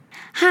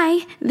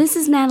Hi, this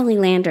is Natalie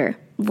Lander,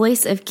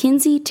 voice of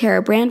Kinsey,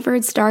 Tara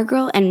Branford,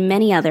 Stargirl, and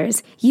many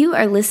others. You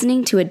are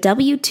listening to a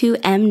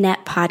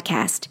W2Mnet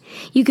podcast.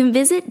 You can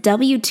visit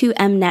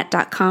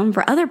W2Mnet.com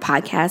for other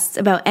podcasts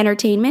about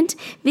entertainment,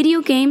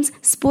 video games,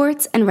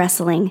 sports, and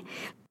wrestling.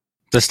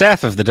 The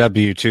staff of the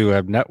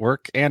W2M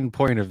Network and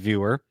Point of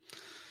Viewer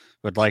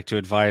would like to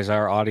advise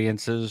our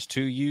audiences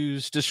to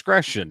use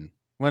discretion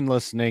when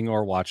listening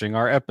or watching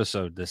our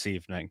episode this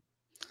evening.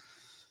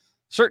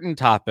 Certain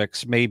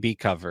topics may be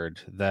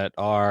covered that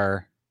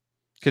are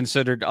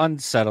considered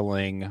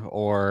unsettling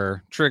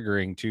or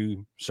triggering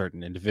to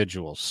certain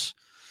individuals.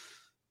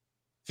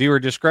 Viewer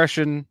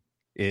discretion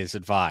is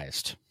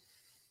advised.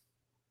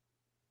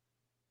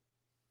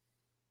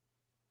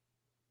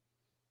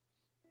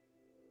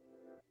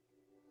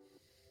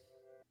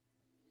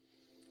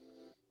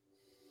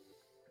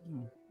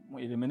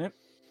 Wait a minute.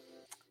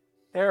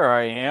 There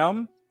I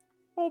am.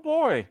 Oh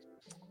boy.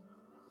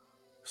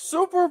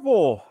 Super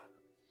Bowl.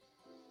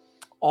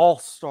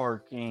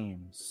 All-Star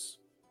Games.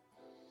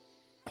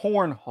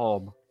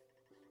 Pornhub.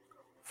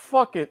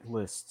 Fuck-it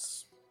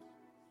lists.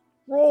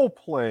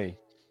 Roleplay.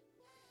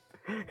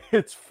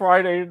 It's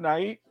Friday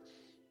night.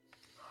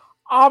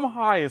 I'm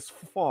high as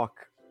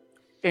fuck.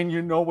 And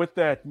you know what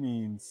that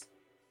means.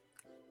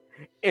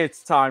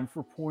 It's time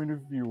for Point of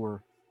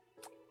Viewer.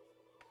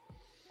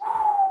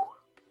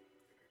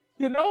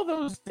 You know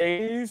those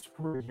days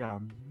where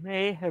you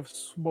may have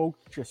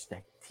smoked just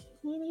a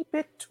teeny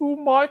bit too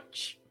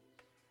much?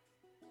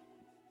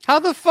 How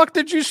the fuck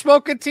did you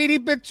smoke a teeny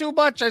bit too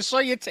much? I saw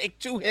you take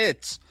 2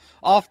 hits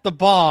off the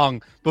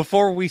bong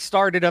before we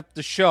started up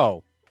the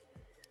show.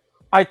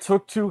 I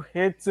took 2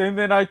 hits, and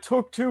then I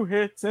took 2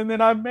 hits, and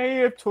then I may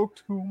have took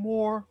 2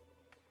 more.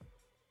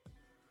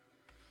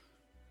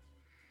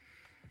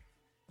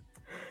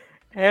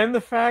 And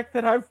the fact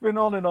that I've been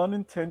on an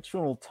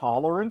unintentional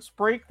tolerance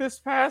break this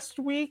past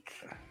week,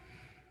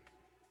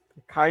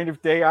 the kind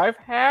of day I've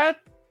had,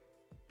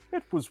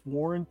 it was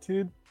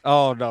warranted.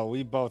 Oh, no,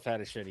 we both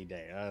had a shitty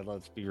day.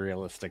 Let's be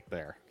realistic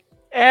there.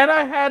 And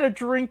I had a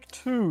drink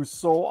too,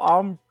 so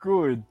I'm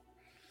good.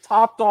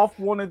 Topped off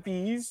one of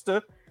these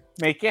to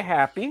make you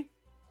happy.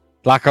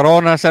 La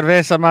Corona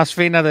cerveza más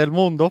fina del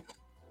mundo.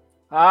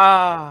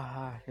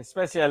 Ah,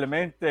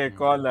 especialmente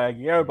con la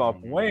hierba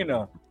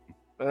buena.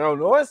 Pero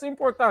no es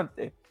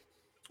importante.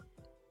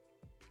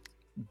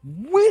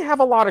 We have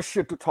a lot of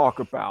shit to talk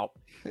about.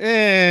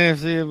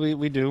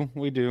 We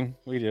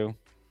do.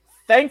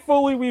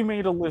 Thankfully, we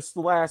made a list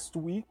last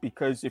week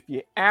because if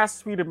you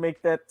asked me to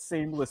make that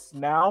same list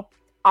now,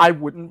 I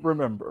wouldn't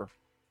remember.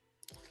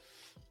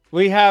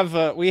 We have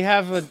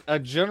a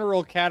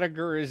general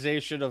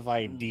categorization of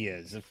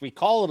ideas. If we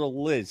call it a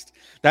list,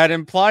 that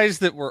implies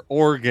that we're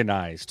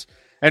organized.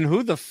 And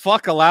who the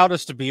fuck allowed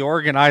us to be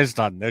organized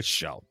on this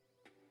show?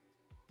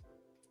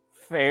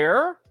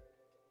 Fair?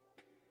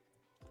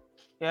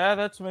 Yeah,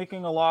 that's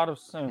making a lot of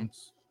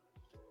sense.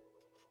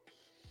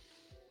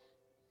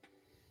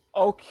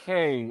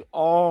 Okay,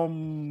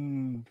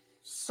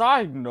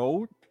 side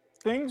note,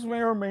 things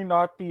may or may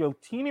not be a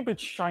teeny bit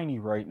shiny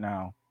right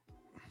now.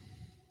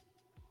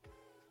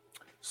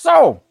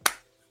 So,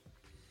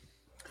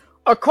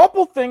 a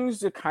couple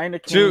things that kind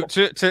of came...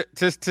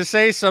 To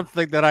say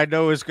something that I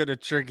know is going to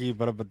trigger you,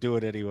 but I'm going to do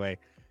it anyway.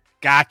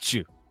 Got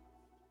you.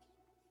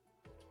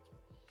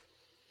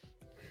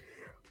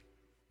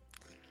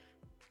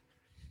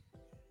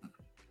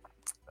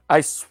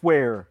 I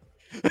swear.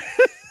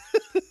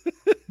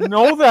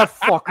 No, that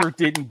fucker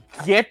didn't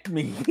get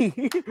me.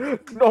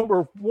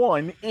 Number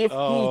one, if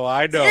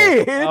I know.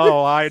 Did,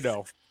 I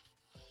know.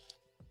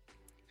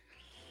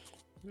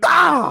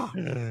 Ah!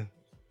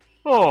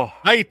 Oh,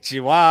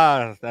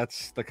 Haichiwa.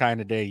 That's the kind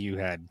of day you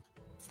had.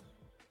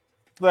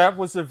 That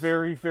was a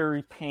very,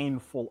 very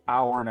painful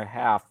hour and a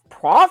half.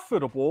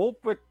 Profitable,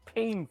 but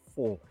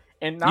painful.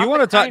 And not you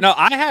want to talk? No,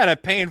 I had a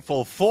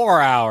painful 4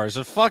 hours.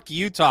 The fuck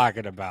you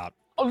talking about?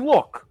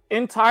 Look,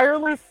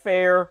 entirely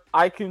fair.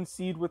 I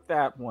concede with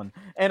that one.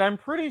 And I'm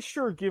pretty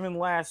sure, given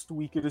last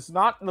week, it is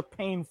not the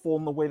painful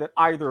in the way that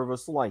either of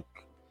us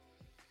like.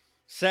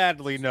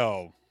 Sadly,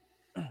 no.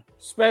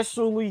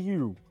 Especially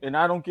you. And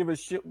I don't give a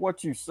shit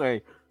what you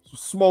say.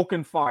 Smoke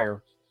and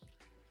fire.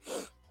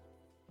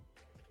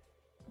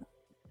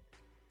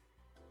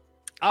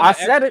 I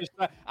said it.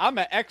 I'm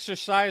going to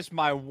exercise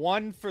my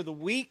one for the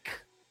week.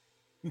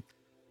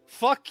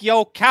 Fuck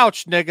your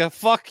couch, nigga.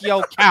 Fuck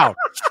your couch.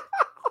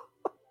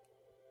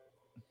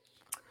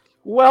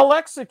 Well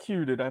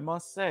executed, I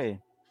must say.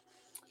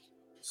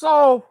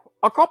 So,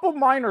 a couple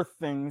minor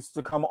things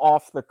to come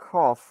off the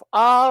cuff.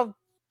 The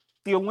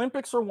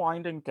Olympics are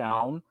winding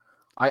down.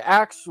 I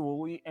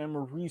actually am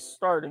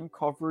restarting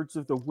coverage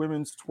of the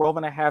women's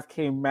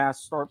 12.5K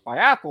mass start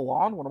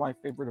biathlon, one of my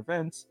favorite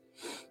events.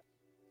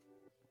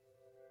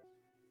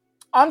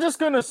 I'm just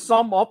going to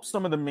sum up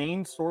some of the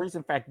main stories.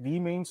 In fact, the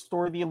main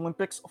story of the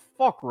Olympics.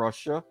 Fuck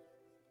Russia.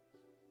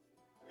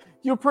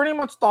 You pretty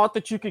much thought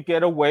that you could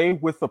get away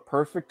with a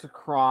perfect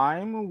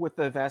crime with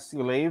the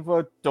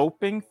Vasileva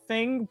doping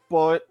thing,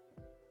 but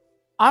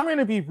I'm going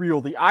to be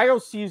real. The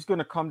IOC is going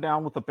to come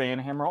down with a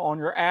banhammer on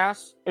your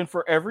ass. And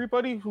for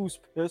everybody who's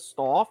pissed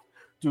off,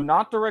 do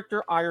not direct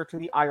your ire to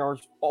the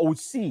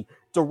IROC.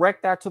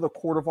 Direct that to the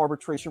Court of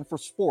Arbitration for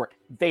Sport.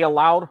 They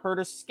allowed her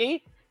to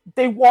skate.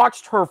 They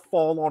watched her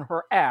fall on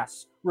her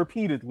ass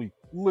repeatedly,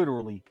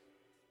 literally.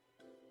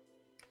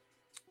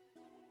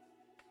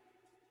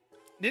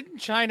 Didn't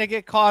China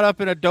get caught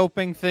up in a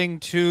doping thing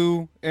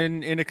too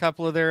in a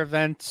couple of their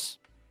events?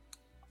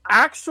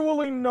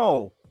 Actually,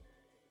 no.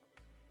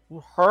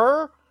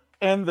 Her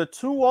and the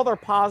 2 other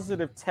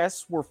positive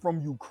tests were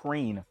from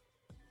Ukraine.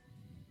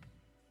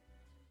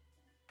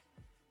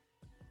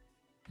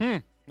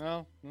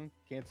 No,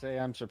 can't say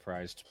I'm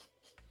surprised.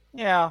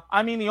 Yeah,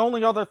 I mean, the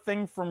only other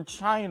thing from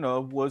China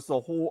was the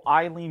whole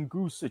Eileen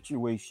Gu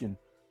situation,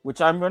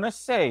 which I'm going to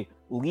say,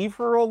 leave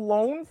her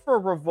alone for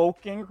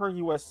revoking her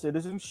U.S.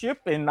 citizenship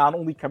and not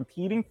only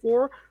competing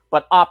for,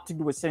 but opting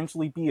to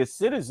essentially be a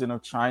citizen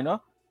of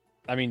China.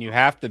 I mean, you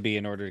have to be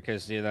in order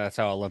because that's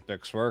how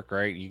Olympics work,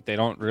 right? They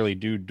don't really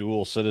do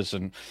dual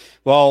citizen.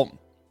 Well,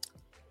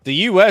 the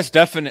U.S.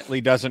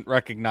 definitely doesn't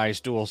recognize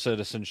dual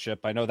citizenship.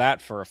 I know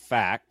that for a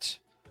fact.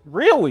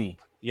 Really?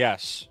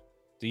 Yes.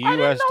 The I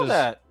U.S. didn't know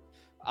that.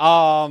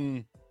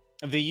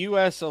 The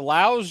U.S.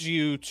 allows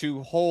you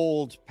to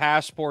hold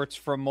passports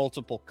from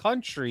multiple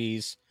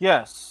countries.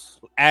 Yes.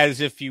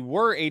 As if you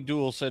were a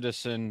dual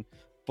citizen,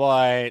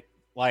 but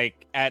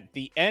like at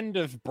the end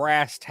of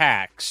brass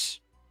tacks,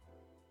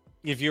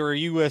 if you're a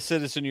U.S.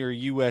 citizen, you're a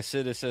U.S.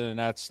 citizen, and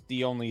that's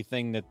the only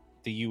thing that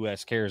the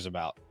U.S. cares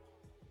about.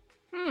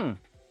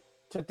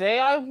 Today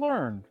I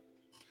learned.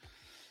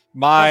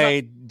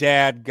 My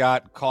dad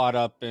got caught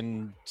up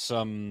in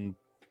some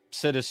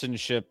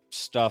citizenship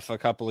stuff a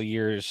couple of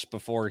years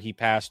before he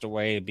passed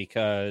away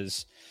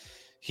because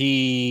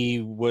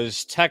he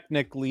was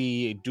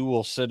technically a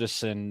dual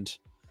citizen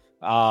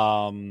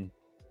of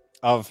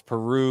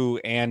Peru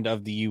and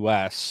of the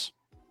U.S.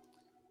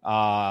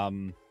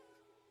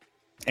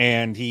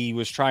 And he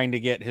was trying to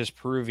get his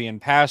Peruvian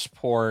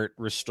passport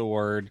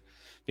restored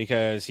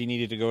because he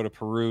needed to go to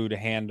Peru to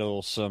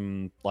handle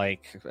some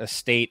like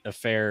estate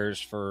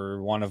affairs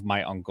for one of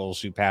my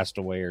uncles who passed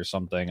away or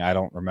something. I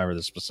don't remember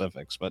the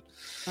specifics, but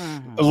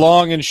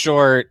long and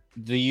short,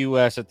 the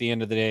U.S. at the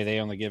end of the day, they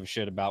only give a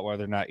shit about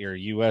whether or not you're a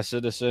U.S.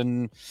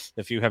 citizen.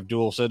 If you have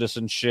dual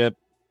citizenship,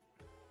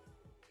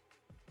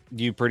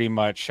 you pretty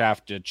much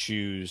have to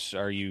choose,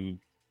 are you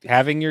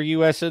having your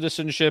U.S.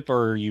 citizenship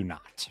or are you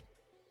not?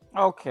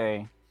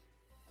 Okay.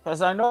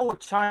 Because I know with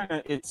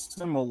China, it's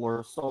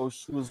similar. So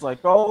she was like,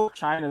 oh,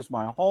 China's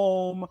my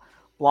home,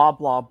 blah,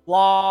 blah,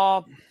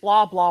 blah,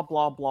 blah, blah,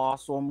 blah, blah.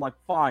 So I'm like,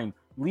 fine.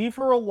 Leave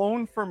her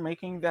alone for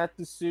making that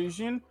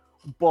decision,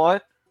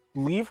 but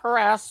leave her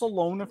ass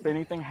alone if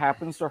anything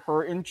happens to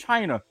her in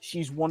China.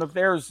 She's one of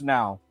theirs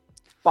now.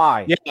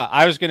 Bye. Yeah,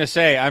 I was going to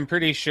say, I'm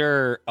pretty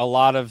sure a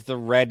lot of the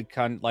red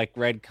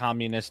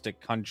communistic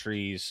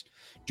countries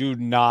do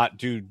not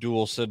do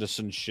dual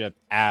citizenship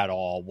at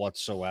all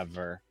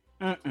whatsoever.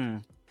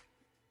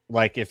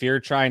 Like, if you're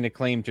trying to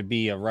claim to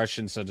be a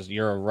Russian citizen,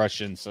 you're a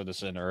Russian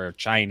citizen or a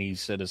Chinese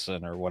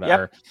citizen or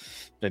whatever. Yep.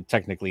 They're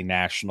technically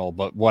national,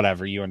 but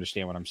whatever. You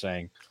understand what I'm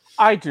saying?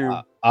 I do.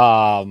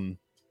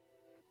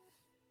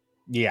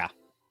 Yeah.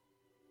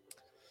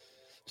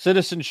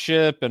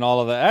 Citizenship and all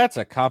of that, that's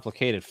a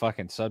complicated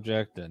fucking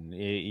subject.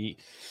 And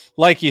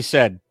like you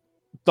said,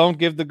 don't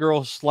give the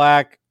girl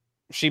slack.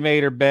 She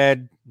made her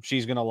bed.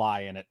 She's going to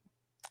lie in it.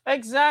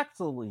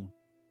 Exactly.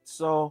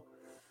 So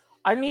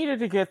I needed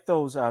to get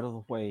those out of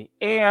the way.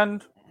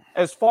 And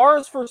as far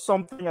as for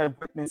something I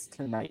witnessed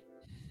tonight,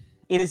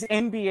 it is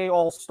NBA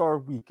All-Star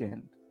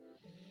Weekend.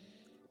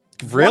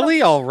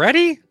 Really?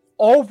 Already?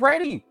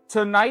 Already.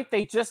 Tonight,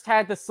 they just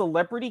had the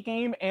Celebrity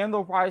Game and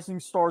the Rising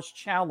Stars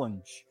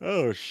Challenge.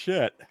 Oh,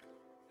 shit.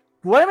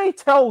 Let me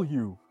tell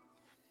you,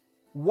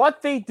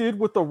 what they did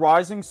with the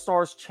Rising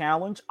Stars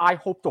Challenge, I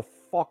hope the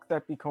fuck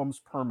that becomes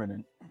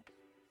permanent.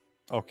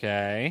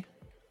 Okay.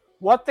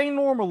 What they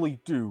normally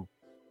do,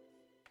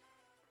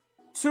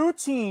 2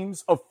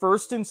 teams of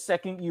first and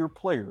second year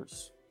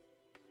players.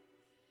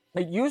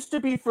 It used to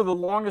be for the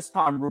longest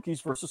time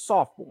rookies versus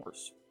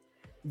sophomores.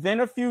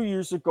 Then a few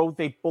years ago,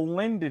 they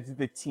blended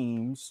the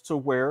teams to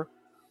where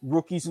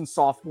rookies and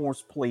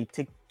sophomores played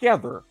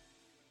together.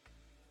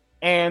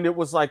 And it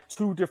was like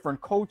 2 different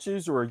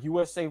coaches or a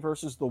USA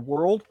versus the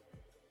world.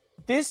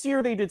 This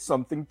year, they did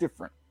something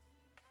different.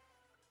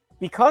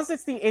 Because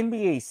it's the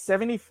NBA's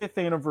 75th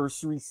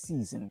anniversary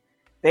season,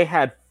 they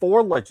had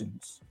 4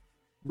 legends.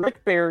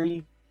 Rick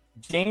Barry,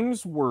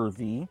 James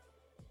Worthy,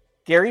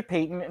 Gary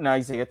Payton, and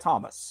Isaiah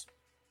Thomas.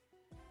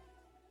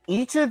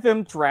 Each of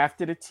them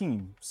drafted a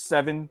team,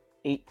 7,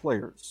 8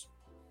 players.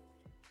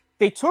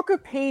 They took a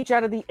page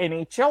out of the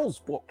NHL's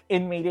book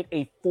and made it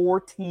a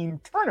 4-team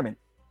tournament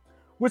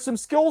with some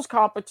skills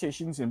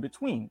competitions in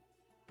between.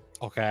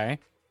 Okay.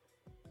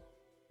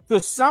 The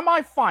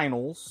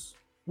semifinals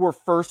were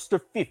 1st to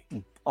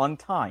 50,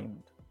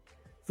 untimed.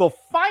 The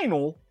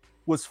final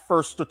was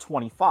 1st to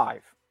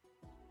 25.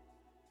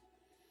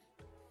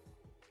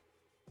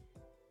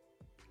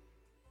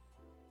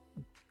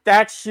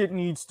 That shit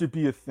needs to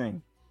be a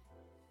thing.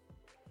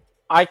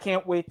 I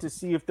can't wait to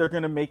see if they're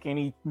going to make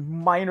any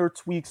minor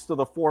tweaks to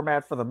the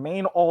format for the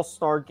main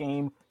All-Star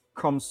game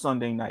come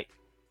Sunday night.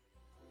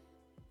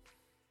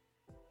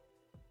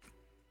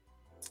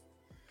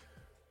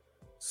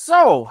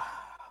 So,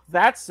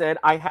 that said,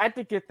 I had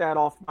to get that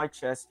off my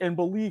chest, and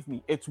believe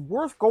me, it's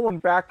worth going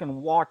back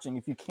and watching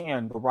if you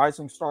can. The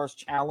Rising Stars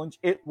Challenge.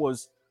 It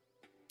was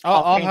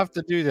I'll have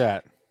to do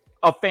that.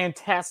 A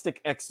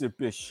fantastic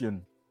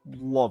exhibition.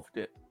 Loved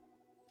it.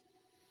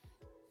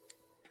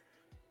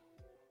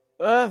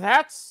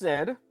 That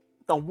said,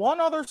 the one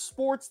other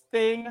sports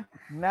thing,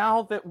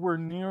 now that we're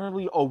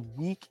nearly a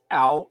week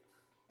out,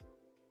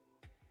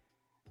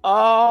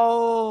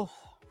 the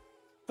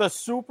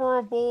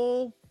Super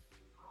Bowl.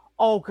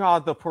 Oh,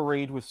 God, the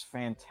parade was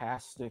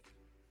fantastic.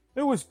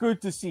 It was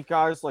good to see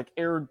guys like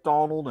Aaron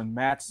Donald and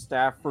Matt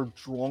Stafford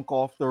drunk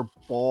off their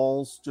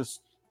balls, just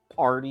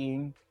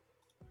partying.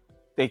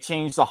 They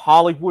changed the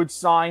Hollywood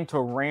sign to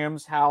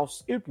Rams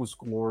House. It was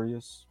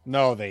glorious.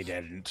 No, they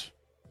didn't.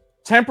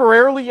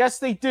 Temporarily, yes,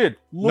 they did.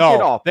 Look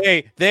it up.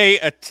 They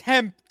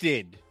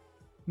attempted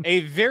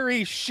a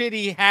very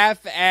shitty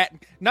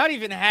not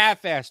even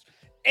half-assed,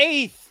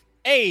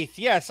 eighth,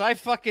 yes, I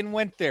fucking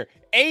went there.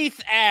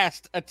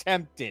 Eighth-assed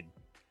attempted.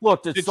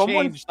 Look, did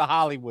someone change the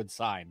Hollywood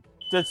sign?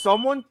 Did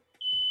someone?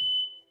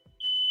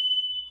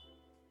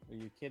 Are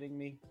you kidding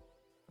me?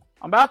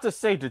 I'm about to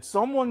say, did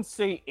someone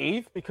say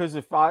eighth? Because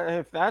if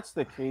that's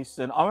the case,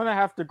 then I'm gonna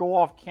have to go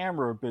off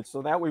camera a bit,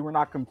 so that way we're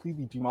not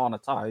completely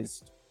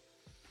demonetized.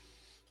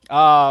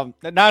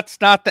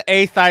 That's not the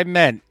eighth I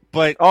meant,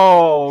 but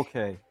oh,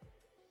 okay.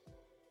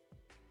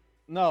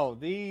 No,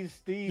 these.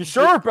 You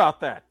sure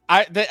about that?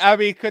 I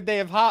mean, could they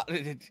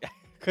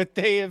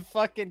have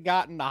fucking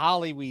gotten the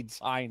Hollywood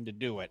sign to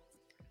do it?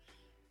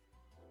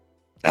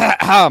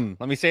 Let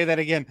me say that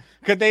again.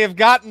 Could they have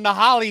gotten the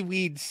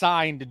Hollywood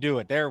sign to do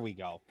it? There we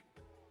go.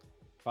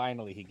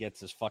 Finally, he gets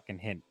his fucking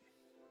hint.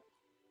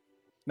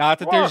 Not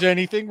that there's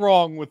anything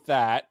wrong with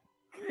that.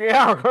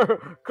 Yeah,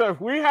 because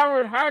we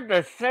haven't had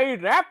to say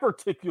that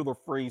particular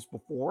phrase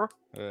before.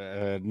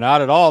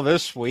 Not at all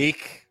this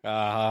week.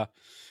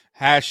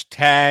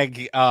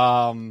 Hashtag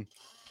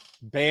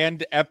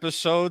banned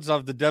episodes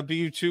of the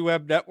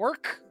W2M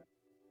network.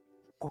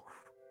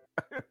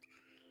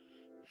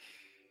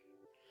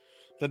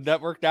 The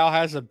network now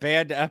has a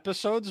banned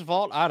episodes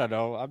vault. I don't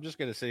know. I'm just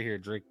going to sit here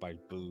and drink my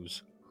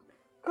booze.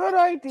 Good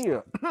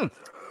idea. Oh,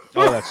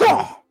 that's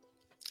good.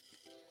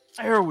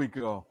 There we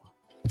go.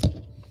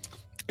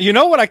 You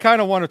know what I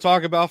kind of want to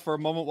talk about for a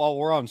moment while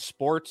we're on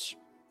sports?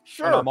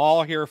 Sure. And I'm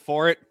all here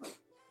for it.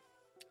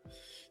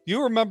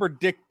 You remember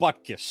Dick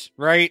Butkus,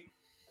 right?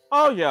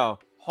 Oh, yeah.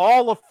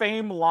 Hall of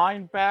Fame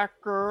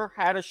linebacker.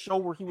 Had a show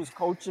where he was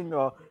coaching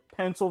a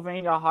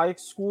Pennsylvania high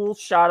school.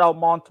 Shout out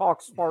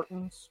Montauk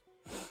Spartans.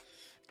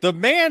 The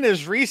man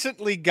has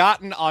recently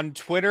gotten on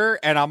Twitter,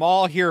 and I'm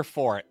all here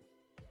for it.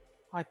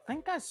 I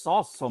think I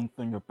saw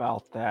something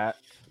about that.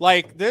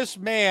 Like, this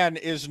man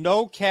is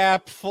no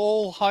cap,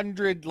 full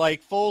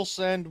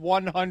send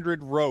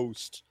 100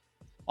 roast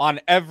on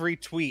every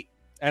tweet,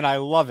 and I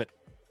love it.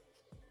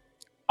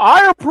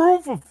 I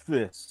approve of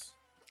this.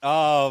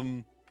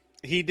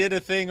 He did a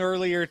thing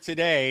earlier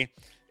today.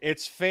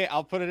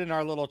 I'll put it in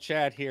our little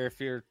chat here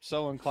if you're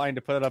so inclined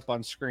to put it up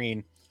on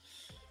screen.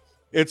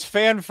 It's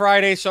Fan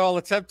Friday, so I'll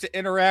attempt to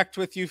interact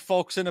with you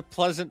folks in a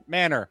pleasant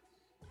manner.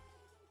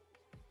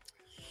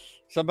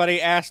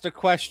 Somebody asked a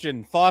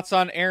question, thoughts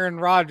on Aaron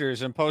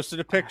Rodgers, and posted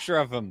a picture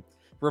of him.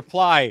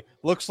 Reply,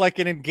 looks like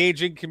an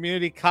engaging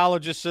community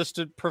college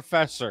assistant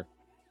professor.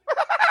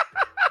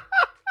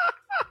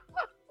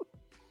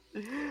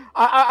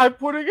 I'm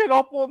putting it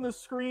up on the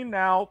screen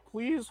now.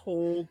 Please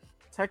hold.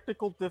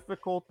 Technical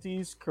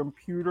difficulties,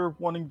 computer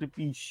wanting to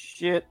be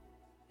shit.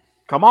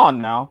 Come on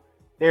now.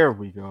 There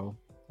we go.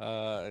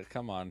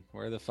 Come on.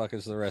 Where the fuck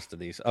is the rest of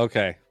these?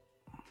 Okay.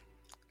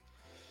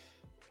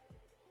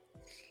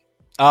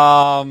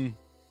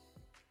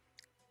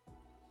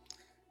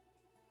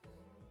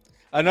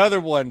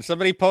 Another one.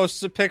 Somebody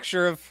posts a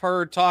picture of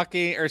her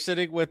talking or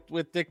sitting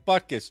with Dick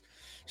Butkus.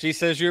 She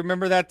says, "You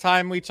remember that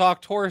time we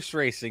talked horse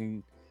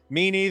racing?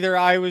 Me neither.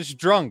 I was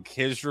drunk."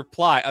 His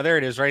reply. Oh, there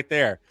it is, right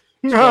there.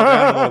 Scroll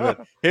down a little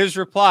bit. His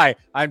reply: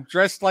 "I'm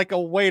dressed like a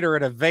waiter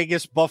at a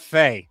Vegas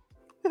buffet."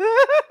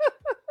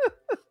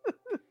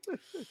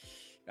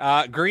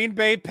 Green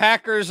Bay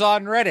Packers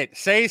on Reddit.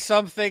 Say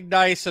something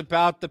nice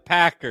about the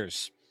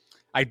Packers.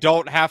 I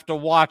don't have to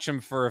watch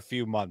them for a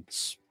few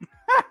months.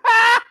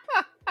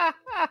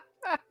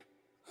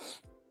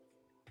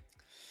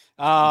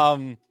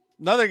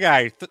 Another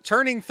guy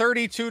turning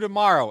 32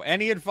 tomorrow.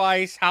 Any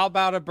advice? How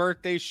about a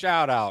birthday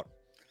shout out?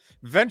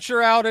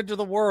 Venture out into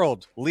the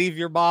world. Leave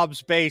your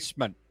mom's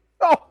basement.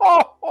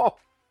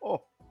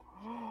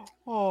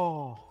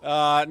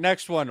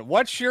 Next one.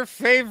 What's your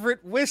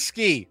favorite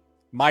whiskey?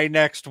 My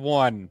next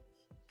one.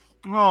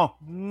 I'll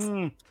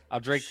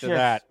drink to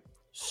that.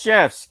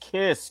 Chef's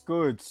kiss,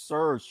 good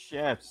sir.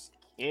 Chef's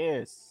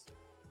kiss.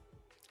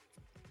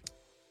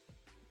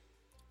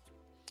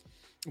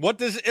 What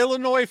does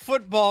Illinois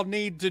football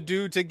need to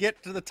do to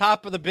get to the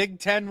top of the Big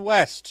Ten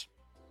West?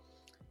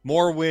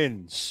 More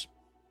wins.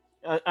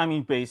 I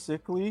mean,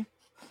 basically.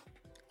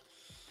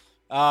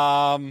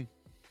 Who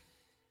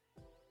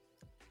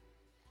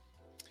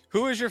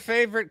is your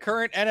favorite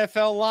current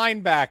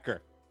NFL linebacker?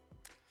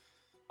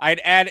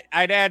 I'd add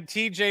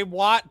TJ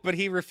Watt, but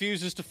he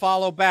refuses to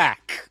follow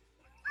back.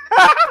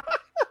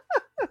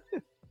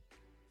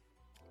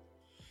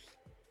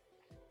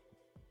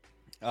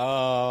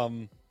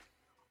 Oh,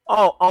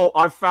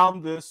 I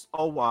found this.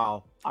 Oh,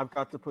 wow. I've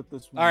got to put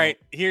this one. All right,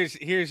 here's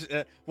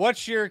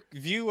what's your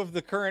view of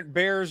the current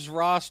Bears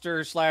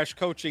roster /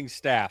 coaching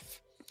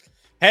staff?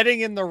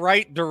 Heading in the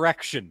right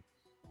direction.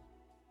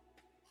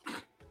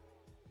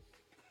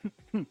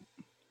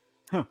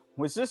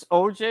 Was this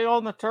OJ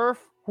on the turf?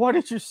 What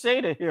did you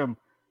say to him?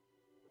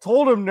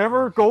 Told him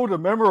never go to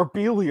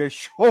memorabilia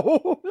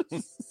shows.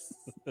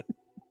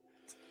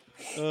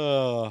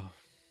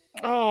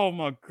 Oh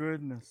my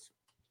goodness.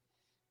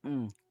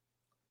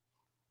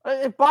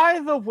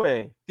 By the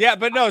way, yeah,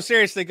 but no,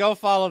 seriously, go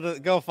follow.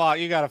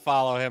 You got to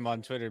follow him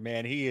on Twitter,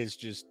 man. He is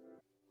just.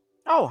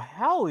 Oh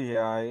hell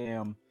yeah, I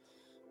am.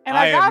 And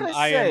I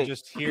am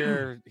just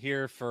here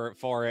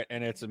for it,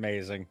 and it's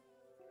amazing.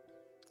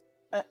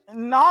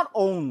 Not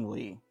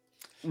only.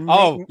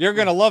 Oh, you're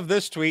gonna love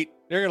this tweet.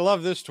 You're gonna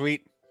love this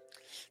tweet.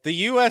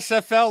 The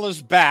USFL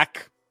is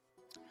back.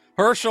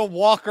 Herschel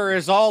Walker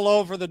is all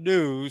over the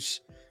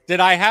news. Did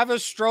I have a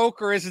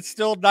stroke or is it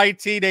still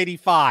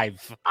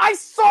 1985? I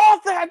saw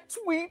that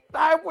tweet.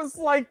 I was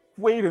like,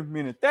 wait a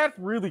minute. That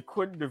really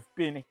couldn't have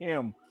been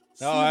him.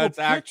 No, that's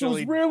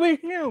actually really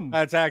him.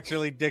 That's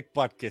actually Dick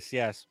Butkus,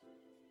 yes.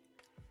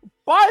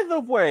 By the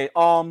way,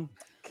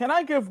 can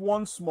I give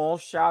one small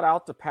shout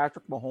out to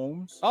Patrick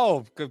Mahomes?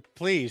 Oh,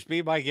 please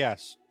be my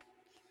guest.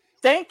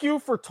 Thank you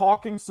for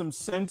talking some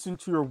sense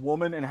into your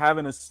woman and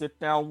having a sit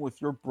down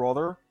with your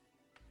brother.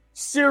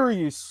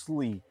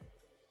 Seriously.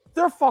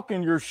 They're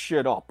fucking your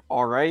shit up,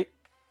 all right?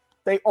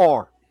 They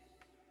are.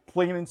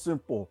 Plain and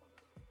simple.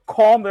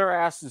 Calm their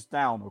asses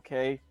down,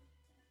 okay?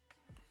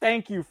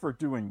 Thank you for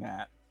doing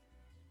that.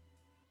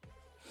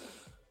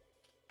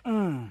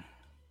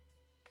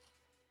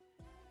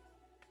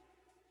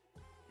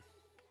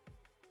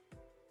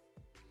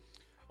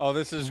 Oh,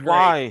 this is great.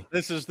 Why?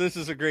 This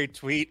is a great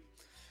tweet.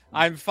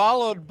 I'm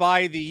followed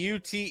by the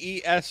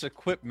UTES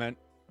equipment,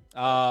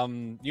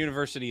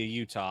 University of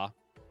Utah.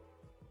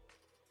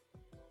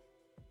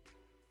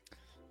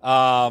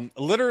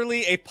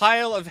 Literally a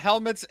pile of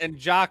helmets and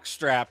jock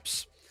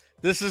straps.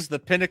 This is the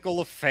pinnacle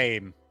of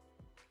fame.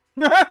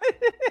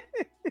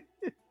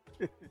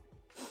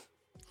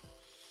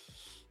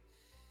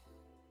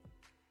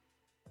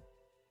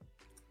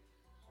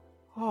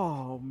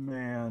 Oh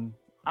man.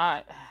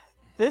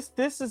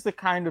 This is the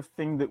kind of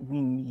thing that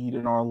we need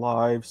in our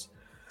lives.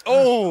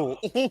 Oh,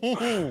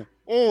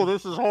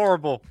 this is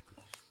horrible.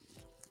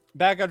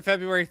 Back on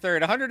February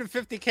 3rd,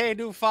 150K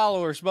new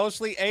followers,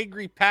 mostly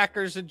angry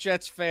Packers and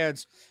Jets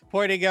fans,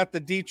 pointing out the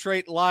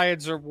Detroit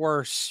Lions are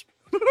worse.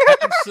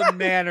 Have some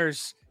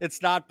manners.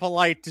 It's not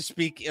polite to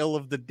speak ill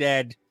of the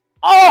dead.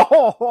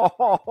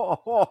 Oh,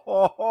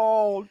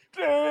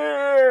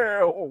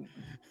 damn.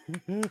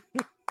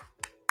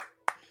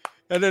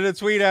 And then a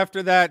tweet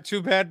after that,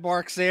 too bad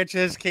Mark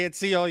Sanchez can't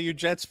see all you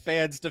Jets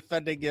fans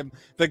defending him.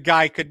 The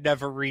guy could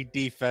never read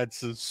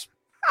defenses.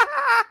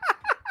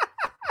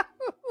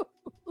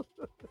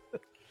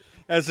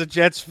 As a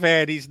Jets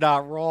fan, he's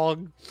not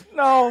wrong.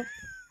 No,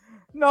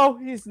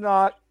 he's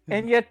not.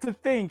 And yet to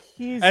think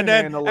he's an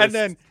analyst.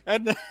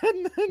 And then,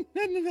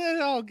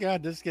 oh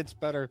God, this gets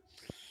better.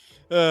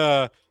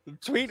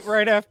 Tweet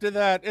right after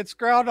that. It's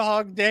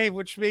Groundhog Day,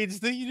 which means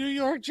the New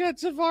York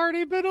Jets have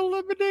already been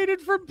eliminated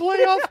from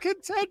playoff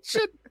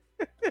contention.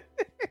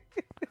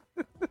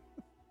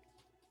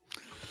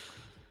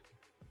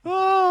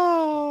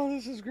 Oh,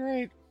 this is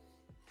great.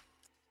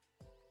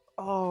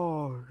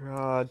 Oh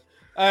God.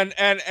 And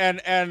the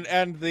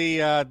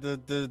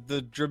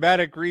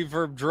dramatic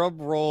reverb drum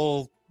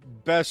roll,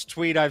 best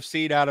tweet I've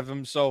seen out of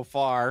him so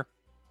far.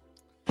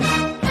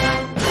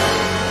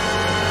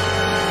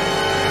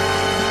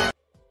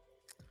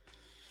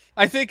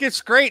 I think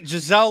it's great.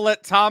 Giselle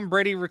let Tom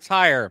Brady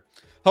retire.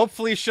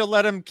 Hopefully she'll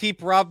let him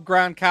keep Rob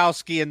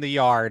Gronkowski in the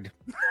yard.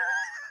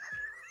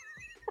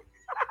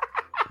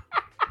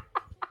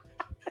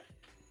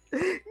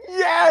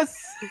 Yes.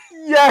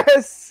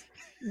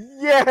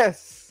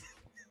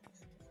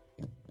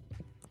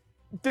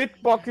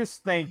 Dick Butkus,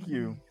 thank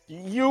you.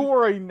 You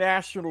are a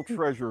national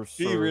treasure,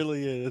 sir. He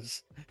really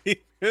is. He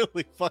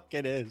really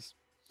fucking is.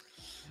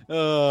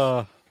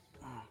 Oh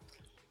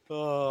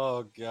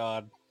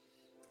God.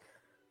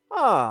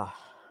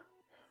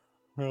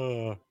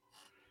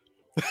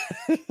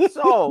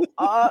 So,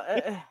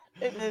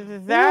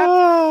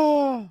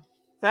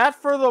 that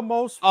for the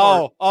most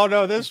part. Oh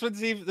no, this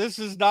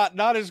is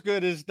not as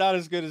good as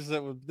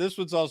that one. This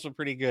one's also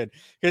pretty good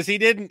because he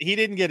didn't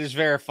get his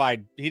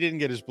verified. He didn't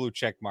get his blue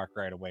check mark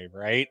right away,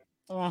 right?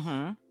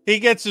 Mm-hmm. He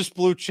gets his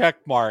blue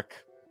check mark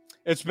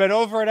It's been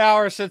over an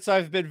hour since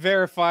I've been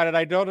verified, and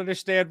I don't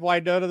understand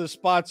why none of the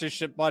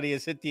sponsorship money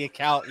has hit the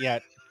account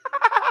yet.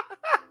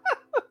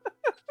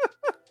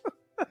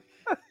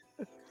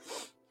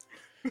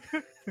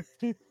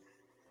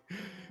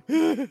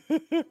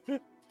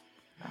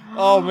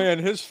 Oh man,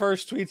 his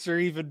first tweets are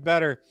even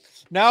better.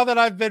 Now that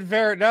I've been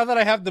now that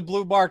I have the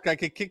blue mark, I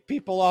can kick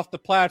people off the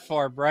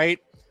platform, right?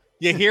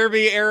 You hear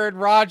me, Aaron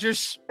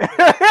Rodgers?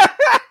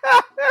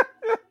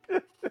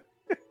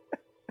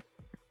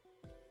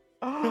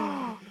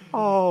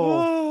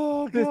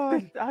 Oh,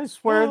 God. I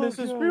swear this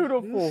is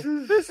beautiful.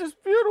 This is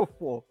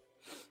beautiful.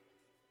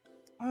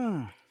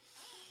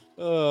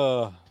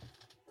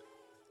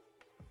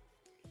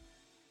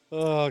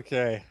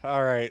 Okay.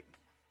 All right.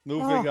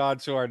 Moving on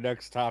to our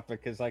next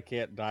topic because I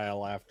can't die of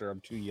laughter. I'm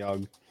too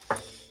young.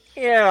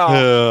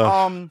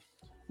 Yeah.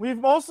 We've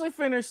mostly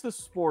finished the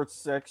sports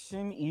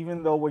section,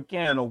 even though,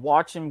 again,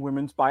 watching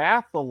women's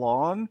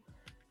biathlon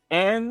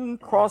and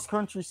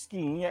cross-country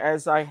skiing,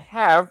 as I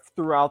have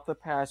throughout the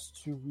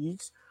past 2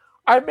 weeks,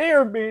 I may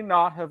or may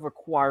not have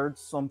acquired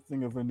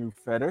something of a new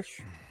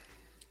fetish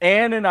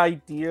and an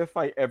idea if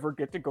I ever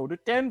get to go to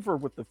Denver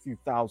with a few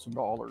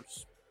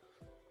 $1,000s.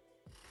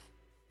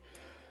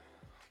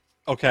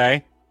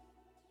 Okay.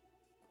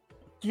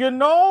 You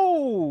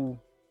know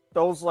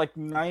those like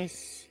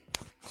nice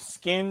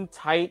skin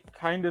tight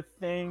kind of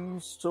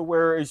things to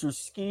where as you're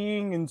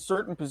skiing in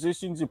certain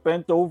positions you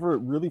bent over,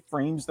 it really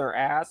frames their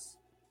ass?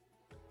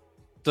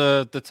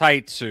 The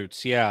tight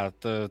suits, yeah.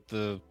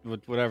 The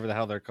whatever the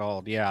hell they're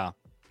called, yeah.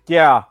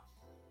 Yeah.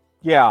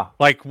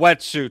 Like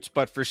wetsuits,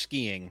 but for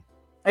skiing.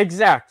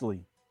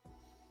 Exactly.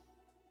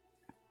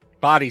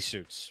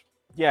 Bodysuits.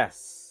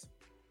 Yes.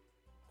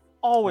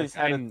 Always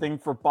had a thing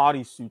for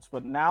bodysuits,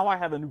 but now I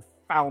have a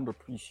newfound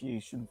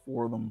appreciation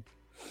for them.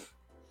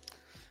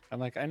 I'm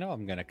like, I know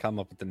I'm gonna come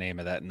up with the name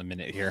of that in a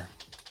minute here.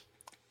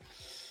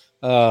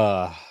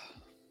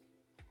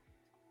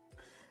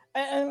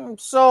 And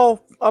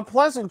so, a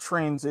pleasant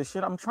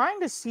transition. I'm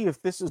trying to see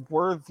if this is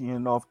worthy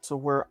enough to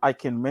where I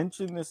can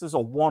mention this as a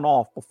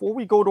one-off before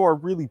we go to our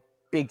really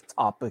big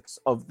topics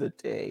of the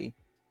day.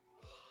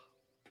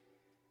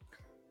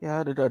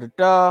 Yeah,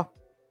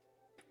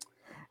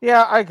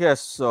 Yeah, I guess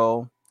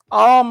so.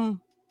 I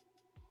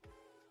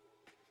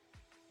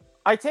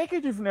take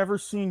it you've never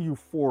seen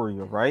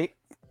Euphoria, right?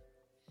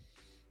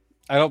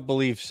 I don't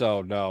believe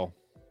so, no.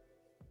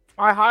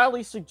 I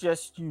highly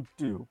suggest you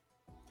do.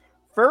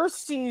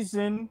 First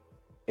season,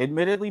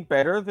 admittedly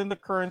better than the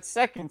current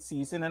second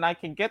season, and I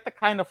can get the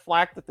kind of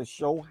flack that the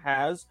show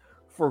has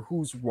for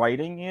who's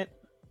writing it,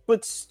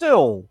 but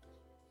still,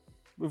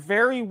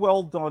 very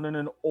well done in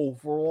an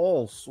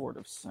overall sort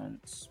of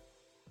sense.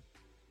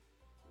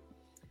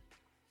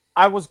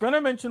 I was going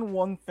to mention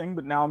one thing,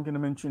 but now I'm going to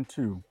mention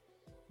two.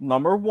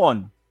 Number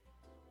one,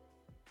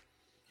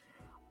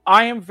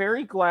 I am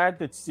very glad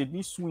that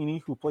Sydney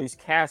Sweeney, who plays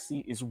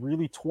Cassie, is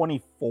really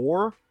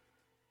 24.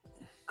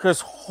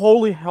 Because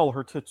holy hell,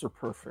 her tits are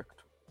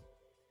perfect.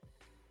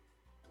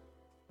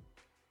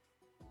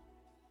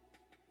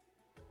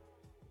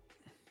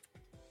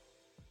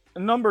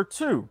 And number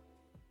two,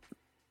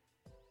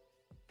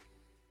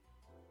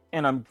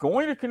 and I'm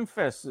going to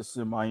confess this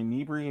in my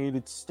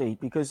inebriated state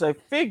because I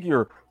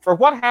figure for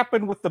what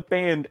happened with the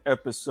band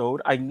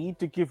episode, I need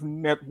to give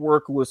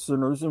network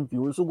listeners and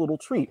viewers a little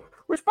treat.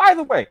 Which, by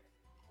the way,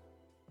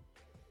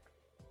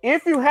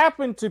 if you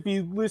happen to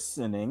be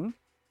listening,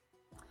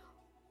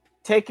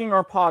 taking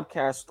our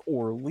podcast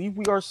orally,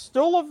 we are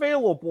still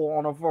available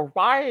on a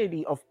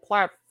variety of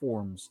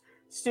platforms.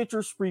 Stitcher,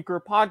 Spreaker,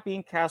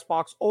 Podbean,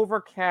 CastBox,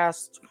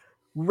 Overcast.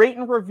 Rate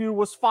and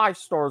review us 5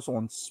 stars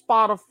on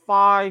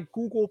Spotify,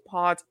 Google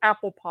Pods,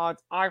 Apple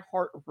Pods,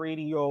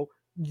 iHeartRadio,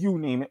 you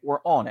name it, we're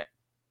on it.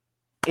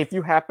 If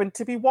you happen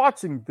to be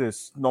watching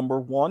this, number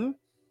one,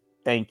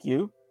 thank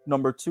you.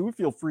 Number two,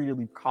 feel free to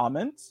leave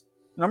comments.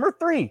 Number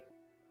three,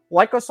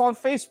 like us on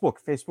Facebook,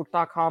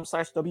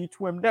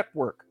 facebook.com/W2M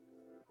Network.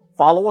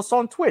 Follow us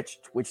on Twitch,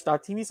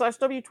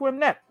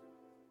 twitch.tv/W2Mnet.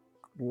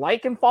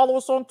 Like and follow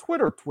us on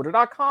Twitter,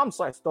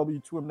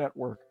 twitter.com/W2M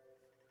Network.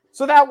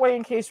 So that way,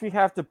 in case we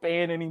have to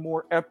ban any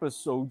more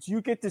episodes,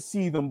 you get to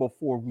see them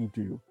before we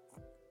do.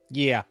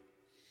 Yeah.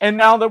 And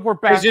now that we're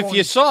back, because if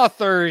you saw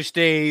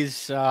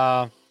Thursday's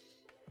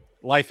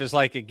Life is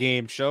Like a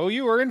Game show,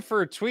 you were in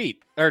for a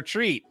treat.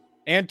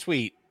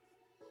 It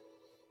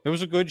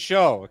was a good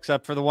show,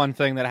 except for the one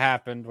thing that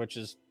happened, which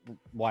is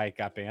why it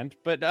got banned.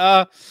 But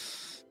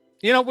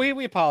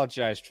we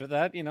apologized for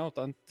that.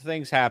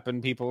 Things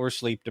happen. People were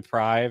sleep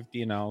deprived.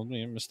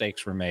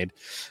 Mistakes were made.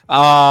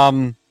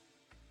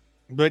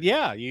 But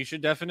yeah, you should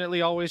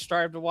definitely always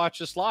strive to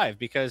watch us live,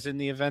 because in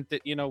the event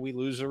that, we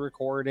lose a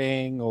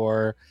recording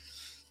or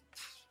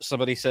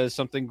somebody says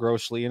something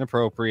grossly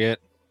inappropriate,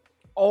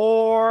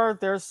 or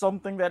there's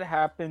something that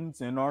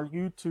happens in our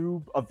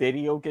YouTube, a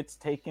video gets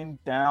taken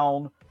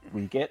down,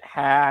 we get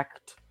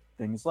hacked,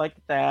 things like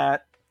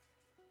that.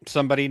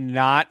 Somebody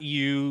not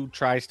you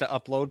tries to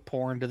upload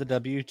porn to the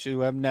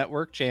W2M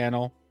Network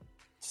channel.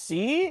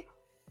 See?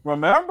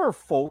 Remember,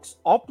 folks,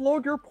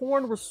 upload your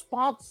porn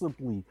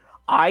responsibly.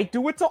 I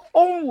do it to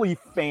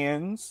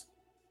OnlyFans,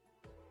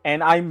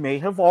 and I may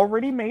have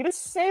already made a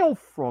sale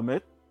from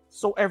it,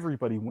 so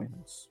everybody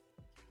wins.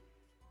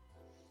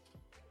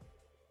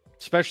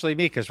 Especially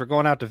me, because we're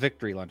going out to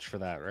Victory Lunch for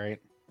that, right?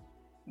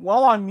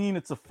 Well, I mean,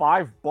 it's a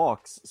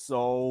 $5,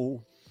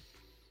 so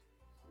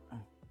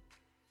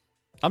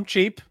I'm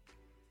cheap.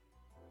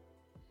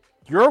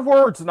 Your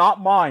words,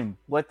 not mine.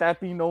 Let that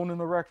be known in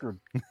the record.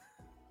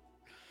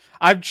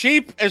 I'm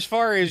cheap as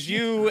far as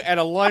you at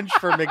a lunch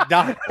for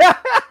McDonald's.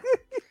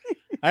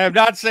 I am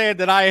not saying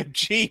that I am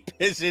cheap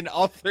as in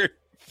other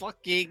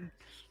fucking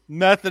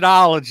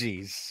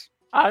methodologies.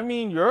 I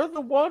mean, you're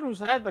the one who's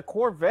had the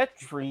Corvette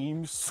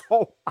dreams,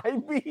 so I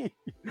mean,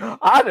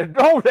 I don't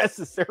know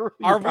necessarily.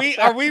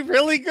 Are we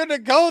really gonna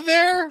go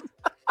there?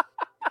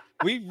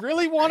 We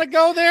really want to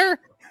go there?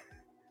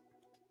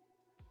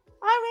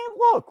 I mean,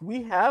 look,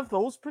 we have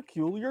those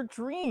peculiar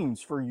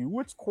dreams. For you,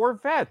 it's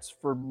Corvettes.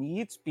 For me,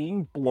 it's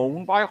being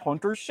blown by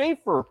Hunter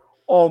Schafer,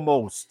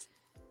 almost.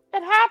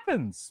 It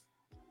happens.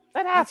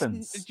 That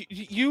happens.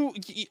 You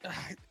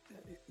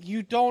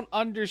don't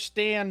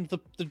understand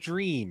the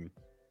dream.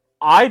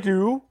 I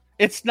do.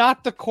 It's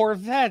not the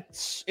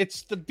Corvettes.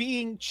 It's the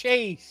being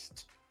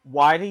chased.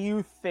 Why do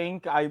you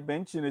think I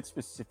mention it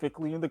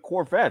specifically in the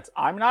Corvettes?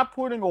 I'm not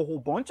putting a whole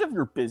bunch of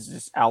your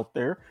business out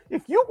there.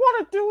 If you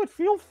want to do it,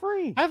 feel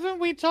free.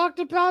 Haven't we talked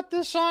about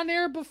this on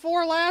air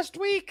before last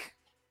week?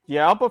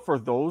 Yeah, but for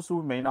those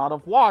who may not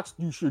have watched,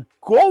 you should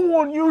go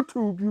on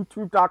YouTube,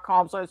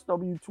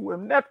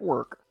 youtube.com/W2M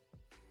Network.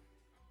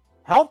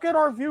 Help get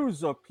our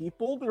views up,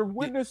 people. They're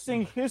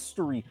witnessing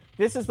history.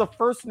 This is the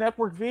first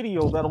network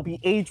video that'll be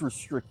age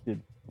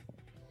restricted.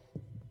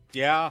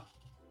 Yeah.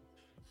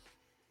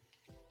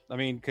 I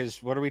mean,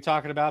 because what are we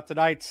talking about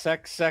tonight?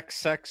 Sex, sex,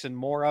 sex, and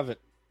more of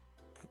it.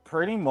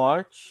 Pretty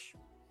much.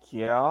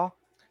 Yeah.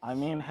 I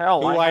mean,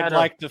 hell. Who I'd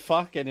like to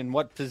fuck and in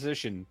what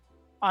position.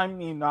 I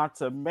mean, not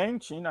to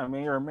mention, I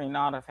may or may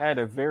not have had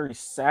a very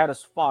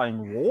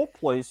satisfying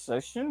roleplay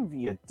session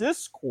via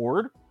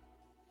Discord.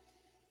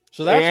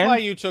 So that's why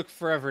you took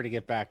forever to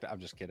get back to... I'm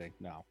just kidding.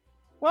 No.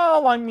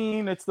 Well, I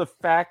mean, it's the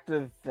fact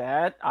of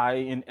that I,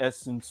 in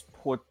essence,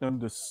 put them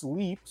to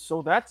sleep,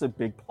 so that's a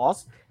big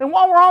plus. And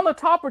while we're on the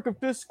topic of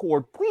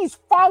Discord, please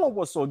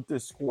follow us on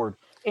Discord.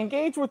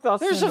 Engage with us.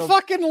 There's a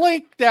fucking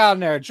link down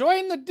there.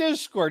 Join the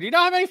Discord. You know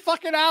how many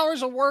fucking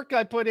hours of work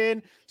I put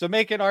in to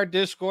making our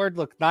Discord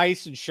look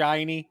nice and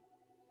shiny?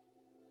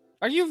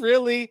 Are you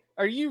really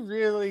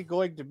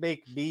going to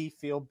make me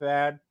feel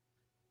bad?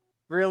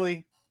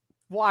 Really?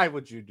 Why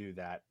would you do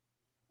that?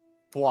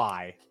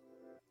 Why?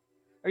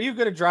 Are you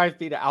going to drive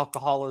me to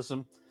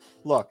alcoholism?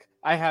 Look,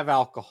 I have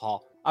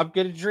alcohol. I'm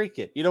going to drink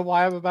it. You know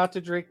why I'm about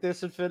to drink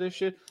this and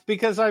finish it?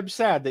 Because I'm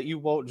sad that you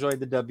won't join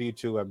the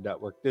W2M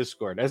Network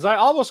Discord, as I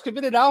almost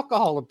committed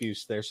alcohol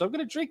abuse there, so I'm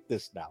going to drink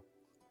this now.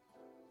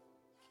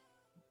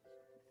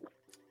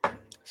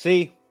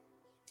 See?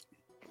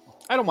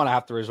 I don't want to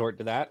have to resort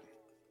to that.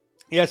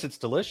 Yes, it's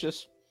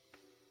delicious.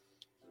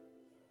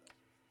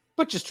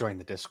 But just join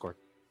the Discord.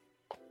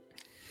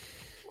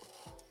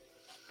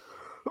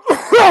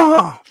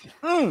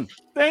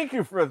 Thank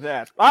you for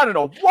that. I don't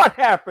know what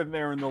happened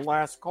there in the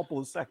last couple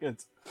of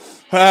seconds.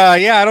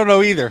 Yeah, I don't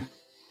know either.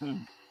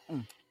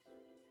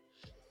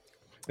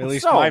 At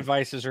least my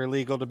vices are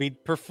legal to be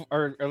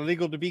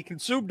illegal to be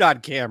consumed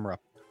on camera.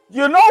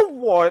 You know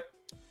what?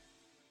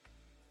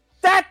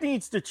 That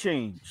needs to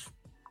change.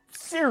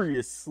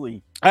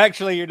 Seriously.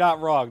 Actually, you're not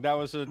wrong. That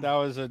was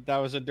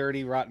a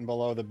dirty, rotten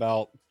below the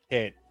belt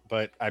hit.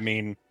 But I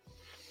mean,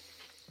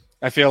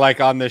 I feel like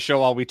on this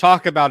show, all we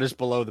talk about is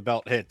below the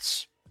belt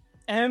hits.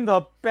 And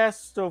the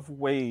best of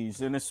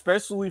ways, and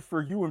especially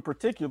for you in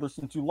particular,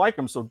 since you like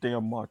him so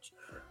damn much.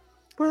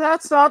 But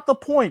that's not the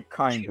point,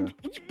 kinda.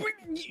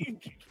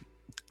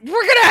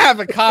 We're gonna have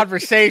a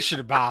conversation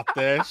about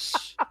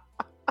this.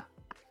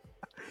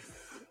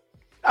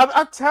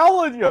 I'm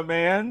telling you,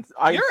 man.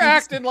 You're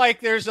acting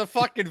like there's a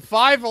fucking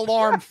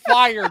 5-alarm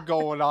fire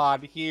going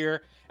on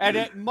here, and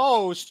at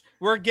most,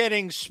 we're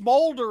getting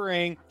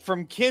smoldering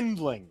from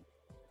kindling.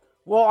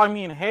 Well, I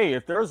mean, hey,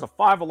 if there's a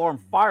 5-alarm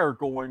fire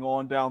going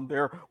on down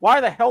there,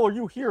 why the hell are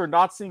you here and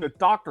not seeing a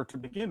doctor to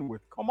begin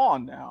with? Come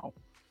on now.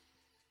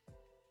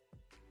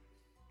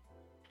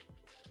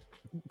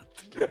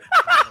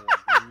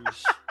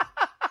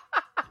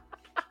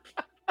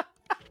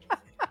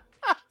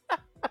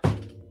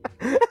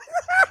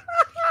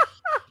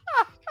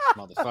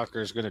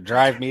 Motherfucker's gonna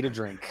drive me to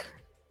drink.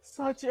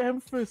 Such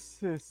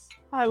emphasis.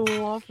 I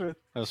love it.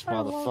 This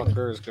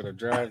motherfucker is gonna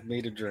drive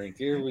me to drink.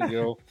 Here we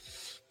go.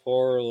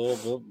 Pour a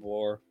little bit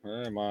more.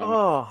 Come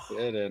on.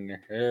 Get in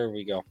there. Here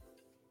we go.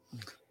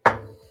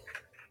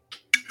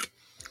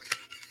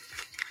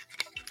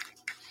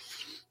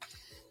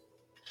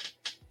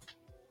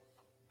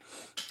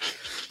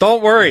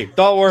 Don't worry.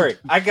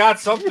 I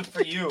got something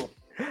for you.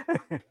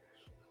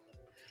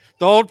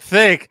 Don't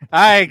think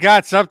I ain't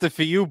got something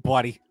for you,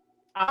 buddy.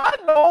 I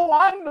know.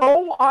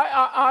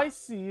 I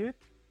see it.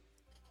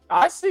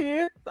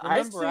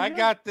 Remember, I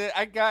got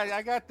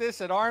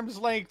this at arm's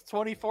length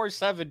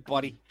 24/7,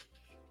 buddy.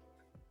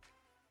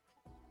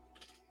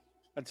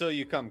 Until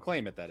you come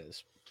claim it, that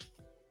is.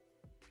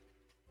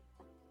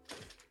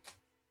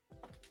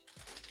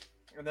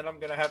 And then I'm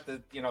going to have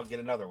to, get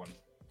another one.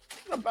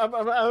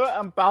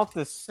 I'm about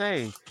to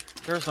say,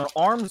 there's an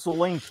arm's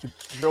length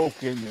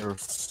joke in there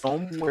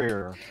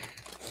somewhere.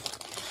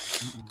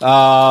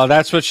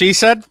 That's what she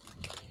said?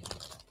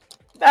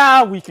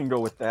 We can go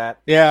with that.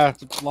 Yeah,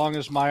 as long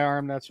as my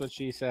arm, that's what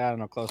she said. I don't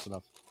know, close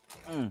enough.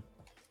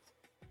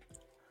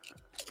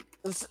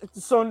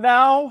 So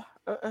now,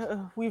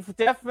 we've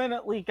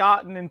definitely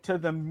gotten into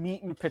the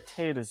meat and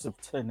potatoes of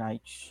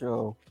tonight's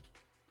show.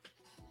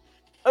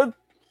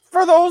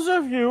 For those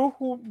of you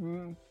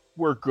who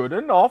were good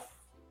enough,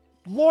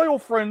 loyal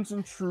friends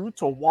and true,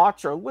 to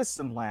watch or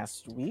listen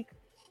last week,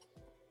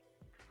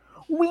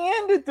 we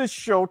ended the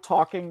show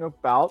talking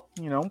about,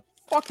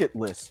 bucket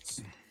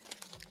lists.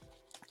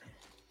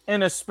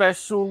 And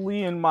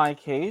especially in my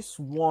case,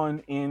 one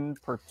in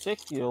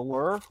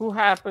particular who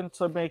happened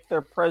to make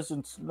their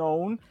presence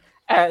known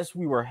as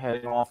we were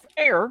heading off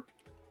air.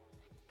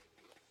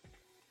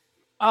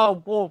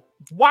 Well,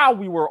 while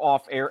we were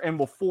off air and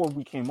before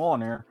we came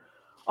on air,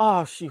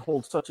 she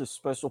holds such a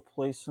special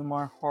place in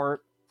my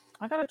heart.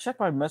 I gotta check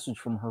my message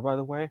from her, by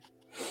the way.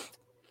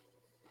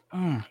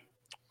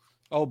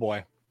 Oh,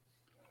 boy.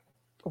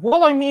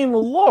 Well, I mean,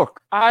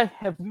 look, I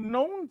have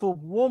known the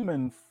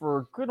woman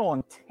for good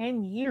on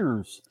 10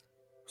 years.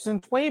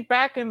 Since way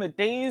back in the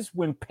days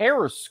when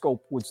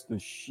Periscope was the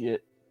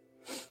shit.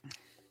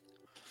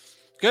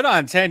 Good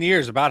on 10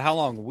 years, about how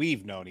long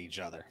we've known each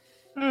other.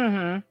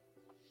 Mm-hmm.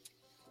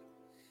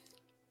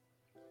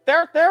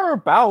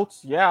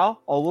 Thereabouts, yeah,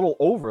 a little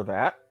over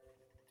that.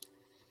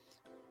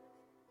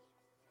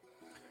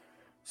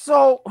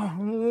 So,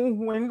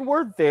 when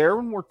we're there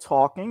and we're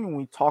talking and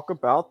we talk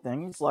about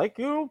things like,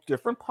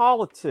 different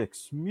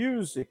politics,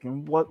 music,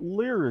 and what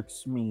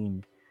lyrics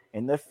mean,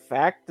 and the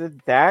fact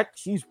that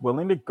she's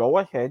willing to go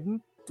ahead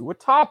and do a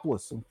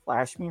topless and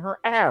flash me her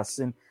ass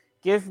and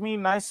give me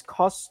nice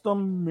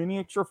custom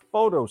miniature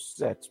photo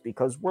sets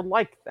because we're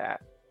like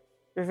that.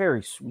 They're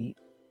very sweet.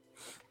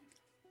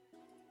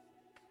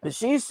 But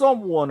she's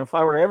someone, if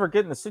I were to ever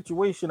get in a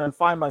situation and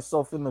find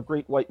myself in the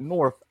Great White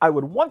North, I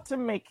would want to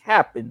make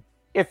happen,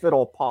 if at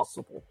all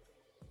possible.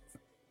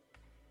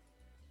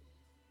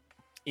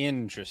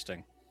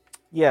 Interesting.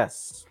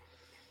 Yes.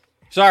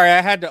 Sorry,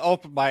 I had to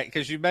open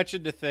because you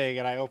mentioned the thing,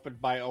 and I opened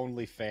my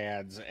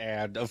OnlyFans,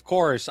 and of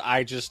course,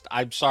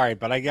 I'm sorry,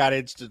 but I got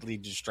instantly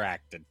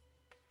distracted.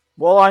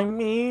 Well, I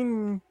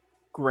mean,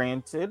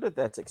 granted,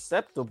 that's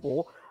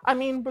acceptable. I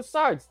mean,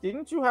 besides,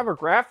 didn't you have a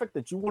graphic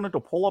that you wanted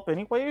to pull up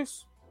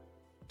anyways?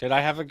 Did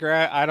I have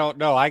I don't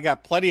know. I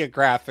got plenty of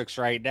graphics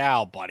right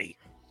now, buddy.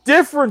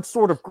 Different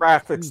sort of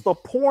graphics. The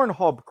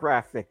Pornhub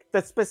graphic.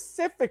 The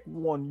specific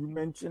one you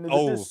mentioned in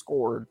the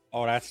Discord.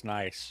 Oh, that's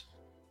nice.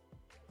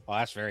 Oh,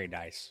 that's very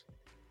nice.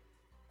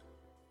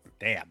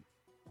 Damn.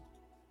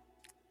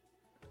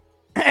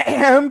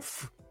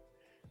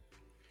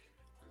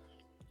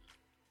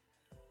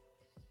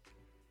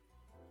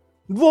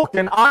 Look,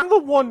 and I'm the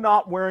one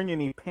not wearing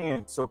any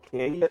pants,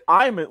 okay? Yet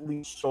I'm at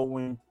least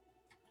showing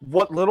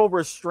what little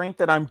restraint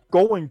that I'm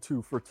going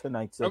to for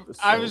tonight's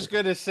episode. I was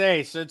going to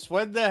say, since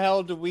when the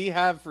hell do we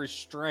have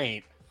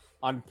restraint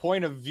on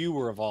point of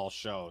viewer of all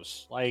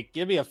shows? Like,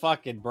 give me a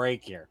fucking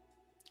break here.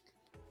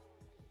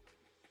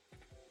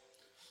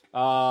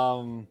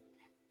 No,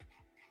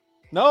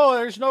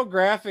 there's no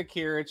graphic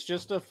here. It's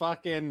just a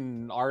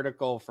fucking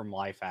article from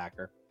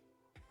Lifehacker.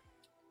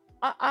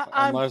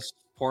 Unless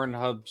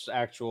Pornhub's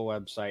actual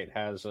website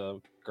has a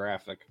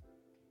graphic.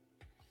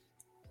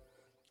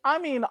 I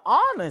mean,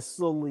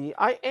 honestly,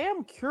 I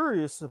am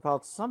curious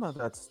about some of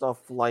that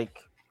stuff, like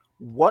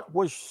what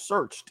was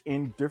searched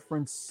in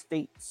different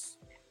states.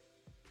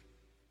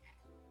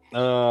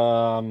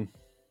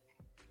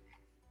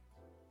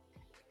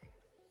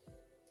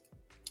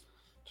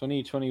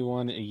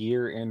 2021 a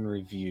year in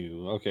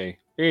review. Okay,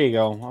 here you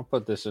go. I'll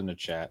put this in the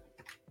chat.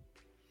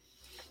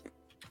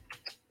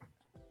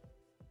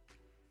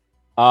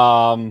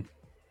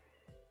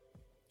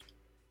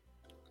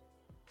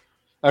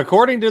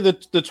 According to the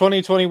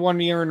 2021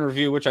 year in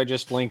review, which I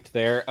just linked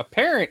there,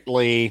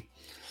 apparently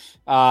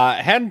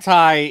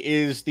hentai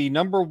is the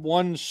number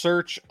one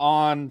search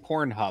on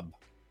Pornhub.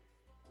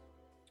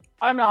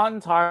 I'm not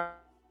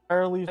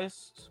entirely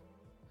pissed.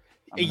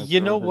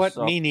 You know what?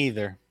 Me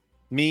neither.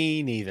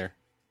 Me neither.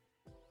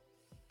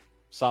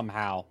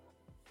 Somehow.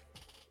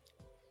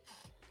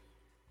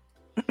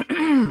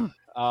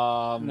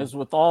 As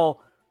with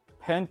all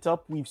pent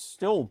up we've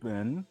still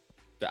been.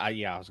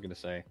 Yeah, I was gonna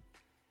say.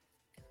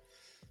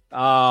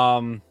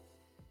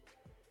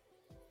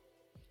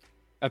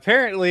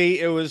 Apparently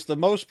it was the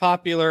most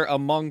popular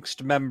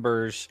amongst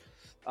members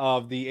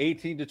of the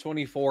 18 to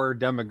 24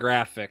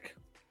 demographic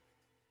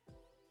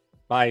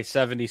by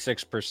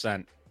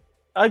 76%.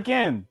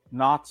 Again,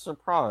 not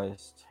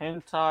surprised.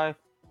 Hentai,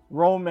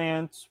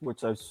 romance,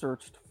 which I've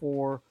searched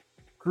for,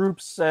 group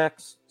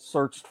sex,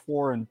 searched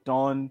for and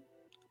done,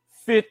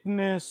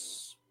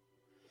 fitness,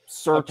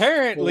 searched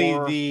apparently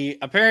for.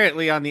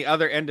 Apparently on the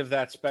other end of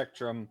that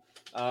spectrum,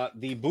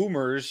 the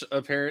boomers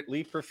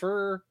apparently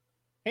prefer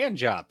hand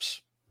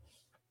jobs.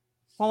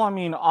 Well, I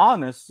mean, I'll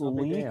be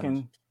honestly,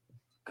 damned.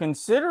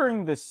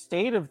 considering the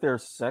state of their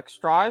sex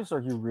drives, are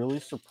you really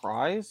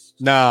surprised?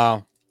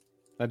 No,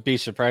 I'd be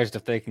surprised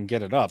if they can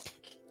get it up.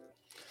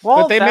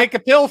 Well, But they make a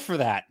pill for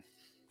that.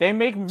 they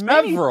make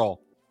many.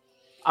 Several.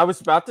 I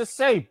was about to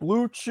say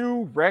Blue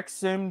Chew,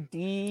 Rex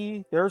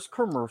MD. There's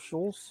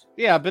commercials.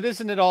 Yeah, but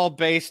isn't it all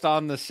based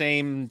on the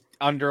same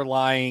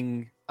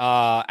underlying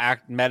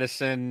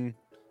medicine,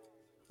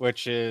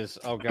 which is,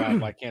 oh God,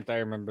 why can't I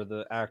remember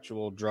the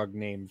actual drug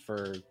name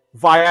for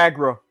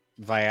Viagra.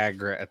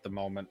 Viagra at the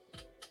moment?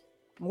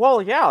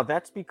 Well, yeah,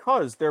 that's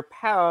because their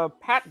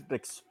patent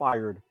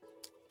expired.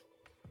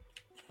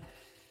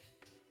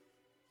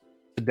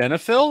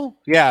 Sildenafil?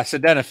 Yeah,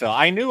 sildenafil.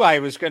 I knew I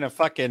was going to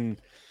fucking...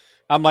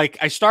 I'm like,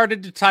 I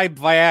started to type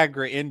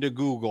Viagra into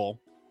Google,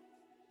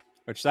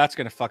 which that's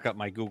going to fuck up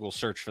my Google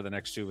search for the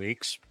next 2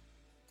 weeks.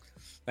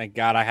 Thank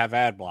God I have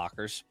ad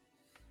blockers.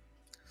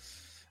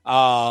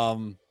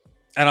 And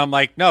I'm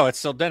like, no,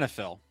 it's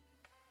sildenafil.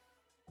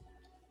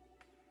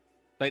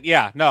 But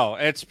yeah, no,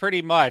 it's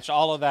pretty much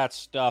all of that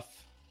stuff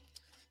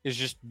is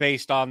just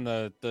based on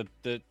the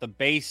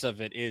base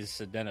of it is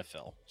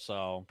sildenafil.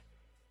 So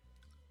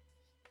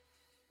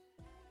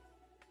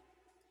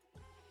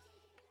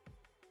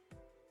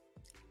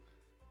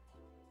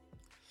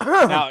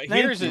now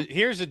here's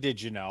a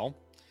did you know?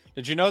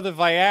 Did you know the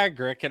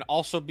Viagra can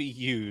also be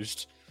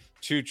used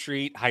to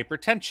treat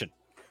hypertension?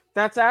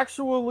 That's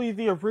actually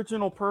the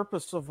original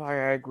purpose of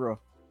Viagra.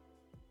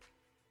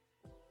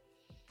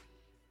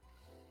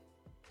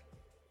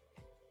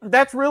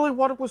 That's really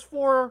what it was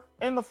for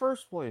in the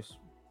first place.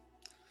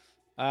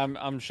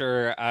 I'm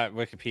sure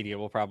Wikipedia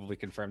will probably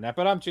confirm that,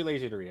 but I'm too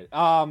lazy to read it.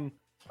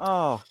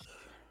 Oh.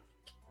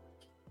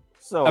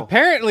 So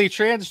apparently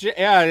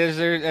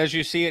as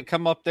you see it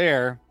come up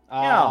there,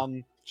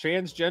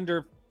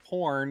 transgender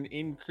porn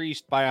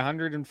increased by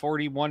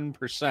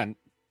 141%.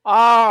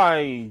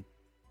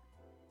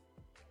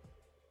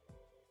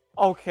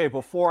 Okay,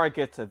 before I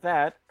get to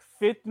that,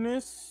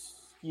 fitness,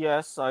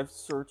 yes, I've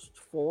searched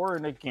for,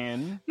 and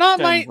again, not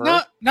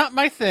Denver.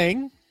 my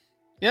thing.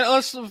 Yeah,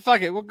 let's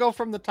fuck it. We'll go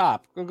from the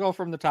top.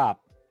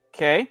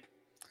 Okay.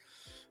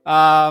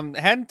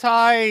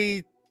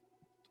 Hentai,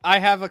 I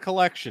have a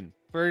collection.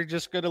 We're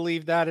just gonna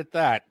leave that at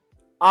that.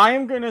 I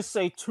am gonna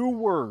say 2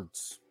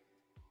 words.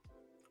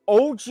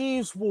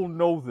 OGs will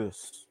know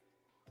this.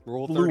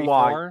 Rule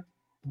 34.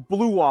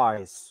 Blue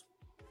eyes.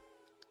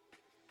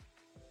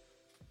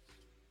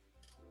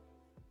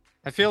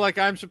 I feel like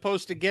I'm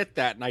supposed to get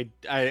that, and I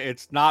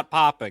it's not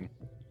popping.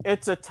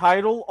 It's a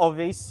title of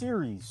a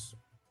series.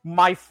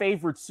 My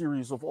favorite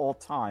series of all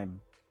time.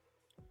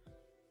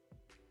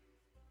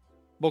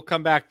 We'll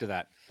come back to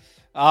that.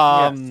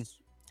 Yes.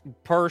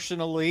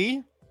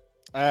 Personally,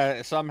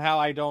 somehow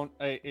I don't.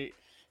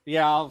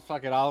 I'll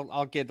fuck it.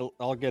 I'll get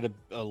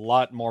a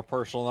lot more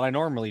personal than I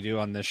normally do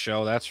on this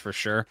show. That's for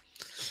sure.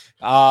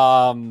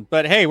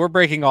 But hey, we're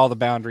breaking all the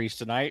boundaries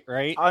tonight,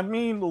 right? I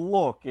mean,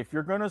 look, if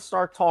you're gonna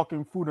start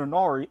talking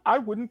Futanari, I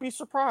wouldn't be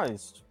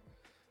surprised.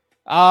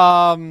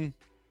 Yeah,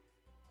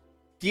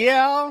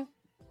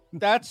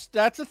 that's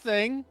a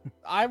thing.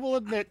 I will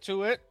admit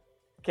to it.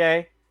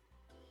 Okay.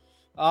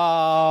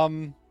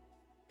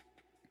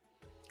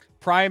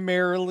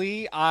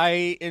 Primarily,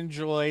 I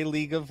enjoy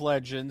League of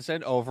Legends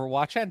and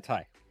Overwatch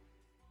hentai.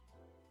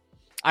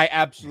 I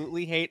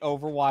absolutely hate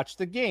Overwatch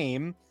the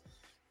game,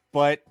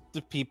 but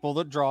the people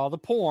that draw the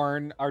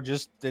porn are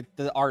just the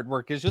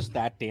artwork is just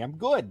that damn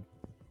good.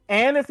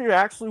 And if you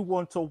actually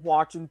want to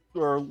watch and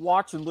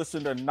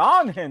listen to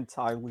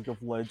non-hentai League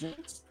of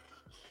Legends,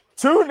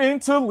 tune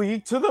into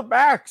League to the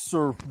Max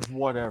or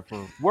whatever,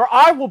 where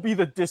I will be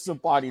the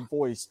disembodied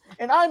voice,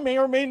 and I may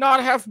or may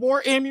not have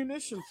more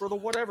ammunition for the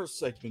whatever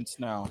segments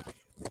now.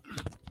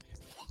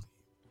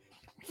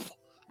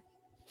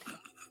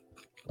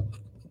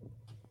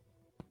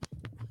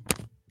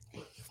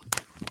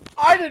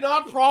 I did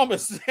not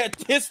promise that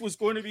this was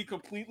going to be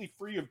completely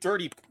free of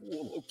dirty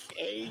pool,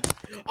 okay?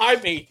 I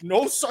made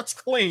no such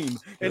claim,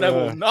 and I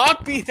will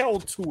not be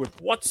held to it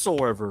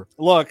whatsoever.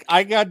 Look,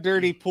 I got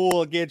dirty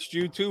pool against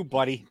you too,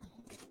 buddy.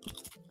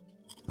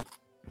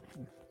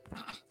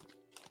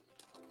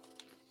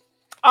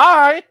 All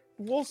right,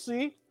 we'll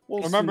see.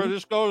 Remember,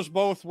 this goes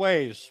both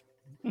ways.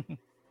 All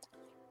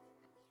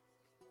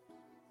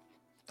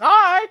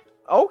right,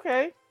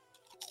 okay.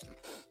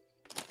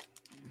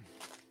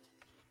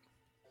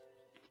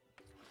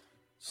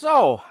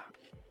 So,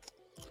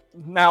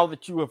 now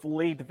that you have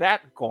laid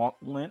that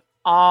gauntlet,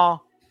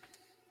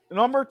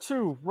 number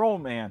 2,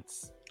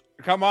 romance.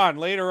 Come on,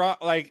 later on,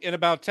 like in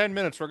about 10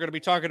 minutes, we're going to be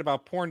talking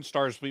about porn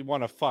stars we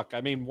want to fuck.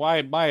 I mean,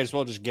 might as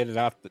well just get it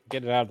out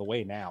of the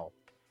way now.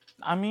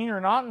 I mean, you're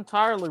not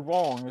entirely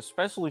wrong,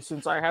 especially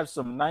since I have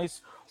some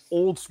nice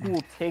old school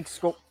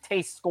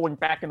tastes going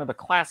back into the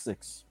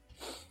classics.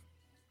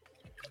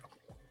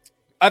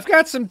 I've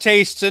got some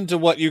tastes into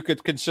what you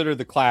could consider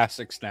the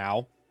classics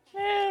now.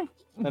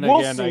 And we'll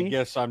again, see. I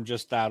guess I'm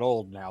just that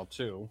old now,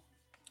 too.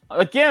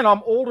 Again,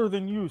 I'm older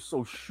than you,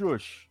 so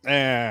shush.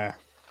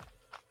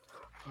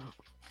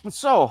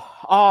 So,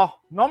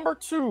 number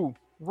 2,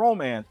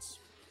 romance.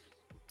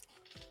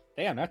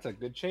 Damn, that's a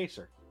good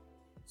chaser.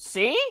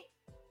 See?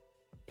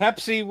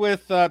 Pepsi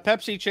with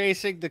Pepsi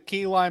chasing the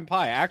key lime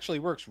pie actually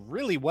works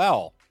really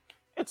well.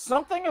 It's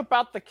something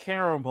about the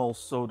caramel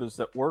sodas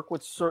that work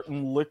with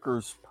certain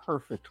liquors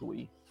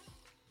perfectly.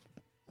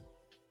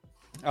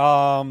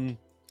 Romance,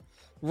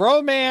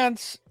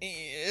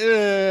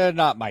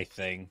 not my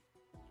thing.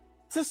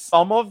 To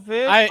some of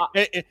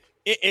it,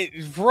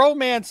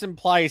 romance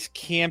implies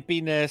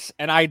campiness,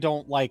 and I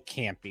don't like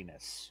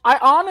campiness. I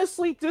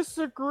honestly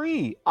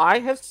disagree. I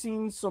have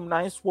seen some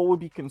nice, what would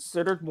be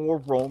considered more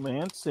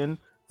romance in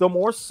the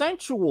more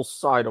sensual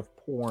side of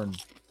porn.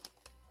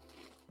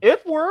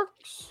 It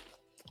works.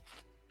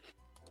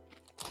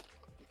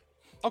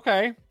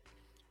 Okay,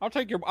 I'm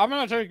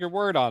gonna take your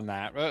word on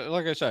that.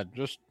 Like I said,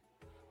 just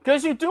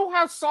because you do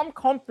have some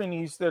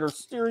companies that are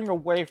steering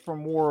away from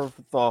more of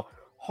the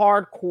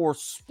hardcore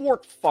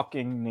sport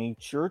fucking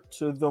nature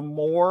to the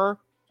more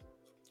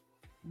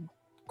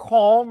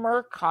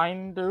calmer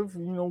kind of,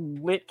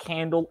 lit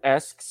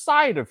candle-esque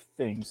side of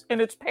things,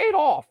 and it's paid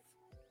off.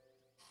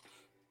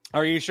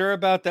 Are you sure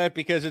about that?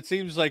 Because it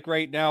seems like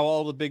right now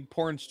all the big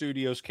porn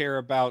studios care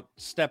about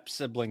step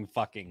sibling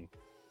fucking.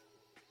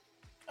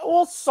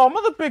 Well, some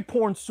of the big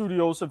porn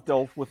studios have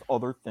dealt with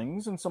other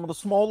things, and some of the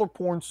smaller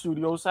porn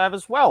studios have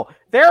as well.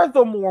 They're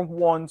the more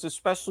ones,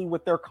 especially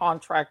with their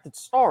contracted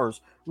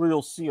stars, where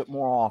you'll see it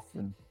more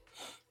often.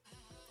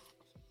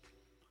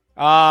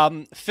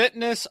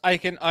 Fitness, I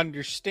can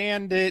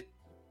understand it.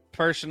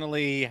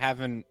 Personally,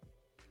 haven't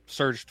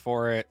searched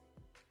for it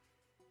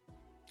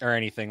or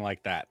anything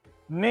like that.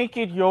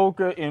 Naked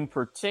yoga in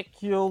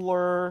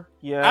particular,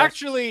 yes.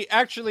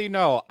 Actually,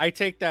 no. I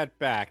take that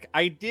back.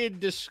 I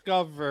did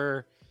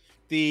discover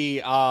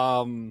the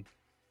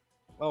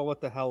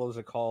what the hell is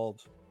it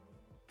called?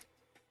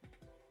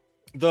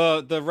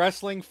 The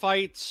wrestling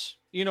fights.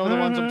 You know the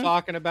ones I'm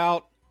talking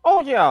about?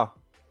 Oh yeah.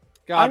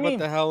 God, what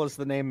the hell is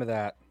the name of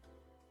that?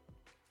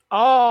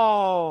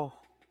 Oh,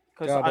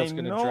 God, that's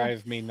gonna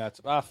drive me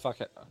nuts. Fuck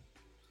it.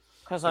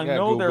 Because I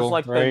know there's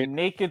like the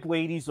Naked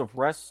Ladies of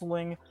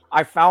Wrestling.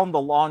 I found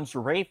the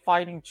Lingerie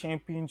Fighting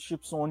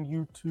Championships on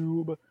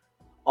YouTube.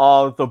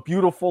 The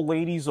Beautiful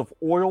Ladies of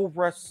Oil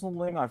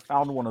Wrestling. I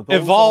found one of those.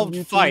 Evolved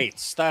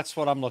Fights. That's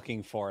what I'm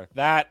looking for.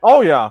 That.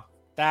 Oh yeah.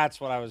 That's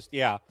what I was.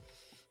 Yeah.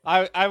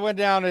 I went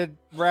down a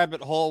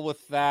rabbit hole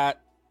with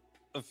that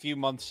a few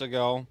months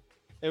ago.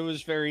 It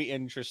was very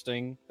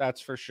interesting. That's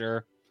for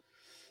sure.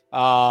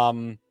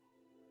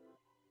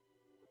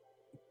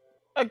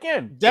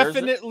 Again,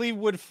 definitely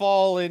would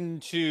fall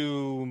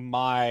into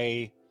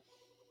my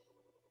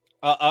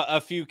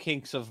a few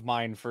kinks of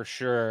mine for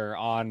sure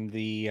on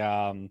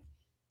the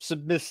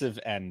submissive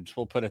end.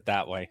 We'll put it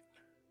that way.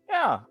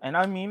 Yeah, and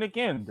I mean,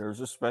 again,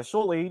 there's a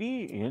special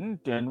lady in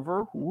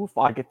Denver who, if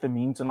I get the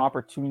means and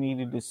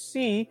opportunity to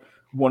see,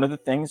 one of the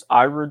things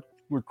I would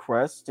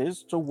request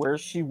is to where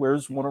she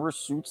wears one of her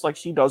suits like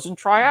she does in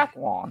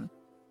triathlon.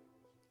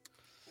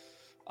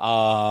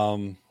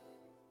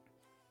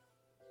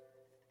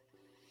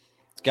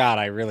 God,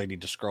 I really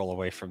need to scroll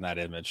away from that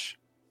image.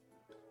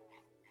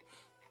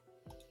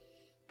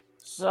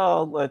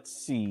 So, let's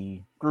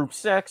see. Group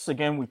sex,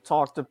 again, we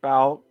talked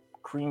about.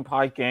 Cream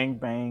pie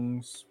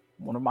gangbangs,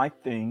 one of my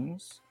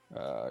things.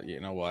 You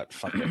know what?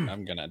 Fuck it.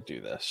 I'm going to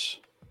do this.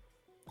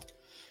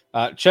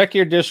 Check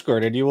your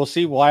Discord, and you will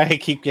see why I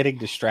keep getting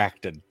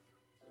distracted.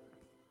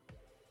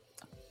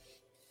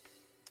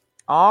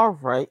 All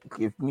right.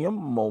 Give me a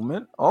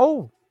moment.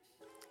 Oh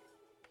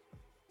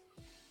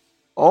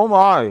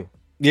my.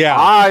 Yeah.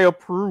 I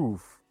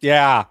approve.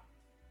 Yeah.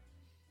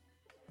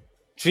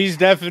 She's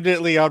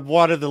definitely on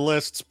one of the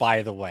lists,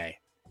 by the way.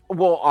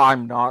 Well,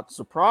 I'm not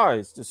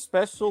surprised,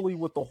 especially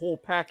with the whole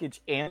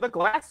package and the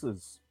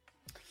glasses.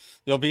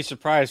 You'll be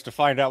surprised to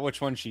find out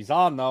which one she's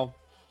on, though.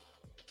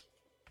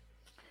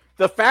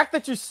 The fact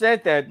that you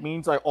said that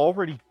means I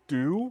already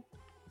do,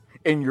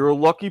 and you're a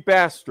lucky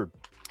bastard.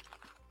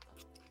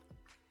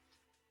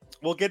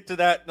 We'll get to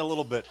that in a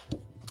little bit.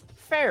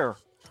 Fair.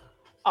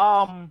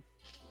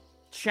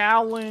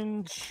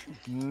 Challenge?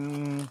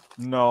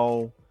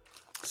 No.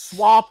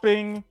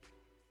 Swapping?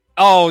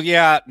 Oh,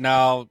 yeah,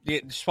 no.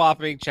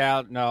 Swapping,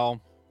 challenge,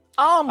 no.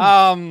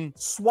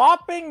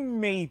 Swapping,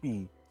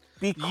 maybe.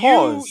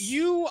 Because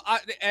you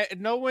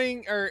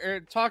knowing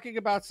or talking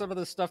about some of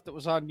the stuff that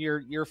was on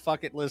your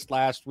fucking list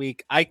last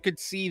week, I could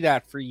see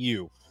that for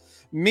you.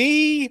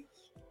 Me,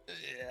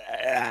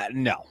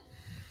 no.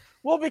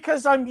 Well,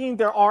 because I mean,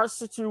 there are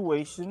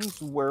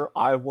situations where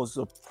I was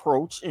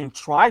approached and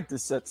tried to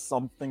set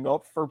something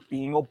up for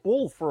being a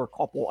bull for a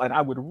couple, and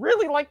I would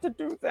really like to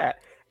do that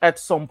at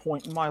some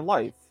point in my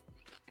life.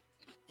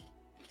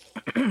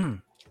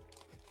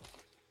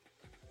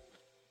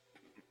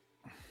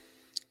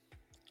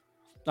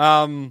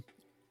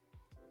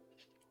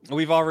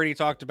 We've already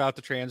talked about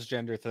the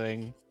transgender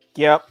thing.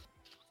 Yep.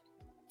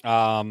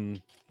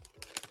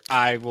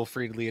 I will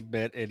freely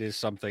admit it is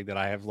something that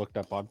I have looked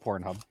up on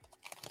Pornhub.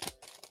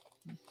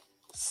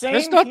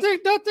 There's nothing.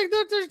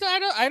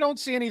 I don't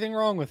see anything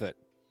wrong with it.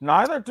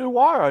 Neither do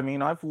I. I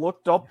mean, I've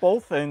looked up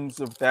both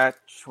ends of that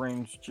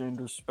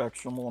transgender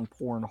spectrum on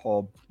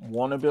Pornhub,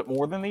 one a bit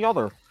more than the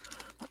other.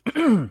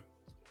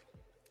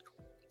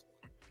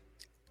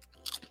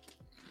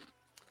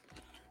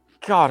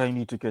 God, I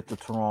need to get to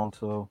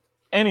Toronto.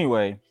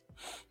 Anyway.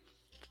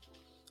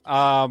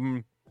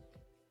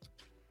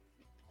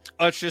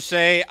 Let's just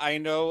say I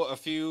know a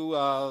few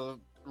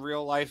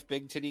real life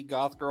big titty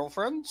goth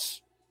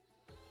girlfriends.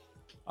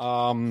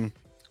 That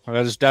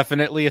is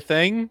definitely a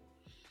thing.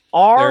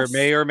 There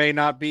may or may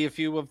not be a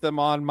few of them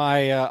on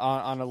my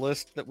on a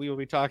list that we will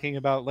be talking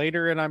about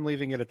later, and I'm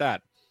leaving it at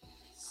that.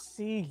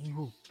 See,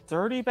 you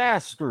dirty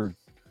bastard.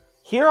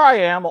 Here I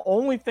am. The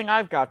only thing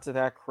I've got to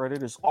that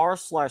credit is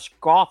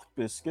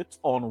r/gothbiscuits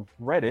on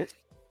Reddit.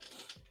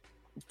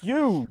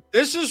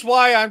 This is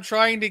why I'm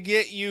trying to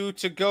get you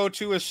to go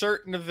to a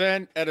certain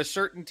event at a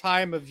certain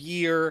time of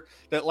year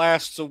that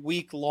lasts a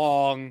week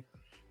long,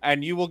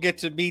 and you will get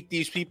to meet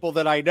these people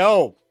that I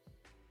know.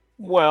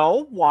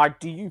 Well, why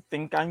do you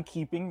think I'm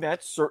keeping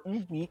that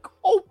certain week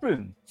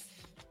open?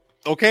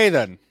 Okay,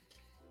 then.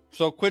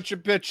 So quit your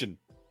bitching.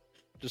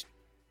 Just,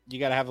 you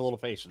gotta have a little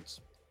patience.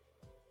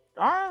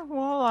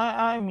 Well,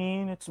 I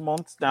mean, it's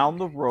months down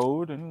the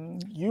road,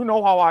 and you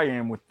know how I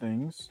am with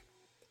things.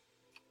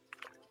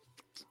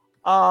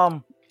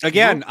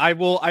 Again, I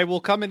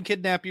will come and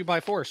kidnap you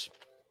by force.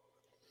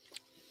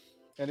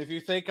 And if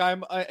you think I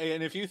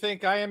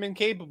am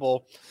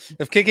incapable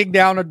of kicking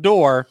down a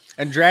door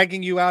and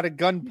dragging you out at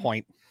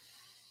gunpoint,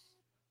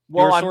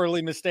 you're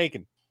sorely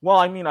mistaken. Well,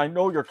 I mean, I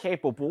know you're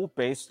capable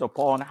based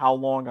upon how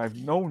long I've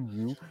known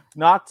you.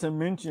 Not to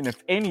mention,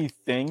 if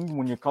anything,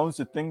 when it comes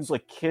to things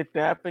like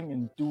kidnapping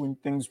and doing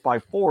things by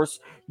force,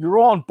 you're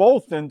on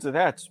both ends of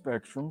that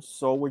spectrum.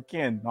 So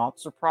again, not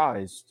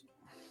surprised.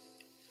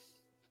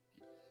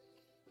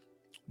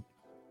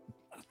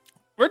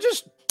 We're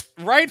just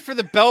right for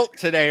the belt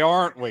today,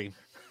 aren't we?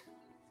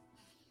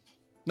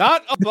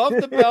 Not above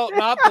the belt,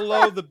 not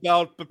below the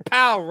belt, but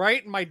pow,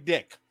 right in my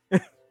dick.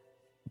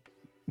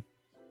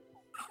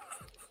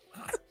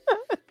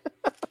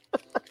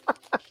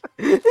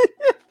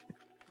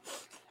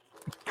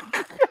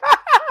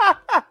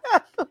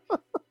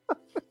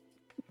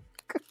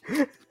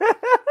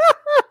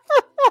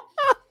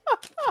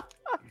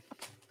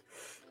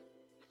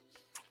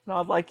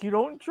 Not like you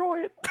don't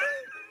enjoy it.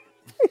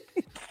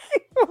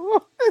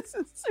 This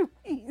is too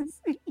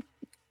easy.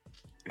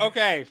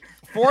 Okay,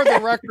 for the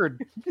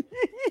record,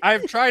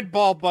 I've tried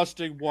ball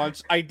busting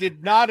once. I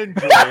did not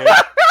enjoy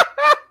it.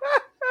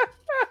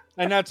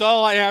 And that's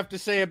all I have to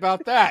say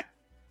about that.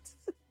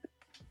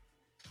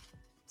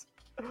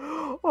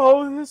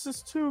 Oh, this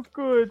is too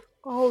good.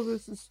 Oh,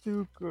 this is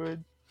too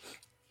good.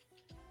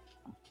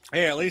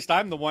 Hey, at least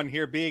I'm the one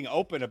here being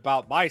open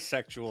about my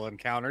sexual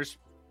encounters.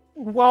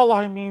 Well,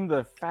 I mean,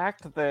 the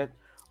fact that,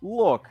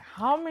 look,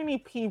 how many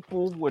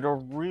people would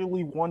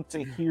really want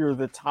to hear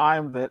the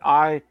time that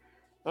I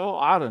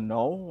don't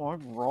know, I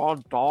raw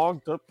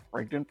dogged a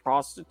pregnant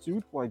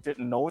prostitute who I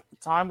didn't know at the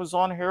time was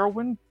on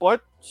heroin,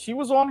 but she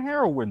was on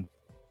heroin.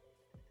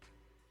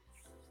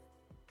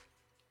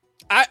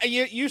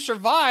 You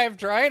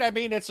survived, right? I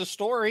mean, it's a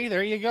story.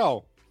 There you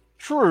go.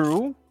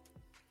 True.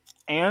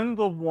 And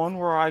the one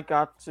where I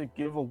got to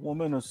give a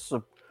woman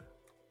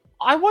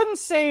I wouldn't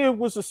say it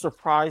was a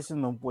surprise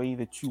in the way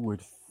that you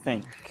would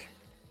think.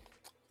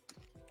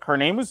 Her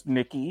name was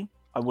Nikki.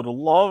 I would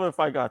love if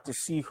I got to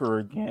see her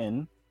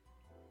again.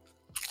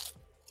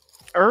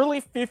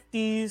 Early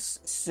 50s,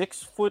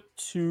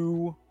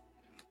 6'2",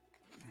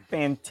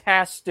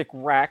 fantastic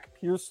rack,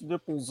 pierced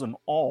nipples and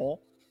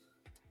all.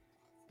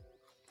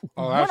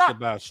 Oh, that's the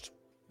best.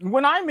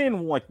 When I'm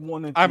in like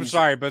one of these... I'm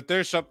sorry, but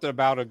there's something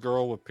about a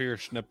girl with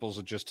pierced nipples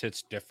that just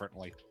hits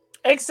differently.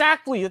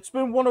 Exactly. It's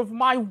been one of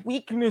my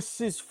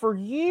weaknesses for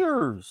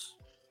years.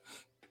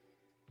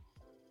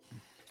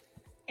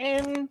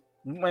 And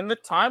when the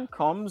time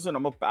comes and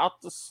I'm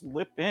about to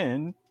slip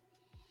in,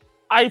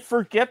 I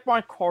forget my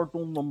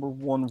cardinal number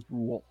one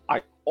rule.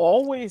 I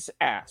always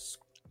ask.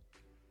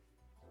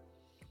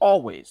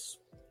 Always.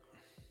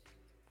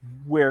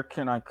 Where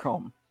can I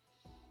come?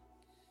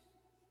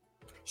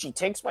 She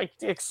takes my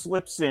dick,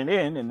 slips it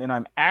in, and then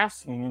I'm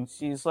asking, and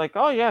she's like,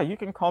 oh yeah, you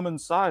can come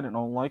inside. And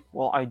I'm like,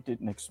 well, I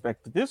didn't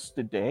expect this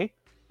today.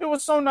 It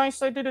was so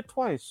nice I did it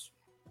twice.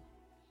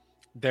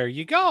 There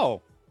you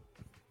go.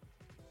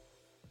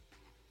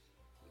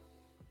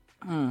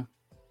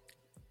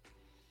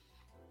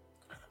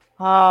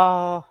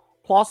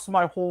 Plus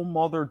my whole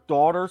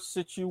mother-daughter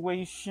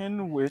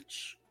situation,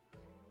 which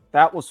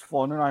that was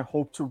fun, and I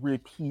hope to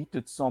repeat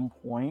at some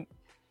point.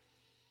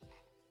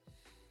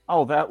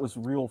 Oh, that was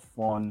real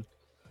fun.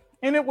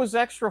 And it was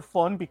extra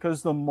fun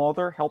because the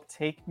mother helped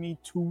take me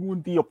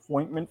to the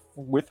appointment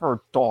with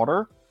her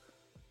daughter.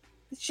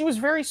 She was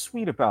very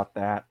sweet about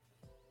that.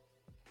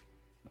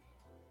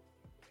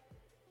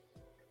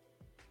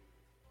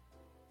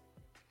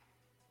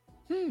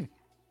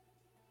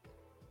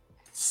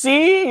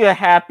 See, you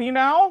happy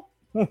now?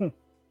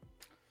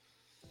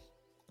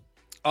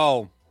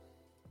 Oh,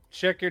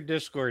 check your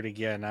Discord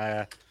again.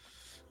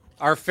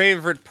 Our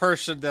favorite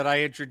person that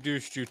I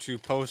introduced you to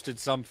posted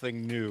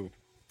something new.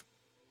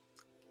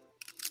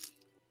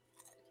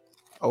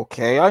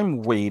 Okay,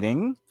 I'm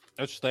waiting.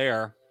 It's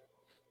there.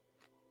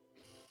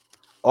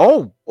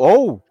 Oh,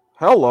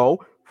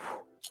 hello.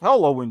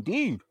 Hello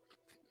indeed.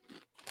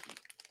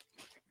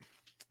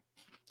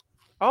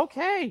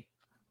 Okay.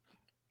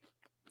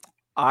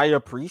 I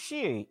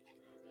appreciate.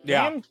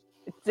 Yeah.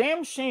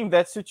 Damn shame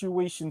that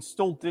situation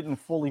still didn't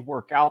fully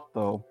work out,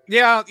 though.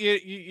 Yeah,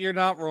 you're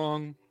not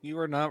wrong. You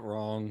are not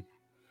wrong.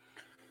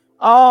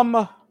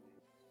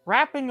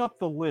 Wrapping up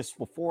the list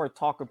before I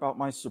talk about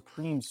my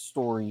Supreme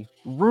story.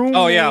 Roommate.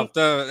 Oh, yeah,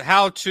 the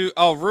how to...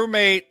 Oh,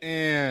 roommate,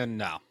 and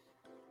no.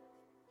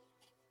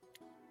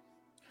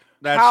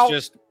 That's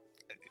just...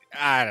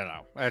 I don't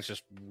know. That's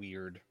just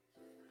weird.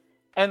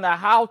 And the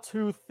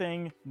how-to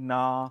thing,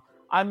 nah.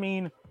 I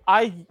mean,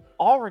 I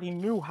already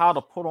knew how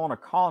to put on a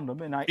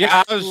condom, and I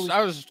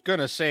was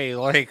gonna say,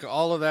 like,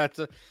 all of that,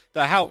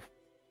 the how...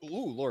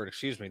 Ooh, Lord,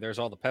 excuse me. There's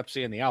all the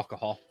Pepsi and the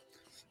alcohol.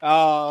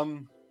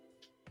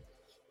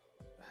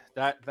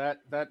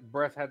 That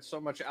breath had so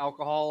much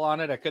alcohol on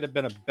it, it could have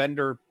been a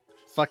Bender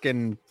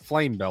fucking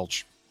flame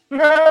belch.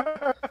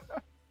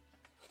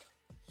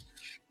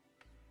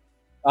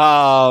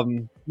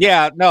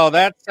 Yeah, no,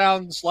 that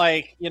sounds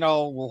like,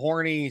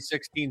 horny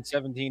 16,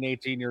 17,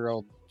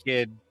 18-year-old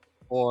kid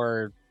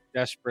or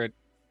desperate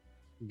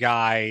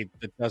guy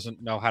that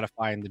doesn't know how to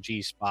find the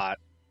G spot.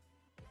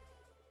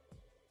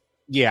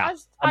 Yeah.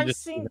 I've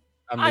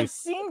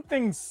seen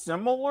things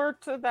similar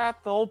to that,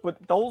 though, but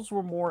those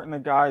were more in the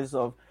guise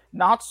of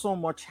not so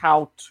much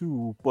how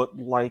to, but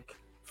like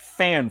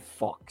fan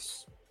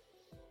fucks.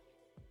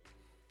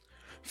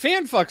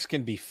 Fan fucks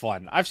can be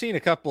fun. I've seen a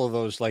couple of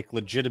those like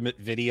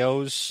legitimate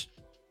videos,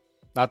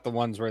 not the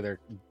ones where they're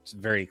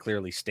very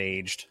clearly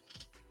staged.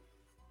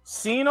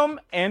 Seen them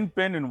and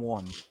been in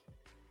one.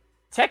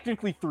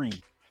 Technically 3.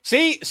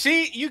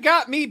 See, you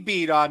got me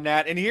beat on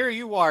that, and here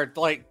you are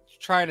like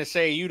trying to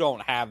say you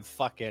don't have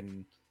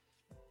fucking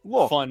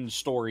fun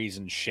stories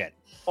and shit.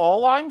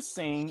 All I'm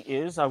saying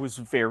is I was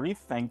very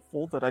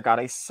thankful that I got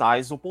a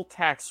sizable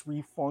tax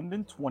refund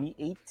in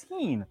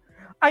 2018.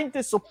 I'm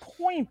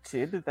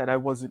disappointed that I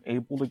wasn't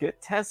able to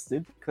get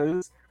tested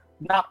because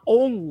not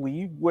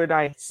only would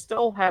I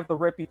still have the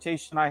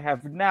reputation I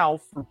have now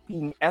for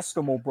being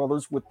Eskimo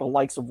brothers with the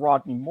likes of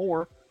Rodney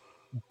Moore,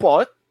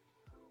 but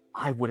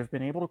I would have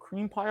been able to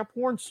cream pie a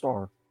porn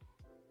star.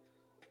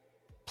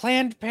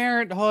 Planned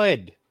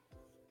Parenthood.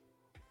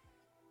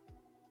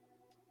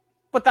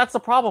 But that's the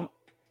problem.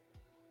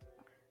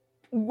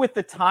 With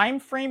the time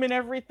frame and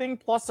everything,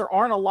 plus there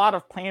aren't a lot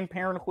of Planned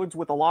Parenthoods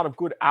with a lot of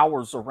good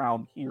hours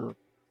around here.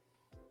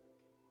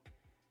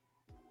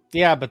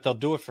 Yeah, but they'll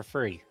do it for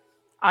free.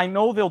 I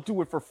know they'll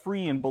do it for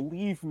free, and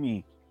believe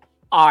me,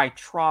 I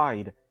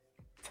tried.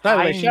 By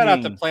the way, shout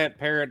out to Planned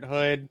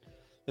Parenthood.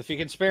 If you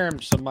can spare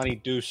him some money,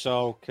 do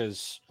so,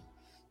 because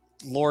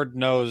Lord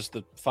knows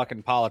the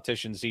fucking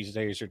politicians these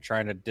days are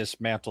trying to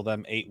dismantle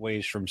them 8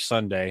 ways from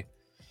Sunday.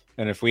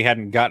 And if we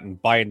hadn't gotten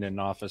Biden in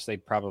office,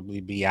 they'd probably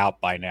be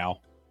out by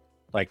now.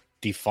 Like,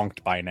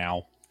 defunct by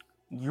now.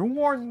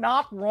 You are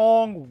not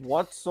wrong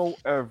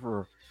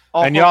whatsoever.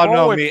 And y'all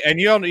know me,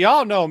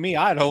 y'all know me,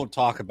 I don't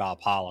talk about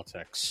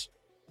politics.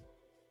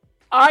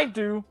 I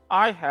do.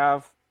 I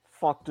have.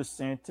 Fuck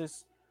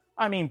DeSantis.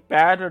 I mean,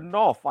 bad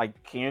enough. I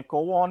can't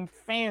go on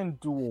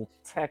FanDuel,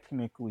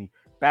 technically.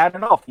 Bad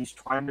enough. He's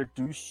trying to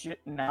do shit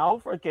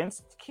now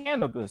against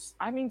cannabis.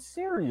 I mean,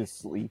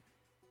 seriously.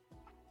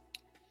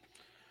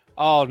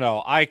 Oh,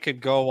 no. I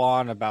could go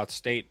on about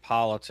state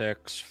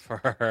politics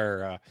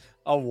for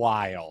a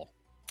while.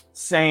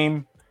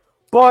 Same.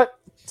 But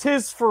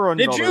 'tis for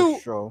another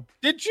show.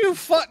 Did you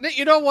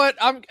you know what?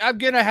 I'm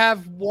gonna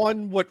have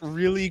one what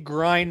really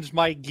grinds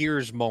my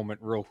gears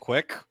moment real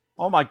quick.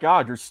 Oh my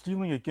god, you're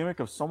stealing a gimmick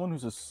of someone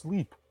who's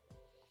asleep.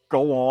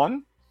 Go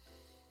on.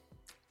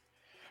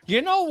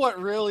 You know what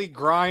really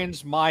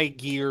grinds my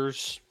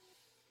gears?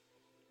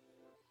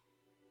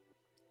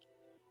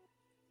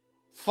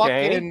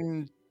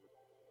 Fucking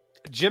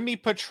Jimmy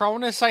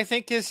Patronus, I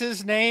think is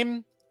his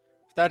name.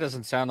 If that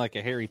doesn't sound like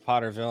a Harry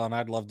Potter villain,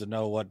 I'd love to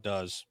know what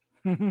does.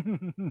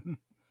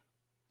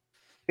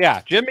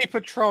 Yeah, Jimmy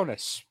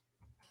Patronus.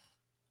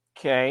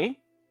 Okay.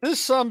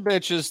 This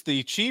sumbitch is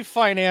the chief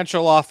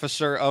financial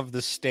officer of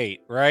the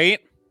state, right?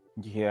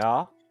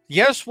 Yeah.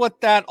 Guess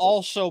what that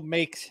also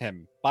makes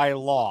him by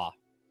law?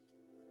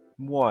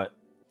 What?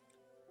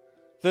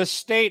 The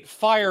state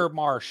fire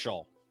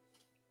marshal.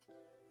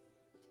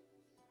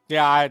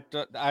 Yeah,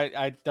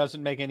 I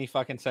doesn't make any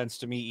fucking sense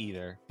to me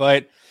either.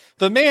 But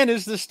the man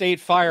is the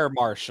state fire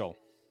marshal.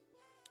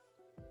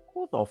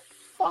 Who the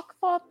fuck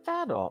thought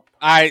that up?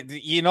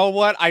 You know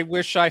what? I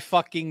wish I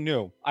fucking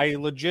knew. I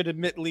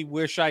legitimately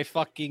wish I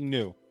fucking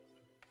knew.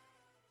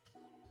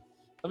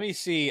 Let me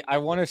see. I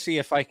want to see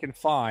if I can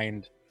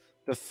find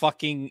the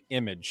fucking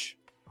image.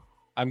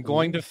 I'm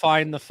going to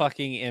find the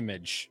fucking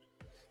image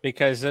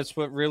because that's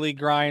what really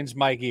grinds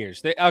my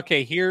gears.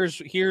 Okay,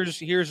 here's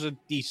a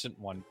decent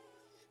one.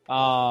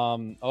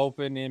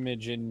 Open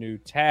image in new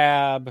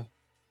tab.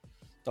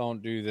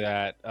 Don't do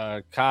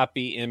that.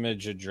 Copy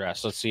image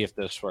address. Let's see if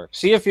this works.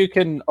 See if you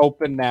can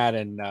open that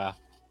and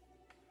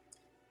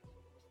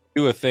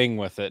do a thing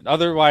with it.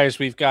 Otherwise,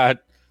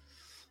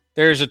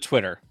 there's a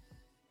Twitter.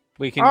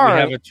 We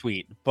have a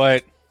tweet,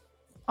 but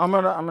I'm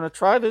gonna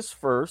try this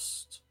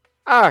first.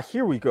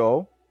 Here we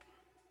go.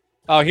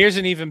 Oh, here's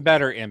an even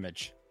better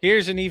image.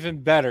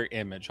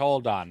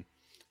 Hold on.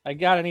 I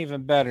got an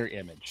even better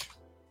image.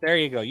 There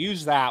you go.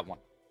 Use that one.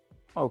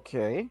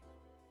 Okay.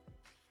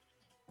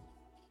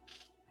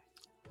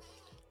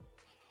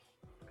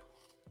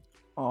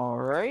 All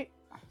right.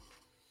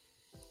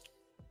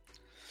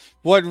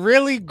 What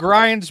really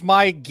grinds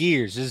my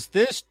gears is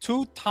this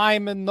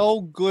two-time and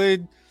no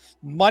good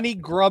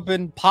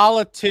money-grubbing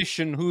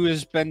politician who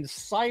has been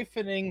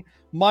siphoning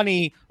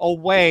money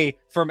away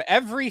from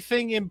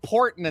everything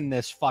important in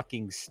this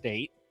fucking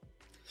state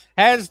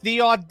has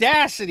the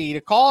audacity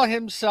to call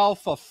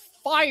himself a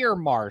fire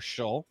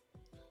marshal,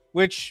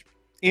 which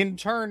in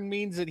turn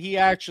means that he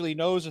actually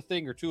knows a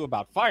thing or two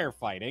about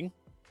firefighting,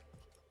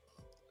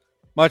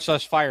 much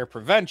less fire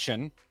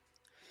prevention,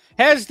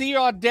 has the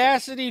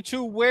audacity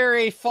to wear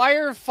a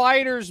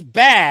firefighter's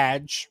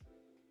badge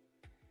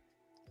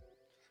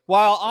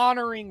while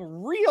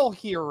honoring real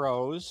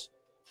heroes,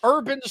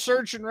 urban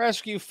search and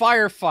rescue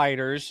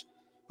firefighters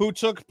who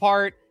took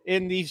part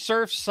in the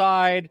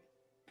Surfside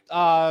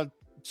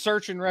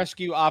search and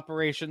rescue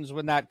operations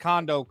when that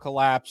condo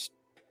collapsed.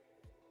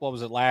 What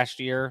was it, last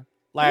year?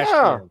 Last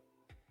year.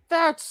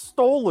 That's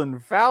stolen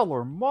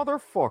valor,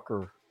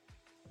 motherfucker.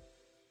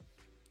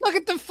 Look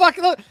at look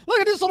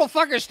at this little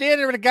fucker standing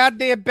there with a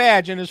goddamn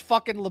badge in his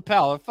fucking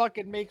lapel. It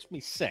fucking makes me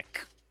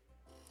sick.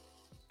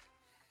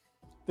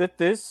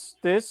 This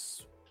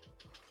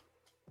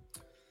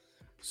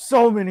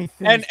so many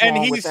things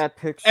wrong with that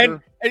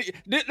picture.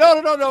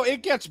 No,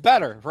 it gets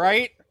better,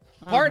 right?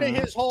 Part of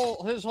his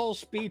whole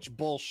speech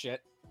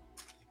bullshit.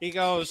 He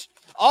goes,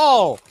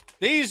 "Oh,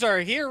 these are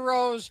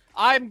heroes.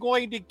 I'm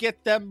going to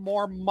get them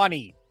more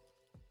money.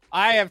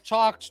 I have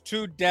talked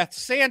to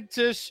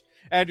DeSantis,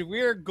 and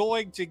we're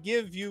going to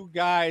give you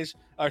guys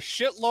a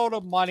shitload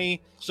of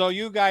money so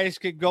you guys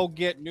can go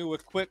get new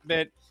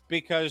equipment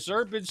because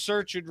urban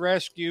search and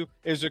rescue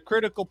is a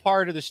critical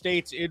part of the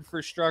state's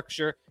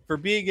infrastructure for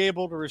being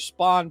able to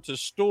respond to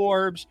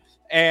storms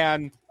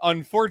and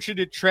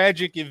unfortunate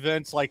tragic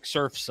events like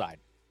Surfside."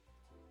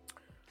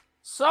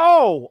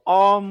 So,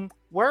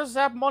 where's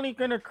that money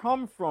gonna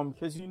come from?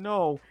 Because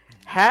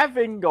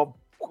having a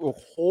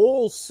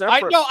whole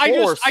separate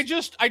force.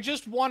 I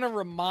just want to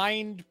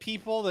remind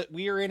people that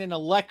we are in an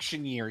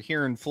election year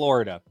here in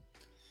Florida.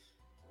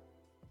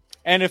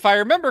 And if I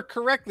remember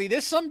correctly,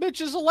 this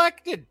sumbitch is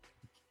elected.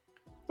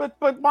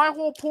 But my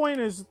whole point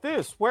is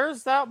this: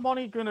 where's that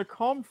money gonna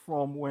come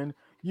from when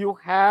you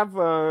have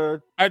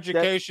a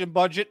education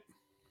budget?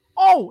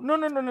 Oh,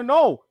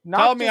 no!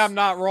 Tell me I'm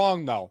not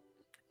wrong, though.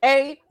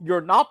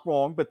 You're not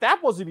wrong, but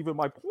that wasn't even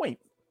my point.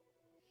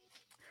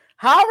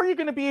 How are you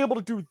going to be able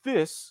to do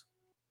this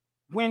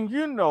when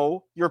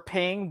you're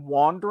paying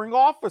wandering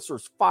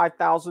officers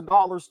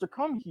 $5,000 to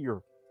come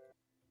here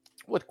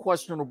with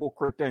questionable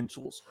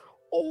credentials?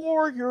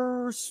 Or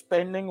you're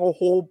spending a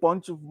whole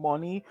bunch of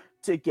money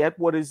to get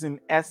what is in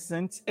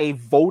essence a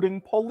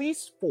voting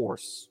police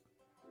force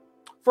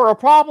for a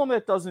problem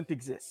that doesn't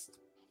exist.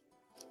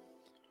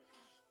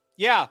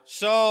 Yeah,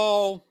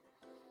 so...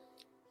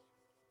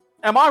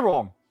 Am I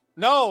wrong?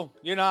 No,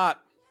 you're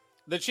not.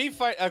 The chief,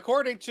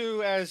 according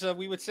to, as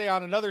we would say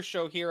on another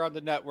show here on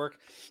the network,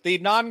 the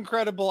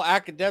non-credible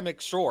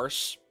academic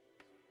source,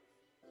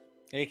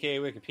 aka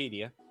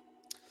Wikipedia,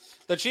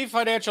 the chief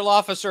financial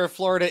officer of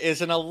Florida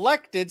is an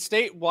elected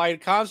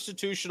statewide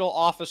constitutional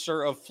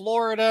officer of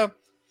Florida.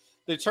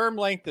 The term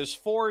length is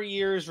 4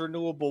 years,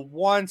 renewable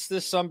once.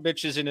 This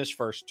sumbitch is in his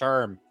first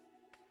term.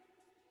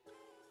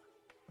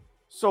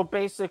 So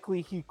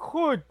basically, he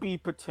could be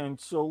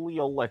potentially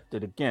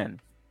elected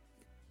again.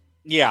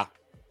 Yeah.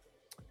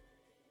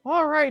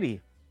 Alrighty.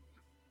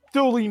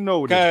 Duly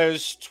noted.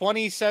 Because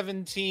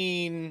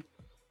 2017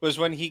 was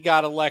when he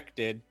got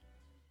elected.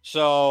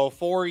 So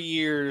 4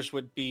 years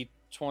would be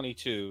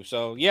 22.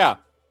 So, yeah.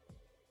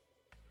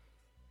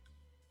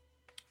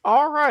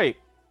 All right.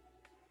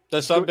 The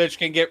sumbitch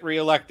can get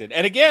reelected.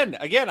 And again,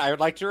 I would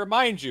like to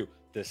remind you,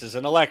 this is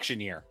an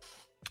election year.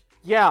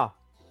 Yeah.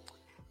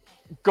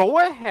 Go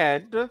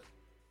ahead.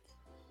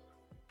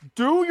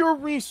 Do your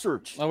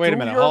research. Oh, wait a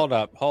minute. Hold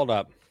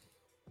up.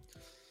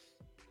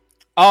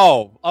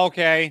 Oh,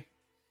 okay.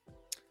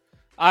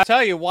 I'll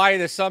tell you why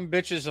the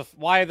sumbitch is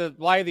why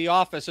the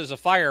office is a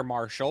fire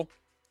marshal.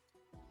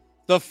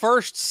 The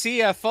first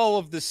CFO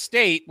of the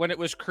state when it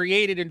was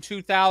created in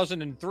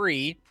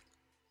 2003,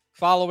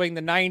 following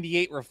the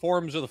 98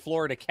 reforms of the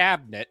Florida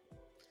cabinet.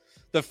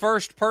 The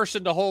first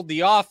person to hold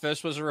the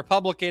office was a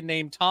Republican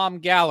named Tom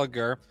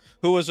Gallagher,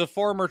 who was a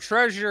former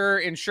treasurer,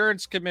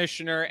 insurance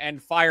commissioner,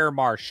 and fire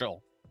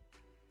marshal.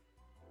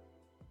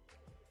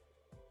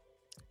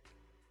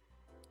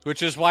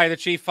 Which is why the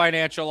chief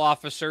financial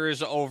officer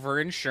is over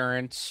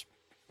insurance,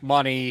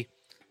 money,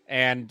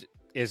 and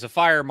is a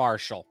fire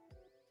marshal.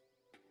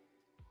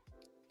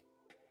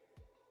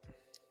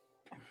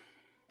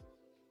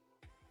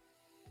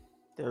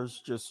 There's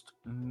just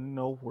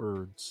no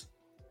words.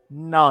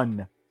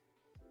 None.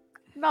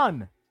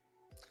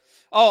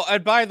 Oh,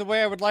 and by the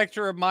way, I would like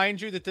to remind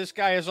you that this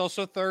guy is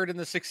also third in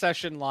the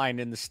succession line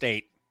in the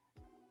state.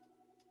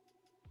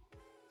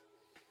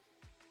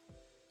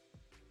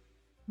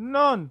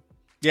 None.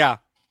 Yeah.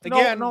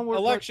 Again, no,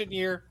 election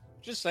year.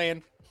 Just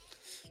saying.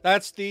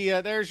 That's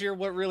the, there's your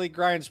what really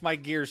grinds my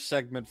gears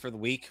segment for the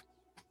week.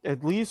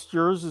 At least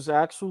yours is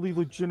actually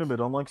legitimate,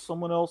 unlike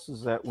someone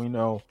else's that we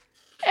know.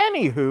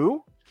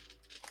 Anywho.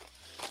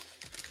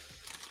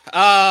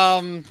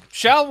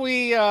 Shall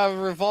we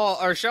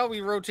shall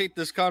we rotate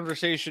this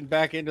conversation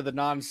back into the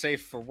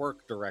non-safe for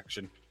work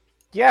direction?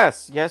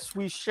 Yes,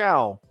 we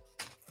shall.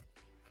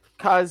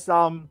 Cause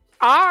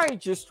I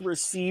just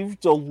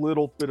received a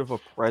little bit of a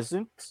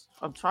present.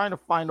 I'm trying to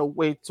find a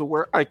way to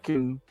where I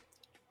can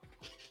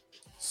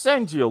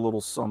send you a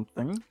little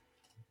something.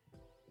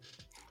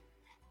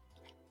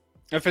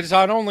 If it's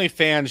on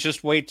OnlyFans,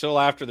 just wait till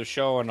after the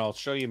show and I'll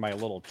show you my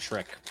little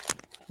trick.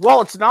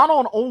 Well, it's not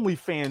on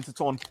OnlyFans,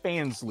 it's on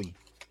Fansly.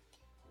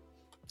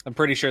 I'm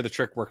pretty sure the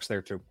trick works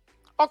there too.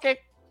 Okay.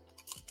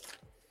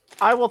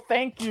 I will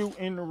thank you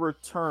in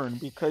return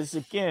because,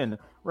 again,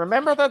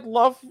 remember that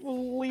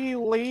lovely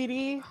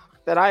lady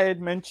that I had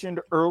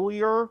mentioned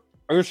earlier?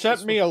 You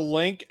sent me a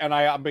link, and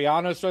I'll be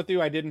honest with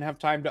you, I didn't have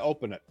time to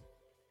open it.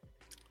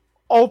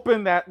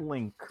 Open that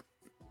link.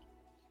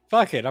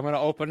 Fuck it, I'm going to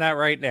open that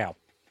right now.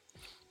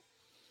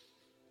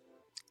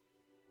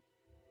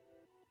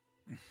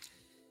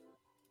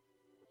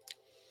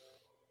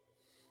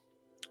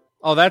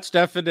 Oh, that's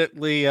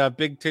definitely a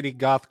big titty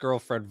goth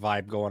girlfriend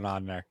vibe going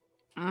on there.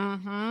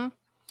 Mm-hmm.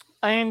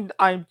 And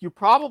you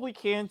probably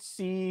can't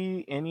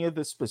see any of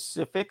the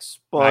specifics,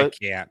 but I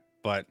can't,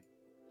 but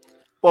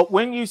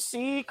when you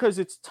see, because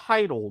it's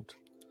titled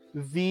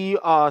the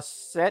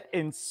set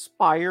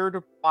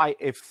inspired by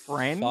a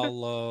friend.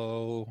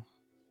 Follow.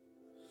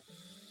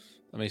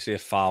 Let me see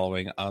if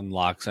following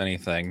unlocks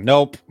anything.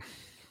 Nope.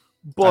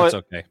 But that's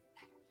okay.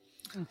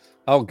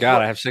 Oh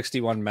God, I have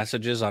 61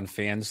 messages on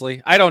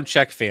Fansly. I don't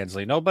check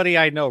Fansly. Nobody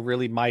I know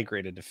really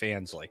migrated to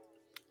Fansly.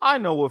 I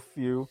know a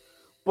few,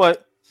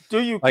 but do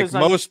you? Like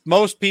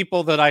most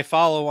people that I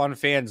follow on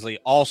Fansly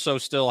also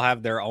still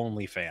have their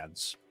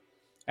OnlyFans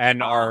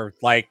and are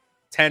like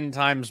 10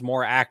 times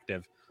more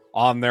active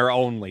on their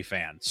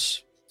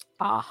OnlyFans.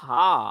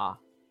 Aha.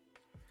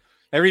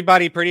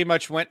 Everybody pretty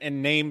much went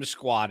and name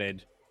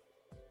squatted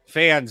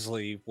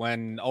Fansly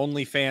when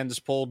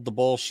OnlyFans pulled the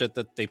bullshit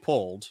that they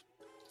pulled.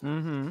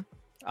 Mm-hmm.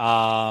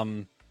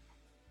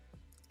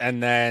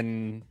 And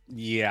then,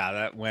 yeah,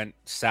 that went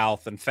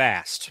south and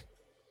fast.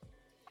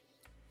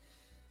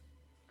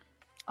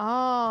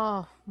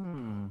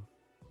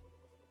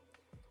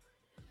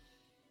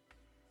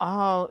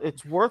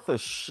 It's worth a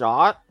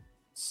shot.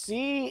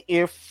 See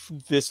if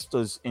this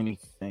does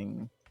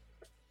anything.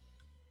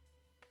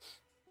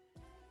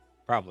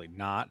 Probably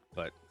not,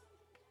 but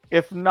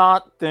if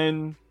not,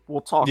 then we'll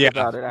talk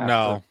about it after.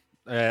 No,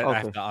 okay. I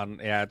have to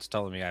it's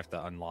telling me I have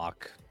to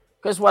unlock.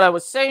 Because what I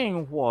was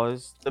saying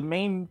was the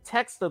main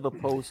text of the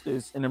post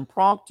is an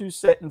impromptu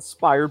set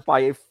inspired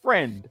by a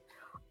friend.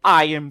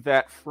 I am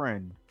that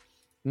friend.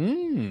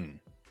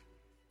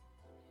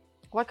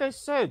 Like I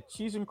said,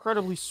 she's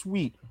incredibly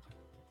sweet.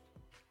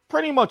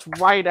 Pretty much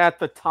right at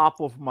the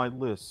top of my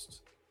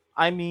list.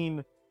 I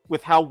mean,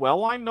 with how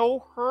well I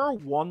know her,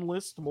 one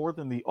list more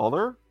than the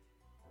other.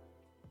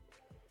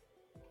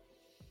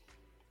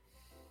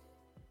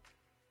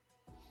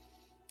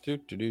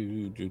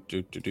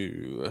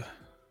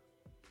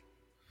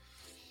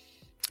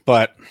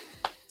 But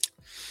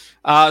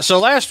so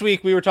last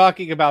week we were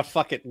talking about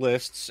fuck it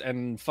lists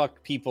and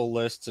fuck people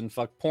lists and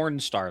fuck porn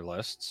star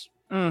lists.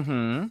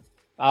 Mm-hmm.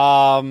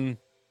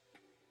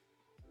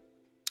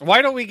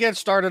 Why don't we get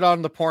started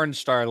on the porn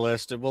star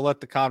list and we'll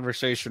let the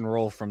conversation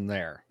roll from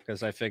there,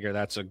 because I figure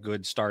that's a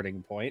good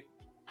starting point.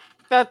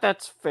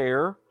 That's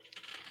fair.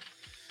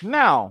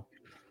 Now,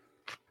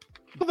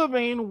 the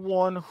main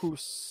one who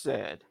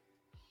said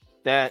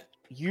that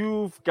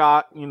you've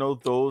got,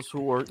 those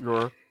who are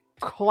your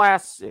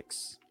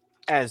classics,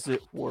 as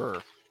it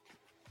were.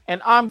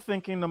 And I'm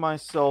thinking to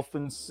myself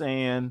and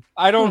saying,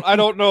 I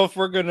don't know if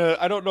we're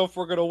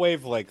gonna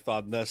wavelength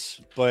on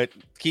this, but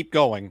keep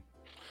going.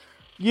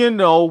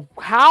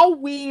 How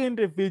we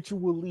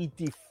individually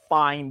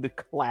define the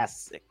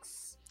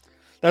classics.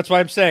 That's why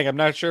I'm saying I'm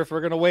not sure if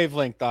we're gonna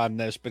wavelength on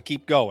this, but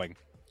keep going.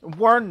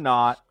 We're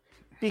not,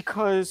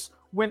 because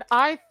when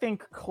I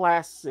think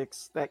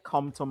classics that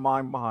come to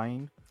my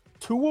mind,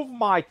 two of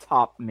my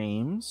top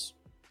names,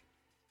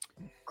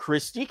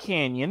 Christy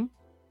Canyon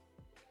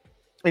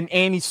and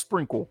Annie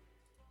Sprinkle.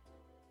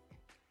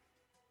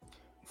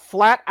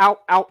 Flat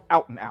out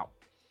and out.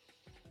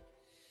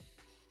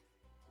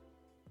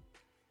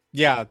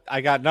 Yeah, I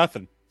got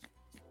nothing.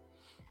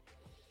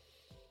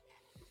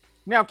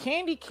 Now,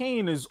 Candy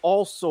Cane is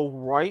also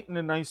right in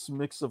a nice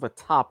mix of a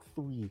top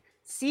three.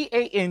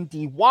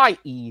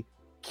 Candye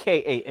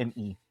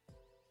Kane.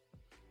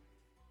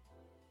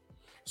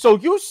 So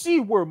you see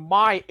where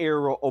my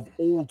era of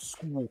old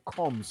school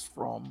comes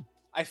from.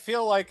 I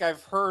feel like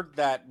I've heard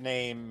that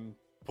name,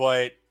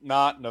 but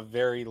not in a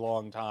very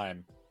long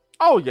time.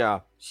 Oh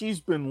yeah,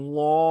 she's been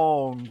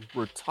long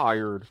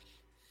retired.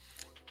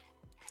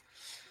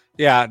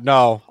 Yeah,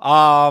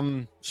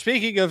 no.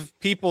 Speaking of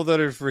people that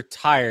have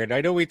retired,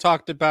 I know we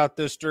talked about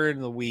this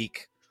during the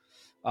week,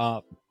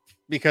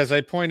 because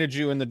I pointed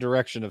you in the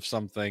direction of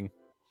something.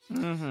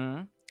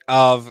 Mm-hmm.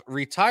 Of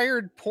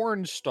retired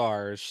porn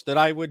stars that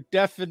I would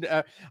definitely.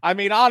 I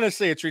mean,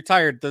 honestly, it's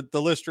retired.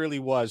 The list really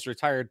was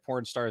retired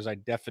porn stars. I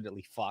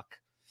definitely fuck.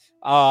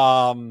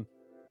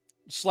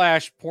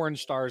 Slash porn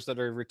stars that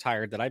are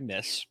retired that I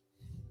miss.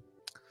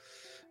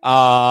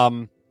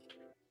 Hands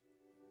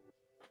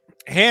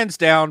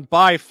down,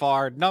 by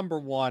far, number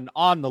one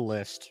on the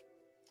list.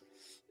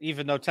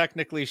 Even though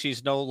technically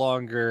she's no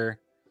longer.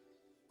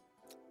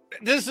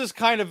 This is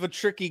kind of a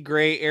tricky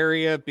gray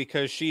area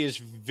because she is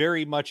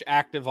very much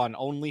active on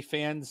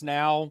OnlyFans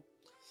now.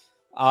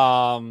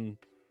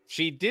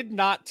 She did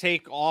not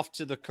take off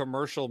to the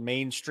commercial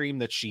mainstream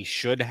that she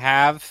should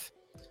have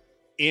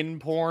in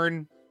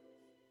porn.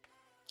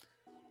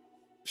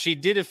 She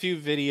did a few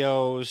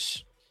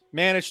videos,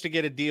 managed to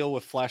get a deal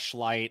with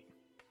Fleshlight,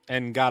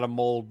 and got a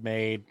mold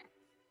made.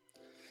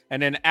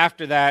 And then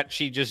after that,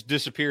 she just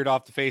disappeared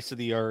off the face of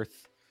the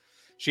earth.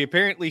 She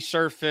apparently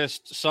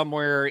surfaced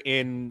somewhere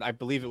in, I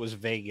believe it was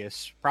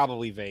Vegas,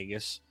 probably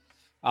Vegas,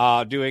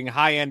 doing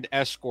high-end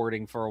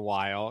escorting for a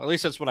while. At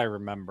least that's what I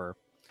remember.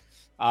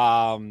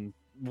 Went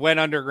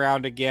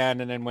underground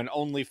again, and then when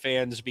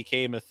OnlyFans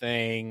became a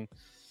thing,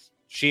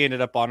 she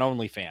ended up on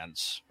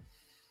OnlyFans.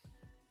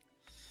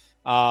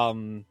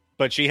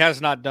 But she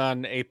has not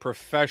done a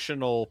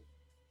professional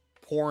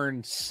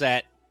porn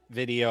set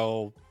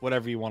video,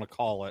 whatever you want to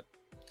call it.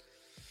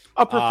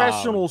 A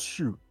professional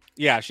shoot.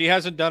 Yeah, she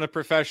hasn't done a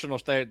professional.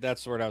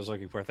 That's the word I was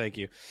looking for. Thank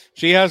you.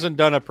 She hasn't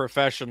done a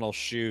professional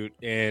shoot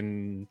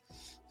in,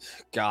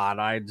 God,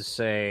 I'd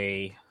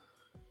say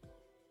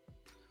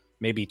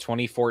maybe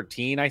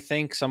 2014, I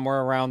think,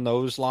 somewhere around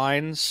those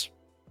lines.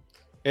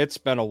 It's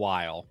been a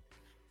while.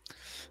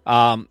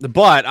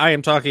 But I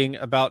am talking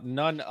about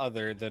none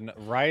other than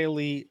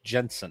Riley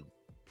Jensen.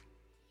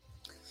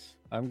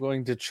 I'm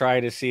going to try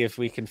to see if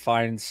we can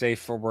find safe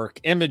for work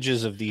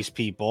images of these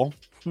people.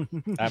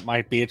 That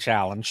might be a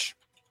challenge.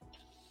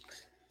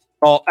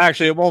 Well,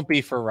 actually, it won't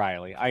be for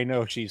Riley. I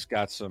know she's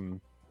got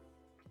some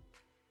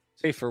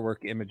safe for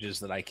work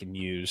images that I can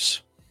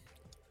use.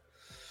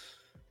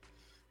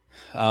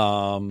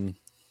 I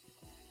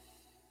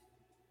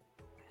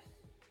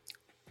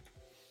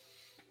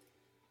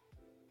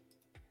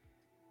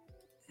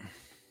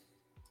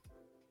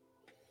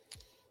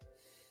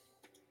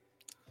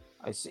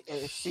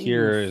see.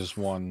 Here is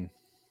one.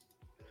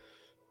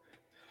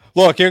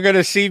 Look, you're going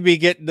to see me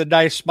getting the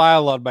nice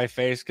smile on my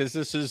face because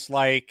this is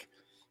like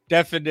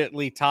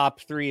definitely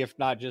top 3, if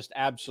not just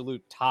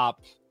absolute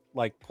top,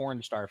 like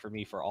porn star for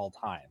me for all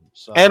time.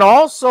 So, and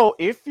also,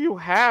 if you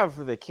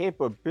have the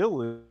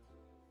capability,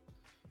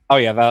 oh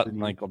yeah, that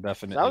link will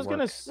definitely. I was going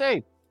to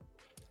say,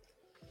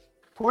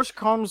 push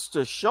comes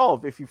to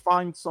shove, if you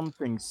find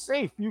something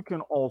safe, you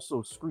can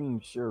also screen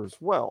share as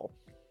well.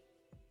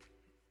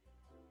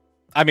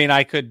 I mean,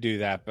 I could do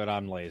that, but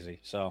I'm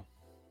lazy, so.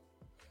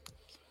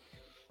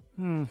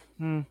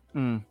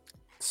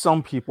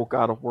 Some people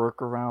got to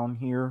work around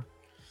here.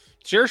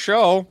 It's your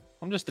show.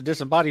 I'm just a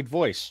disembodied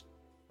voice.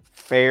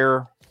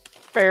 Fair.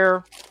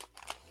 All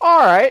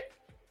right.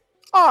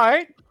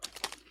 I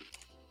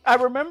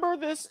remember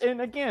this,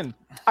 and again,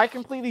 I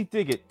completely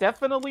dig it.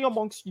 Definitely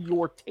amongst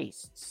your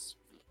tastes.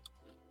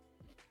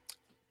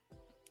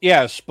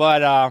 Yes,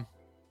 but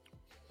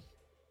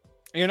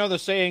you know the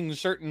saying,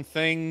 certain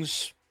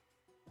things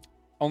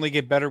only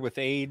get better with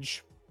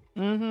age.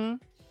 Mm-hmm.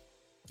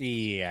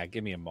 Yeah,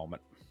 give me a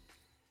moment.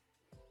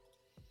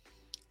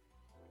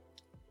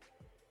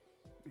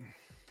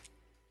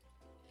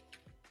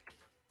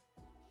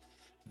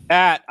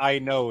 That I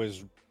know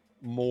is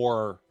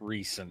more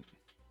recent.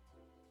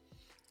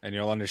 And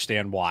you'll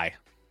understand why.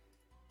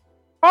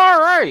 All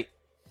right.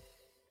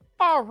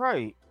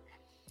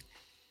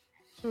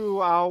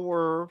 To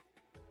our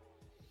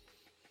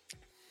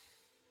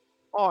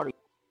audience.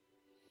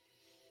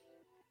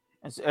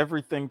 As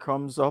everything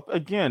comes up,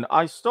 again,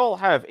 I still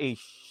have a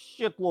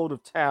shitload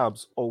of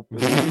tabs open.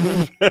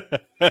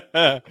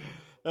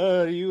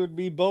 You and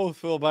me both,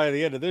 Phil, by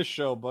the end of this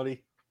show,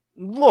 buddy.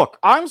 Look,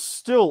 I'm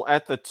still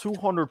at the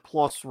 200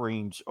 plus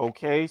range,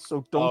 okay?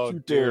 So don't you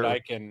dare.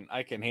 Dude,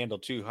 I can handle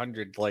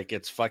 200 like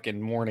it's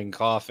fucking morning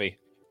coffee.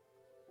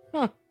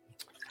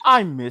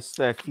 I miss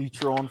that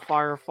feature on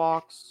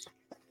Firefox.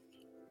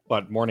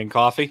 What, morning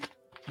coffee?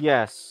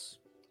 Yes.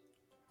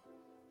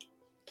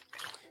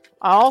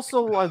 I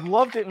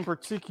loved it in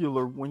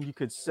particular when you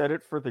could set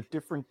it for the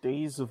different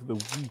days of the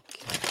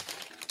week.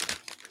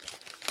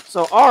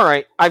 So, all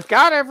right, I've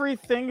got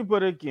everything,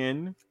 but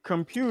again,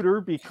 computer,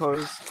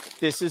 because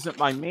this isn't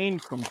my main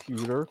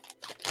computer,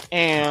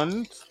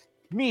 and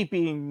me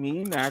being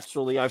me,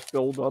 naturally, I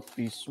filled up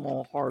the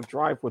small hard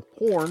drive with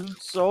porn,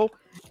 so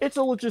it's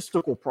a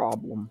logistical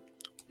problem.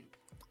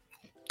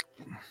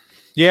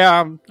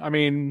 Yeah, I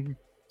mean,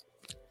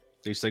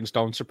 these things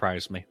don't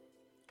surprise me.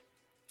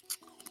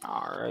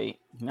 All right.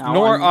 Now,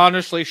 Nor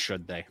honestly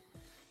should they.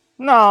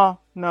 No,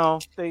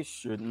 they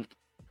shouldn't.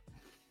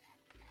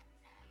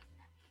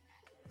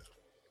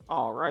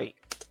 All right.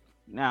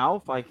 Now,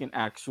 if I can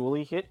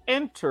actually hit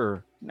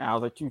enter, now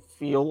that you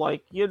feel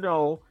like,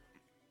 you're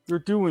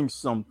doing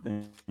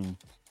something. And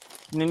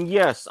then,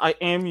 yes, I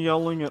am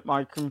yelling at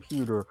my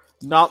computer.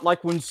 Not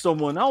like when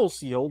someone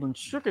else yelled and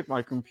shook at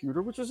my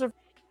computer, which is a...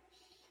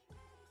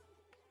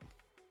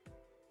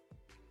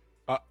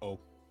 Uh-oh.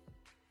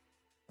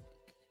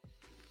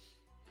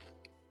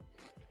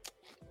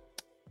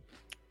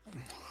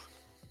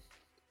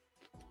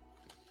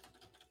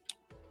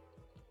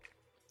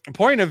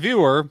 Point of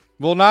viewer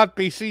will not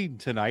be seen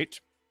tonight.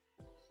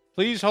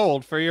 Please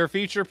hold for your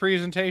feature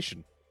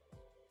presentation.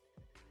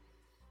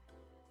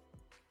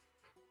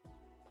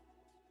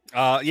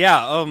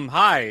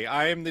 Hi,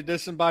 I am the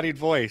disembodied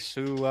voice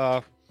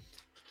who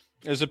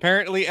is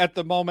apparently at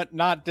the moment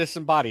not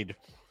disembodied.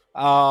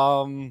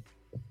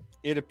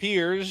 It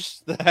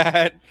appears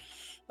that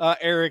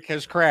Eric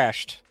has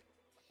crashed.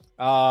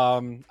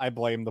 I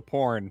blame the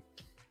porn.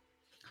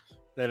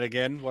 Then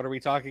again, what are we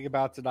talking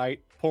about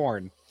tonight?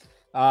 Porn.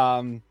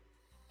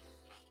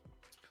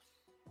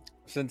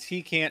 Since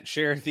he can't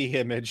share the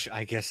image,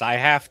 I guess I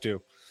have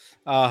to.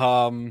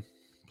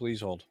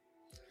 Please hold.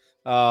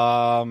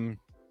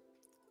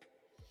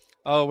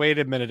 Oh, wait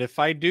a minute. If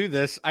I do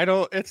this,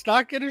 it's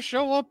not going to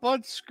show up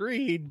on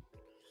screen.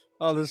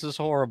 Oh, this is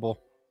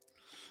horrible.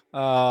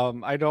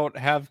 I don't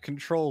have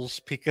controls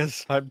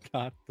because I'm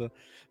not the...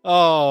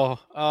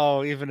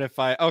 even if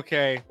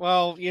okay.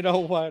 Well, you know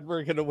what?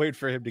 We're going to wait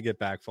for him to get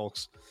back,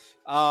 folks.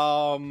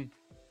 And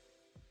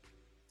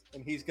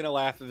he's going to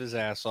laugh his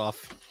ass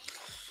off.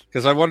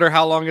 Because I wonder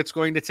how long it's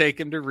going to take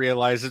him to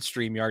realize that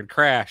StreamYard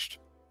crashed.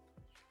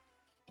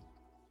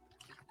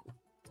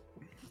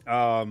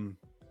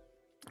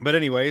 But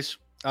anyways,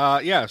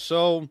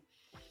 so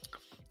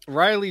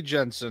Riley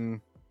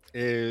Jensen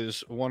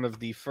is one of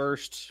the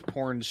first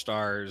porn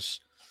stars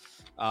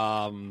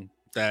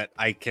that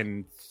I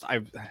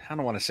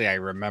don't want to say I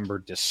remember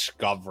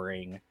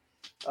discovering.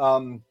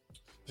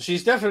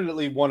 She's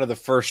definitely one of the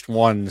first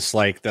ones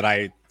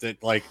that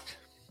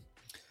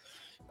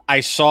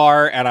I saw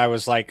her and I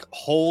was like,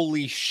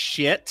 holy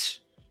shit,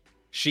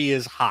 she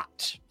is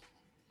hot.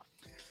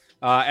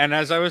 And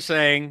as I was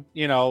saying,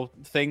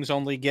 things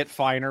only get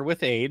finer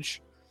with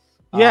age.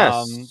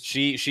 Yes.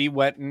 She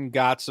went and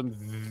got some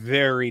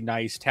very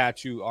nice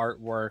tattoo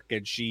artwork,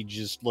 and she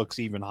just looks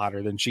even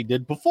hotter than she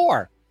did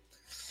before.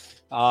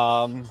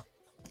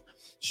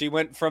 She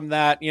went from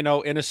that,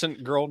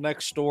 innocent girl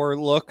next door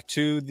look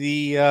to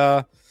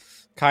the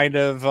kind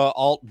of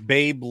alt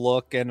babe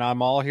look, and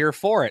I'm all here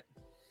for it.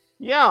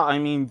 Yeah, I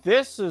mean,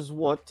 this is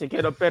to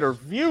get a better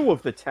view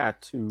of the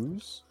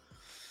tattoos.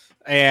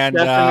 And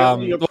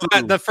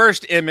the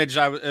first image,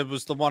 it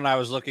was the one I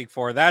was looking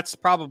for. That's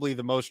probably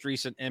the most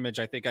recent image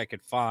I think I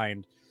could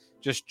find,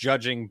 just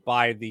judging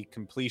by the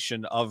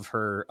completion of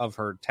her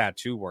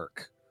tattoo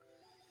work.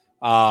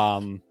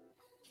 But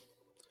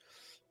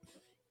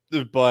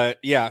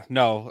yeah,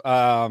 no.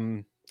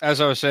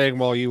 As I was saying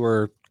while you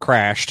were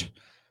crashed,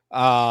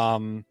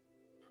 one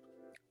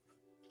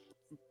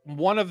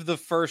of the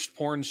first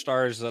porn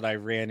stars that I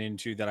ran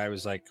into that I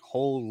was like,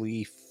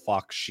 holy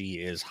fuck, she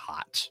is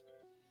hot.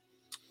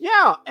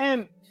 Yeah,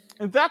 and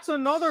that's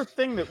another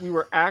thing that we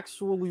were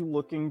actually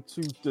looking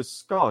to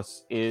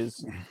discuss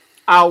is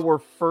our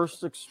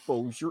first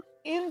exposure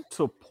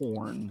into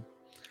porn.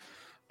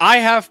 I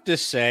have to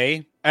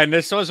say, and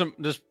this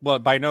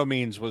by no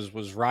means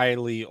was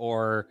Riley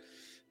or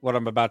what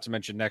I'm about to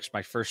mention next,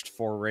 my first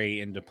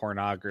foray into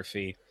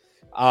pornography.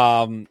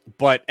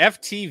 But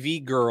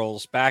FTV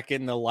girls back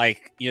in the late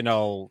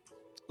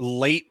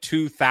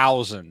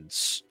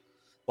 2000s,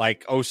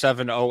 like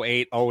 07,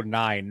 08,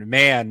 09,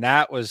 man,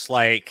 that was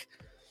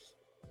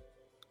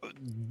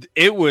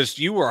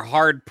you were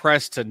hard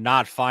pressed to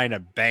not find a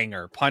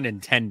banger, pun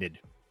intended.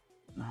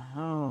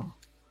 Oh,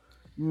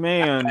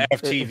 man.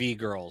 FTV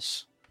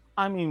girls.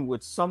 I mean,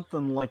 with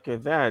something like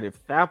that,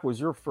 if that was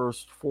your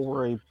first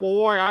foray,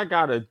 boy, I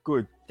got a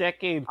good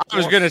decade. I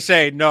was going to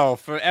say, no,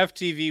 for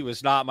FTV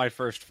was not my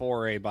first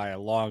foray by a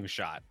long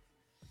shot.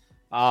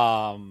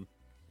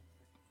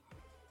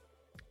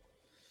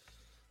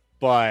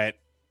 But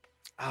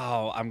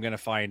I'm going to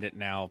find it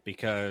now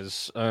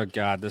because, oh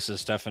God, this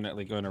is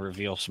definitely going to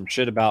reveal some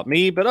shit about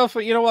me. But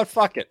you know what?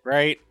 Fuck it,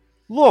 right?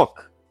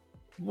 Look,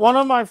 one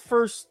of my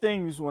first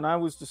things when I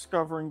was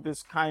discovering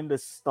this kind of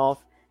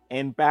stuff,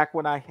 and back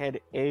when I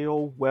had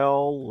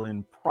AOL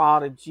and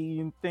Prodigy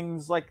and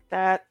things like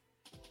that,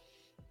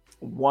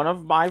 one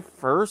of my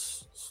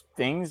first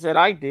things that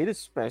I did,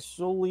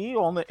 especially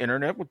on the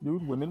internet with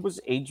nude women, was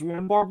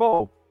Adrienne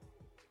Barbeau.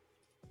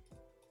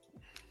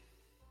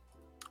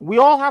 We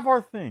all have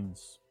our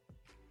things.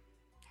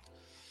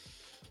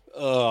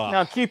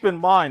 Now, keep in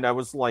mind, I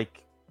was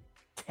like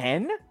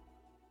 10?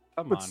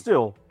 Come But on.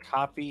 still.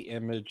 Copy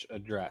image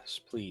address,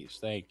 please.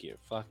 Thank you.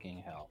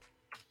 Fucking hell.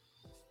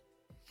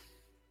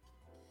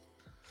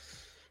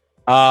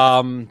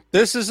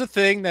 This is a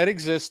thing that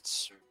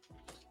exists.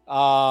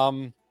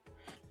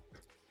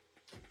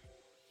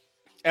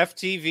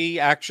 FTV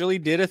actually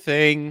did a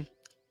thing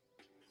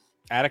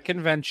at a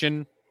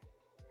convention.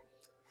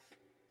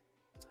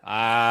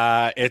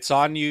 It's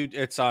on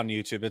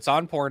YouTube. It's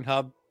on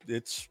Pornhub.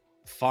 It's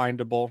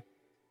findable.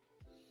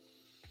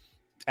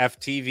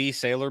 FTV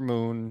Sailor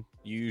Moon.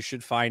 You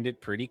should find it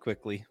pretty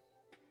quickly.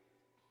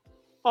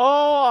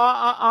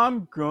 Oh,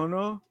 I'm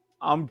gonna.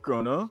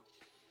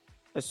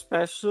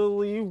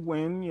 Especially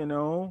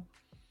when,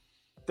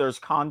 there's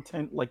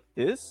content like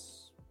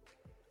this.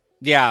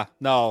 Yeah,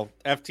 no.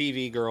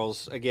 FTV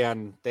girls,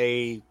 again,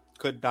 they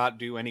could not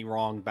do any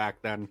wrong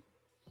back then.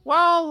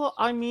 Well,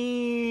 I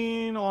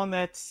mean, on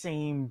that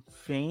same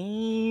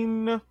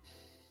vein,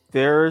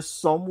 there's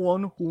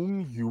someone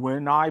whom you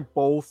and I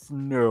both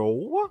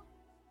know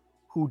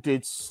who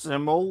did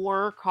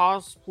similar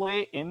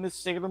cosplay in the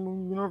Sailor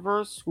Moon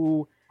universe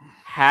who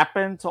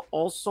happened to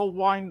also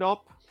wind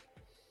up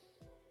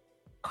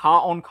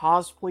on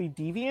Cosplay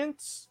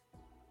Deviants.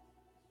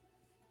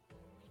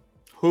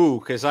 Who?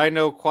 Because I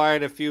know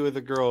quite a few of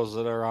the girls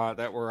that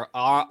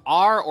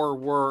are or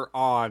were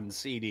on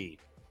CD.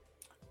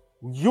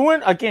 You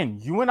and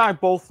I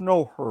both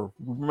know her.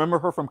 Remember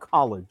her from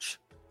college.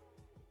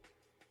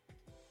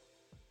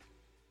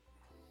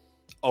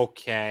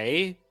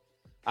 Okay.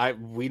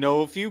 We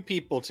know a few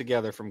people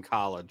together from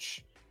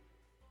college.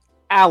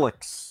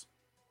 Alex.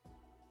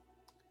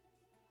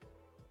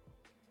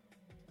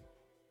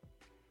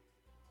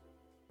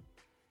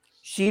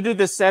 She did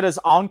the set as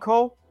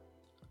Anko.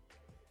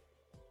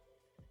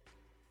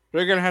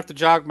 We're gonna have to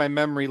jog my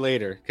memory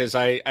later because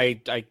I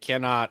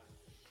cannot.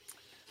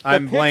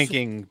 I'm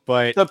blanking,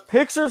 but the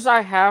pictures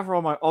I have are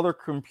on my other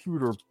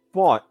computer,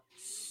 but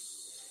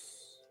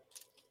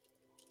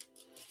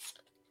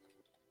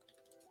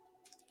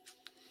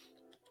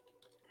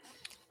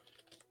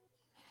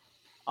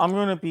I'm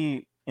gonna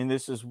be, and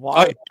this is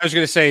why I was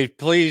gonna say,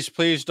 please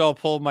don't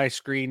pull my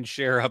screen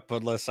share up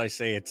unless I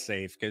say it's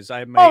safe, because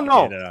I might. Oh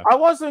no, I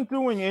wasn't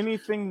doing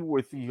anything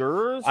with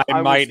yours.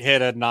 I might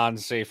hit a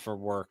non-safe for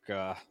work.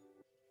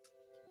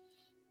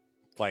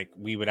 Like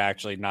we would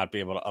actually not be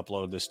able to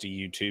upload this to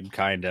YouTube,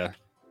 kind of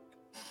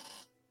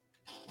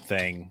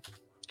thing.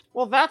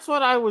 Well, that's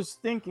what I was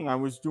thinking. I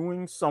was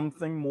doing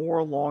something more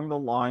along the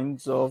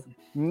lines of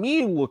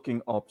me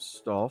looking up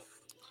stuff.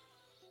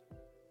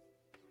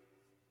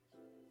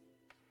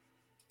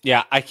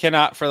 Yeah, I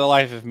cannot, for the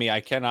life of me,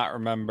 I cannot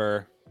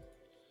remember.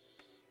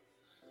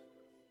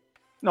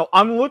 No,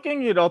 I'm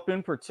looking it up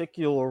in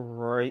particular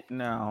right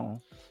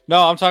now.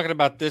 No, I'm talking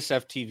about this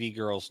FTV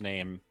girl's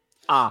name.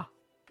 Ah.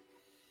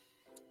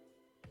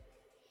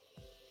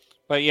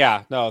 But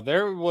yeah, no,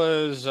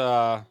 there's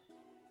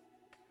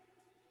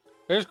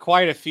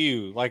quite a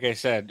few, like I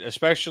said,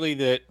 especially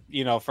that,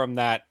 from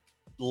that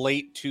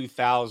late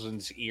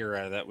 2000s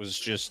era that was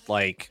just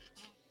like,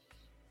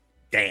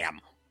 damn.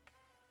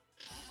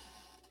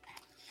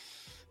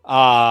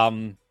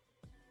 And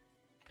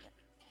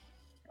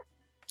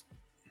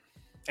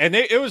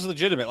it was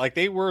legitimate. Like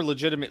they were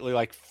legitimately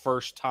like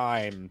first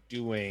time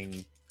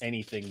doing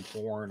anything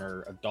porn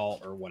or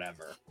adult or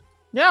whatever.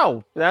 Yeah,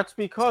 that's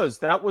because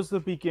that was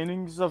the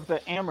beginnings of the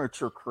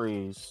amateur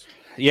craze.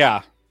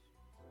 Yeah.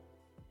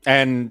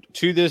 And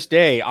to this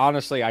day,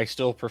 honestly, I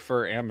still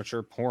prefer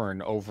amateur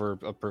porn over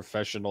a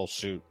professional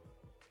suit.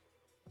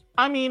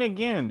 I mean,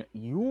 again,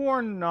 you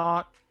are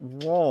not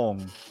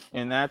wrong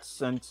in that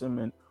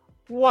sentiment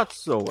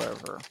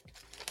whatsoever.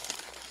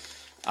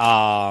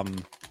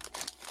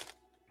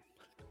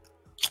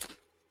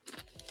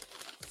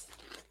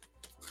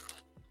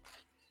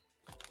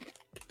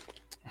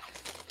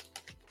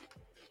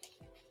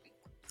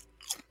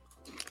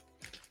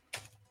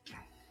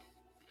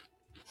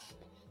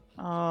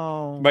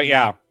 Oh, but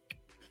yeah,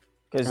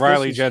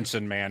 Riley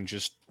Jensen, man,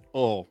 just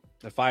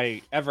if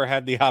I ever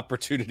had the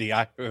opportunity,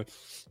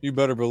 you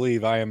better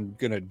believe I am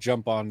gonna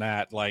jump on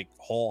that like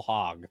whole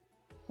hog.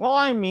 Well,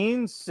 I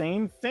mean,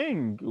 same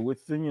thing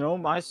with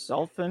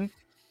myself and,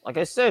 like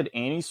I said,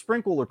 Annie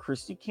Sprinkle or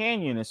Christy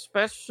Canyon,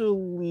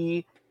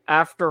 especially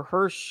after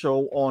her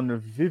show on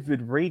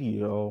Vivid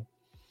Radio.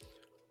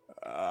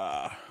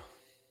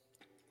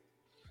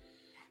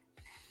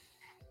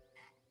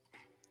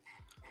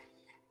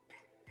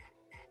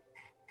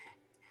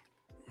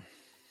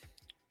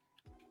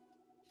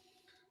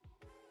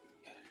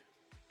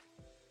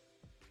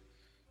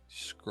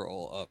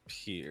 Scroll up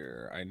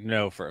here. I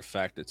know for a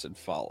fact it's in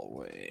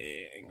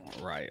following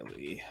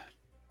Riley.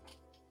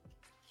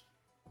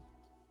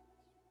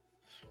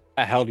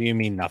 The hell do you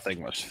mean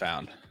nothing was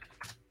found?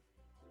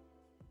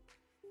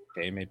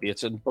 Okay, maybe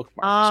it's in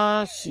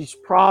bookmarks. She's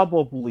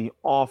probably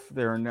off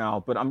there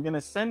now, but I'm gonna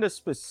send a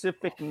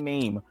specific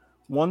name.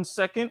 1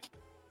 second.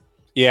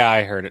 Yeah,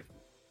 I heard it.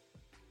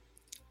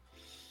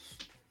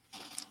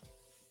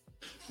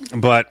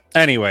 But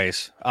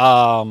anyways,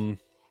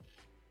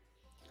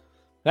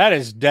 That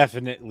is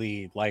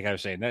definitely, like I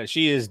was saying, that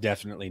she is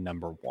definitely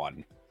number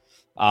one.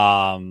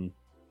 I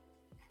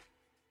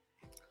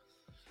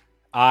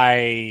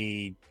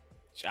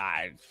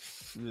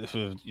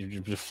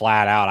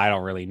flat out, I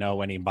don't really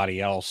know anybody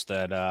else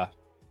that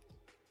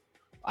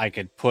I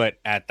could put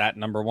at that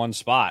number one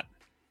spot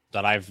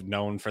that I've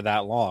known for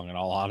that long. In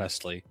all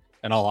honesty,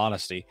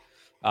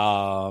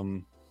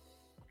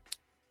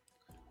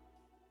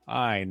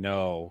 I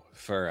know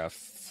for a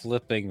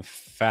flipping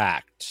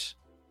fact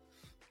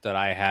that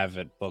I have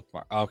it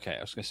bookmarked. Okay, I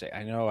was gonna say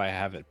I know I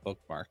have it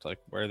bookmarked. Like,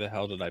 where the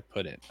hell did I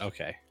put it?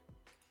 Okay.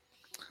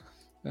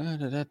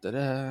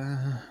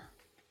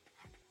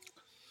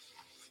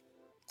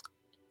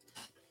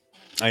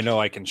 I know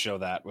I can show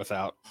that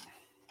without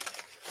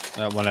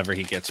whenever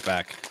he gets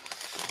back.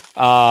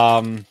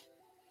 Yeah,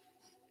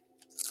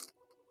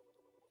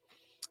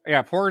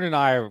 Porn and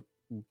I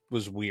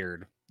was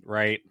weird,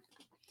 right?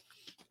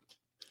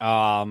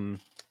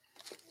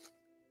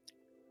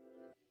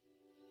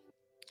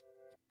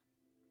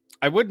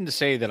 I wouldn't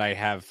say that I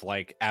have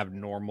like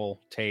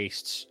abnormal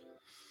tastes.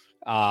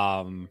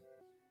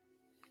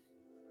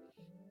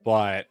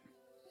 But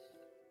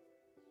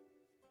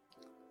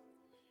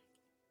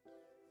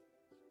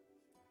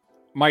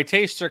my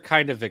tastes are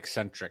kind of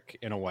eccentric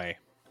in a way.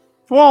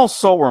 Well,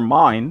 so are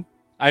mine.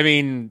 I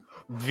mean,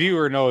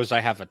 viewer knows I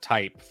have a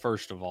type,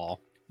 first of all.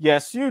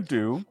 Yes, you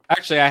do.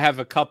 Actually, I have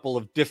a couple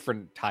of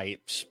different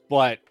types,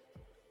 but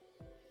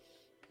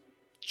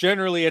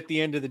generally at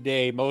the end of the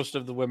day, most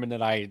of the women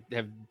that I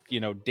have,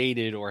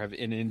 dated or have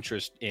an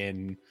interest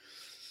in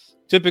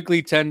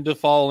typically tend to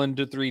fall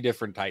into three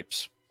different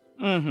types.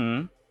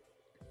 Mm-hmm.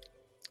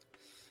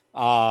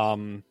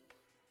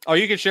 Oh,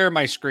 you can share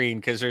my screen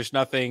because there's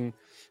nothing.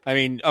 I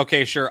mean,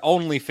 okay, sure.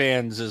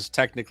 OnlyFans is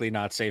technically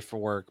not safe for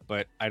work,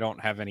 but I don't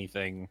have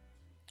anything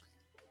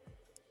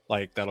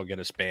like that'll get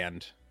us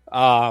banned.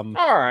 All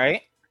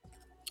right.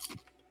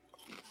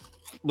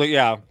 But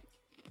yeah,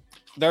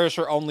 there's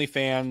her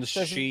OnlyFans.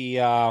 She,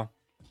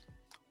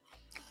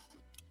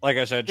 like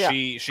I said, Yeah.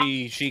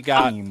 she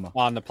got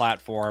on the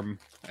platform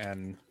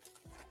and.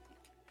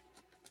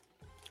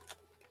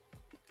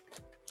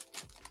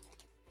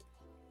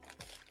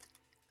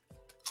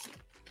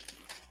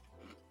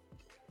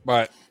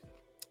 But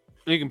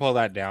you can pull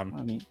that down.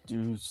 Let me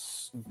do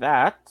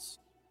that.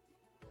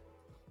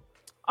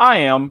 I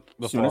am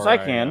as soon as I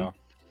can,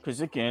 because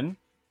again,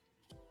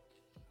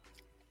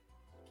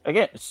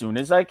 as soon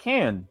as I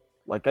can.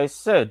 Like I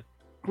said,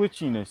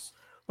 glitchiness.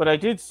 But I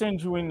did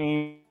send you a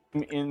name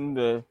in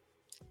the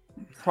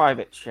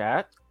private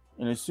chat,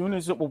 and as soon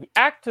as it will be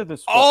active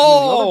this button, and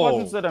the other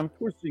buttons that I'm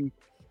pushing.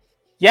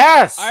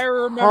 Yes, I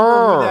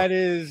remember who that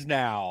is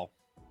now.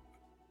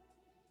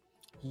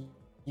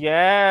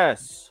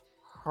 Yes,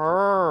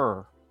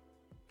 her.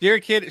 Dear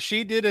kid,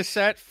 she did a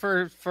set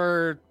for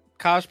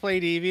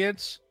Cosplay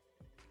Deviants.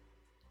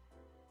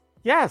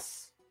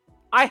 Yes,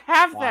 I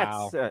have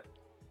that set.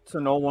 To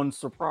no one's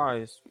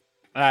surprise.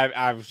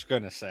 I was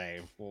gonna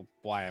say, well,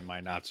 why am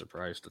I not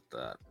surprised at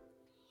that?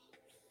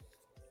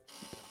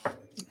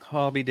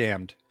 I'll be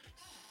damned.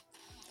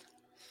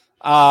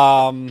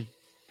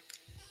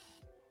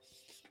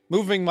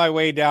 Moving my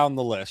way down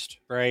the list,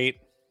 right?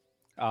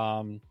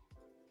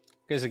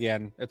 Because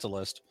again, it's a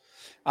list.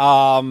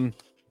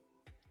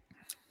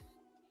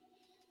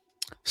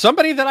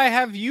 Somebody that I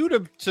have you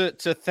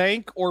to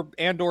thank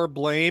or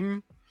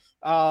blame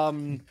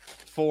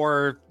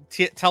for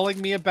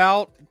telling me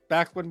about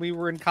back when we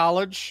were in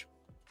college.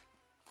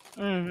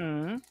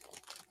 Mm-hmm.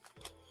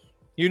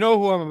 You know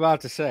who I'm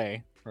about to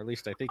say, or at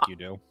least I think you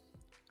do.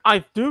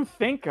 I do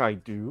think I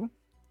do.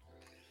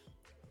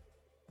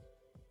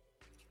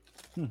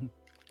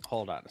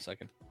 Hold on a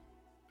second.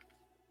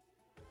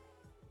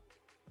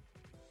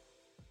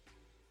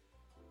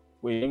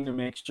 Waiting to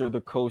make sure the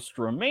coast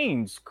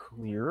remains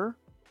clear.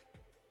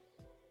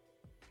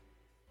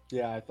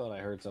 Yeah, I thought I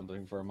heard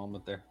something for a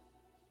moment there.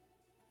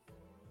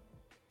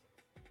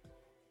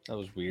 That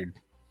was weird.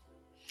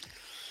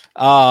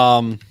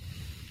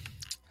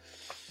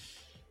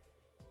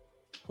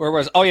 Where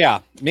was? Oh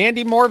yeah,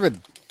 Mandy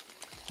Morbid.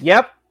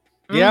 Yep.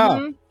 Yeah.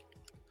 Mm-hmm.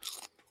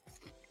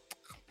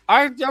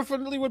 I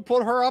definitely would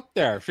put her up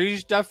there.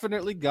 She's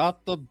definitely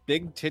got the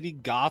big titty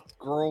goth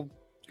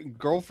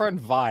girlfriend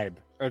vibe.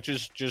 Which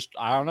is just,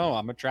 I don't know.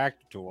 I'm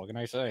attracted to her. What can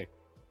I say?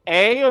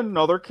 A,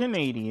 another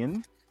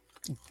Canadian.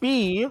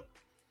 B,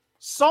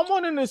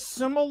 someone in a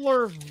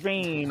similar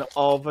vein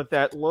of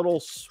that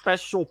little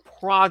special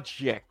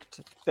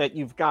project that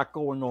you've got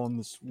going on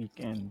this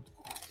weekend.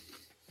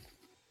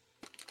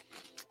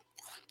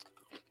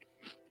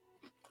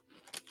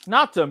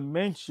 Not to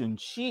mention,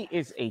 she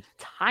is a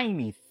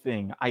tiny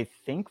thing. I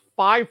think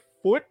 5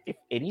 foot, if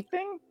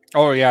anything.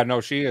 Oh, yeah.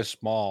 No, she is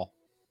small.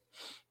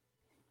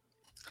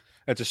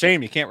 It's a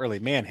shame you can't really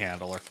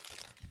manhandle her,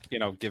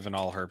 given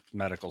all her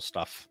medical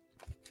stuff.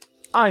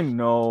 I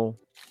know.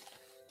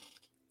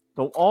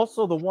 Though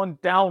also the one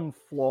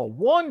downfall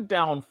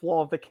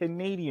of the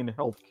Canadian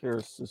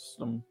healthcare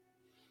system.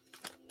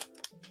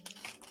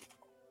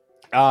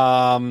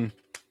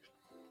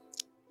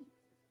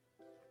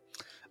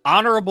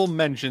 Honorable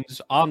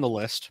mentions on the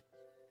list.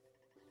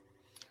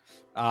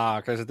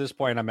 Because at this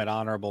point I'm at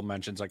honorable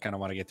mentions. I kind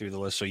of want to get through the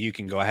list so you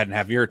can go ahead and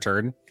have your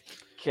turn.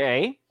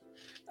 Okay.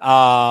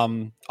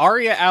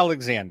 Aria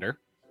Alexander.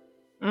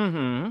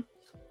 Mm-hmm.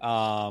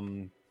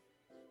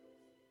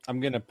 I'm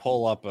gonna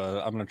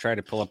try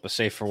to pull up a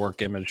safe for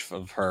work image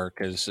of her,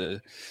 because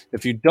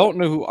if you don't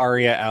know who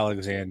Aria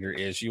Alexander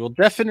is, you will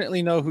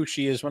definitely know who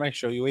she is when I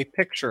show you a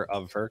picture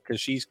of her, because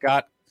she's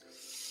got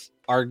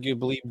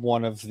arguably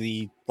one of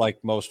the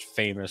most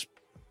famous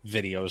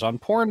videos on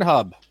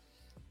Pornhub.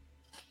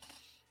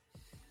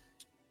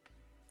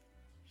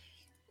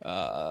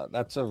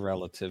 That's a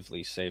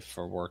relatively safe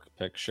for work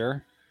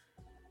picture.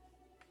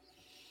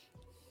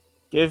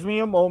 Give me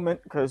a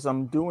moment, because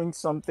I'm doing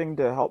something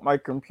to help my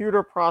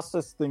computer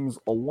process things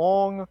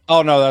along.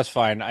 Oh, no, that's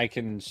fine. I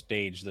can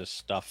stage this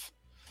stuff.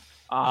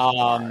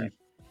 Right.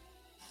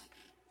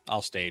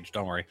 I'll stage.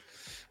 Don't worry.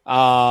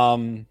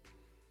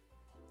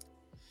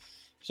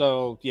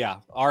 So, yeah,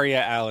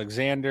 Aria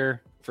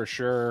Alexander, for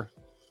sure.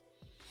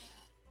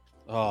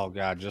 Oh,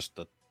 God, just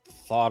the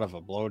thought of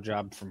a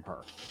blowjob from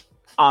her.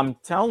 I'm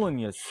telling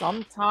you,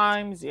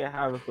 sometimes you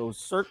have those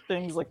certain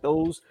things, like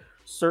those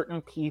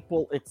certain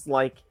people, it's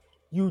like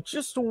you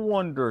just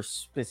wonder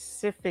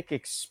specific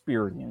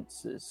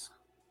experiences.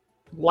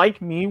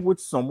 Like me with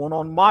someone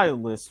on my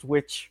list,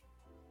 which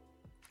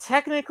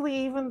technically,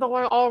 even though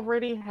I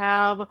already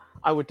have,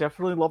 I would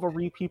definitely love a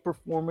repeat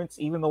performance,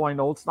 even though I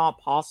know it's not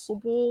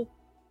possible.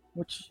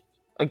 Which,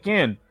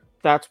 again,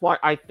 that's why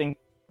I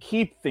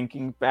keep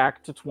thinking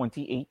back to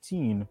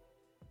 2018.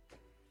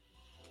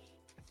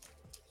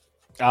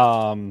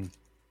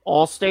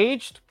 All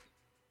staged?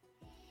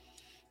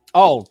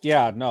 Oh,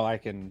 yeah, no, I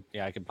can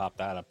pop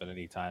that up at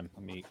any time.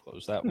 Let me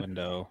close that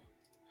window.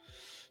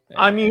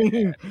 I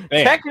mean,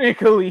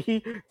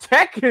 technically,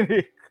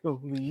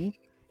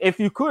 if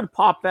you could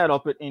pop that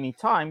up at any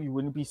time, you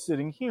wouldn't be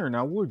sitting here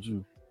now, would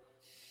you?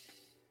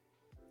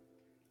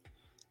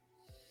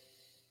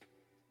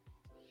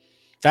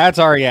 That's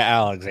Aria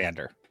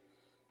Alexander.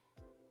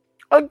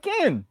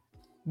 Again,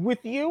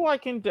 with you, I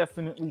can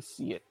definitely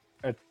see it.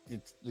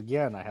 It's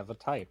again, I have a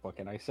type. What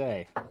can I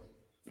say?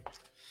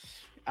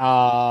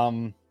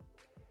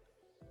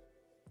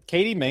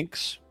 Katie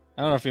Minx.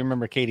 I don't know if you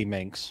remember Katie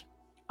Minx.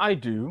 I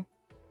do.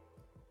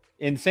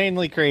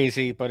 Insanely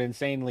crazy, but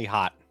insanely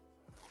hot.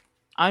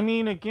 I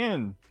mean,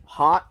 again,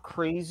 hot,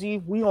 crazy.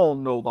 We all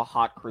know the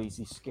hot,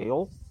 crazy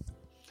scale.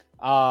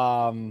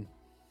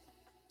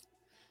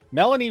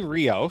 Melanie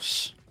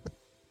Rios.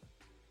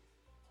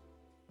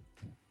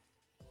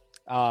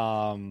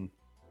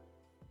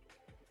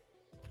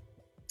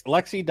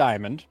 Lexi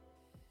Diamond.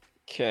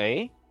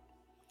 Okay.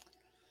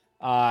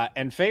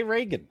 And Faye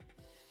Reagan.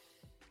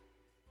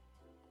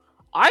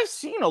 I've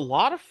seen a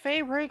lot of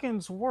Faye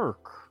Reagan's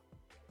work.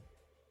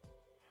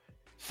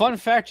 Fun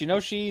fact,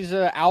 she's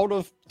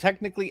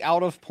technically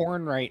out of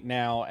porn right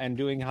now and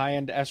doing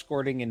high-end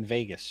escorting in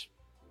Vegas.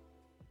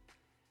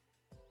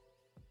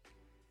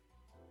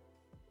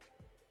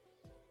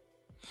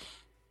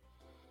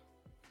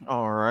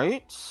 All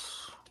right.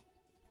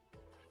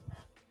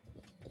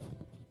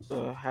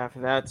 So have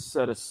that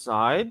set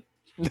aside.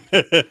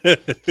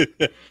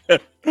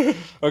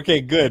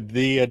 Okay, good.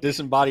 The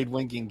disembodied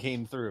winking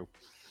came through.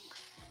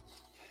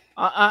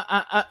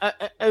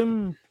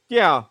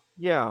 Yeah.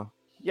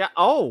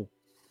 Oh,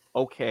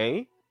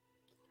 okay.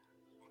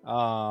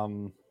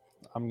 I'm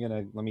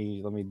gonna let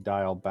me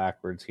dial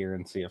backwards here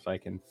and see if I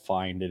can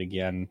find it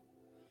again.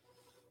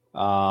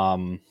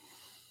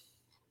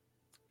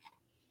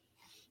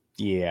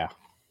 Yeah.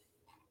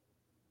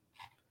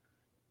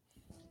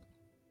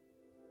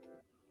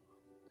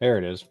 There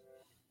it is.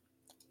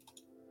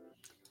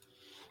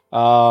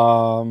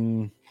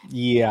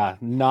 Yeah,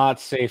 not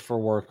safe for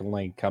work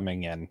link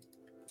coming in.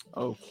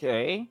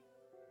 Okay.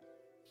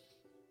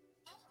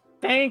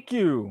 Thank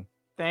you.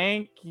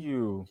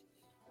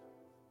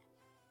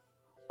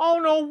 Oh,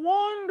 no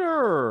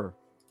wonder.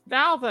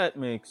 Now that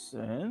makes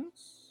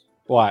sense.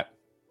 What?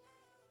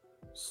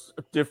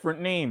 A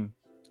different name.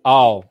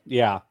 Oh,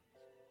 yeah.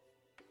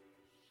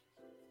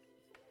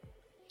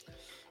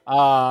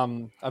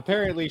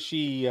 Apparently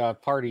she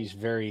parties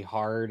very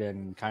hard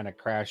and kind of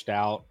crashed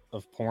out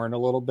of porn a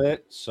little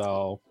bit,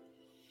 so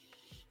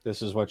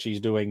this is what she's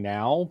doing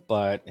now.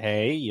 But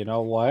hey, you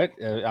know what?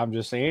 I'm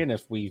just saying,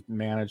 if we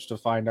manage to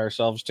find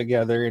ourselves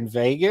together in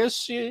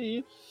Vegas,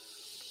 the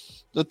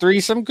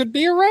threesome could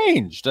be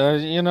arranged.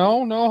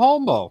 No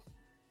homo.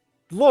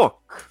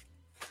 Look,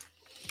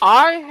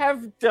 I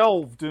have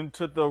delved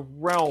into the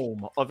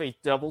realm of a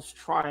devil's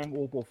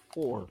triangle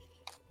before.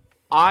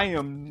 I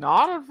am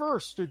not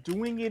averse to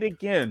doing it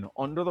again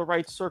under the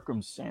right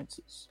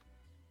circumstances.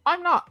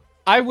 I'm not.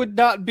 I would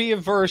not be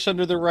averse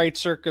under the right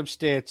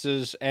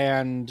circumstances,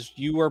 and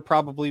you are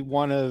probably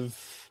one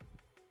of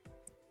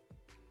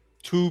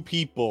 2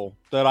 people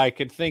that I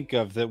could think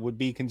of that would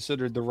be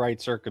considered the right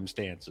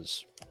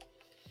circumstances.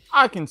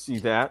 I can see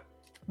that.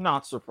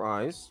 Not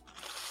surprised.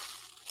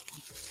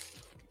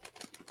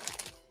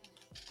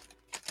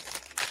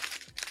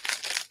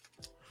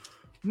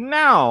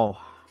 Now,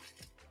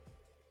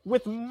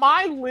 with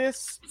my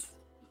list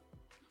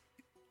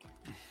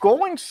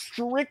going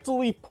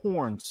strictly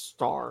porn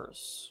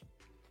stars.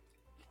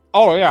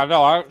 Oh yeah,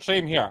 no,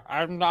 same here.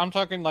 I'm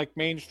talking like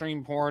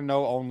mainstream porn,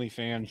 no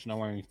OnlyFans,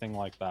 no anything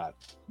like that.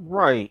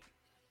 Right.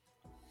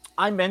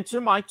 I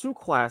mentioned my two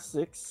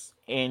classics,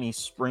 Annie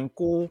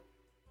Sprinkle,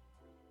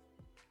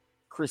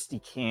 Christy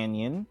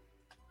Canyon,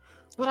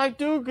 but I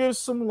do give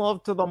some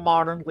love to the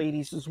modern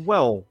ladies as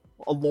well.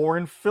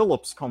 Lauren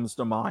Phillips comes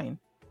to mind.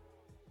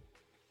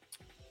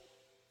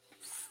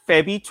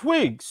 Febby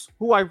Twigs,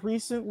 who I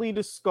recently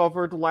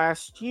discovered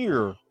last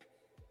year.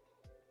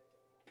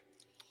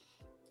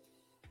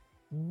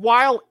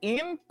 While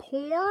in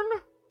porn,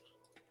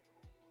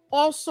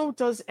 also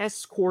does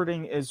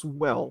escorting as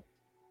well.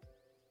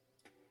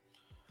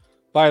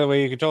 By the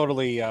way, you could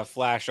totally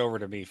flash over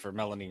to me for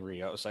Melanie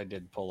Rios. I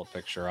did pull a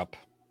picture up.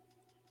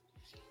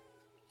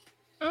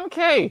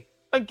 Okay,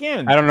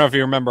 again, I don't know if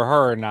you remember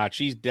her or not.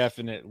 She's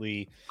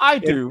definitely. I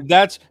do.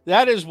 That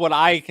is what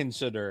I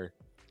consider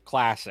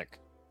classic,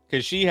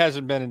 because she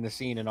hasn't been in the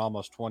scene in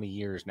almost 20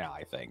 years now,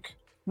 I think.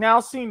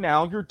 Now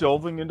you're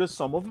delving into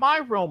some of my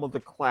realm of the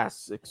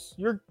classics.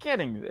 You're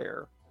getting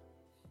there.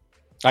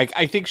 Like,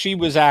 I think she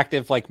was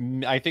active,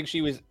 I think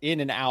she was in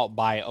and out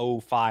by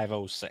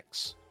 05,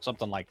 06.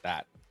 Something like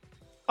that.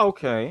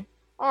 Okay.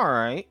 All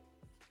right.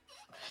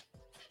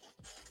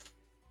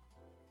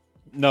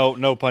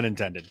 No pun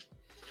intended.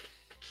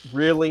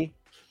 Really?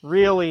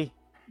 Really?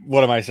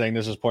 What am I saying?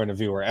 This is point of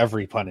view or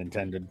every pun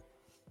intended.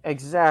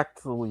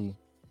 Exactly.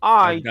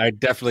 I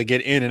definitely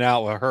get in and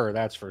out with her,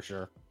 that's for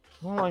sure.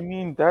 Well, I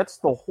mean, that's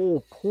the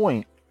whole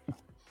point.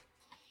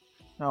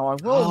 Now, I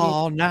will...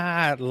 All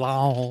night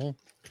long.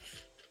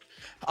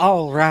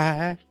 All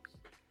right.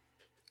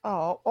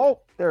 Oh,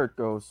 there it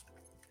goes.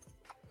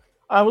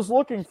 I was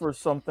looking for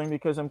something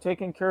because I'm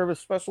taking care of a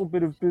special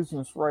bit of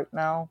business right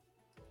now.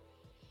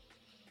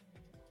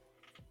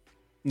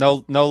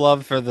 No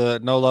love for the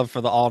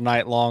all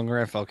night long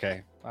riff.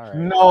 Okay. All right.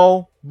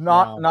 No.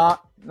 No.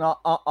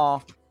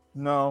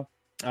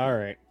 All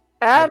right.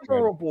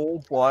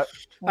 Admirable, but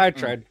I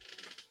tried.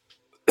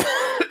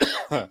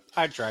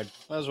 I tried.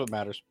 That's what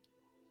matters.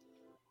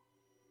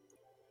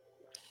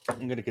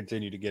 I'm going to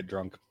continue to get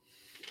drunk.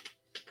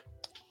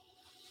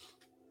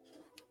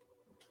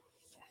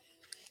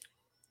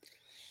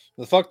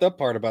 The fucked up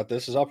part about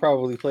this is I'll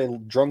probably play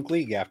Drunk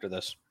League after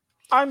this.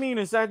 I mean,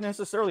 is that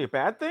necessarily a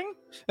bad thing?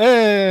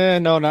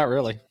 No, not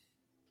really.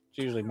 It's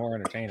usually more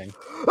entertaining.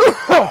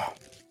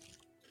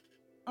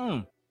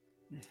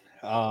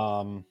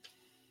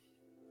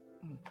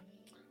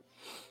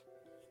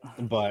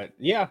 But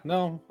yeah,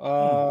 no.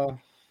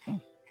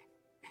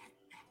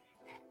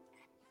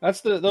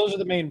 Those are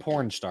the main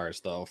porn stars,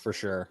 though, for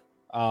sure.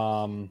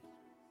 I'm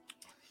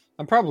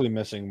probably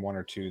missing one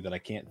or two that I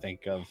can't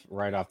think of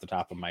right off the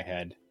top of my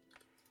head.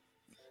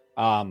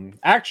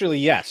 Actually,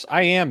 yes,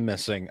 I am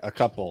missing a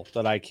couple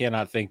that I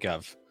cannot think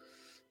of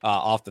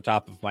off the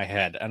top of my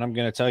head, and I'm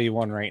going to tell you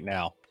one right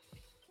now.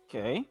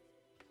 Okay.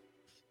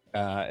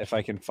 If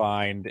I can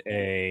find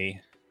a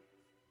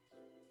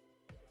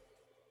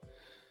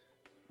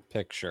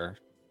picture,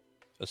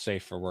 a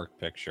safe for work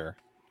picture.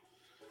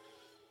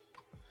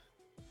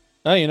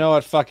 Oh, you know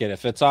what? Fuck it.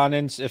 If it's on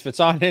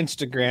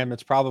Instagram,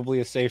 it's probably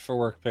a safe for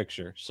work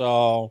picture.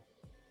 So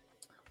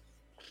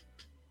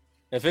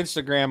if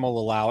Instagram will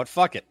allow it,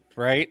 fuck it,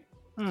 right?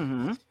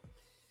 Mm-hmm.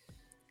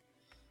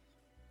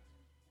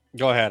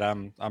 Go ahead.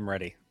 I'm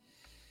ready.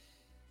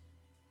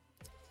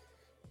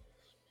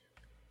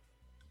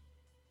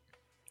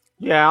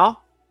 Yeah.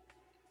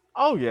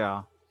 Oh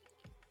yeah.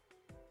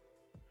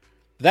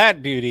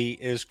 That beauty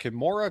is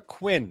Kimora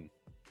Quinn.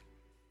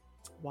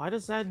 Why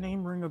does that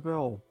name ring a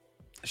bell?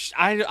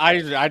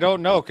 I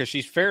don't know, because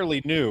she's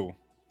fairly new.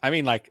 I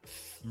mean, like,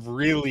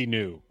 really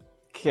new.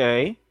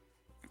 Okay.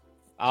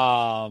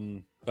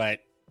 But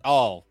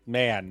oh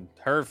man,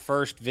 her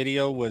first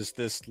video was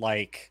this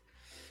like,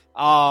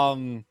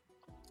 oh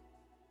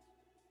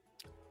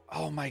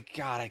my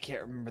god, I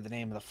can't remember the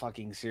name of the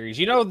fucking series.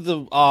 You know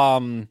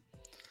the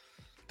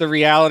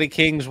Reality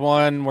Kings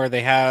one where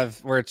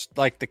it's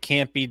like the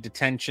campy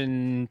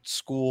detention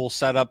school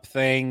setup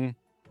thing.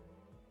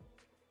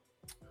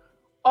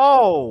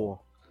 Oh,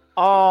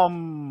 oh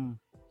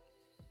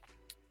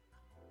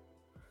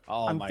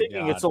I'm my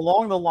thinking god, it's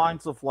along the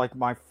lines of like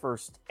My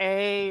First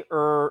A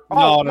or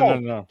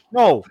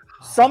no,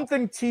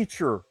 something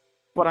teacher.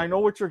 But I know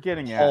what you're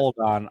getting at. Hold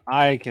on,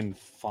 I can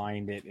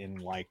find it in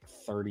like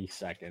 30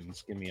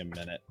 seconds. Give me a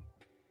minute.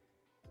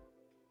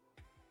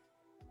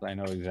 I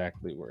know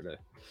exactly where to.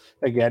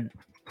 Again,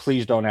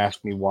 please don't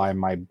ask me why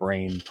my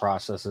brain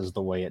processes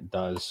the way it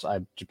does.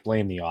 I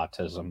blame the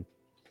autism.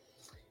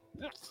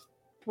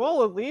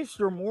 Well, at least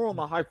you're more on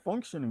the high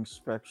functioning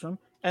spectrum,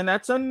 and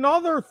that's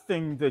another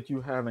thing that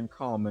you have in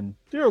common.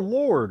 Dear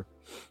Lord.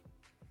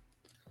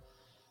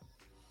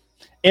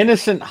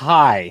 Innocent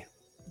High.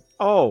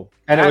 Oh.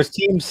 And it was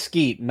Team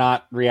Skeet,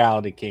 not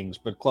Reality Kings,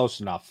 but close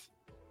enough.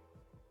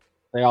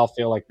 They all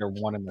feel like they're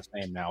one and the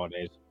same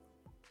nowadays.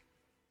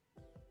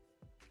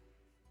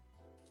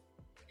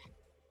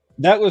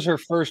 That was her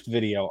first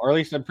video, or at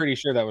least I'm pretty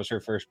sure that was her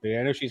first video.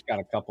 I know she's got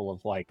a couple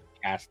of like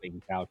casting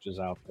couches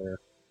out there,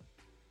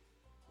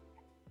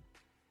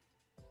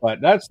 but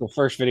that's the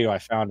first video I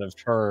found of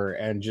her.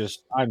 And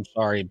just, I'm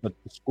sorry, but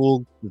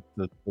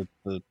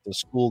the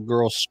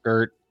schoolgirl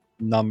skirt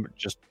number,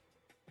 just,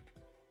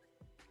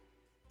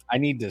 I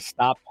need to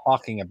stop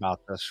talking about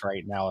this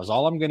right now. Is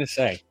all I'm gonna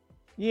say.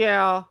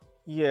 Yeah.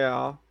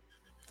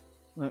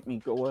 Let me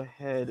go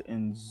ahead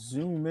and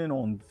zoom in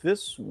on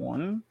this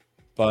one.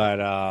 But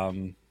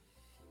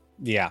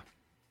yeah.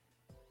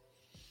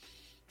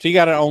 She's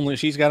got an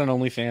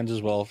OnlyFans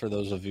as well for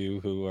those of you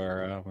who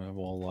are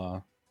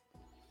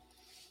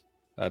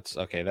that's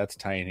okay, that's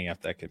tiny enough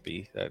that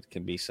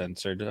can be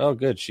censored. Oh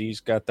good, she's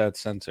got that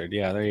censored.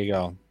 Yeah, there you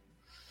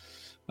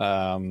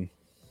go.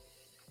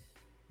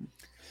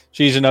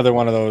 She's another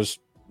one of those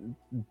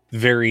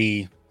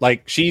very,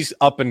 like, she's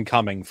up and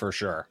coming for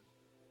sure.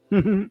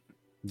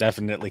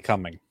 Definitely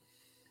coming.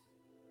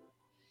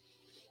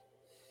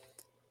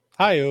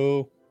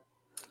 Hi-oh.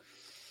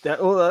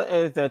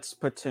 That's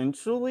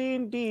potentially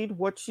indeed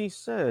what she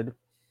said.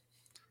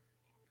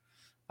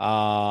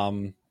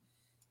 And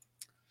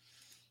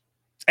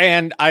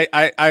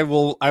I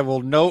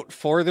will note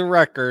for the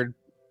record,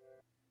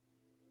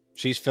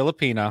 she's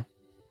Filipina.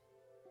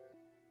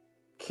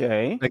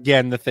 Okay.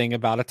 Again, the thing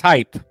about a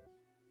type.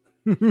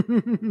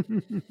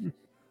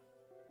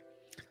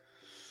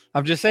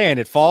 I'm just saying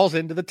it falls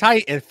into the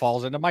type. It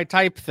falls into my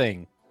type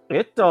thing.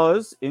 It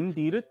does.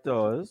 Indeed it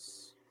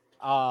does.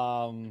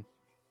 And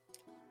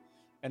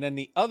then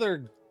the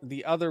other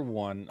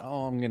one,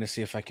 I'm gonna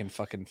see if I can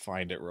fucking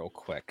find it real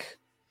quick.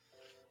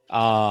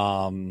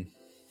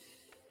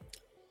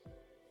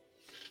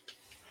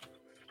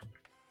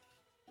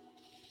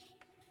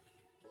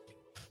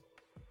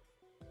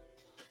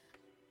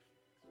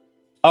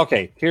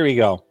 Okay, here we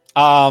go.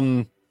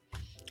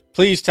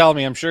 Please tell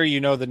me, I'm sure you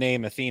know the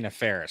name Athena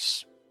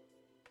Ferris.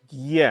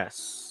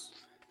 Yes.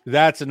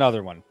 That's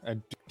another one.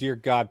 Dear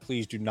God,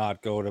 please do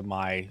not go to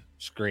my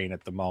screen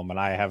at the moment.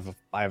 I have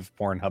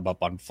Pornhub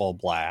up on full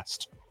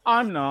blast.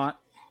 I'm not.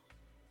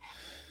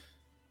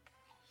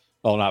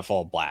 Well, not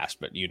full blast,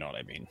 but you know what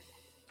I mean.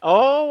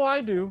 Oh, I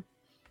do.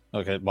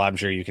 Okay, well, I'm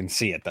sure you can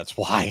see it. That's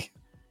why.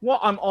 Well,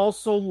 I'm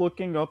also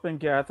looking up and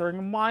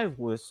gathering my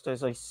list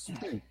as I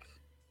speak.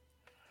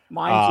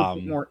 Mine's a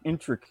bit more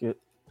intricate.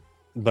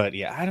 But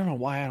yeah, I don't know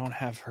why I don't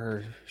have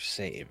her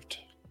saved.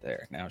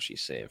 There, now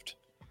she's saved.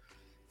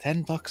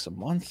 $10 a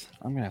month?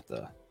 I'm gonna have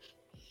to.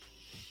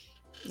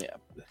 Yeah,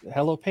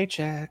 hello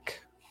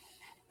paycheck.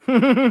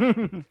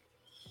 I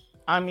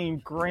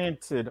mean,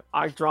 granted,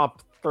 I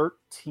dropped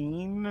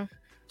 13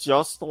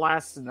 just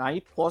last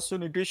night, plus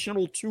an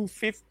additional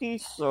 250.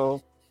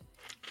 So,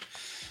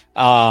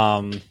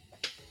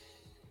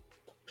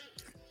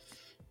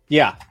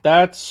 yeah,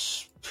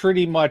 that's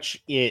pretty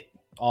much it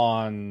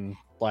on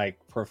like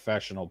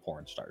professional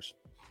porn stars.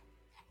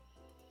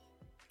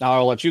 Now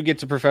I'll let you get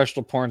to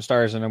professional porn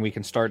stars, and then we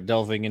can start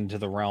delving into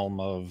the realm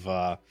of,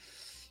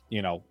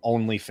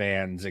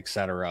 OnlyFans,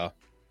 etc.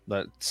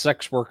 The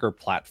sex worker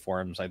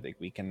platforms. I think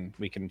we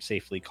can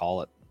safely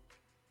call it.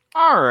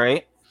 All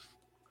right.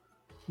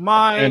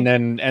 And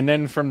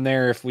then from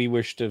there, if we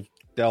wish to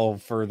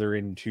delve further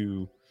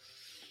into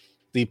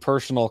the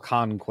personal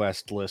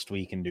conquest list,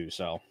 we can do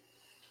so.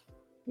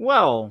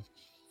 Well,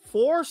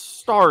 for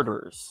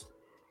starters,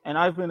 and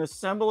I've been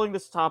assembling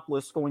this top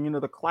list going into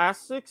the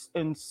classics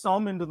and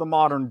some into the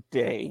modern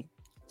day.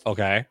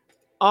 Okay.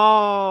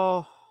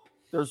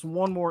 There's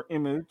one more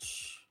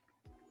image.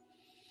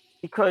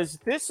 Because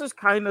this is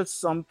kind of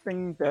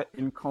something that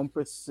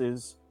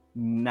encompasses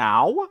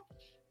now,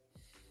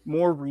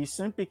 more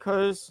recent,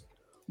 because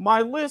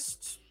my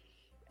list,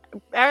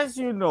 as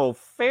you know,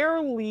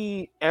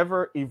 fairly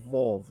ever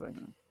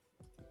evolving.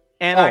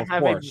 And I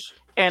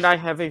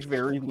have a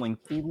very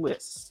lengthy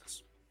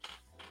list.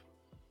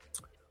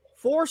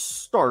 For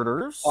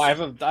starters, I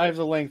have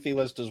a lengthy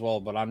list as well,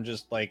 but I'm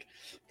just like,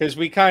 because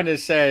we kind of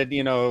said,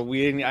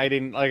 I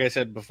didn't, like I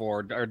said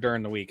before, or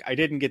during the week, I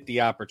didn't get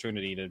the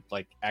opportunity to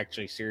like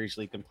actually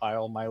seriously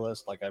compile my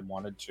list like I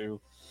wanted to.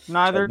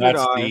 Neither did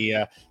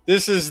I.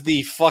 This is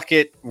the fuck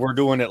it, we're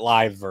doing it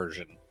live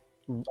version.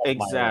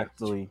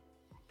 Exactly.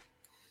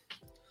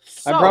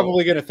 So, I'm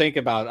probably going to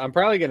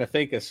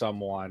think of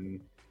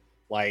someone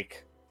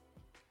like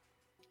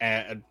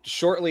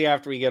shortly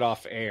after we get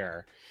off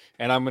air.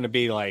 And I'm going to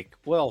be like,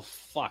 well,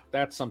 fuck,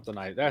 that's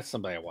somebody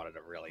I wanted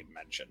to really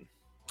mention.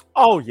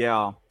 Oh,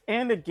 yeah.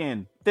 And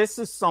again, this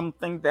is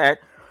something that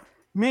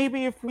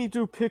maybe if we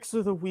do picks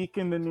of the week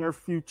in the near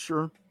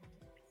future,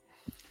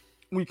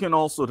 we can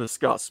also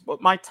discuss. But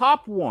my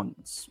top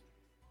ones: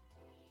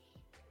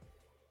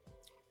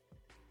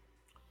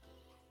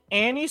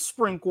 Annie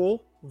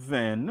Sprinkle,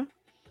 then.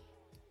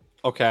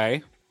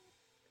 Okay.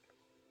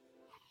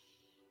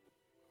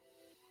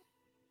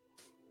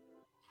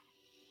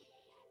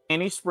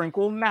 Annie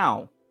Sprinkle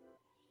now.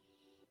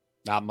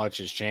 Not much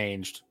has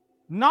changed.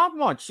 Not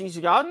much. She's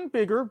gotten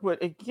bigger,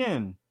 but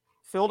again,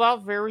 filled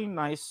out very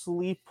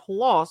nicely.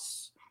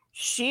 Plus,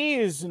 she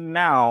is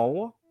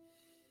now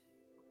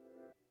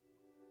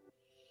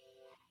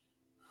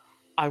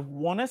I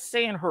want to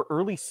say in her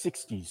early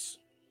 60s.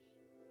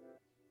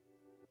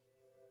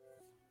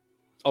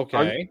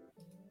 Okay.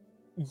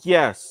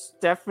 Yes,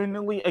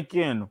 definitely.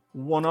 Again,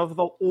 one of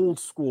the old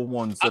school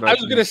ones that I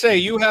was going to say,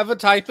 you have a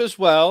type as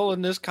well,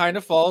 and this kind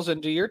of falls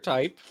into your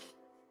type.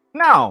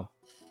 Now,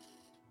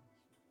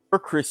 for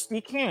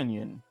Christy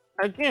Canyon.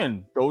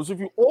 Again, those of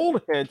you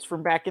old heads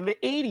from back in the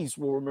 80s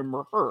will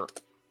remember her.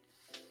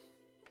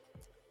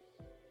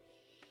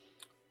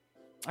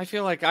 I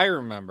feel like I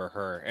remember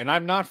her, and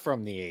I'm not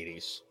from the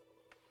 80s.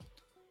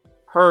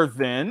 Her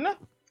then.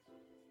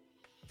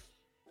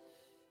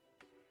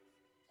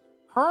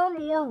 Her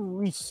more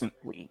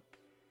recently.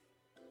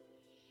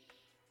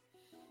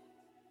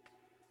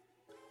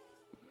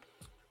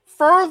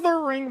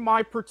 Furthering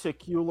my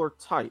particular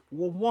type.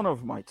 Well, one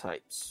of my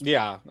types.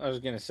 Yeah, I was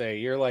going to say,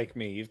 you're like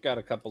me. You've got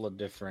a couple of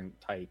different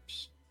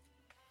types.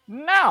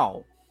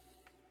 Now,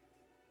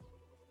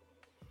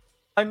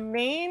 a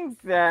name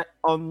that,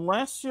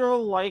 unless you're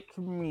like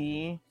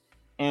me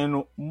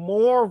and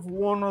more of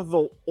one of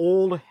the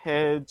old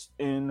heads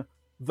in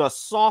the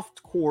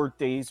softcore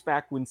days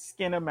back when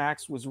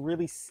Skinamax was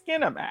really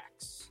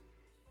Skinamax,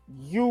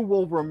 you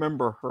will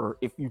remember her.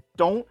 If you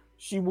don't,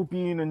 she will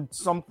be in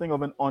something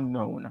of an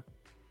unknown.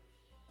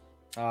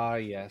 Ah,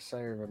 yes,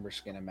 I remember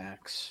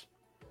Skinamax.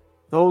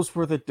 Those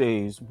were the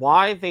days.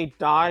 Why they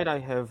died, I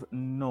have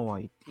no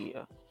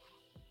idea.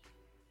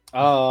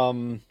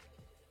 I'll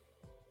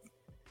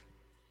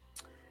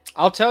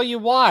tell you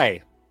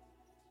why.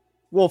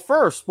 Well,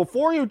 first,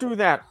 before you do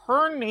that,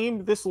 her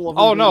name, this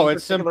lovely. Oh, no,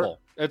 it's simple.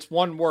 It's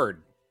one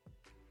word.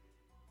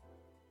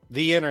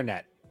 The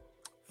internet.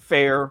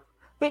 Fair.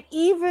 But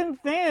even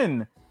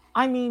then,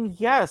 I mean,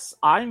 yes,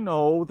 I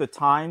know the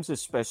times,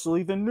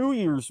 especially the New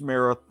Year's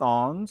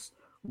marathons,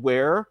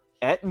 where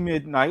at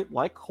midnight,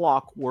 like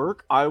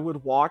clockwork, I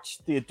would watch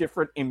the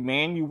different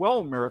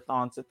Emmanuel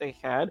marathons that they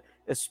had,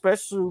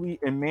 especially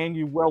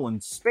Emmanuel in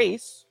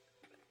Space.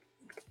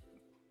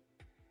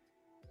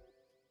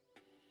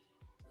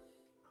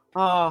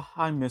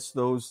 I miss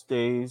those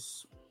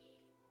days.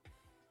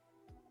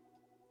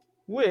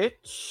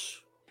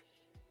 Which,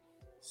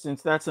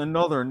 since that's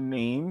another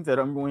name that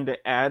I'm going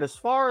to add as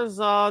far as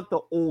the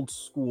old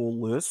school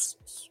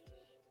lists.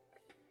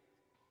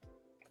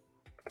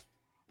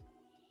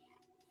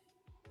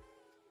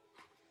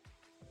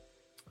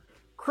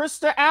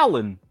 Krista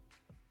Allen.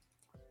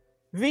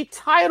 The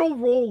title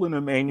role in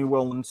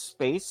Emmanuel in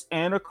Space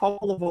and a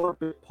couple of other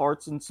bit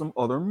parts in some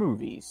other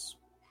movies.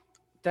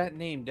 That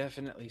name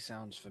definitely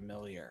sounds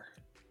familiar.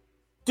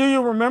 Do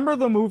you remember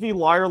the movie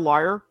Liar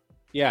Liar?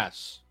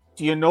 Yes.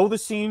 Do you know the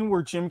scene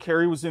where Jim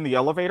Carrey was in the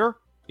elevator?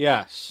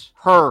 Yes.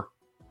 Her.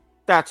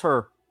 That's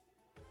her.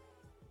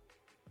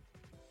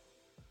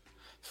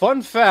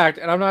 Fun fact,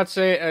 and I'm not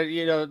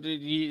saying,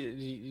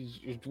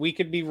 we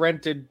could be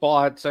rented,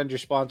 bought, send your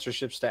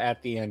sponsorships to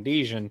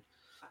 @TheAndesian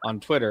on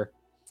Twitter.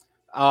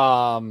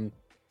 Liar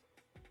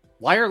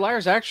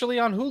Liar's actually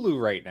on Hulu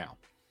right now.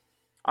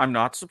 I'm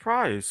not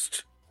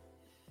surprised.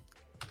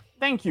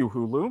 Thank you,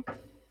 Hulu.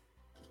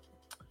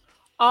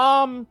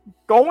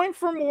 Going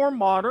for more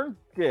modern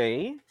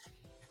day,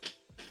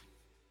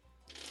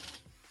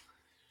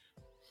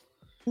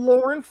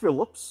 Lauren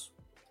Phillips.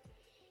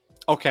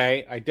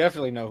 Okay, I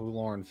definitely know who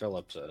Lauren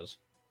Phillips is.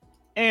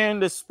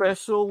 And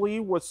especially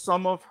with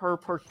some of her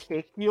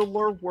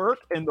particular work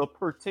and the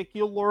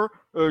particular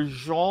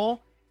genre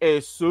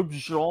and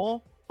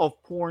subgenre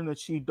of porn that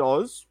she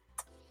does.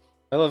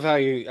 I love how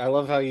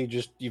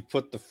you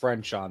put the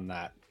French on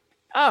that.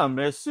 Ah,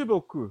 merci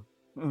beaucoup.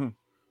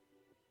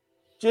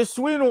 Je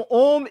suis un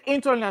homme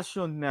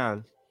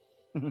international.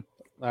 All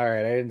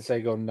right, I didn't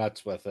say go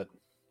nuts with it.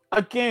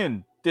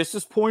 Again, this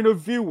is point of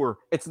viewer.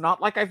 It's not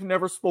like I've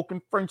never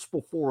spoken French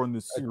before in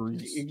this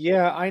series.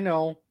 Yeah, I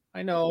know.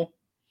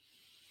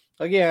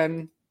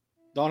 Again,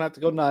 don't have to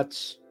go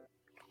nuts.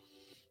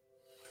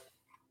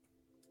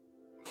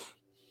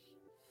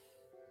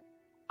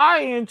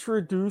 I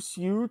introduce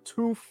you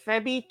to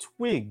Phoebe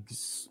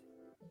Twiggs.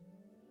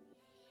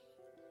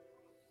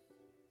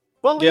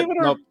 Believe it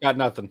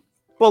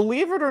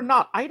or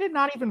not, I did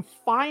not even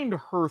find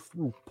her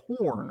through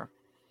porn.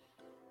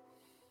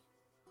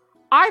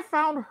 I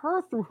found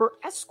her through her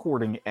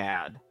escorting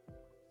ad.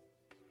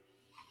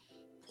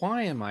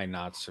 Why am I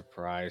not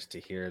surprised to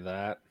hear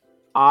that?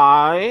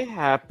 I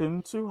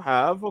happen to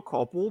have a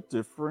couple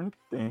different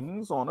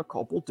things on a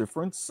couple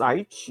different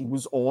sites. She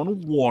was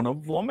on one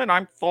of them, and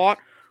I thought,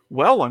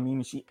 well, I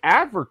mean, she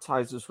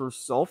advertises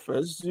herself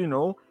as,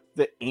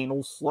 the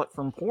anal slut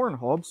from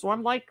Pornhub, so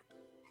I'm like,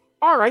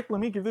 all right, let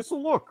me give this a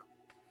look.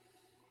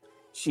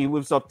 She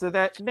lives up to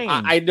that name.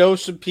 I know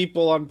some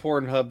people on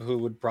Pornhub who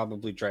would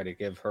probably try to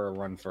give her a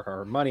run for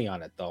her money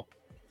on it, though.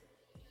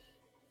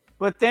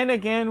 But then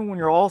again, when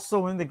you're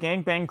also in the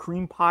Gangbang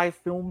Cream Pie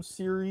film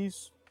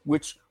series,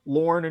 which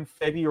Lauren and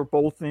Phoebe are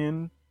both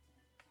in,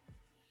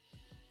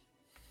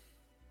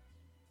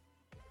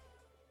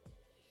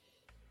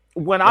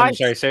 I'm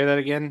sorry, say that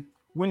again?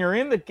 When you're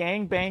in the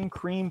Gangbang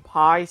Cream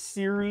Pie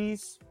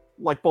series,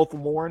 like both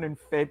Lauren and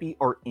Phoebe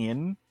are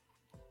in,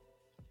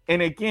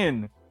 and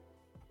again,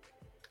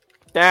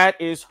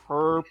 That is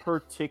her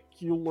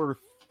particular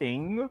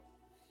thing.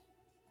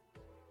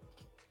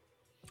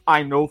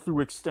 I know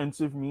through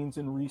extensive means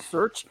and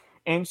research,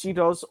 and she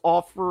does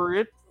offer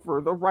it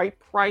for the right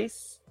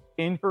price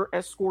in her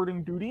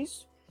escorting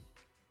duties.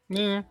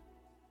 Yeah.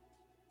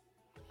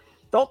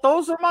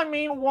 Those are my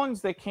main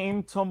ones that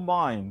came to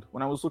mind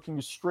when I was looking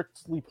at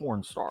strictly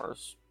porn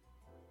stars.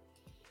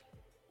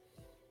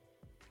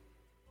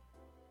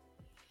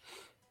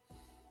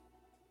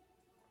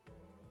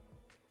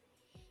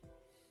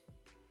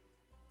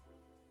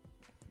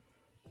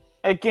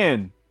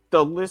 Again,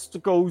 the list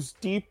goes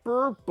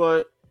deeper,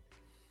 but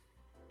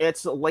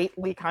it's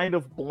lately kind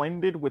of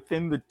blended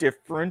within the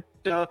different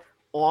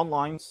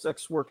online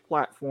sex work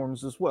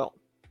platforms as well.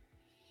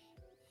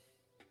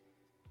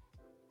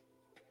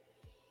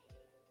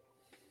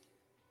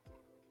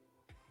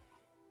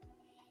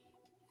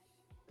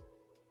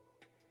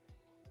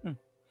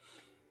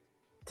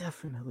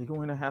 Definitely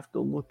going to have to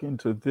look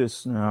into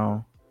this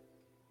now.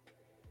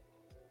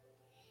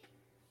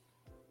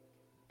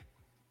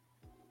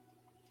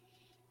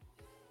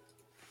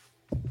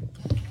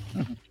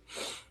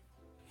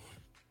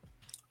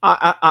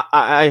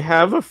 I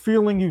have a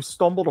feeling you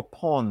stumbled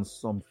upon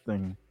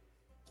something.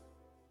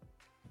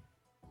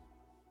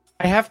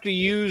 I have to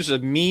use a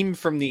meme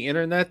from the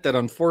internet that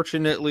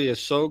unfortunately is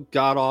so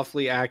god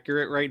awfully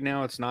accurate right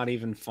now, it's not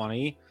even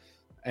funny.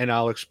 And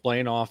I'll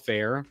explain off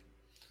air.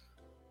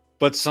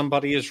 But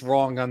somebody is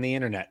wrong on the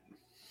internet.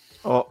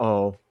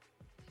 Uh-oh.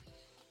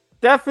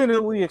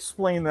 Definitely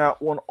explain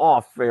that one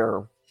off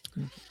air.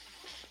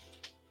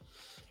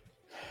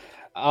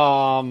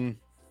 One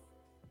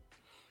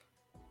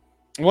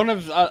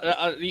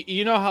of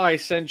you know how I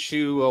sent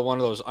you one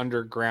of those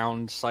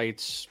underground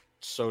sites,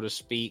 so to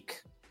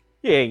speak.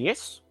 Yeah,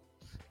 yes.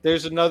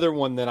 There's another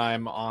one that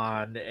I'm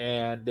on,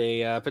 and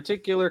a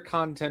particular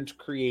content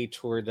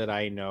creator that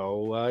I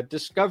know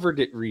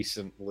discovered it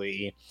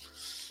recently,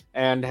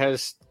 and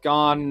has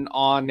gone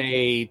on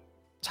a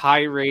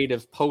tirade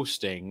of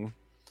posting,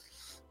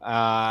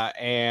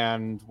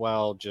 and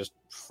well, just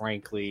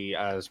frankly,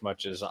 as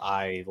much as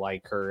I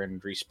like her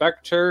and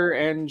respect her,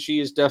 and she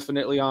is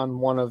definitely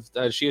on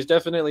she is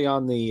definitely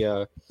on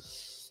the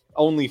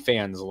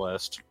OnlyFans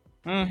list.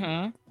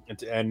 Mm-hmm.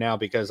 And now,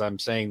 because I'm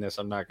saying this,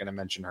 I'm not going to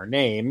mention her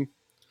name.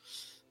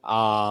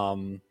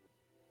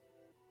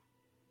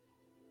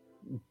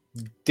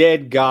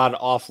 Dead god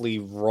awfully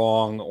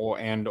wrong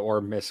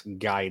or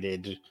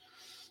misguided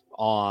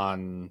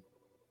on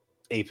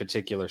a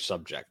particular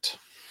subject.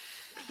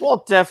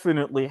 We'll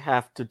definitely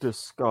have to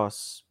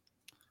discuss.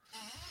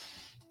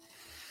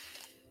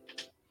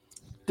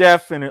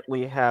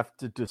 Definitely have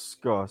to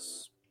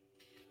discuss.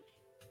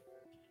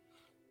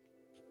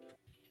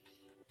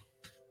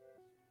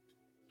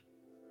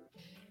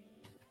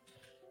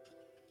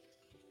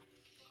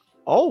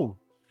 Oh,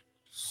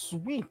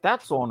 sweet.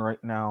 That's on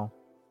right now.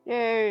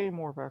 Yay,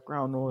 more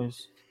background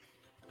noise.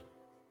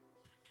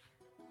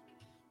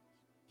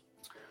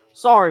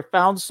 Sorry,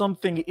 found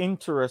something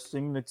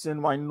interesting that's in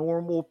my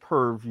normal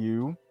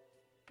purview,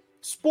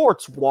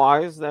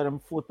 sports-wise, that I'm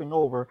flipping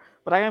over,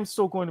 but I am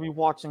still going to be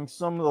watching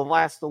some of the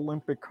last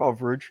Olympic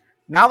coverage.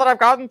 Now that I've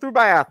gotten through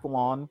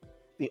biathlon,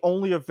 the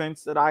only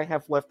events that I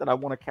have left that I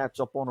want to catch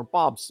up on are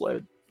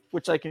bobsled,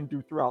 which I can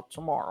do throughout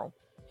tomorrow.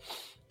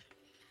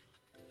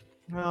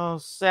 Oh,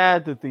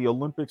 sad that the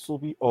Olympics will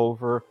be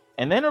over,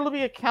 and then it'll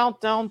be a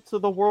countdown to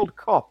the World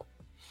Cup.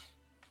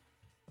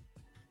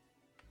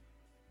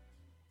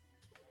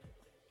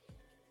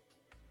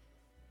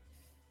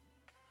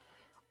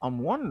 I'm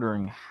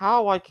wondering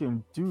how I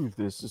can do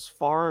this as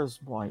far as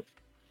my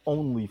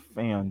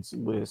OnlyFans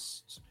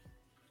list.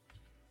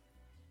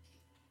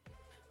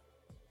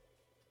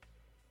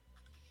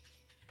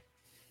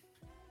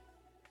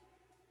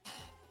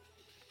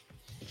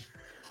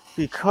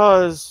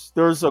 Because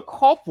there's a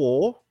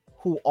couple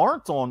who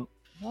aren't on.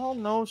 Well,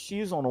 no,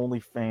 she's on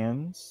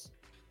OnlyFans.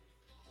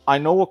 I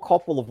know a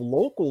couple of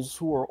locals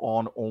who are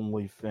on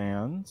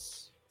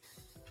OnlyFans.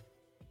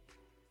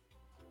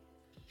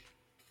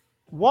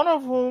 One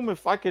of whom,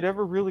 if I could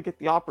ever really get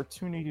the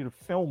opportunity to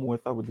film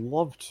with, I would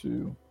love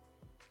to.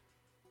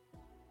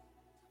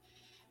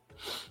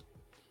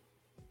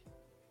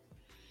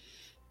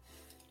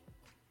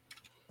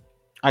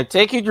 I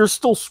take it you're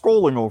still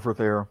scrolling over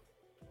there.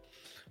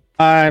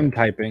 I'm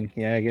typing.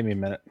 Yeah, give me a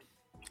minute.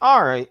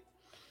 All right.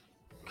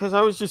 Because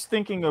I was just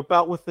thinking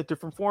about with the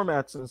different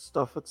formats and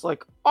stuff. It's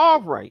like,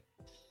 all right.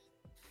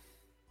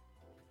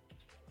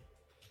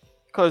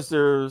 Because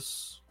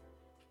there's...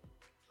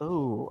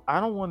 Oh, I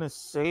don't want to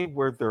say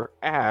where they're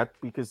at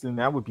because then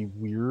that would be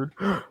weird.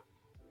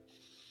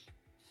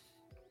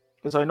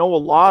 Because I know a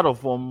lot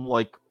of them,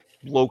 like,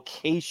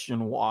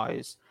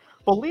 location-wise.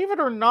 Believe it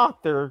or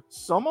not,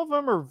 some of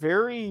them are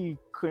very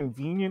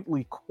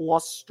conveniently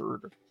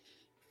clustered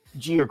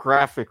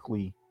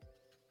geographically.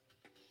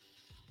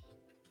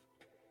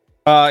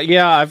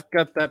 Yeah, I've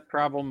got that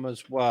problem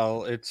as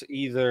well. It's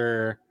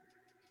either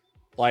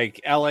like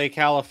LA,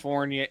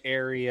 California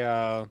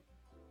area,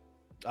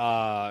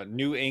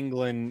 New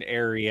England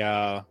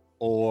area,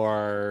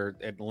 or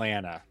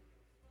Atlanta.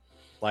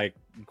 like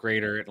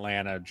greater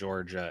Atlanta,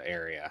 Georgia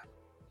area.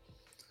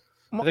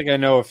 I think I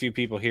know a few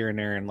people here and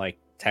there in like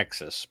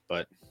Texas,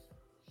 but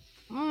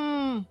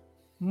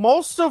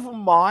most of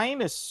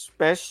mine,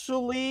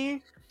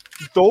 especially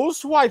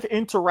those who I've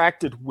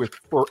interacted with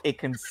for a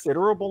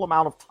considerable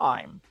amount of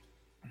time,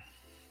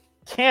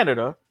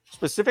 Canada,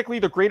 specifically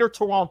the Greater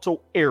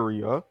Toronto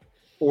area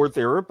or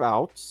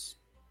thereabouts,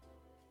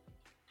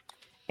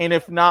 and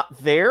if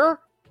not there,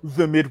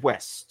 the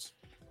Midwest.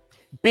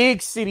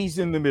 Big cities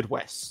in the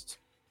Midwest.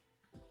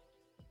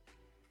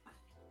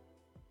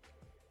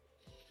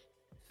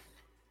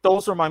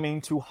 Those are my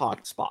main two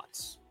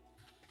hotspots.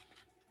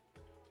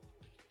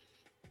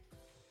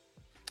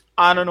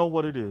 I don't know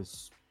what it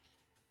is.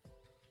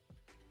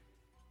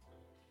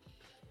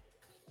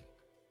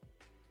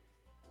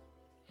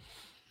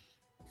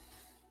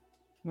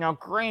 Now,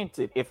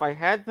 granted, if I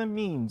had the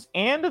means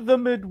and the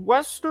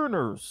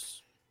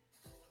Midwesterners,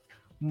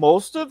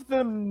 most of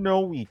them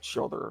know each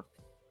other.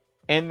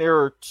 And there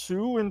are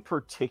two in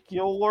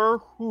particular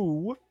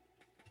who,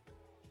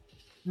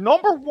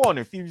 number one,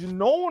 if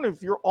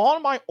you're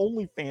on my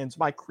OnlyFans,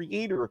 my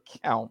creator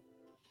account,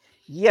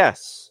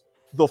 yes,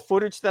 the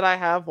footage that I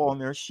have on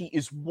there, she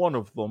is one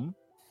of them.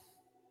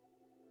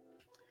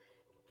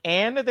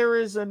 And there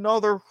is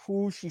another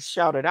who she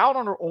shouted out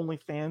on her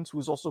OnlyFans, who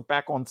is also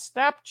back on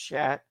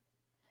Snapchat.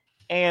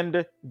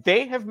 And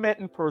they have met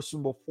in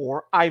person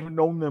before. I've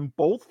known them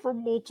both for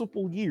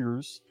multiple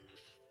years.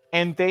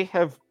 And they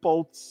have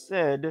both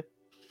said,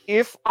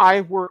 if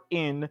I were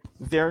in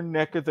their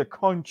neck of the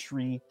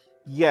country,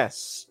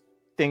 yes,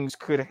 things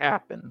could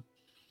happen.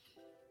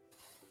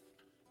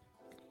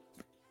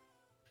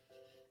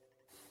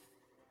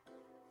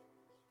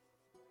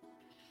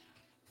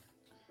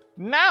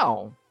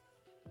 Now,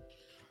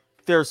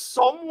 there's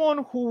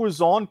someone who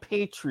was on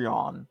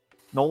Patreon,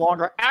 no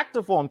longer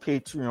active on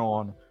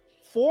Patreon,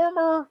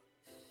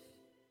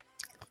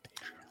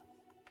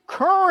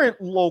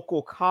 current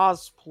local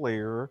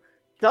cosplayer,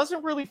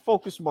 doesn't really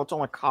focus much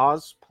on a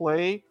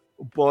cosplay,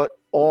 but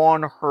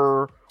on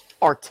her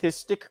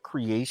artistic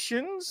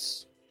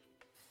creations.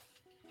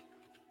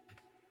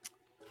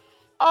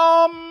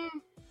 All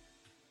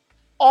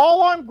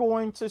I'm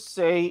going to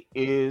say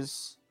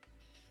is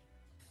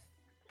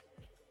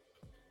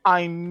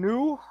I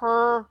knew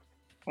her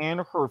in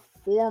her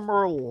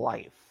former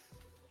life.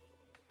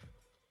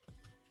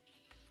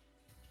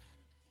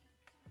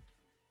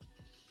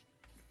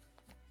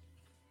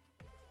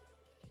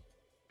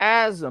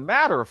 As a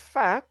matter of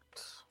fact,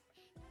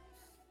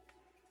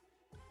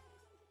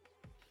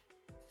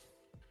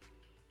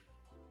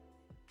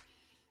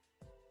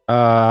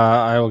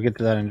 I will get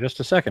to that in just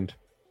a second.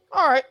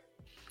 all right.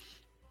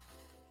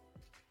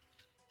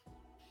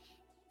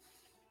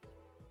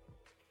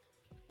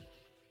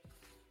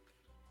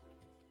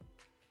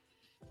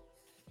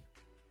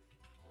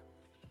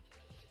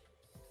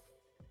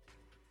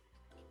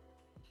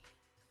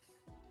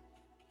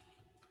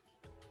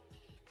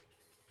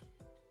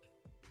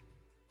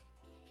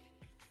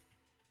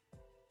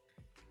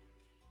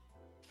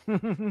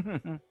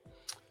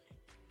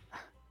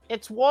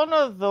 It's one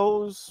of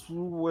those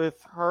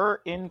with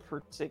her in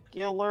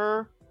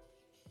particular,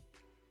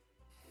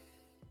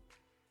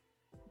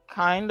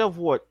 kind of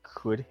what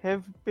could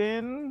have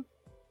been.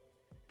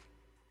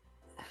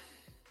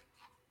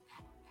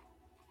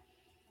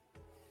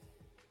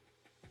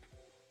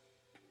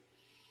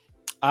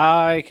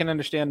 I can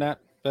understand that.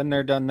 Been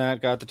there, done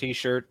that, got the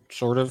t-shirt,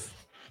 sort of.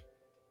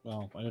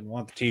 Well, I didn't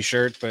want the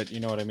t-shirt, but you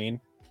know what I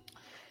mean.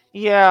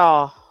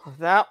 Yeah,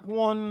 that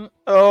one.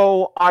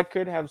 Oh, I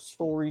could have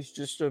stories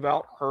just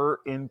about her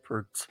in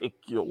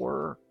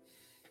particular.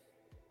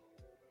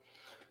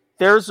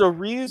 There's a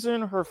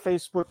reason her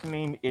Facebook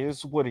name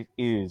is what it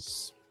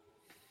is.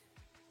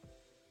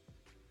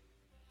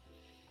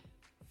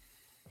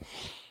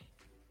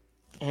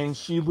 And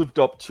she lived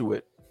up to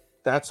it.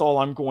 That's all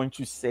I'm going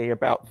to say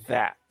about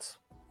that.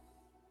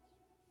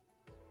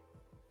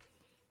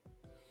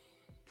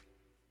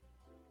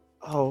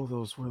 Oh,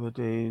 those were the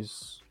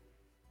days.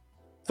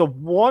 The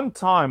one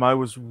time I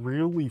was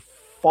really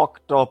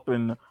fucked up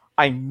and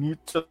to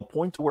the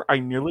point where I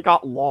nearly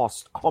got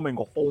lost coming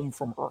home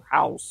from her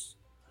house.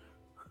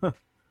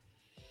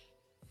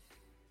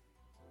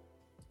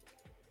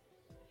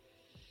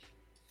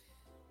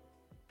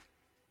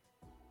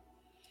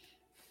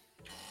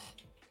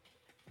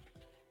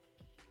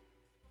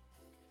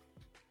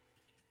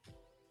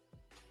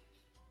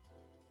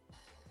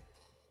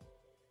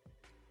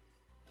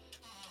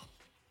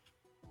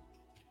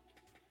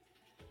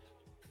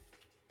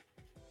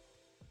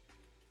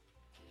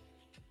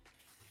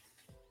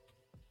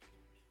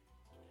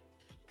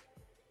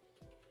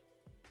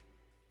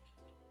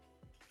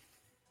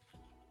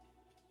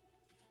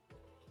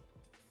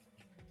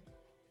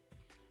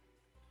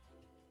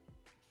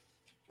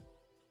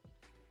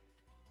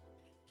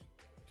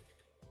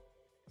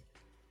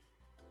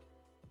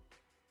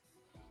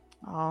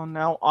 Oh,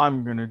 now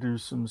I'm gonna do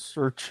some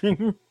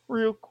searching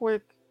real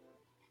quick.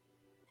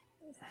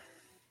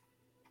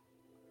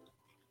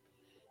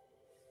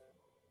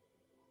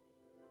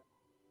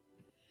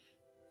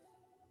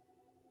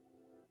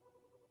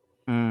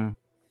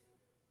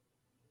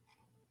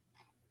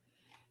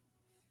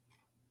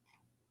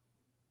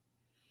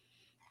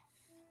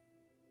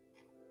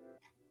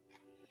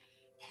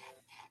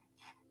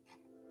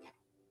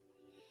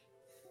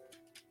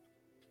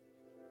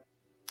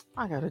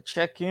 I gotta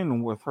check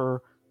in with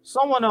her.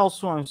 Someone else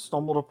who I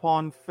stumbled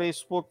upon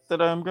Facebook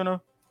that I'm gonna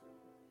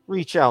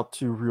reach out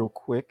to real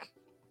quick.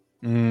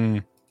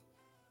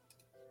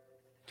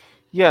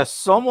 Yes,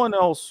 someone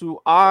else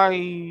who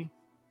I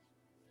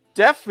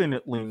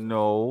definitely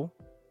know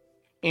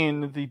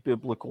in the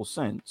biblical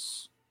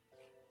sense.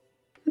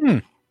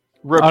 Oh,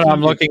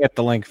 I'm looking at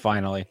the link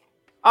finally.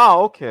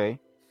 Oh, okay.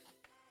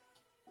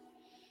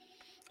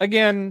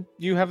 Again,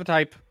 you have a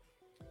type.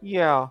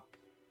 Yeah.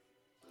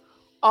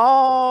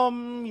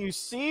 You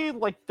see,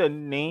 like, the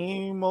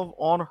name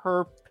on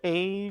her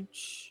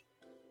page?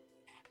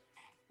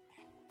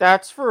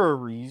 That's for a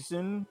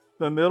reason.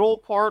 The middle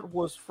part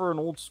was for an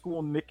old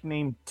school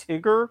nickname,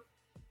 Tigger.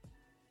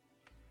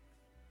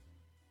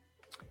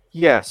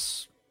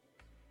 Yes.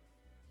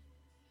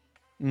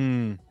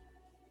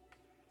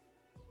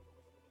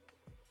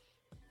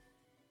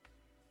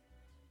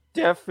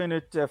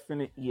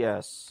 Definite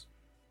yes.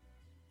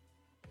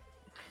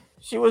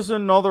 She was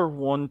another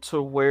one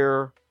to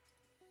where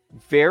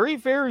very,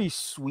 very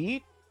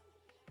sweet.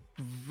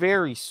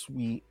 Very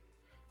sweet.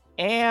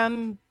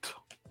 And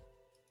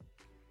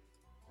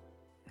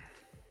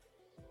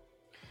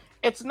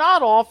it's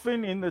not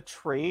often in the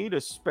trade,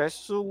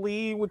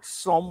 especially with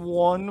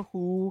someone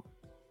who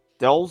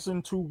delves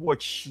into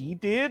what she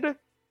did,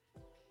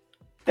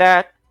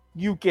 that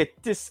you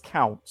get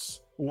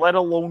discounts, let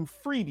alone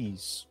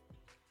freebies.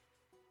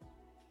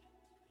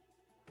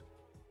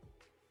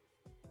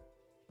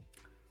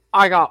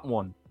 I got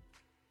one.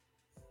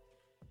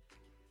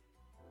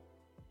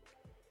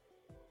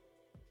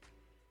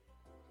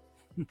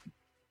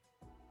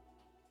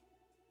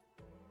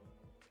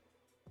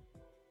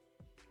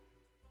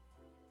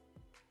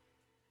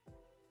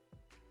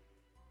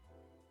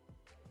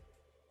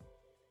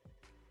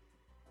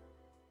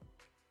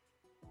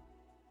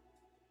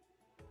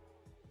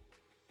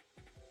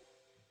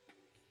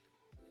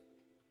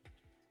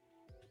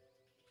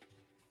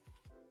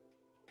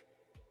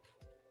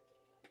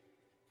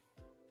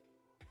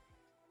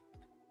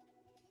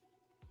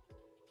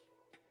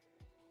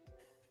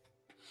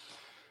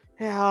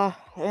 Yeah,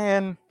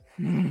 and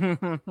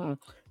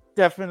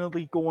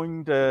definitely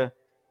going to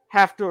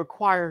have to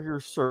acquire your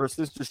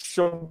services to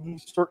show you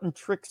certain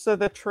tricks of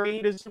the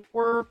trade, as it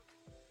were.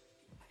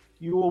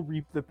 You will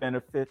reap the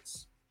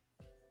benefits.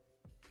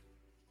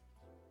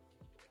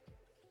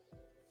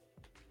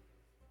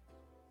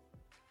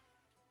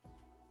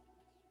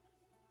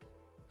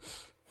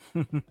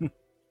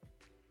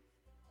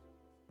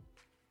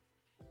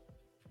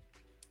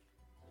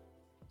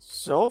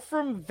 So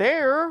from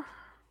there,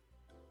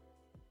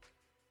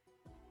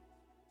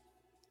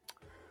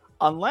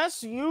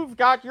 unless you've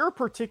got your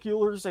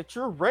particulars that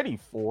you're ready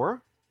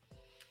for.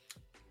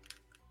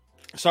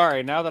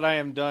 Sorry, now that I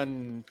am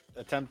done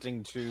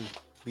attempting to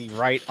be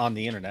right on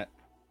the internet.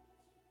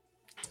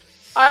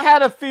 I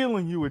had a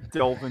feeling you would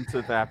delve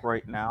into that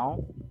right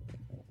now.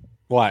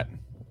 What?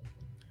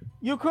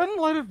 You couldn't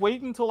let it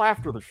wait until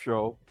after the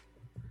show.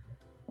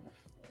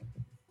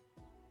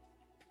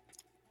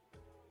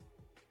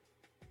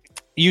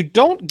 You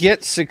don't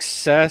get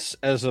success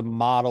as a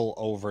model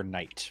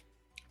overnight.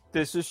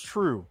 This is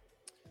true.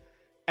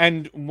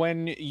 And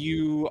when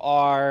you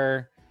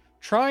are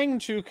trying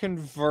to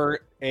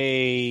convert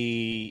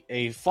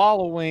a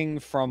following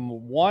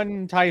from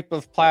one type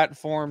of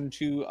platform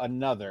to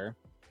another,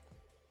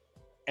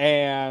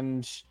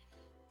 and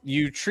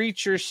you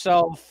treat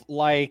yourself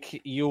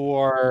like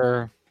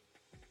you're,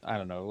 I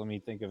don't know, let me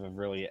think of a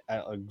really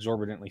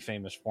exorbitantly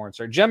famous porn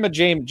star, Jenna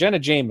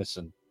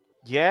Jameson.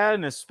 Yeah,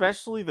 and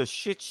especially the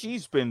shit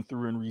she's been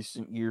through in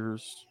recent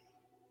years.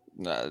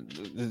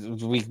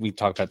 We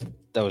talk about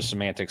those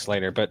semantics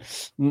later, but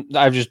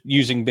I'm just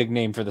using big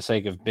name for the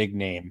sake of big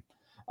name.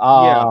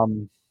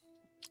 When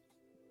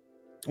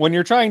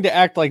you're trying to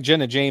act like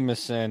Jenna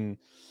Jameson,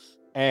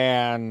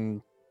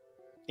 and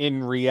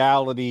in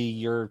reality,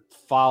 your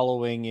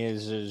following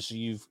is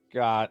you've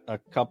got a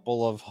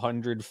couple of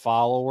 100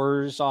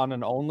 followers on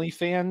an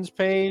OnlyFans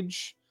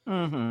page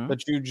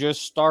that you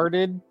just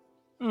started.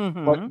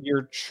 But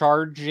you're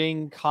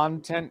charging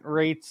content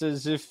rates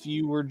as if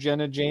you were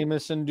Jenna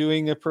Jameson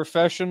doing a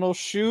professional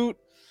shoot.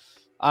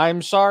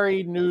 I'm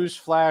sorry,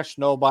 newsflash,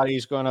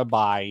 nobody's going to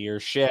buy your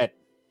shit.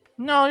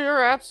 No,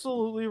 you're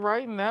absolutely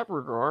right in that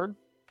regard.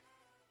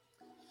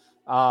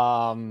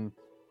 I'm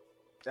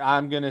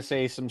going to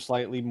say some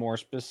slightly more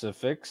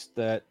specifics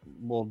that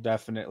will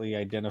definitely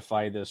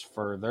identify this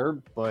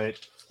further, but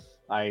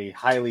I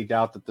highly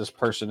doubt that this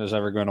person is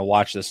ever going to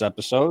watch this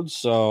episode,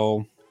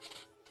 so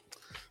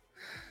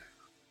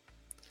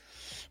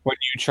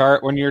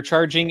when you're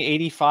charging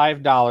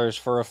 $85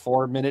 for a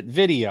 4-minute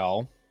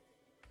video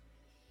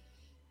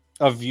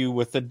of you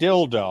with a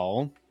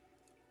dildo,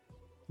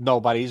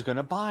 nobody's going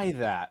to buy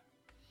that.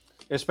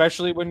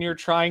 Especially when you're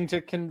trying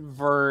to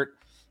convert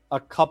a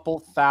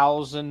couple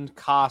thousand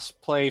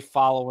cosplay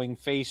following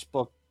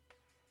Facebook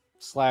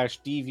 /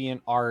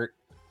 DeviantArt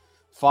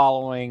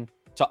following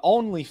to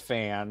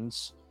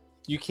OnlyFans.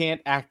 You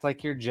can't act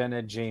like you're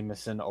Jenna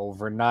Jameson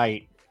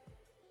overnight.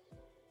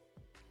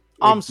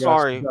 I'm just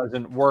sorry.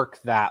 doesn't work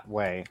that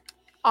way.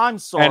 I'm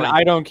sorry. And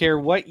I don't care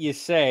what you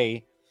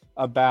say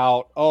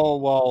about, oh,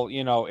 well,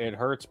 it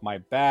hurts my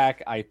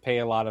back. I pay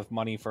a lot of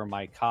money for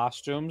my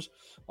costumes.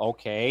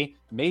 Okay,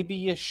 maybe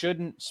you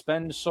shouldn't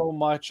spend so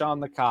much on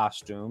the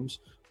costumes.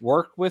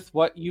 Work with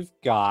what you've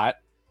got.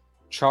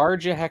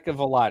 Charge a heck of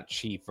a lot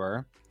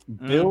cheaper.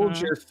 Build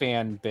your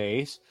fan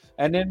base.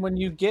 And then when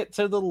you get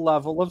to the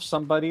level of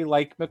somebody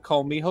like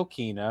Mikomi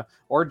Hokina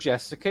or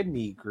Jessica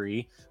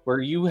Nigri, where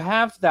you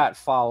have that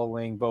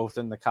following both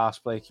in the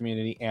cosplay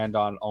community and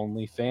on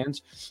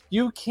OnlyFans,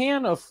 you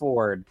can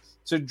afford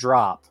to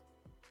drop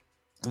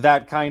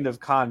that kind of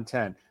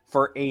content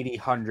for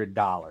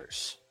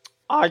 $100.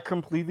 I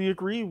completely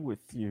agree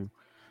with you.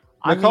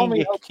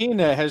 Mikomi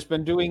Hokina has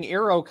been doing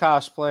Aero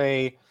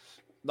cosplay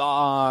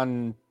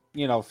on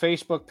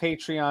Facebook,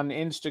 Patreon,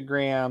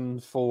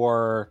 Instagram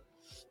for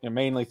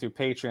mainly through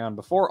Patreon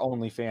before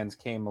OnlyFans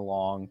came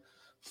along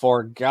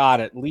for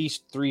at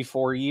least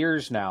 3-4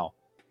 years now.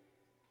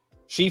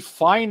 She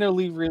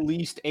finally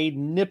released a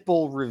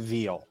nipple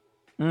reveal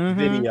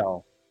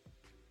video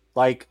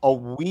like a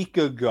week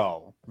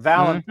ago,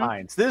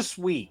 Valentine's this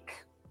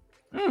week.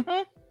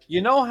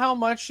 You know how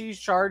much she's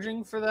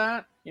charging for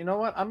that? You know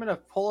what? I'm gonna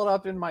pull it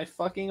up in my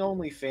fucking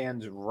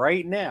OnlyFans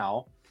right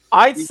now.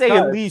 I'd say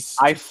at least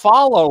I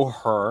follow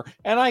her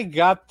and I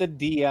got the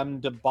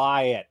DM to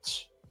buy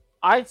it.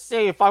 I'd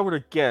say if I were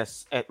to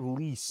guess, at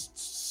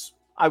least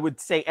I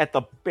would say at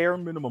the bare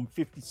minimum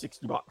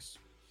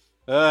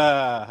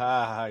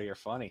 $50-$60. You're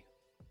funny.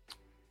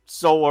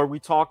 So are we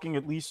talking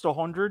at least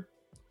 100?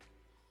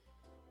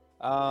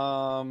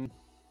 Where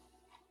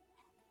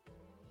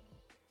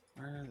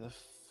the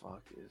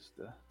fuck is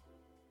the...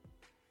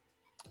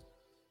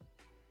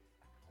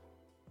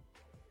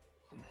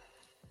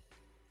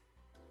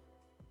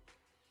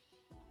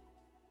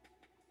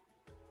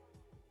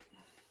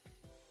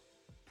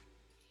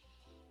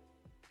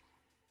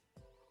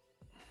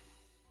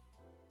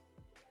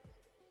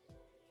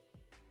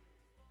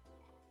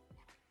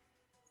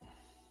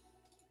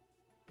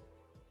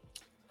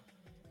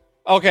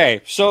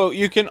 Okay, so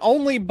you can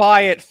only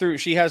buy it through...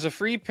 She has a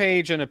free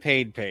page and a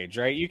paid page,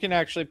 right? You can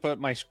actually put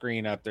my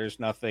screen up. There's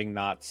nothing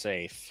not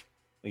safe.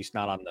 At least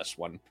not on this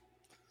one.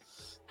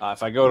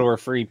 If I go to her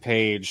free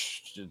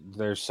page,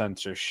 there's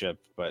censorship,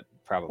 but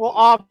probably... Well,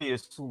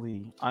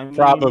 obviously.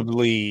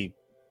 Probably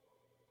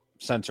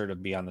censored to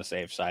be on the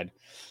safe side.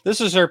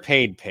 This is her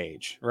paid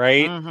page,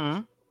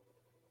 right?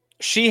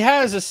 She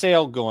has a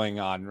sale going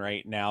on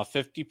right now.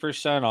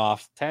 50%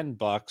 off,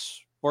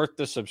 $10. Worth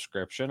the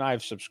subscription.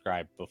 I've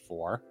subscribed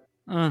before.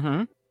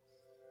 I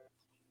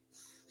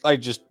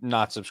just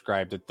not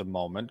subscribed at the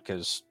moment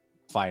because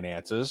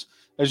finances.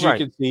 As you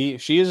can see,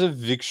 she is an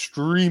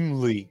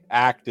extremely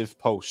active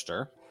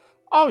poster.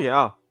 Oh,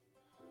 yeah.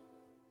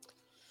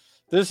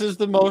 This is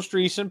the most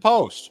recent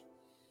post.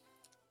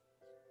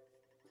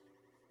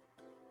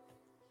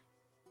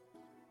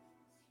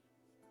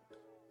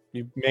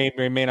 You may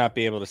or may not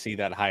be able to see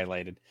that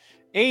highlighted.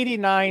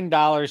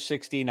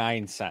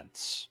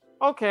 $89.69.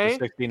 Okay.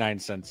 69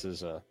 cents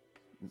is a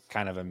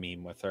kind of a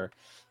meme with her.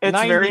 It's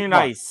very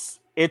nice.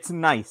 It's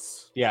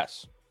nice.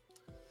 Yes.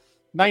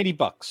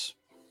 $90.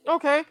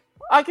 Okay.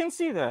 I can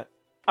see that.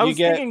 You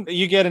get an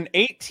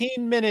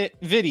 18-minute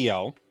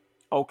video.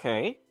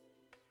 Okay.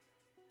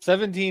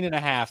 17 and a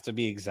half to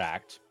be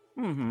exact.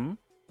 And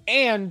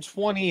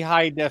 20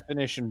 high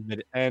definition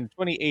and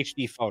 20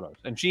 HD photos.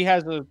 And she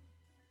has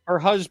her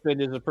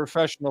husband is a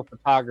professional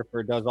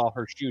photographer, does all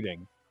her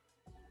shooting.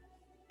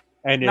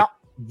 And it's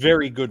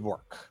very good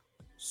work.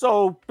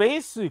 So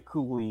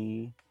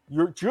basically,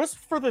 you're just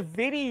for the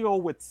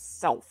video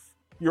itself,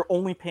 you're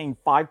only paying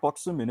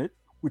 $5 a minute,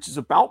 which is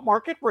about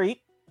market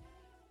rate.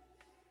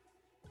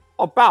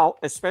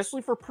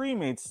 Especially for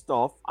pre-made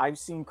stuff, I've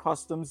seen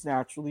customs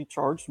naturally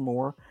charge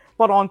more.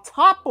 But on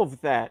top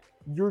of that,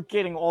 you're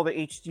getting all the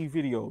HD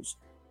videos.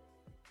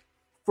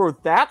 For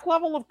that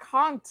level of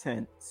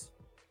content,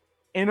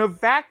 in a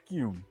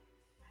vacuum,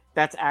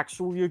 that's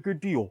actually a good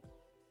deal.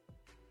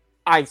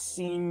 I've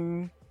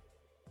seen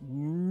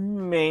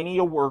many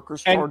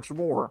workers charge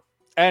more.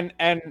 And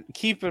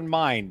keep in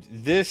mind,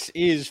 this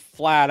is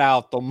flat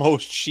out the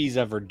most she's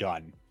ever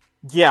done.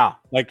 Yeah.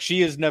 Like,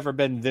 she has never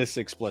been this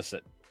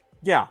explicit.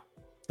 Yeah.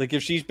 Like,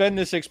 if she's been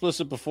this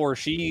explicit before,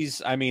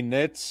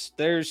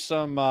 there's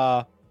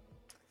some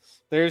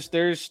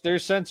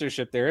there's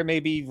censorship there. It may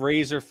be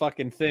razor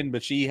fucking thin,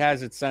 but she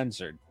has it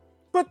censored.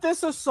 But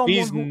this is someone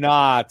She's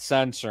not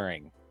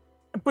censoring.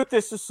 But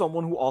this is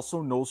someone who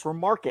also knows her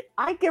market.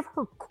 I give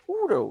her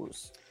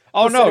kudos.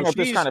 Oh no, she's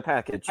this kind of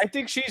package. I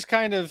think she's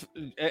kind of,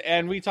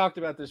 and we talked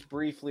about this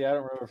briefly. I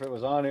don't remember if it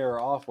was on air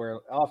or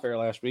off air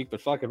last week,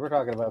 but fuck it, we're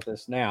talking about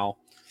this now.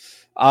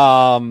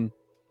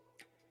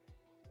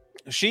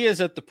 She is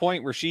at the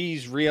point where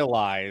she's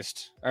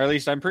realized, or at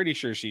least I'm pretty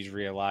sure she's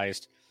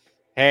realized,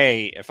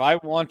 hey, if I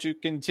want to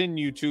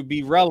continue to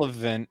be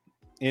relevant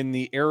in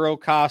the Aero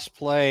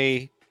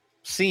cosplay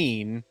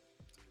scene,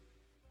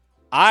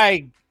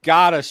 I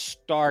gotta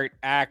start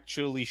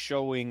actually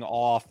showing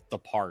off the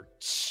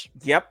parts.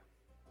 Yep.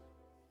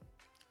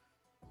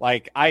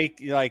 Like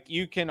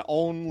you can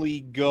only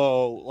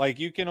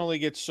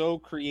get so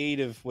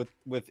creative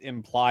with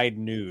implied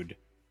nude.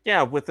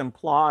 Yeah, with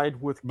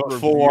implied, with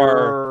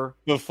Before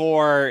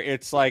reviewer.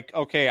 it's like,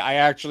 okay, I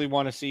actually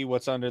want to see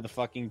what's under the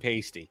fucking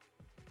pasty.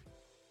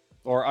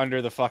 Or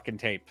under the fucking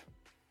tape.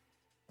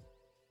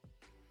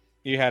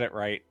 You had it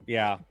right.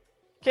 Yeah.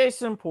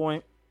 Case in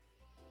point.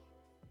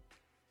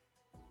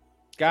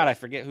 God, I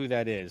forget who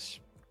that is.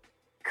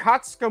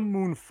 Katsuka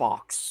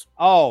Moonfox.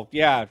 Oh,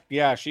 yeah.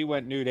 Yeah, she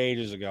went nude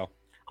ages ago.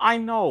 I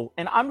know.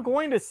 And I'm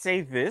going to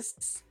say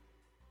this.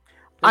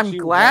 I'm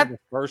glad. One of the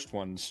first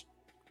ones.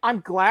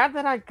 I'm glad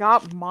that I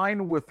got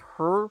mine with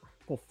her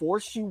before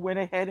she went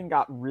ahead and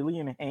got really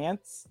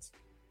enhanced.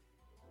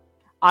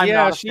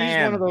 She's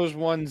one of those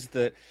ones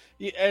that,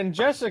 and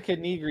Jessica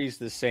Negri's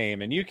the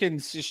same. And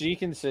she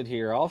can sit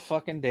here all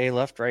fucking day,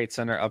 left, right,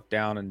 center, up,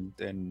 down,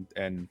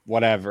 and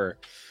whatever,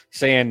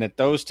 saying that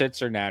those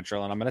tits are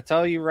natural. And I'm going to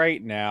tell you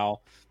right now,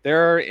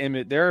 there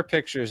are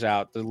pictures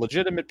out, the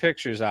legitimate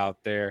pictures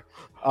out there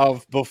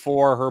of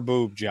before her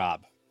boob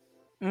job.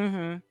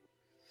 Mm-hmm.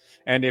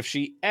 And if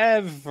she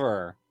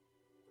ever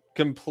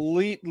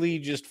completely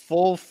just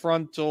full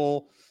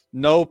frontal,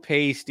 no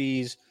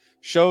pasties,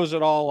 shows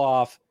it all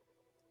off,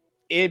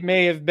 it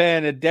may have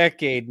been a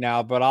decade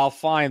now, but I'll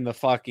find the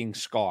fucking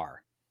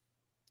scar.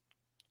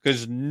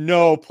 Because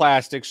no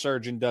plastic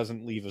surgeon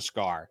doesn't leave a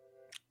scar.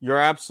 You're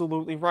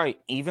absolutely right.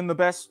 Even the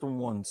best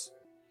ones.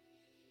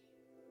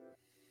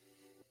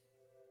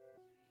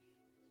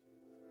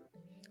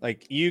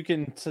 Like, you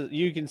can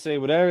say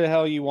whatever the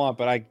hell you want,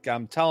 but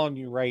I'm telling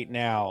you right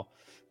now,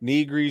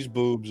 Negri's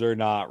boobs are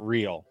not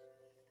real.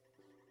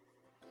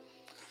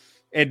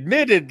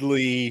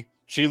 Admittedly,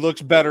 she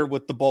looks better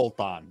with the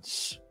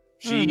bolt-ons.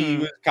 She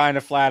was kind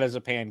of flat as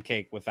a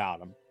pancake without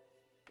them.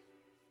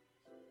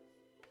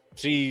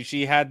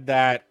 She had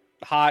that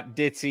hot,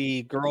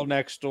 ditzy, girl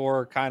next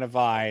door kind of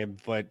vibe,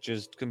 but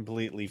just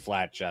completely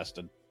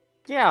flat-chested.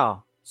 Yeah.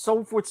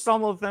 So with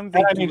some of them,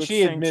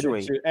 she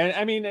admitted to, and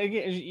I mean,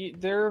 again,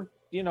 there,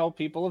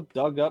 people have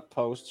dug up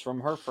posts from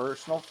her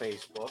personal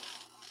Facebook,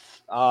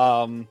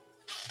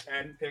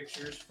 and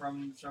pictures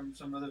from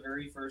some of the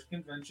very first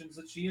conventions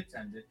that she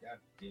attended. God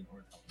damn,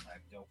 where the hell did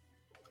that go?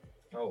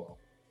 Oh well.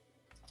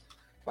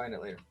 Find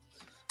it later.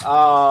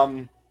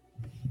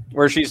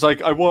 Where she's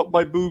like, I want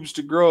my boobs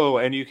to grow,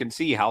 and you can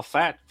see how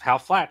flat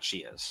she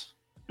is.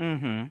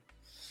 Mm-hmm.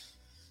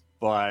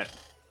 But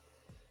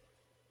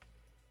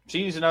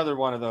she's another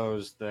one of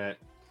those that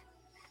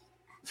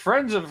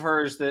friends of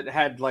hers that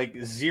had like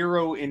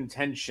zero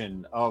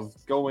intention of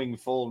going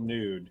full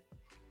nude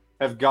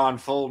have gone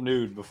full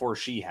nude before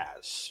she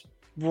has.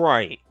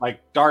 Right.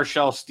 Like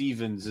Darshell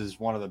Stevens is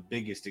one of the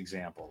biggest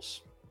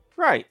examples.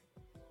 Right.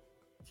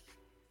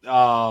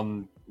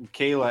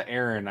 Kayla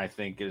Aaron, I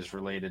think, is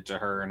related to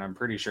her, and I'm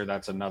pretty sure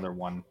that's another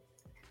one.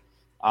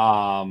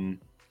 But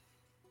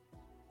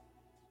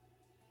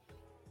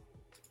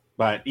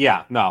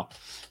yeah, no.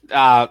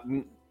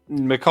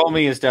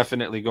 McComey is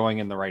definitely going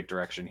in the right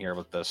direction here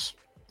with this,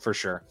 for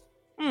sure.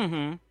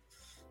 Mm-hmm.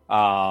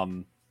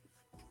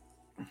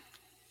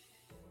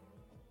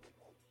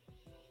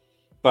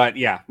 But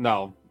yeah,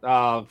 no.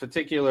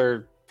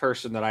 Particular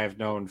person that I have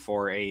known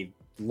for a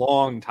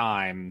long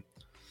time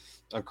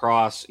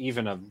across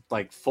even a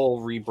like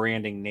full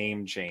rebranding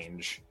name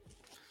change.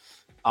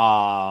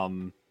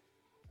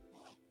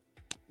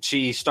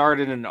 She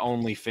started an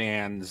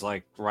OnlyFans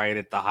like right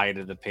at the height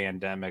of the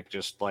pandemic,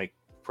 just like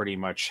pretty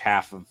much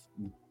half of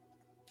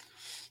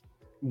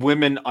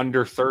women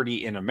under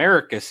 30 in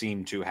America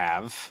seem to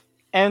have.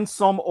 And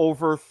some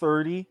over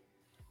 30.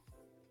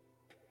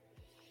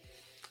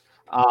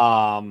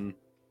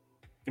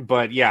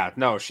 But yeah,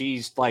 no,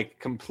 she's like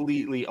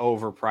completely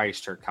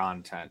overpriced her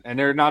content. And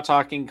they're not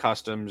talking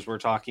customs. We're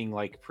talking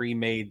like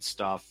pre-made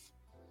stuff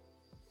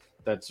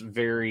that's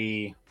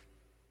very...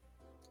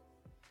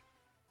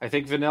 I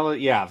think vanilla.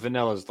 Yeah,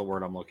 vanilla is the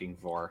word I'm looking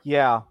for.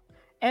 Yeah.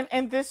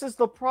 And this is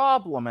the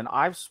problem. And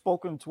I've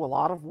spoken to a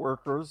lot of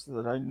workers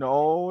that I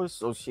know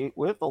associate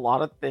with a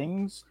lot of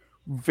things.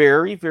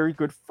 Very, very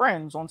good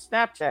friends on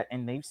Snapchat.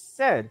 And they've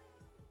said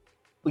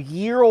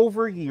year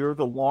over year,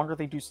 the longer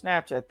they do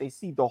Snapchat, they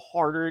see the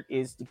harder it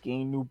is to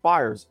gain new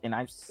buyers. And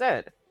I've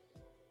said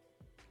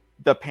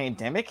the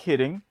pandemic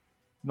hitting,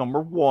 number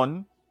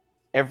one,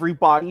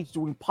 everybody's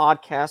doing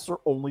podcasts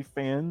or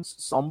OnlyFans,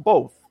 some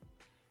both.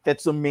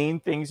 That's the main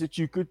things that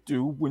you could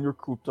do when you're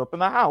cooped up in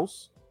the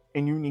house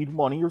and you need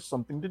money or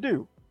something to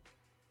do.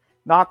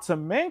 Not to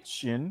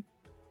mention,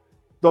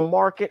 the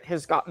market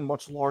has gotten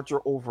much larger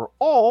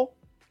overall,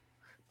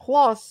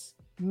 plus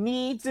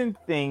needs and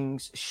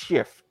things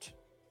shift.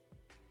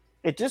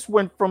 It just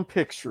went from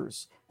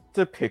pictures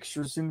to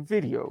pictures and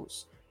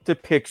videos, to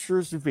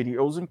pictures,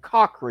 videos, and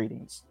cock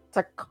ratings,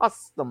 to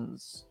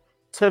customs,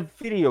 to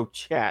video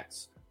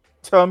chats,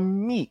 to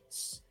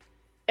meets.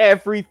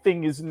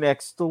 Everything is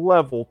next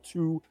level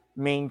to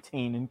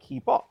maintain and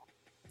keep up.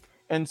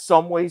 In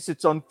some ways,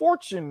 it's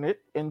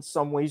unfortunate. In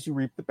some ways, you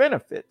reap the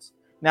benefits.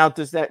 Now,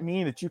 does that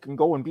mean that you can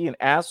go and be an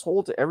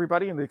asshole to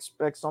everybody and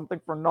expect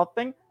something for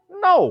nothing?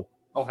 No.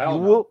 Oh, hell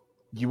you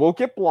no. will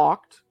get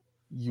blocked,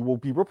 you will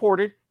be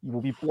reported, you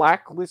will be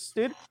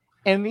blacklisted.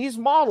 And these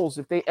models,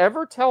 if they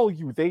ever tell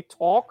you they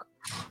talk,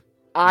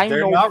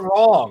 They're not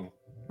wrong.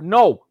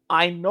 No,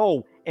 I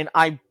know, and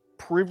I'm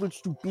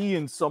privileged to be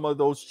in some of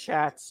those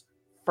chats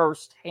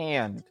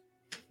firsthand.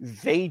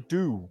 They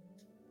do,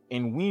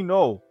 and we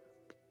know.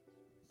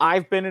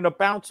 I've been in a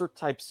bouncer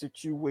type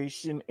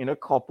situation in a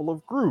couple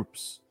of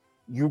groups.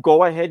 You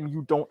go ahead and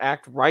you don't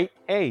act right,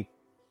 hey,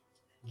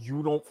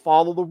 you don't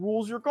follow the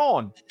rules, you're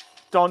gone.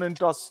 Done and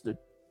dusted.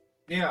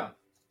 Yeah.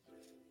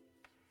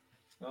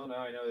 Well, now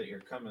I know that you're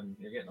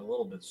getting a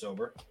little bit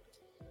sober.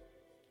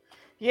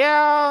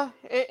 Yeah,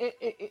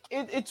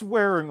 it's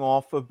wearing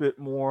off a bit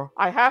more.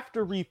 I have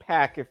to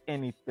repack if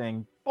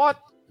anything, but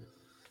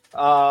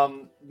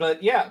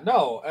yeah,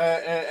 no,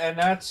 and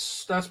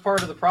that's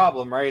part of the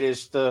problem, right?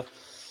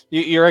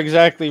 You're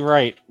exactly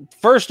right.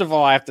 First of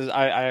all, I have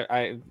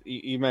to.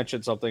 You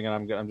mentioned something,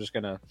 and I'm just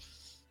gonna.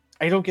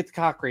 I don't get the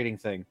cock rating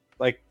thing.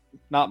 Like,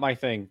 not my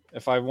thing.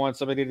 If I want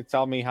somebody to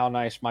tell me how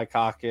nice my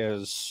cock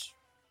is,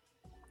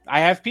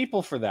 I have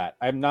people for that.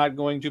 I'm not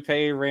going to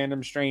pay a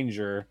random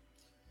stranger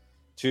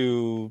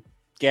to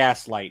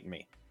gaslight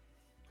me,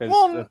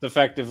 because that's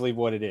effectively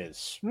what it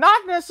is.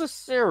 Not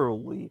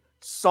necessarily.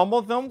 Some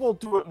of them will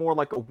do it more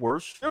like a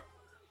worship,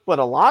 but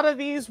a lot of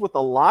these, with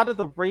a lot of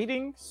the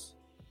ratings,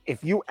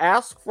 if you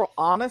ask for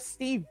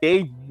honesty,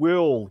 they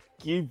will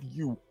give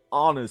you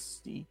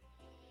honesty.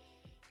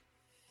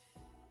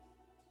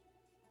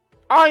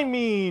 I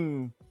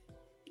mean,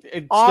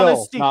 it's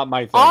honesty, still not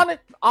my thing.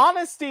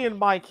 Honesty in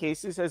my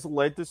cases has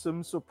led to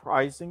some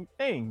surprising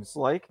things,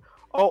 like,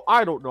 oh,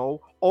 I don't know,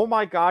 oh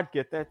my god,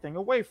 get that thing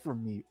away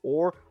from me,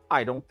 or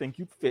I don't think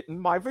you'd fit in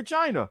my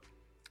vagina.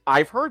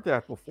 I've heard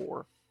that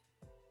before.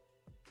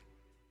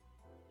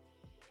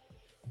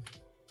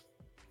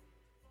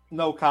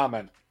 No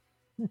comment.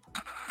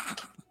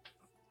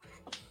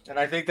 And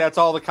I think that's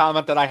all the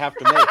comment that I have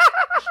to make.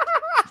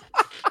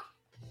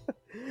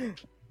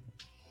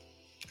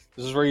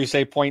 This is where you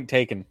say point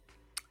taken.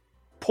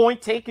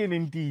 Point taken,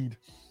 indeed.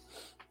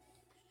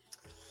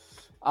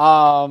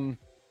 But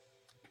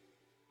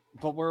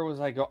where was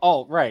I go?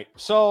 Oh, right.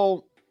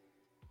 So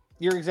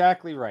you're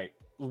exactly right.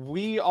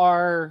 We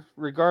are,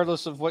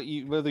 regardless of whether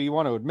you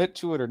want to admit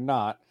to it or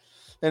not,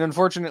 and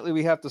unfortunately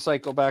we have to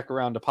cycle back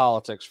around to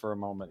politics for a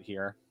moment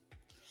here.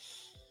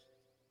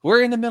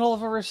 We're in the middle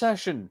of a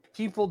recession.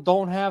 People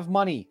don't have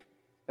money.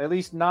 At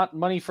least not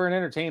money for an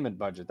entertainment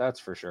budget, that's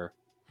for sure.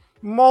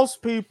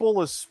 Most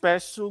people,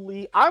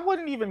 especially, I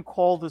wouldn't even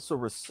call this a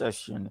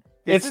recession.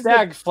 It's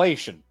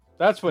stagflation.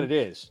 That's what it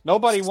is.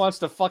 Nobody wants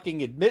to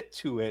fucking admit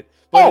to it,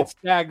 but it's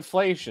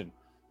stagflation.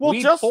 Well,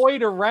 we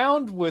toyed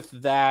around with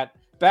that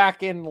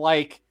back in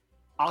like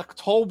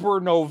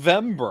October,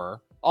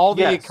 November. All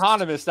the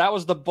economists, that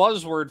was the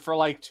buzzword for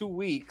like 2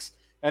 weeks.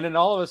 And then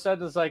all of a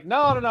sudden it's like,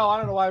 no, I don't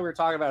know why we were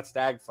talking about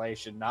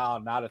stagflation. No,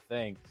 not a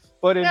thing.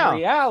 But in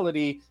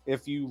reality,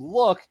 if you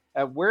look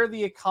at where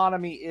the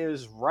economy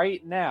is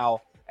right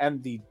now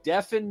and the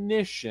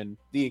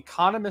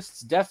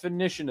economist's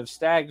definition of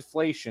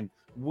stagflation,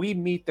 we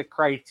meet the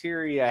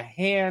criteria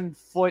hand,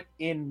 foot,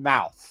 in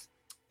mouth.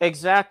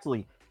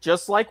 Exactly.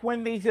 Just like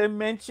when they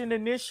mentioned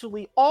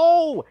initially,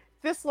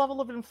 this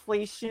level of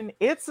inflation,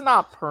 it's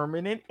not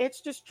permanent.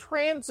 It's just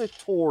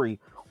transitory.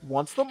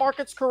 Once the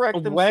markets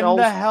correct themselves... When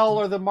the hell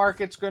are the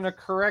markets going to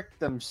correct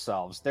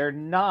themselves? They're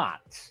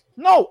not.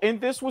 No, and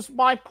this was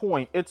my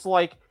point. It's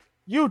like,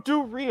 you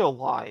do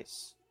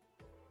realize,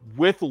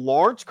 with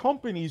large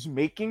companies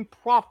making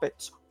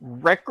profits,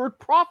 record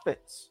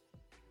profits,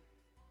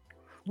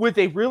 would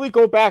they really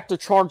go back to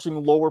charging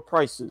lower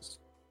prices?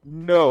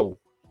 No.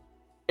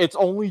 It's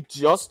only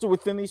just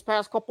within these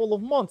past couple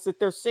of months that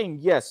they're saying,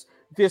 yes,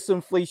 this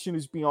inflation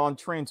is beyond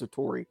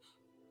transitory.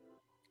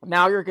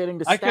 Now you're getting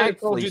to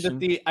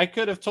stagflation. I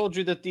could have told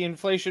you that the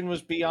inflation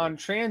was beyond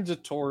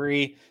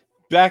transitory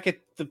back at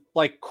the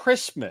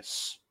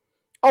Christmas.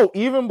 Oh,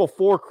 even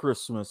before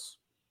Christmas.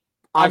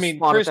 I mean,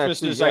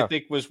 Christmas I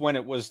think was when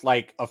it was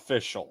like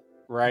official,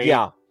 right?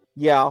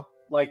 Yeah.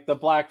 Like the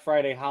Black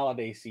Friday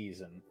holiday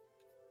season.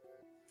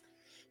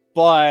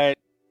 But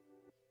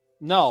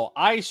no,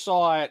 I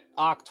saw it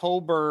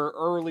October,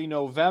 early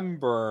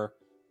November.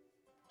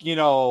 You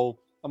know,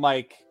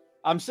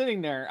 I'm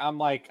sitting there. I'm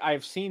like,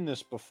 I've seen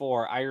this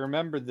before. I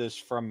remember this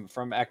from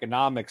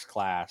economics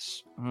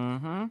class,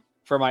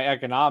 for my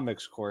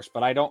economics course,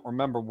 but I don't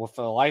remember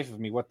for the life of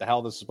me what the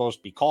hell this is supposed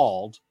to be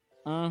called.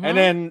 And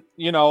then,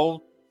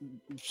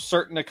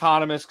 certain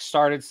economists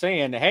started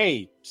saying,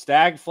 hey,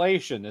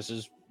 stagflation, this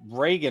is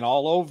Reagan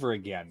all over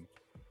again.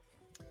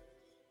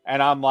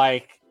 And I'm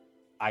like,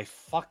 I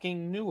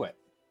fucking knew it.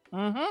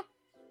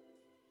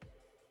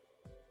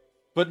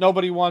 But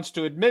nobody wants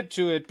to admit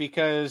to it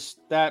because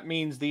that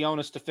means the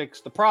onus to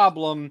fix the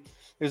problem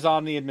is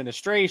on the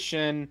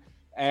administration.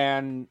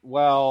 And,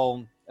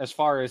 well, as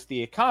far as the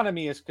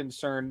economy is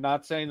concerned,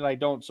 not saying that I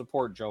don't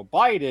support Joe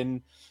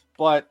Biden,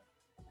 but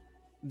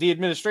the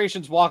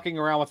administration's walking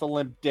around with a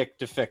limp dick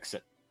to fix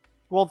it.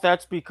 Well,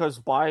 that's because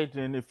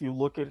Biden, if you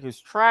look at his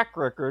track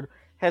record,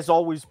 has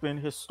always been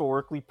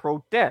historically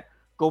pro-debt.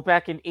 Go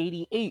back in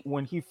 88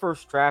 when he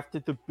first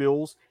drafted the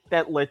bills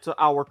that led to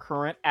our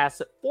current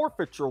asset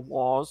forfeiture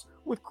laws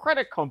with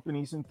credit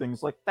companies and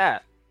things like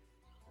that.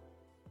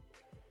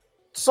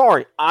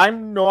 Sorry,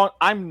 I'm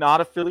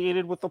not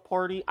affiliated with the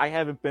party. I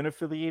haven't been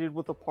affiliated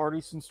with the party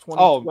since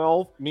 2012.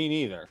 Oh, me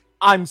neither.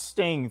 I'm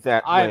staying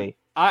that way.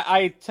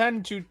 I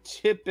tend to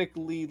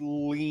typically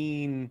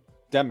lean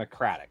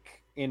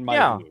Democratic in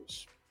my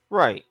views.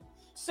 Right.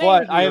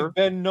 But I have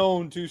been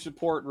known to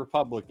support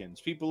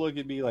Republicans. People look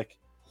at me like,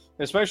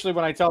 especially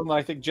when I tell them that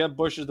I think Jeb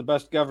Bush is the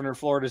best governor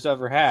Florida's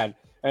ever had,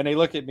 and they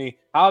look at me,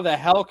 how the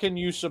hell can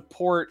you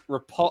support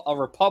a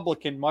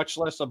Republican, much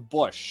less a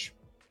Bush?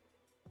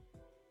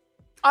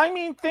 I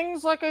mean,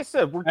 things like I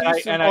said, we're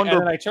decent and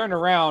I turn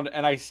around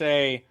and I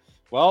say,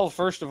 well,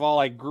 first of all,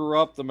 I grew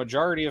up, the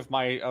majority of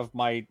my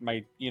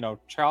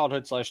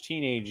childhood /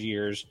 teenage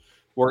years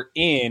were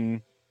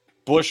in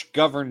Bush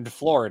governed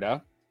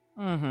Florida.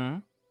 Mm-hmm.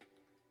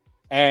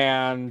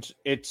 And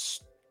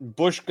it's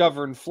Bush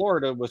governed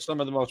Florida was some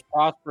of the most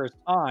prosperous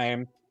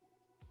time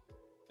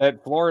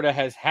that Florida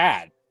has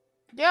had.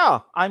 Yeah,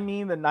 I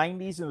mean the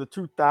 90s and the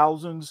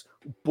 2000s,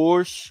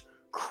 Bush,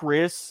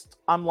 Crist.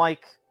 I'm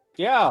like,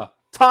 yeah,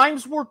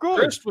 times were good.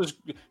 Crist was,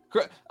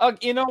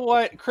 you know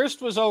what?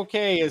 Crist was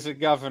okay as a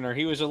governor.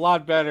 He was a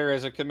lot better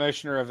as a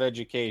commissioner of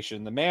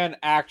education. The man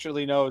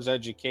actually knows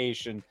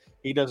education.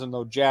 He doesn't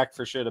know jack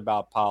for shit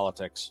about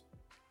politics.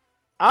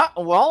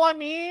 Well, I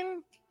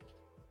mean,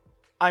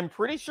 I'm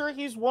pretty sure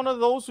he's one of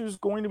those who's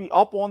going to be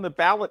up on the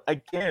ballot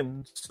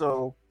again.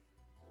 So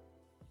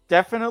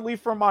definitely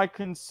for my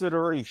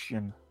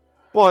consideration.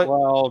 But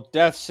well,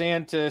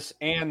 DeSantis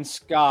and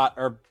Scott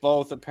are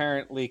both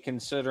apparently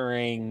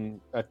considering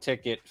a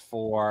ticket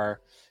for.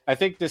 I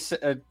think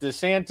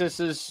DeSantis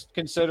is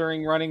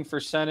considering running for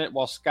Senate,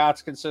 while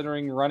Scott's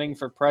considering running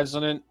for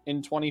president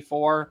in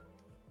 2024.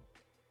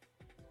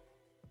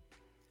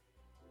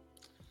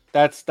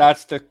 That's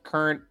the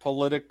current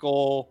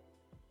political.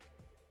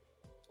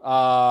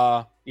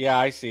 Yeah,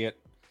 I see it.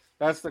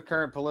 That's the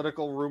current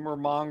political rumor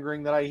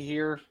mongering that I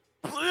hear.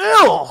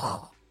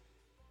 Ugh.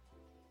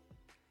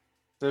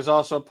 There's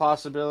also a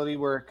possibility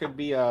where it could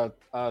be a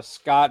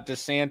Scott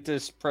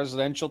DeSantis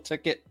presidential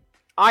ticket.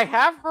 I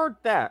have heard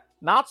that.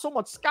 Not so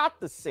much Scott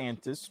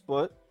DeSantis,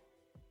 but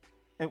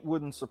it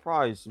wouldn't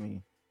surprise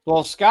me.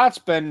 Well, Scott's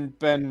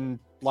been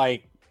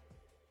like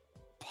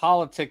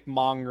politic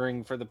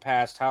mongering for the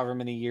past however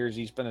many years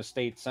he's been a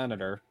state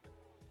senator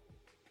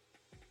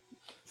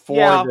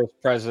for this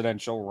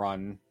presidential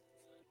run.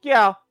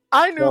 Yeah,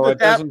 I knew so that. It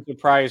doesn't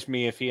surprise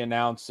me if he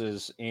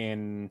announces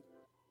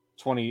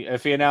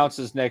if he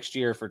announces next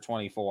year for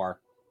 24.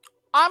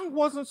 I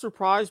wasn't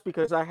surprised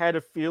because I had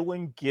a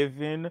feeling,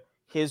 given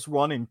his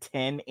run in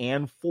 10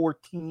 and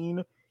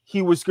 14,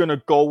 he was going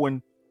to go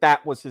and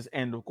that was his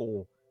end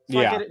goal. So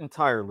I get it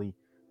entirely.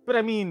 But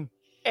I mean,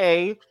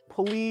 A,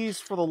 please,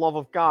 for the love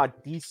of God,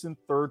 decent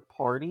third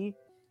party.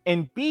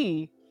 And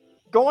B,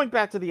 going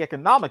back to the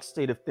economic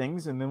state of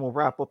things, and then we'll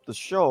wrap up the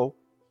show,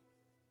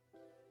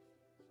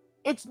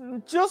 it's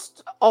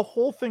just a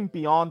whole thing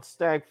beyond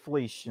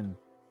stagflation.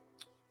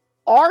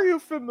 Are you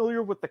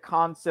familiar with the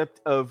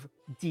concept of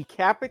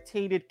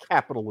decapitated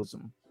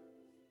capitalism?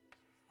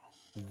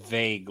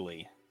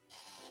 Vaguely.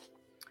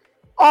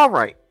 All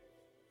right.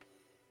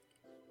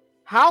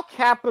 How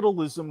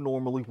capitalism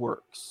normally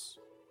works.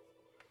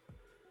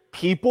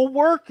 People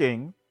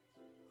working,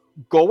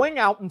 going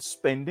out and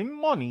spending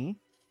money,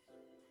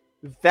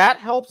 that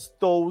helps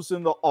those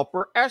in the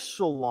upper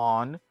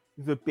echelon,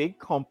 the big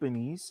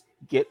companies,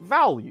 get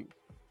value.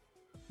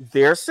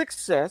 Their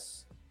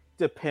success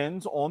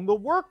depends on the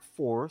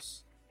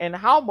workforce and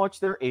how much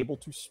they're able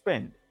to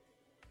spend.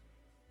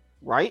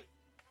 Right?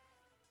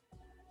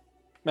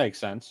 Makes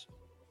sense.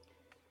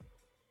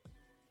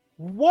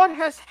 What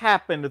has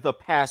happened the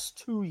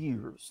past 2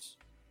 years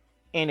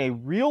in a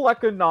real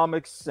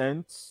economic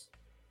sense?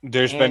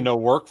 There's been no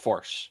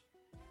workforce.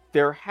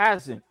 There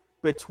hasn't.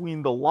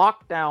 Between the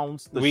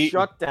lockdowns, the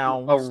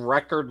shutdowns. A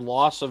record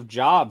loss of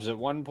jobs at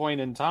one point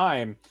in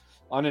time.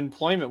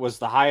 Unemployment was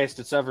the highest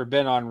it's ever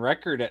been on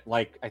record at,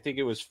 like, I think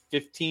it was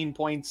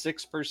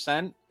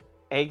 15.6%.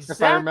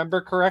 If I remember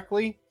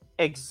correctly.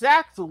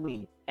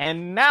 Exactly.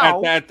 And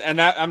now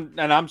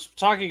I'm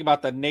talking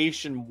about the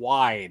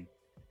nationwide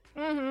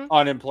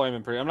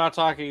unemployment rate. I'm not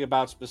talking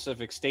about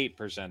specific state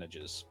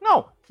percentages.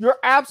 No, you're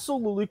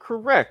absolutely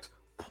correct.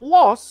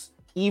 Plus,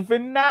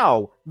 even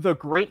now, the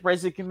Great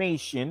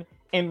Resignation,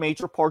 in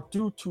major part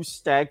due to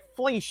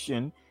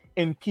stagflation,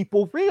 and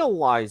people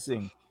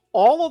realizing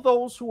all of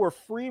those who are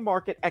free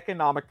market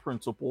economic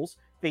principles,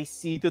 they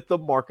see that the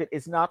market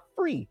is not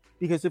free.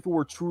 Because if it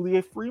were truly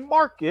a free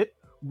market,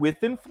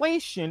 with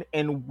inflation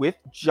and with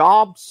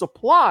job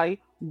supply,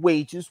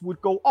 wages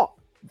would go up.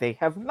 They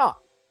have not.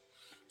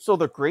 So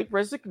the Great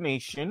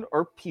Resignation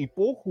are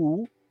people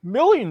who,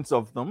 millions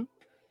of them,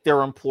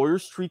 their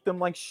employers treat them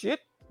like shit.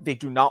 They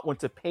do not want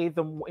to pay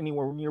them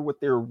anywhere near what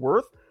they're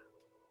worth,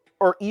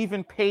 or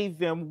even pay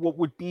them what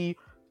would be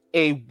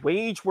a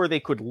wage where they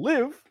could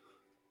live.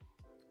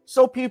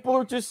 So people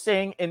are just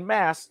saying en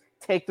masse,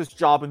 take this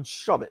job and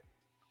shove it.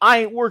 I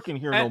ain't working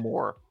here no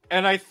more.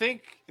 And I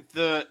think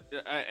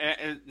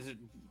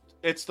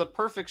it's the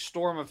perfect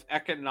storm of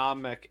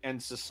economic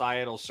and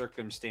societal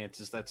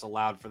circumstances that's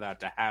allowed for that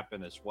to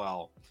happen as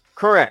well.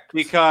 Correct.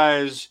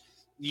 Because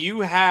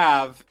you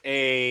have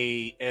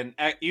an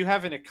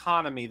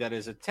economy that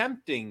is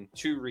attempting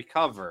to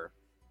recover,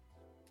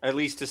 at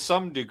least to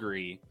some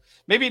degree.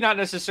 Maybe not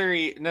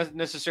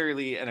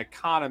necessarily an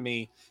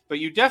economy, but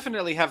you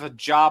definitely have a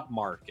job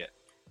market.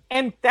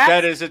 And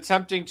that is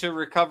attempting to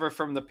recover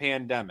from the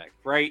pandemic,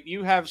 right?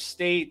 You have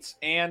states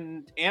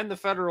and the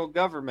federal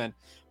government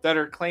that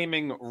are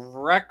claiming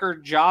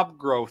record job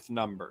growth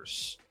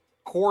numbers,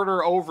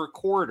 quarter over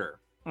quarter.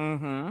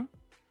 Mm-hmm.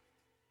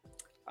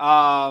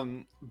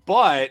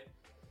 But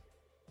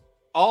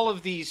all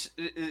of these,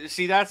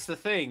 see, that's the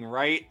thing,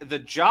 right? The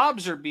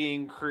jobs are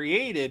being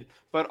created,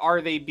 but are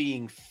they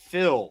being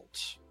filled?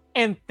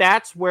 And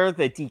that's where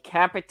the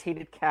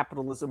decapitated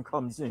capitalism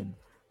comes in.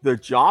 The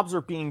jobs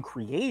are being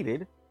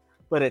created,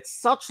 but at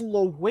such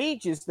low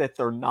wages that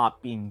they're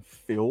not being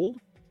filled.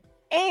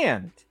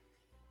 And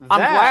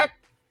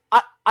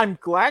I'm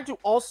glad you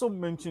also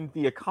mentioned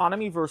the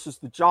economy versus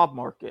the job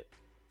market.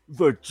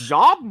 The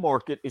job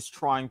market is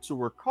trying to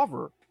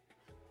recover.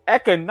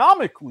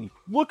 Economically,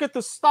 look at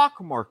the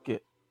stock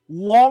market.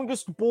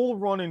 Longest bull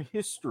run in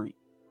history.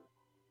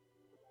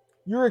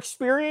 You're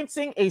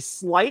experiencing a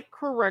slight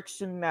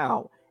correction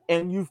now.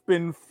 And you've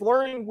been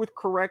flirting with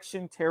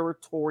correction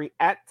territory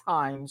at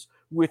times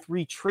with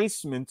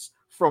retracements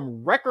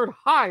from record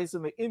highs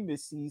in the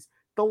indices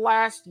the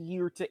last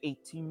year to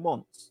 18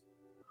 months.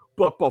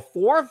 But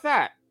before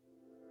that,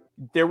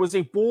 there was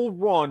a bull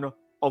run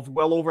of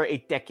well over a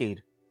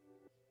decade.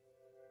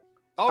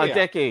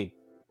 Decade.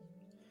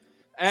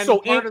 And so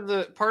part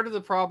of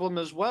the problem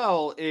as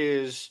well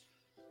is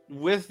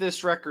with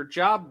this record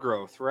job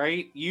growth,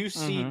 right? You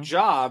see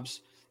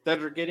jobs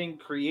that are getting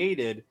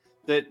created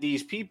that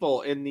these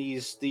people in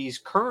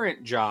these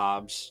current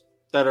jobs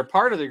that are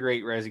part of the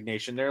Great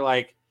Resignation, they're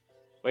like,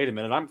 wait a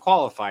minute, I'm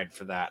qualified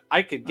for that.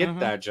 I could get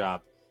that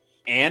job.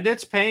 And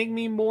it's paying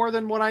me more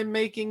than what I'm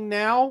making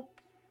now.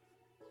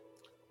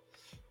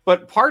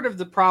 But part of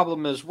the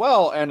problem as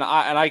well, and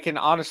I can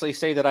honestly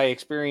say that I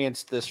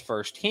experienced this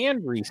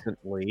firsthand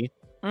recently,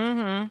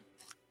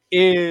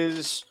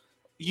 is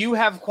you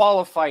have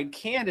qualified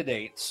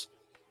candidates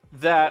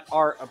that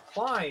are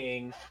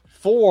applying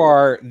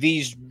for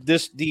these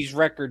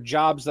record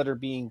jobs that are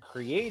being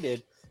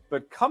created,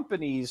 but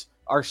companies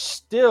are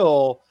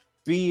still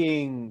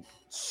being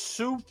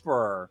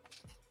super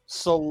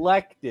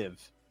selective.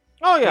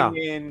 Oh yeah,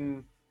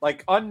 in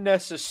like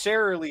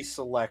unnecessarily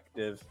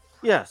selective.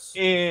 Yes,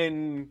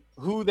 in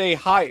who they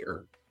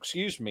hire.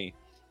 Excuse me,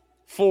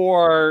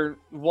 for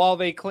while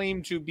they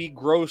claim to be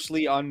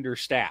grossly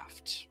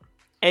understaffed.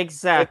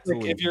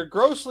 Exactly. If you're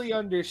grossly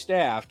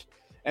understaffed,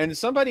 and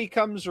somebody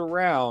comes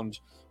around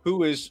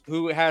who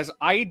has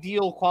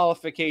ideal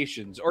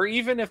qualifications, or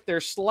even if they're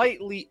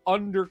slightly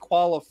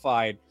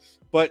underqualified,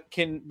 but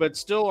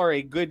still are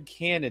a good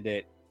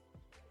candidate,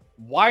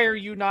 why are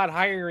you not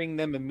hiring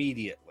them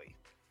immediately?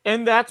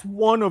 And that's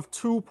one of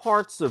two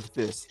parts of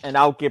this, and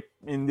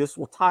this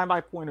will tie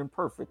my point in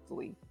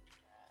perfectly.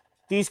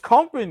 These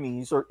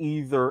companies are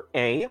either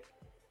A,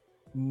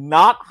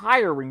 not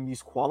hiring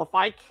these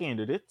qualified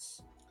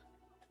candidates,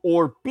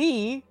 or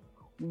B,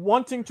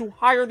 wanting to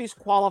hire these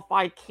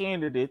qualified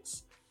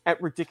candidates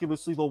at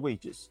ridiculously low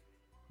wages.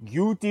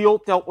 You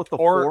dealt with the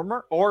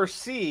former. Or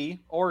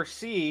C,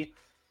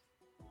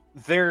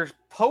 they're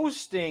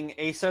posting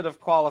a set of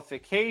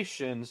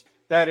qualifications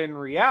that in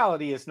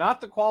reality is not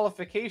the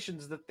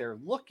qualifications that they're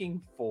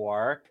looking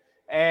for,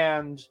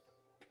 and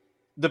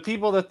the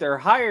people that they're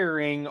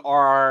hiring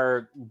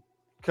are,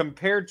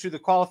 compared to the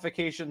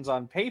qualifications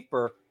on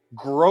paper,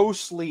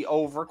 grossly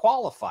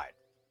overqualified.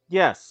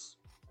 Yes,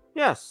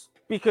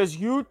 because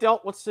you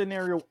dealt with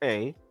scenario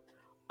A,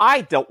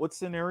 I dealt with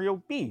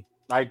scenario B.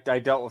 I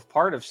dealt with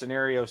part of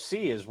scenario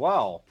C as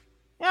well.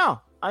 Yeah,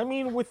 I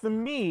mean, with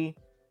me,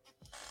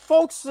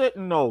 folks that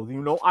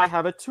know, I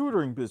have a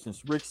tutoring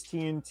business, Rick's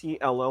TNT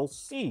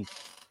LLC.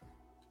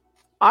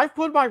 I've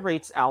put my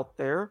rates out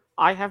there.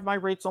 I have my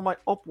rates on my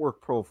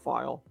Upwork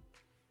profile.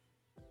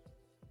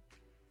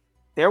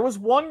 There was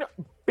one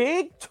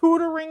big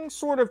tutoring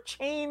sort of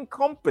chain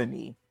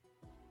company.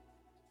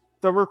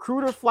 The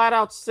recruiter flat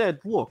out said,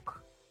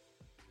 look,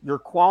 you're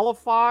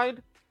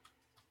qualified,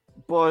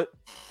 but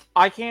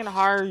I can't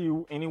hire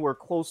you anywhere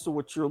close to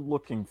what you're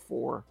looking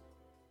for.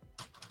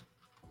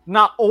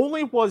 Not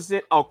only was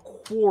it a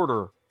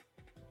quarter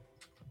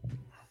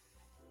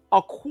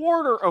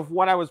of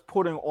what I was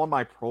putting on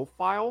my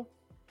profile,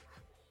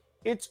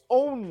 it's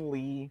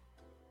only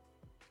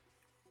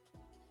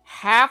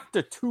half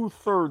to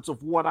 2/3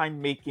 of what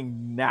I'm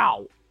making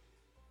now.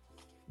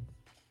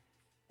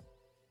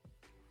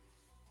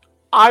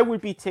 I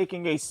would be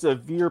taking a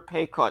severe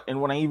pay cut.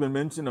 And when I even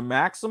mentioned a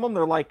maximum,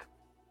 they're like,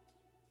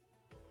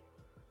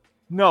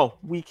 no,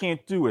 we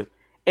can't do it.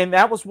 And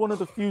that was one of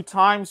the few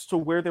times to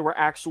where they were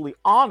actually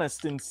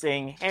honest in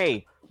saying,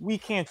 hey, we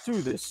can't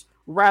do this,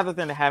 rather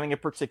than having a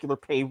particular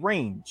pay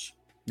range.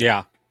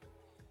 Yeah.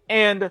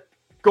 And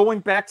going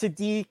back to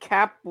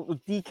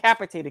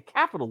decapitated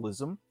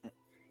capitalism,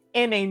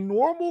 in a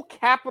normal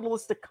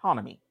capitalist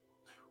economy,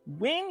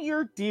 when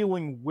you're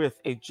dealing with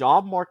a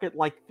job market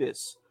like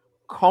this,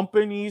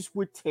 companies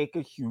would take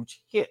a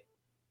huge hit.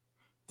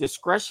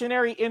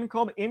 Discretionary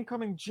income in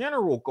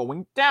general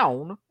going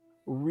down,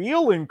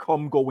 real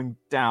income going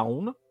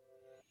down,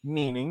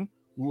 meaning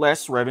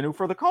less revenue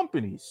for the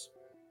companies.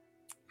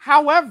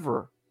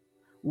 However,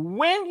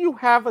 when you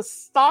have a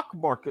stock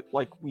market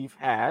like we've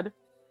had,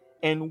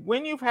 and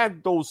when you've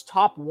had those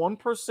top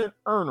 1%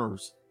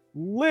 earners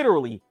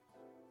literally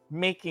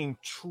making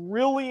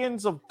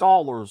trillions of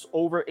dollars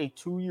over a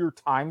 2-year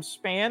time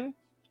span,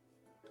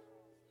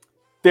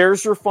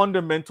 there's your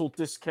fundamental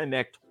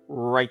disconnect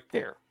right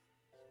there.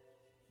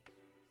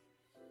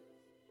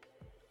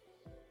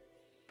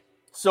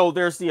 So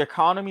there's the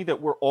economy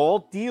that we're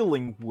all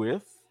dealing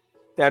with,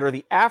 that are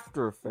the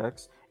after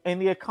effects,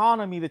 and the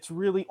economy that's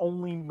really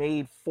only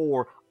made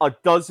for a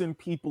dozen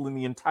people in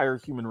the entire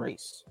human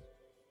race.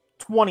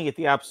 20 at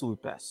the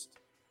absolute best.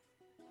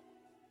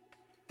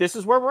 This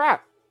is where we're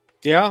at.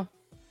 Yeah.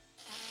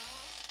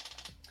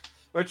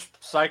 Which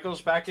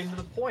cycles back into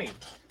the point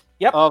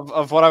Yep.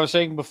 of what I was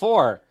saying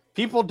before.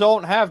 People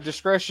don't have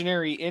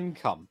discretionary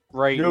income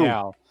right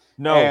now.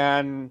 No.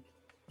 And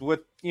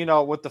with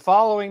the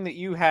following that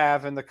you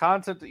have and the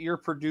content that you're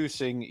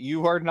producing,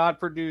 you are not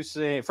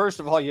producing. First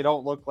of all, you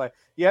don't look like.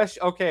 Yes,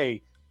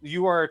 okay,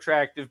 you are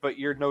attractive, but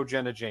you're no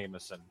Jenna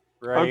Jameson,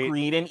 right?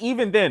 Agreed. And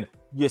even then,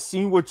 you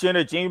see what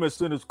Jenna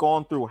Jameson has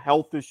gone through,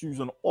 health issues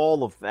and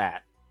all of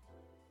that.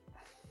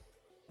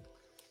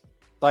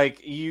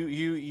 Like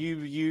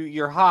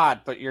you're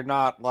hot, but you're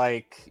not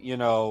like,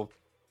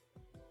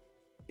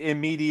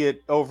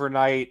 immediate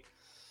overnight.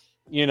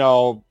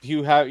 Hugh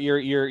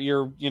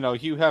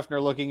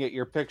Hefner looking at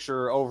your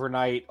picture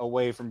overnight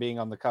away from being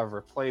on the cover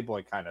of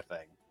Playboy kind of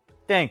thing.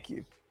 Thank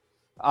you.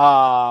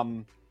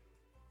 But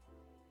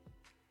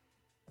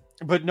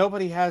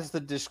nobody has the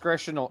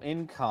discretionary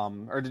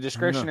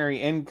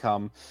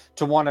income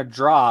to want to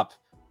drop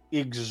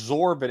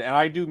exorbitant, and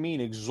I do mean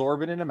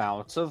exorbitant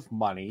amounts of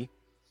money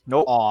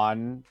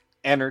on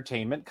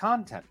entertainment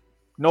content.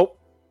 Nope.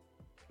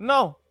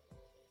 No.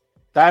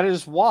 That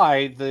is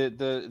why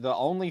the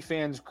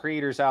OnlyFans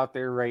creators out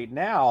there right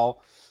now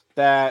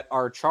that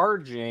are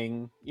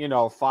charging,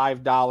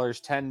 $5,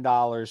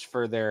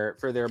 $10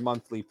 for their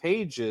monthly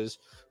pages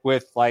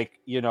with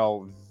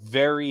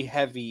very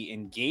heavy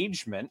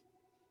engagement,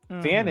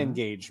 fan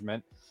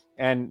engagement,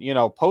 and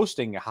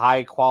posting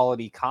high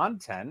quality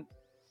content.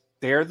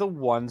 They're the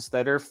ones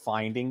that are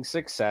finding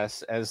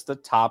success as the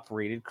top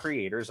rated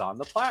creators on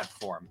the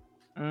platform.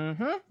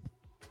 Mm-hmm.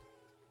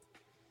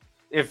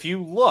 If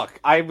you look,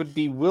 I would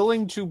be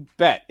willing to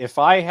bet if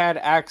I had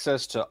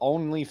access to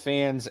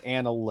OnlyFans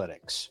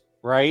analytics,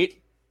 right?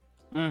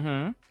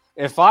 Mm-hmm.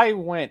 If I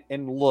went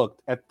and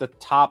looked at the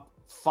top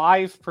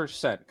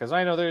 5%, because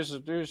I know there's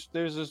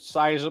a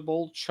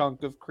sizable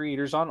chunk of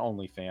creators on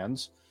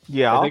OnlyFans.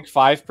 Yeah. I think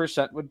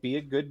 5% would be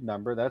a good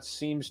number. That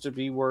seems to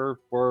be where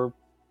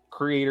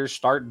creators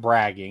start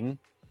bragging.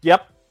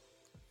 Yep.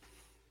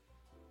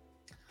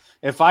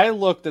 If I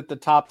looked at the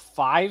top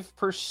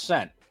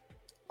 5%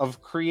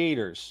 of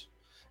creators,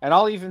 and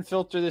I'll even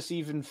filter this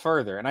even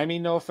further, and I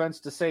mean no offense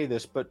to say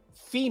this, but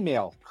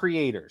female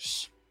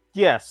creators.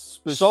 Yes.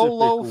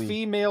 Solo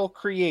female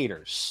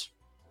creators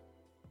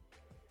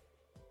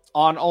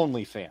on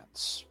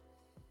OnlyFans.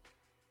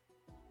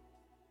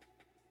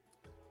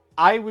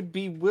 I would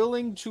be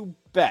willing to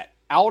bet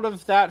out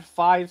of that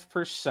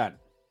 5%,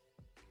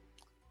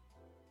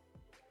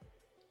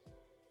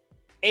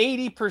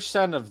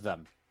 80% of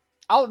them,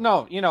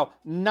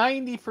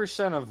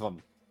 90% of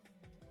them,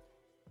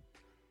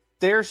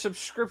 their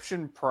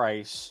subscription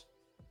price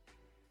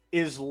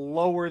is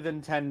lower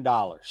than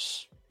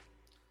 $10.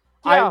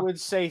 Yeah. I would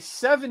say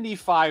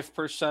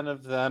 75%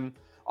 of them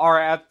are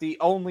at the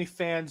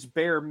OnlyFans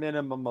bare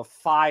minimum of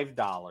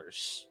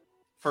 $5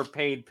 for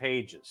paid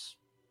pages.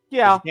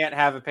 Yeah. You can't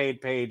have a paid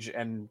page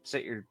and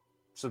set your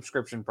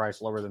subscription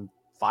price lower than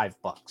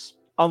 $5.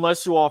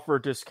 Unless you offer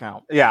a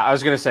discount. Yeah, I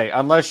was going to say,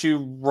 unless you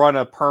run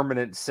a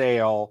permanent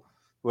sale,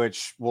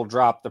 which will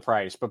drop the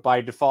price. But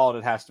by default,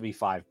 it has to be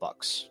 $5.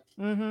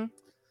 Mm-hmm.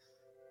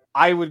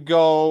 I would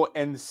go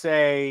and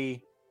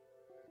say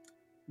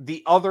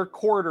the other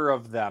quarter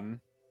of them,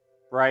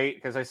 right?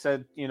 Because I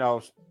said,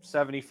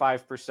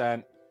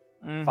 75%,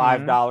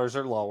 $5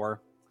 or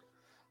lower.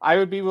 I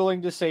would be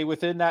willing to say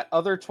within that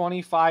other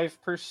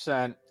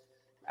 25%,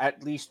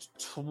 at least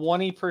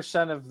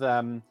 20% of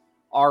them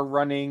are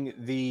running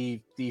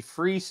the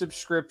free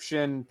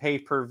subscription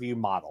pay-per-view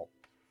model.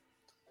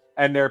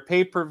 And their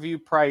pay-per-view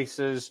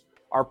prices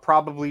are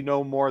probably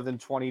no more than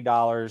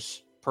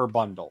 $20 per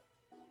bundle.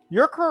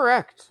 You're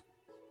correct.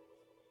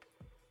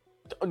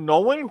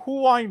 Knowing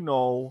who I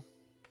know,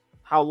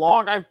 how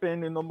long I've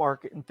been in the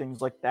market and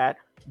things like that,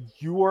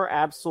 you are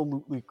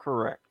absolutely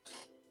correct.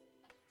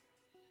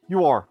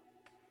 You are.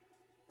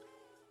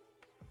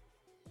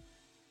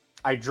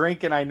 I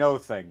drink and I know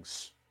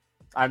things.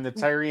 I'm the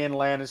Tyrion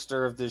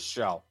Lannister of this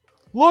show.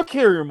 Look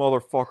here, you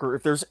motherfucker.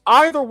 If there's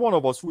either one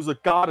of us who's a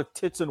god of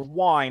tits and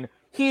wine,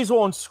 he's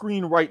on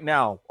screen right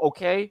now,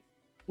 okay?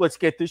 Let's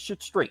get this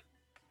shit straight.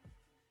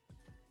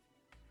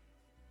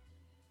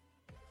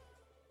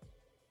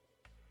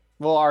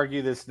 We'll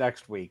argue this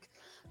next week.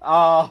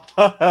 No,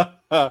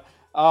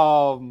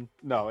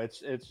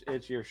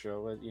 it's your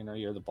show. You know,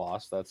 you're the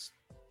boss.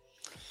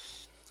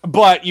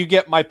 But you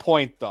get my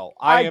point, though.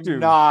 I am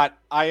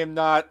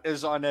not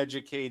as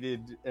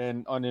uneducated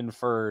and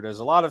uninferred as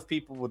a lot of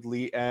people would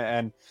lead,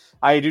 and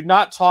I do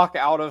not talk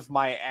out of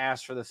my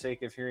ass for the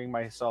sake of hearing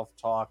myself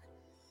talk.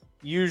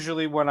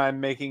 Usually when I'm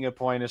making a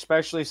point,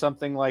 especially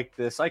something like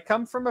this, I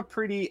come from a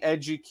pretty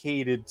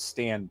educated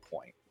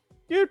standpoint.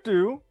 You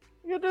do.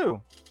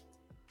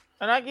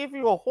 And I give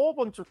you a whole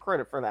bunch of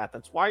credit for that.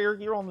 That's why you're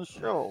here on the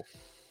show.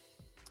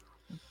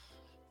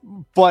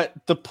 But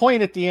the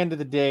point at the end of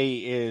the day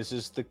is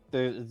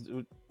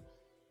the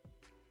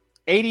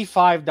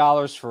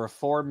 $85 for a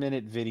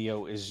 4-minute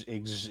video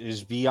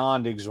is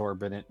beyond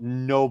exorbitant.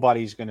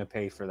 Nobody's going to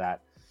pay for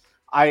that.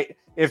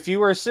 If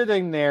you are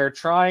sitting there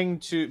trying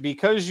to,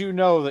 because you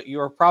know that you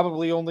are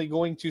probably only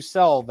going to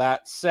sell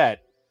that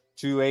set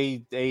to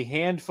a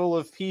handful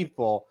of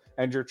people,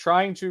 and you're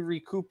trying to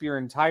recoup your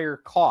entire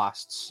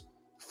costs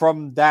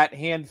from that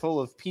handful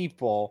of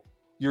people,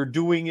 you're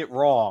doing it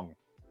wrong.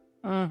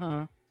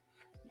 Mm-hmm.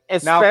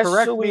 Now,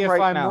 correct me if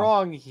I'm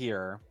wrong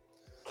here,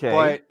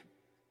 but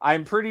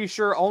I'm pretty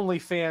sure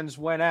OnlyFans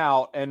went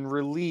out and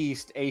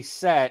released a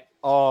set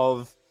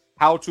of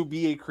how to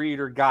be a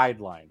creator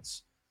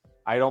guidelines.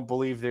 I don't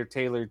believe they're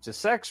tailored to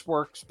sex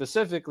work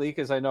specifically,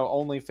 because I know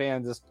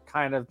OnlyFans is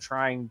kind of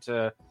trying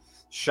to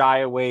shy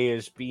away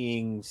as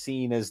being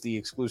seen as the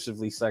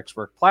exclusively sex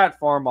work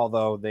platform,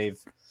 although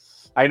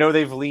I know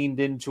they've leaned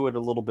into it a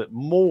little bit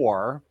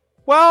more.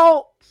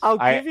 Well, I'll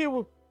give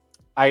you...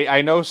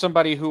 I know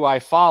somebody who I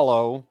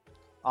follow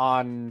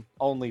on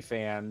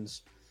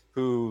OnlyFans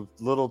who,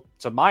 little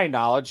to my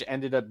knowledge,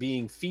 ended up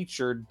being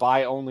featured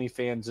by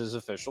OnlyFans'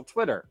 official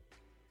Twitter.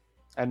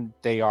 And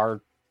they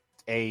are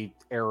a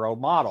Arrow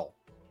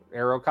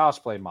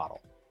cosplay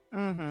model.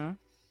 Mm-hmm.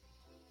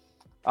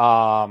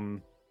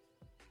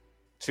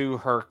 To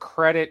her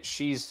credit,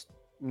 she's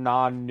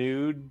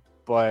non-nude,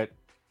 but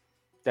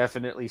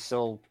definitely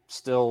still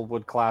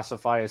would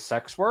classify as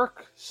sex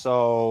work.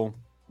 So...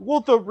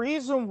 Well, the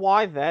reason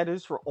why that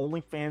is for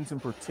OnlyFans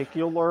in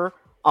particular,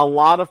 a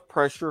lot of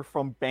pressure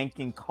from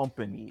banking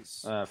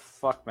companies.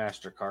 Fuck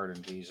MasterCard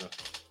and Visa.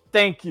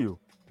 Thank you.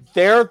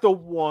 They're the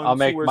ones. I'll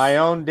make my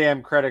own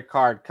damn credit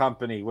card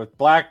company with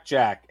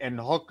blackjack and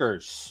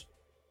hookers.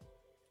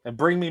 And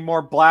bring me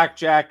more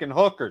blackjack and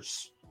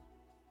hookers.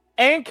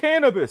 And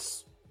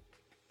cannabis.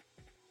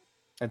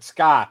 And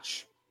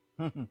scotch.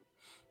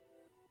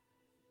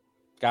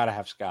 Gotta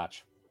have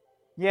scotch.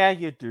 Yeah,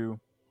 you do.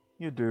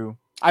 You do.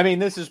 I mean,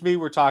 this is me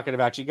we're talking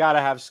about. You got to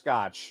have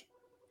scotch.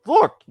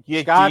 Look,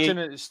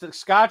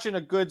 scotch and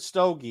a good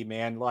stogie,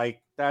 man.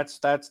 Like that's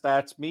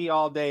me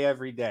all day,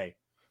 every day.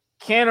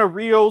 Can of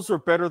Rios are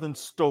better than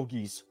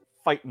stogies.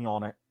 Fight me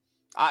on it.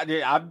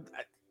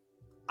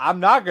 I'm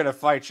not gonna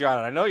fight you on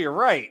it. I know you're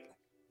right.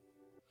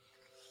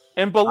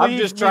 And believe I'm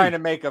just trying to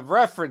make a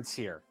reference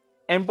here.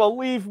 And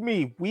believe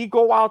me, we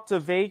go out to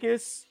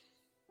Vegas.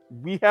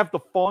 We have the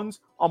funds.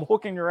 I'm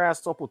hooking your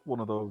ass up with one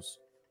of those.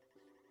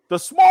 The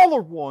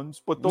smaller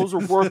ones, but those are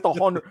worth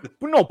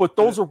 $100. But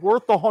those are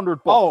worth $100.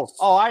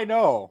 Oh, I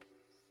know.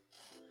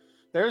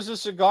 There's a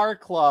cigar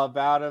club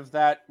out of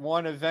that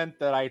one event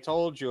that I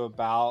told you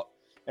about,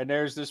 and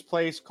there's this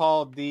place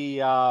called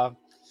the.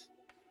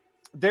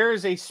 There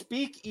is a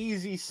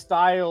speakeasy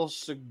style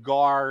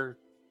cigar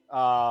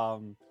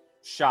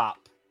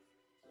shop,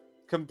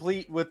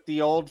 complete with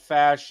the old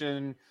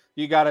fashioned.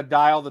 You got to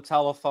dial the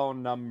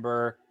telephone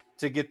number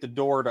to get the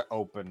door to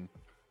open.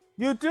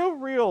 You do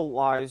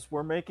realize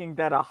we're making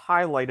that a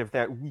highlight of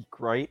that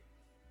week, right?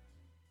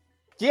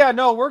 Yeah,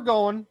 no, we're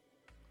going.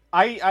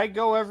 I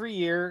go every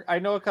year. I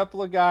know a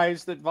couple of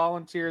guys that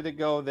volunteer that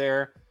go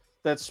there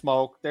that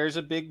smoke. There's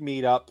a big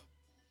meetup.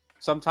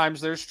 Sometimes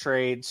there's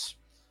trades.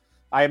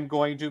 I am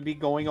going to be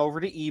going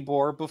over to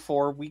Ybor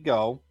before we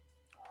go.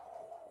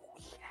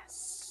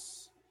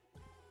 Yes.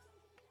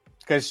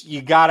 Because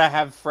you got to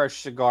have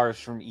fresh cigars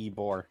from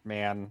Ybor,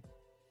 man.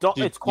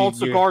 It's called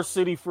Cigar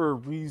City for a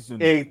reason.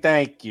 Hey,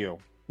 thank you.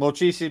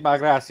 Muchísimas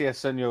gracias,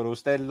 señor.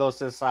 Usted lo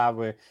se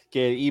sabe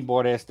que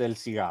Ybor es del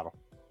cigarro.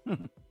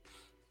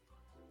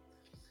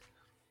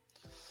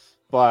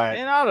 But...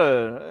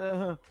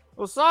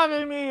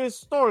 sabe mi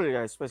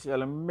historia,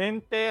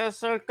 especialmente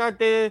acerca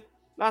de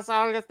las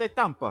algas de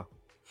Tampa.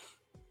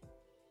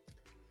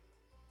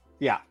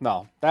 Yeah,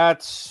 no,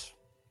 that's...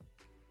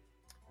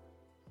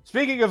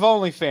 Speaking of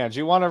OnlyFans,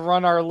 you want to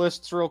run our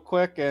lists real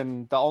quick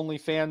and the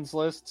OnlyFans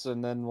lists,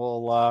 and then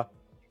we'll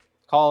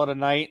call it a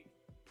night?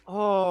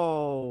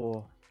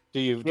 Oh.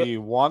 Do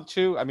you want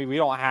to? I mean, we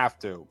don't have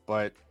to,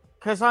 but...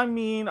 Because, I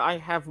mean, I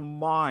have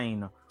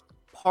mine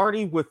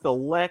party with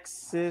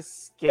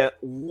Alexis, Get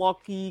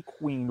Lucky,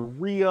 Queen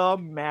Rhea,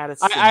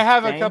 Madison. I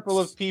have Banks. a couple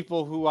of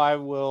people who I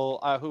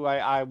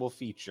will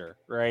feature,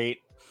 right?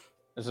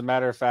 As a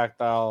matter of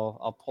fact,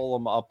 I'll pull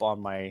them up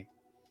on my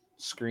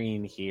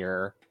screen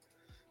here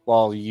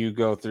while you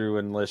go through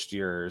and list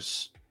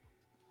yours.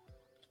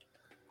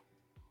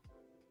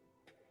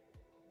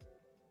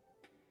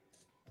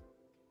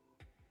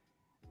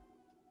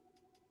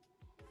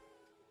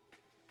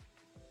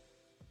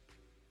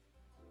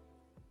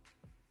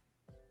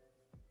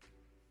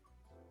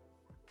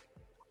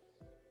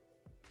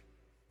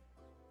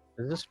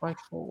 Is this my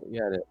full?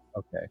 Yeah, it is.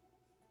 Okay.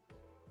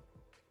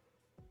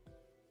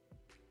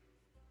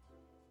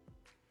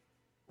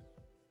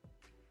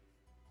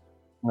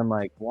 I'm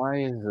like,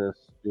 why is this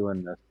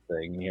doing this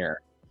thing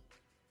here?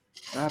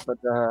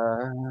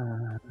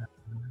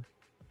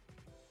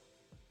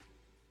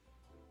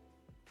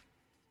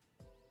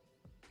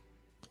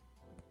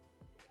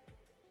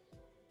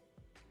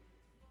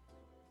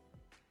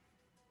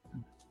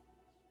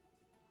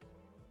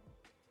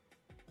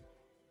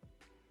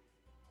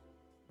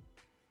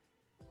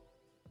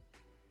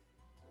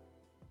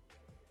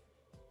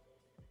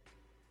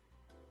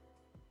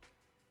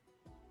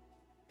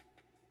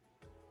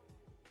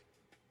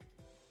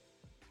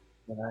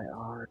 Did I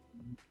already?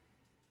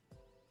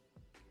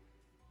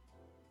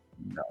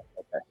 No.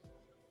 Okay.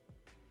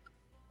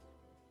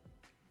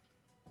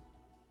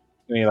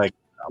 Give me like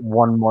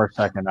one more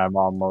second. I'm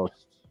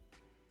almost.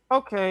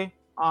 Okay,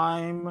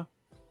 I'm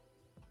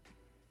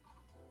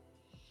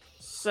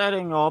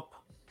setting up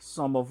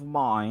some of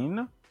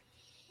mine.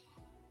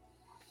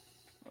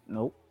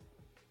 Nope.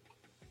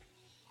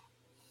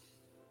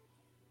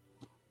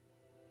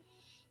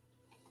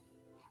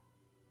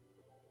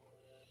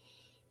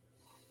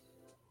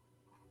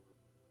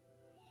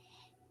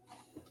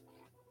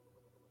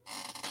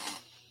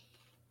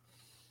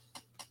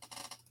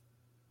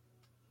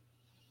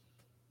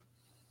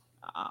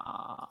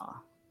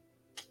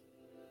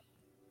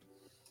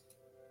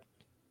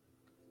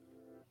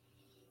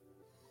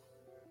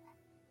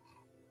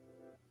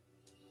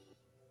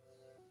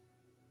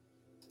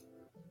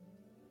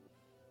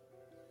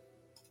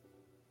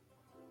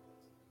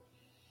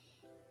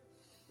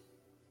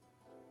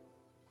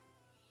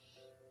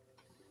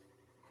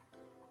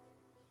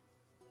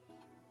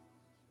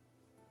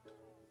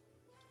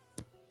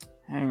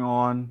 Hang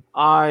on.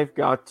 I've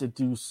got to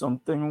do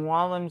something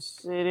while I'm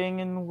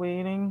sitting and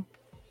waiting.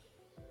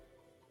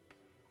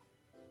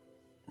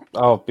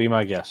 Oh, be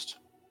my guest.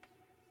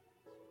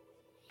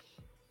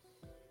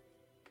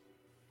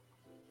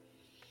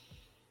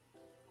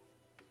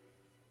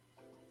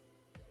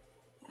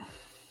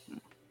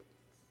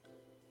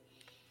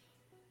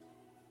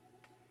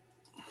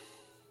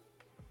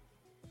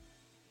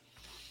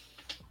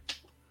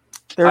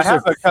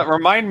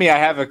 Remind me, I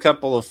have a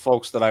couple of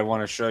folks that I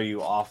want to show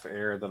you off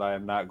air that I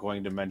am not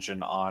going to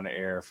mention on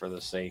air for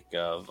the sake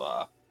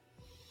of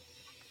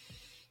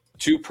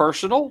too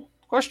personal?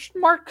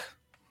 Question mark.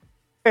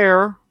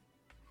 Fair.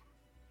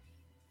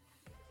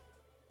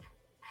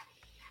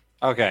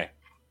 Okay.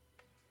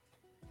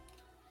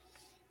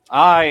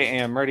 I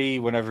am ready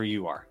whenever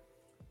you are.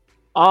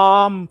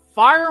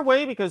 Fire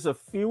away because a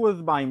few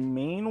of my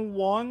main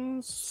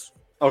ones.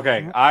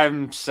 Okay,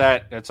 I'm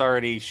set. It's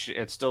already.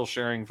 It's still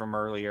sharing from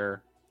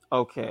earlier.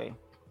 Okay.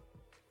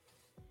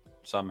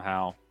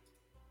 Somehow.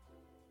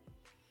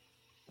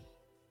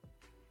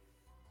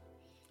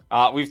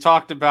 We've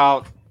talked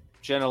about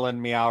Jenilyn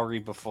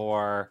Meowri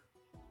before.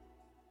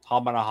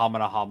 Homina,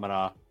 homina,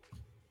 homina.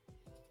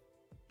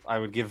 I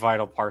would give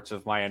vital parts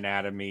of my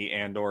anatomy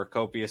and or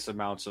copious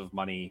amounts of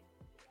money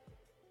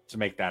to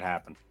make that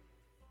happen.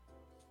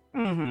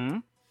 Mm-hmm.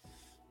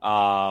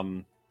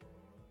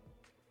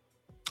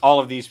 All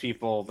of these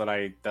people that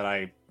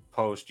I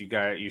post,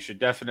 you should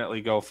definitely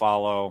go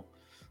follow.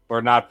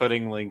 We're not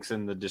putting links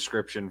in the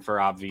description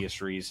for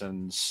obvious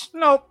reasons.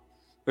 Nope.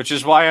 Which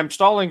is why I'm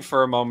stalling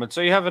for a moment,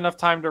 so you have enough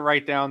time to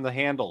write down the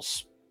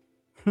handles.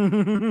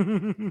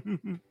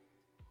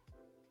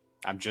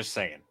 I'm just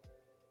saying.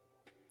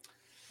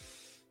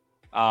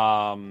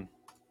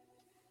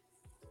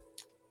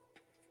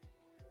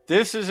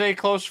 This is a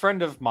close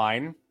friend of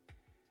mine.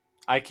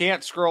 I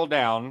can't scroll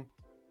down.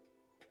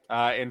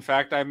 In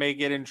fact, I may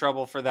get in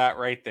trouble for that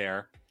right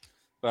there.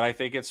 But I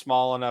think it's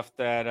small enough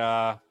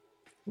that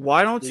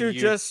why don't you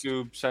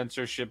YouTube just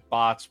censorship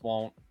bots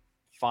won't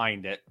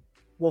find it.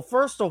 Well,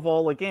 first of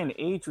all, again,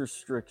 age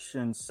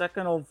restrictions.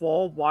 Second of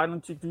all, why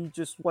don't you do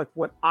just like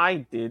what I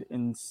did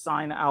and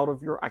sign out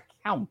of your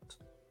account?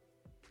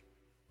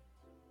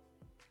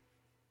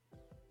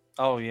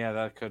 Oh, yeah,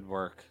 that could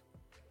work.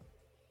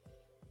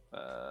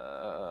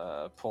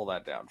 Pull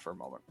that down for a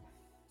moment.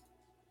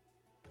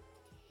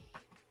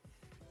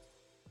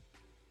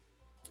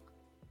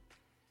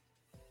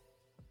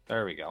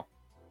 There we go.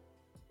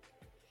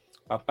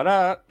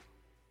 Ba-ba-da.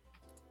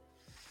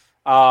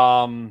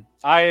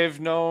 I've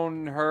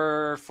known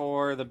her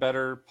for the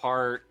better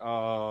part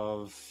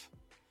of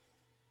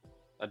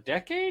a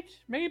decade,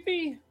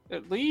 maybe,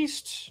 at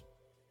least.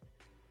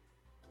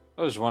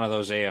 It was one of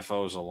those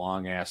AFOs a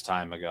long ass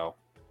time ago,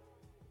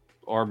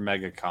 or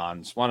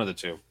MegaCons, one of the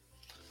two.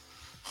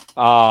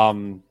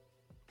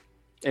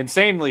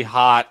 Insanely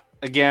hot.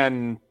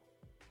 Again,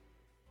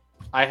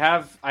 I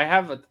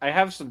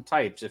have some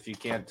types. If you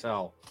can't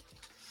tell,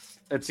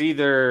 it's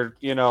either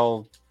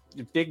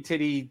big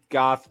titty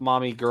goth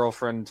mommy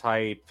girlfriend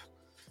type,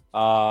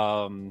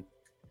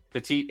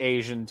 petite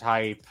Asian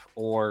type,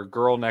 or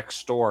girl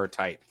next door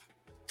type.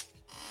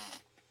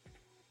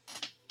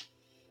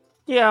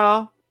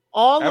 Yeah,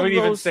 all I of would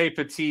even those. say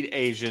petite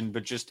Asian,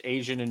 but just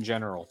Asian in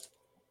general.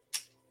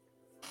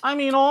 I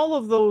mean, all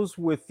of those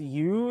with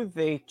you,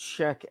 they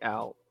check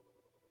out.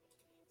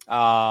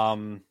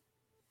 I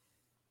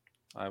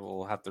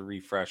will have to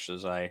refresh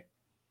as I.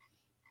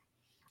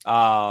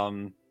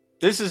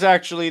 This is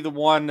actually the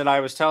one that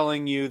I was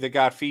telling you that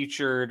got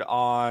featured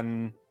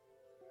on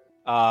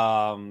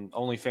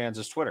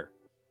OnlyFans' Twitter.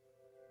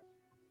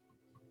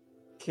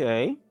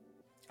 Okay.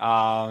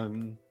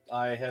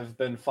 I have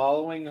been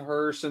following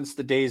her since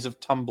the days of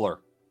Tumblr.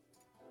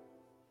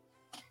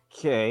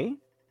 Okay.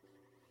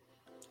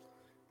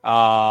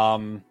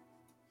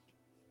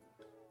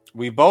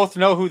 We both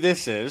know who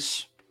this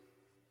is.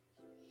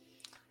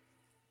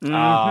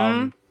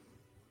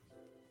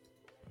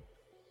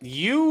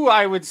 You,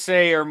 I would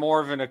say, are more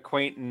of an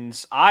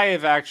acquaintance. I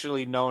have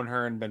actually known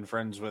her and been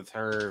friends with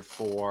her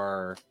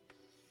for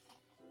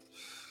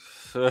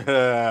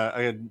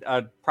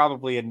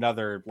probably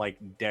another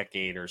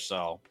decade or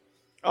so.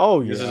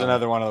 Oh, This is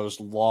another one of those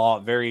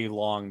very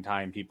long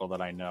time people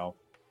that I know.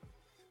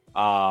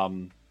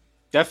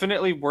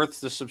 Definitely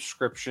worth the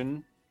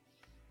subscription.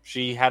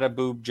 She had a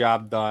boob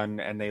job done,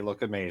 and they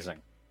look amazing.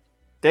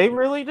 They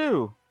really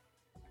do.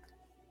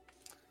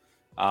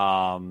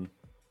 Yeah.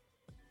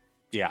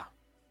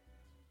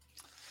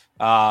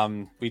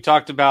 We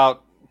talked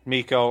about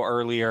Miko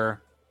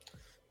earlier.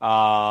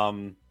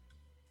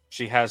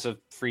 She has a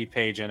free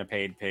page and a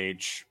paid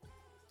page.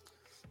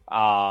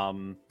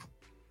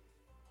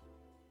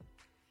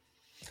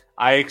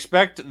 I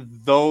expect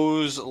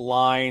those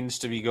lines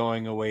to be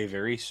going away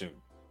very soon.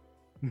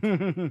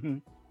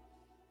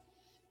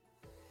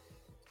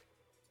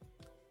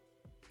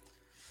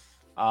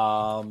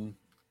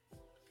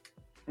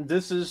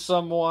 This is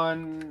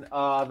someone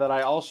that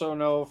I also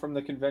know from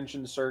the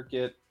convention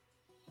circuit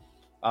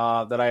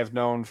that I have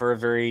known for a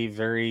very,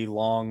 very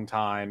long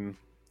time.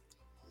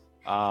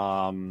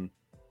 Also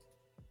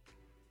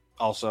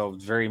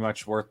very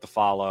much worth the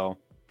follow.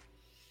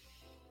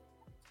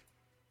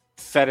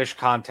 Fetish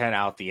content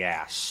out the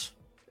ass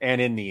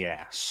and in the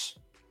ass.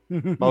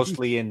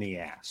 Mostly in the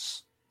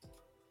ass.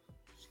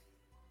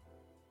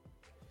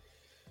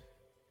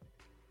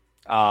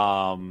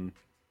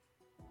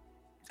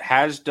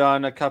 Has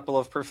done a couple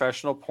of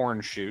professional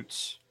porn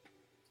shoots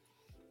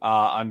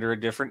under a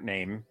different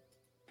name.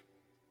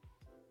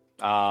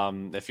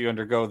 If you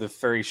undergo the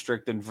very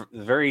strict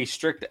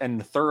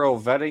and thorough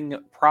vetting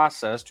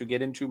process to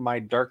get into my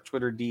dark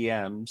Twitter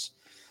DMs,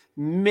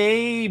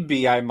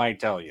 maybe I might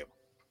tell you.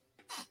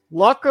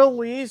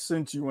 Luckily,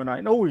 since you and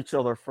I know each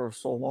other for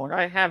so long,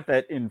 I have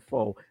that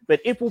info, but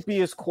it will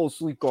be as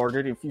closely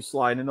guarded if you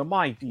slide into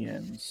my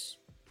DMs.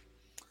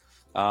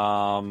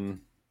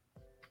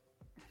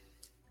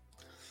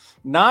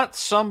 Not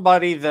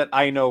somebody that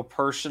I know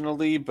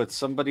personally, but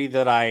somebody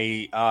that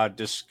I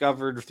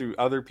discovered through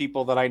other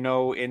people that I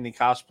know in the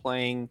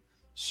cosplaying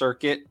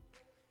circuit.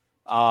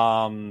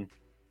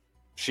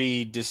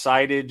 She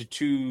decided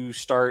to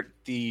start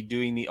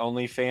doing the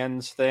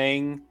OnlyFans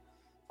thing.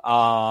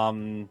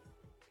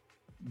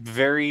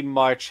 Very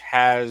much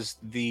has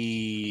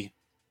the,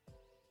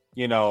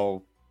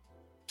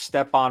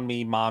 step on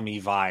me, mommy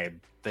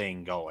vibe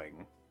thing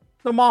going.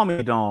 The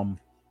mommy dom.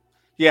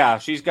 Yeah,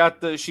 she's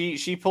got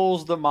she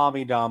pulls the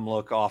mommy dom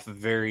look off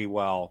very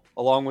well,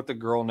 along with the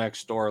girl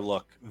next door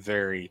look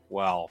very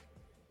well.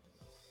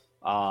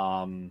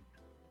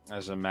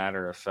 As a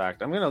matter of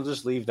fact, I'm gonna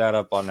just leave that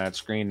up on that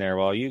screen there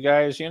while you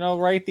guys,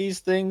 write these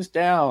things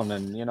down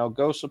and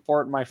go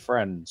support my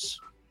friends.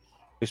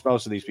 At least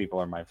most of these people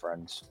are my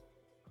friends.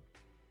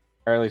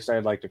 Or at least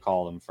I'd like to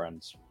call them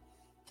friends.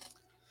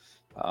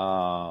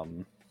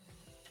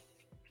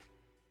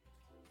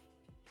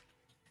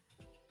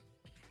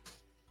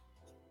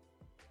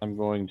 I'm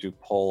going to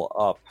pull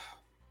up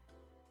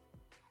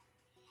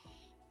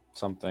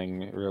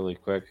something really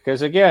quick.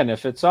 Because again,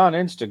 if it's on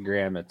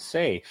Instagram, it's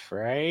safe,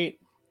 right?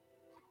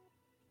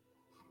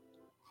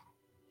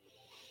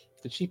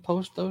 Did she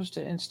post those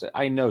to Insta?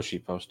 I know she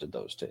posted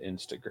those to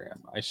Instagram.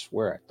 I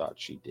swear I thought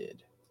she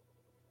did.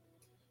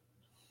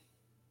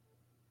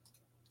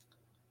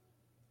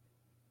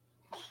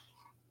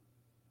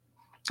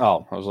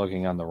 Oh, I was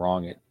looking on the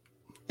wrong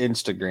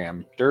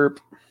Instagram. Derp.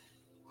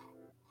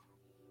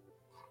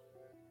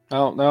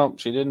 Oh, no,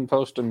 she didn't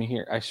post them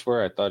here. I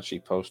swear I thought she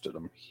posted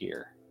them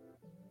here.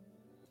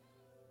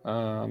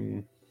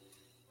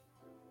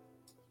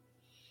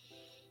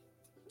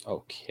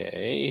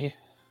 Okay.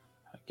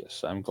 I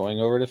guess I'm going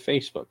over to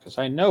Facebook because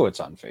I know it's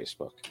on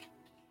Facebook.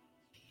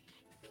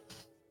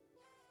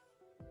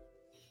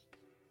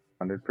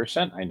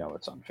 100% I know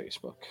it's on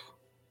Facebook.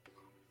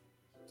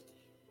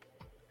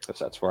 Because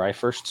that's where I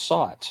first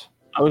saw it.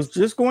 I was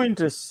just going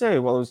to say,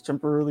 while I was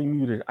temporarily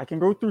muted, I can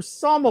go through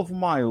some of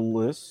my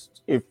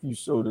list if you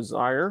so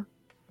desire.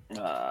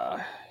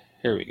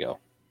 Here we go.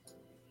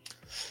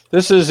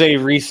 This is a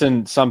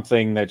recent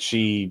something that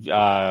she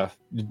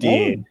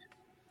did,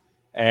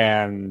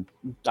 and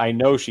I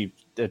know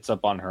it's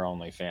up on her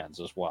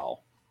OnlyFans as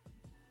well.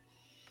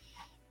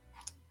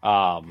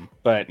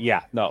 But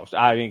yeah, no,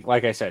 I mean,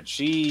 like I said,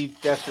 she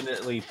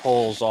definitely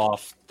pulls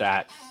off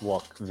that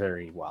look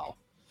very well.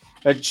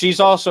 But she's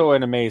also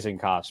an amazing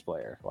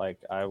cosplayer. Like,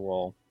 I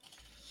will.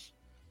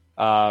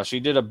 She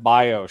did a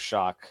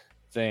BioShock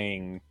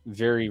thing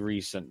very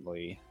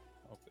recently.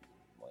 Open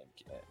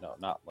link. No,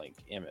 not link.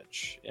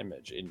 Image in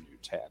new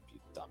tab. You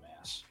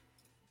dumbass.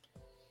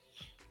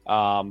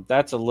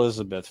 That's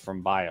Elizabeth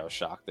from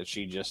BioShock that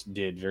she just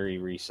did very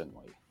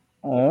recently.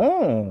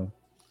 Oh.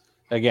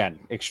 Again,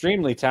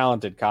 extremely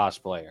talented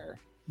cosplayer.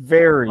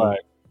 Very.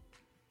 But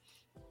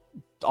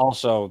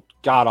also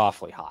god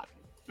awfully hot.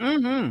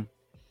 Mm-hmm.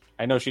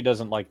 I know she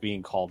doesn't like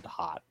being called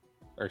hot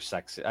or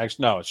sexy.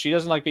 Actually, no, she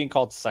doesn't like being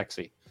called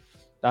sexy.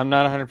 I'm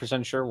not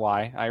 100% sure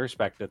why. I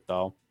respect it,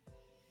 though.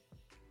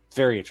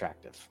 Very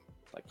attractive.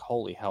 Like,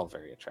 holy hell,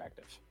 very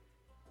attractive.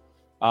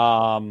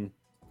 Another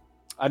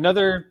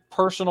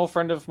personal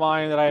friend of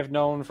mine that I've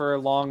known for a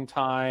long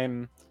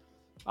time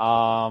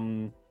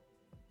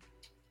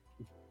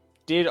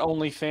did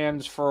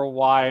OnlyFans for a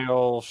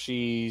while.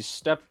 She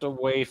stepped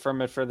away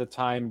from it for the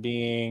time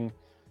being.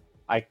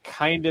 I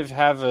kind of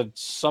have a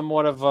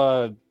somewhat of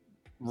a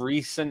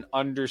recent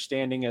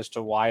understanding as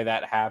to why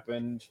that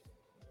happened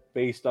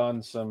based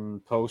on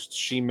some posts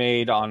she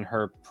made on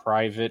her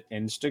private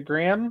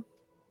Instagram.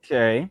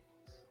 Okay.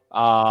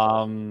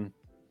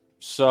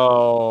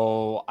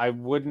 So I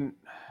wouldn't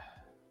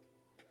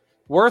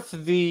worth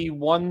the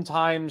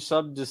one-time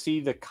sub to see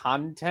the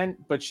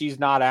content, but she's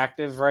not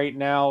active right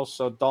now,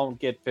 so don't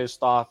get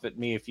pissed off at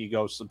me if you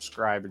go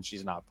subscribe and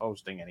she's not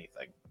posting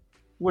anything.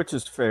 Which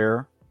is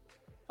fair.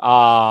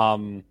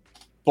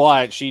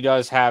 But she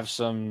does have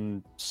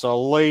some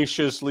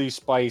salaciously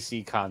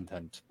spicy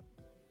content.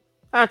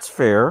 That's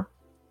fair.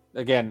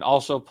 Again,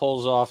 also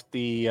pulls off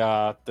the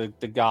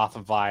goth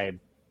vibe.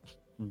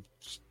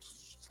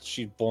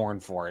 She's born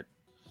for it.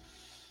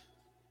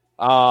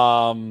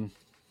 I'm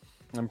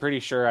pretty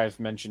sure I've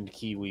mentioned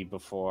Kiwi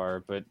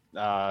before, but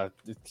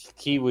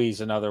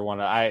Kiwi's another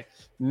one. I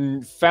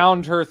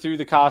found her through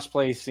the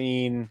cosplay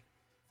scene.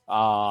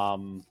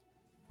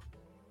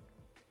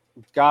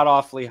 Got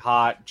awfully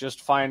hot.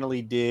 Just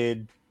finally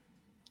did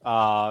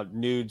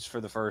nudes for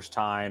the first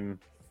time.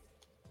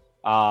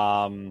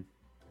 You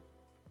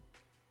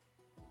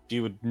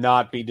would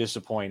not be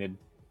disappointed.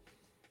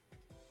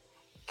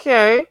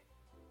 Okay.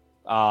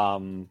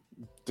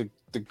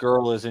 The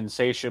girl is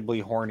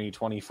insatiably horny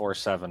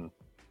 24/7.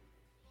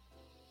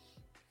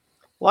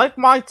 Like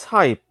my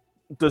type,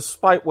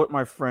 despite what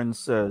my friend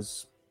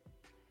says.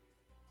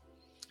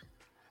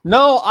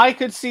 No, I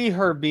could see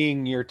her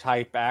being your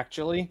type,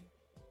 actually.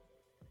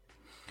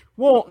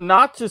 Well,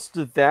 not just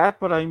that,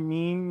 but I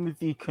mean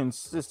the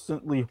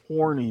consistently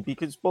horny.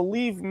 Because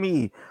believe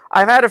me,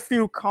 I've had a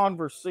few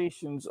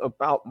conversations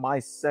about my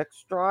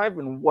sex drive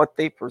and what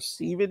they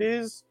perceive it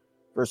is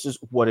versus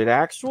what it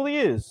actually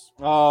is.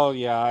 Oh,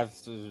 yeah.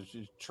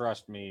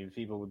 Trust me,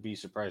 people would be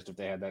surprised if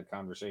they had that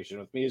conversation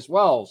with me as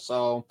well.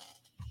 So,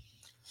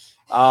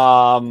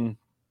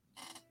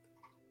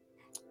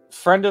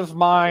 friend of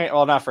mine,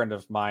 well, not friend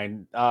of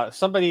mine,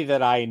 somebody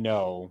that I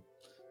know,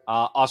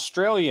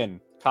 Australian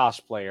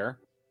cosplayer.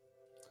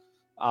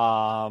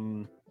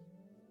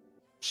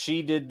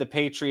 She did the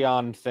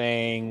Patreon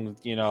thing,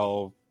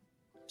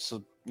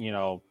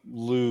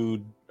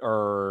 lewd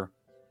or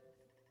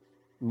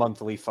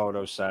monthly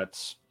photo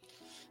sets.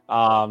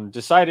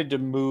 Decided to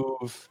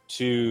move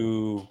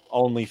to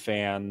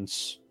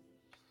OnlyFans.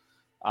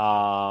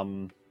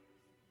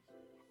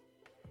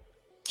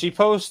 She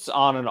posts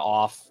on and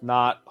off,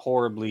 not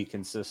horribly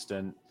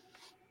consistent,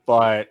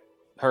 but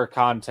her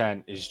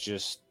content is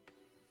just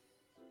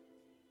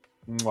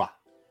mwah.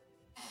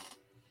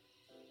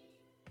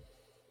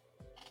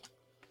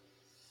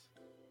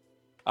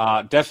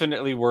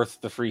 Definitely worth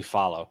the free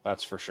follow,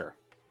 that's for sure.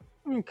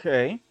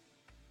 Okay.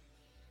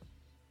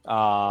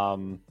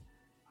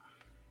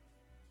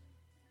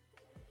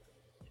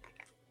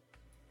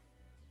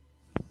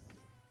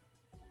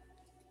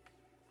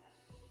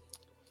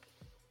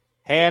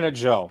 Hannah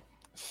Jo.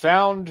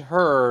 Found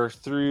her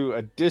through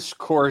a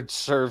Discord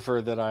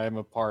server that I am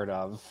a part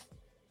of.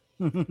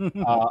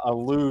 A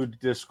lewd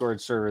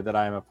Discord server that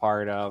I am a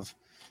part of,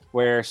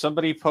 where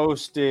somebody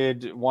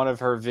posted one of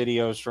her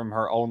videos from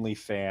her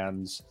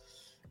OnlyFans.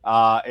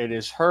 It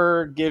is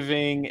her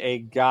giving a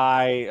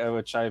guy,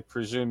 which I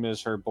presume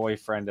is her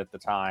boyfriend at the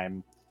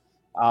time,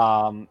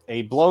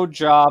 a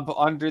blowjob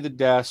under the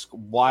desk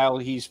while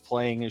he's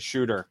playing a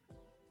shooter.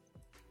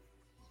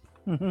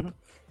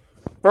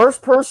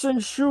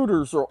 First-person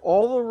shooters are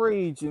all the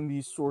rage in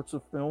these sorts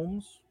of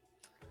films.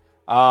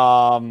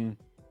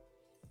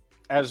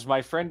 As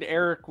my friend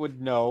Eric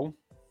would know,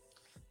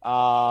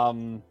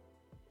 Pulls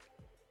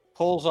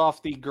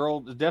off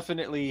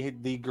definitely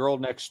the girl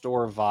next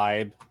door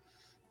vibe.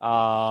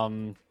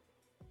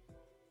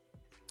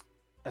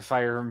 If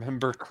I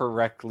remember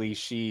correctly,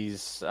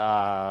 she's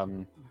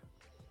half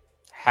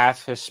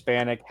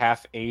Hispanic,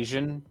 half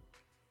Asian.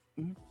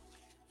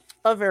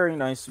 A very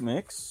nice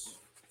mix.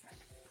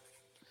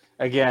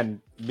 Again,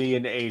 me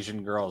and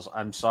Asian girls.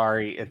 I'm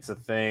sorry, it's a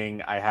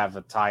thing. I have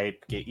a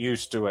type. Get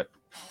used to it.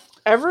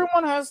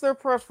 Everyone has their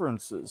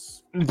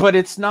preferences. But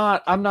it's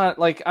not, I'm not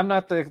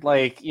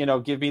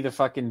the, give me the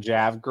fucking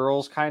Jav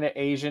girls kind of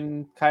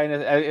Asian kind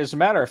of. As a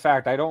matter of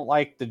fact, I don't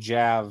like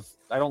Jav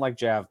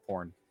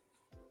porn.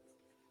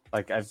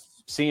 Like, I've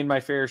seen my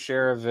fair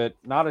share of it.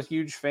 Not a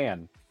huge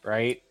fan,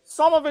 right?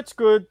 Some of it's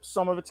good,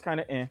 some of it's kind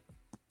of eh.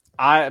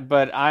 I'm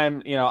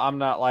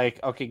not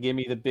like, okay, give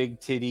me the big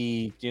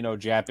titty,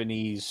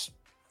 Japanese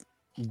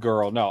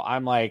girl. No,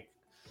 I'm like,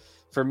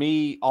 for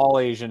me, all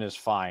Asian is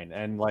fine.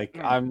 And like,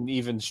 I'm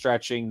even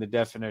stretching the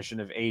definition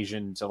of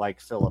Asian to like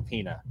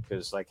Filipina,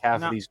 because like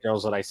half of these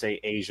girls that I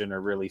say Asian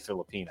are really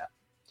Filipina.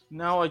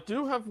 Now, I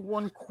do have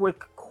one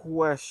quick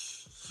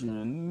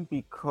question,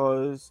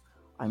 because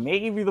I may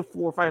give you the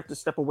floor if I have to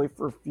step away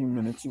for a few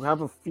minutes. You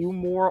have a few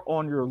more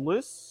on your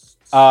list?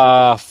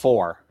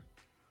 4.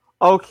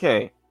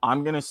 Okay,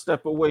 I'm going to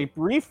step away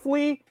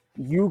briefly.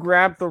 You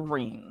grab the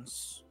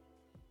reins.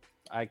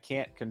 I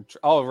can't control.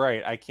 Oh,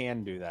 right. I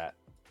can do that.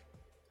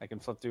 I can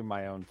flip through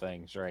my own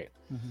things, right?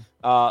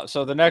 Mm-hmm.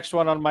 So the next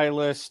one on my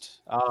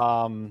list,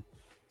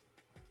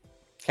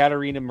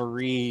 Katarina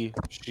Marie.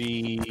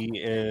 She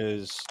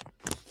is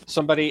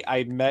somebody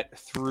I met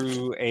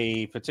through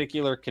a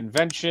particular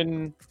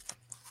convention.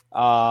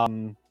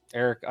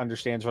 Eric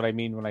understands what I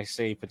mean when I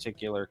say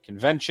particular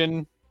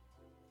convention.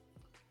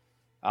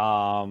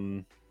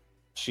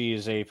 She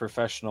is a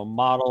professional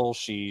model.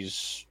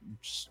 She's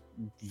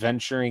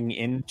venturing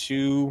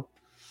into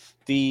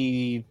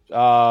the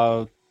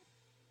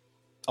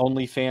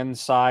OnlyFans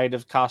side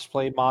of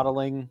cosplay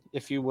modeling,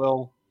 if you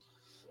will.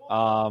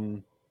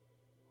 Her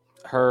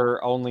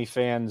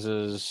OnlyFans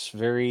is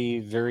very,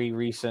 very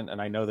recent,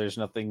 and I know there's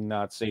nothing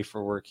not safe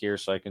for work here,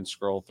 so I can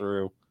scroll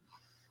through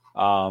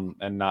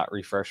and not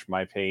refresh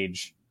my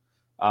page.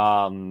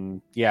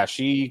 Yeah,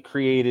 she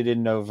created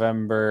in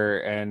November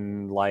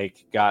and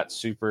like got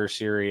super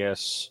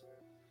serious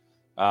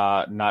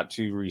not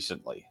too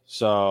recently.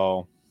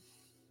 So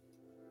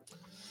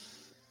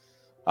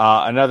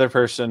another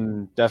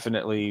person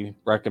definitely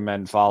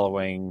recommend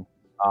following.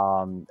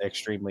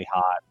 Extremely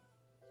hot.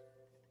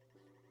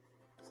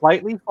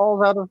 Slightly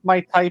falls out of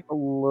my type a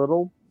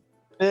little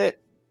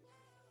bit.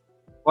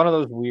 One of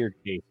those weird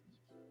cases.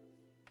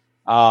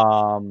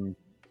 I'm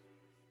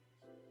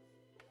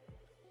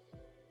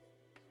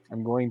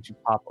going to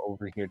pop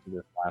over here to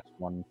this last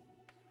one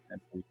and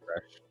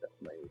refresh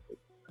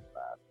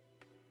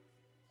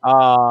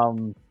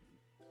that.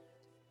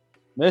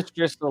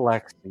 Mistress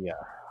Alexia.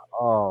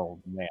 Oh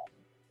man,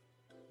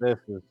 this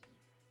is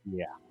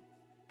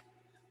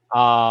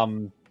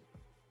Findom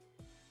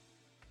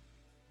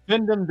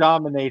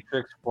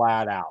dominatrix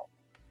flat out,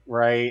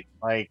 right?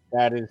 Like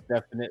that is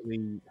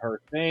definitely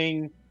her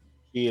thing.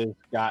 She has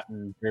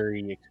gotten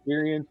very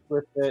experienced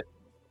with it.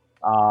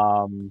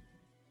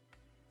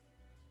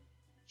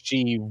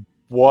 She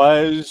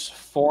was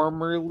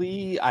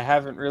formerly, I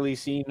haven't really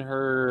seen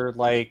her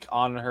like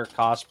on her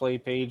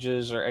cosplay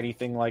pages or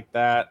anything like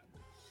that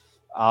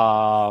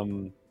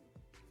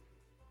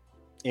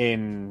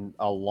in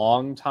a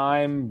long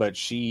time, but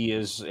she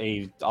is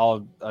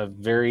was a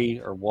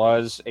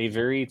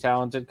very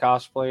talented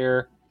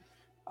cosplayer.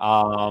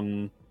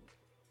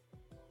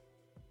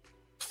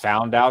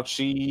 Found out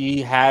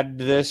she had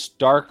this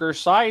darker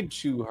side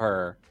to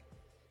her.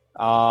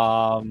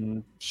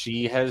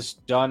 She has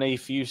done a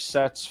few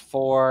sets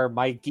for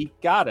My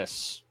Geek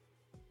Goddess.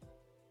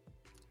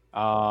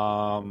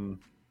 Trying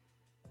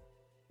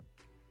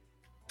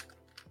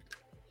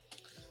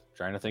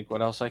to think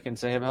what else I can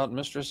say about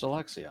Mistress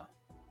Alexia.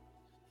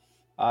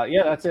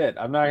 Yeah, that's it.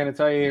 I'm not going to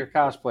tell you your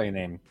cosplay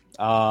name.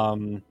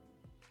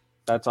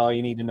 That's all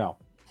you need to know.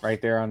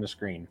 Right there on the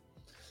screen.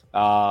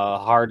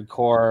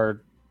 Hardcore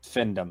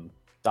Findom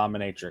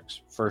dominatrix,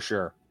 for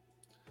sure.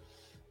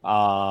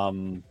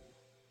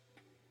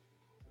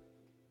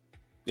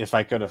 If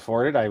I could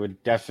afford it, I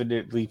would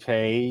definitely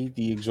pay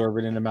the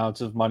exorbitant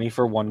amounts of money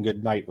for one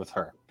good night with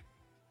her.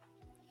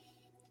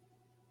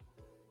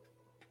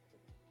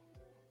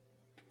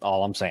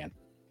 All I'm saying.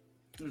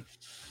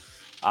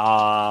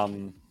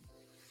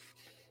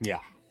 Yeah.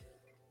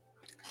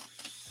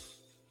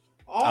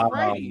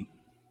 Alrighty.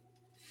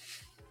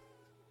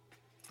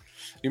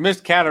 You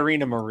missed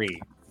Katarina Marie,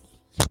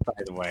 by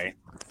the way.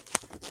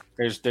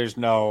 There's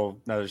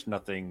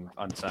nothing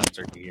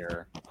uncensored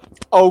here.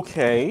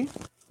 Okay.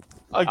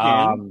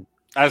 Again.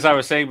 As I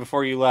was saying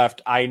before you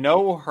left, I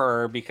know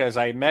her because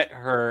I met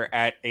her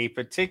at a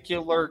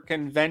particular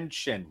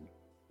convention.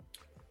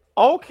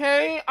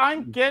 Okay,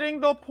 I'm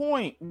getting the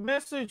point.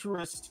 Message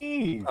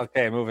received.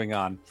 Okay, moving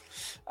on.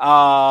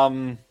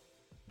 I'll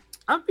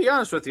be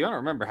honest with you, I don't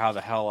remember how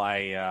the hell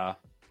I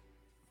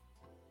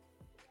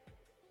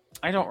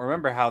I don't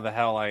remember how the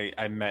hell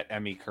I met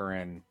Emmy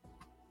Corinne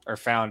or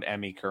found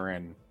Emmy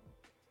Corinne.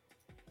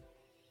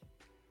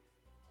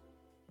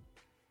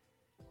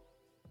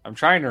 I'm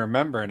trying to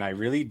remember, and I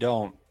really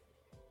don't.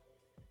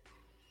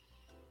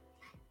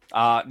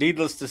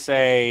 Needless to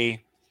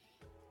say,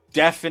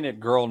 definite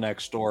girl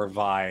next door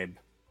vibe.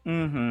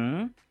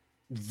 Mm-hmm.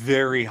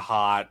 Very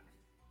hot.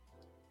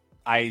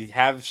 I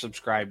have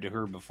subscribed to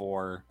her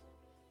before.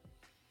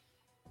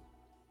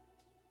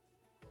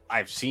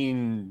 I've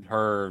seen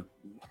her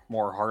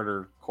more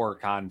harder core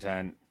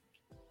content.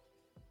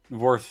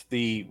 Worth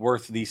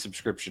the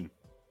subscription.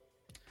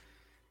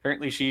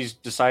 Apparently, she's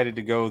decided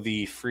to go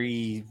the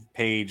free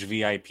page,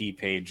 VIP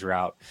page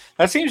route.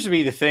 That seems to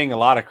be the thing a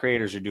lot of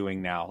creators are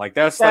doing now. Like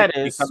that's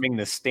becoming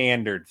the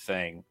standard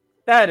thing.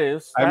 That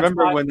is. I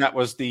remember when that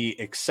was the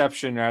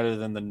exception rather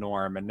than the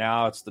norm, and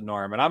now it's the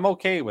norm, and I'm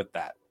okay with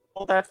that.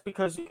 Well, that's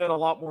because you get a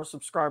lot more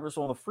subscribers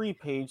on the free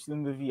page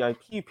than the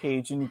VIP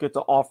page, and you get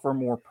to offer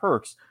more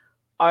perks.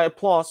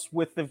 Plus,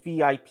 with the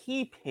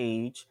VIP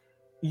page,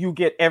 you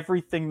get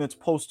everything that's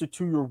posted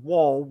to your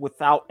wall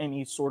without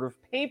any sort of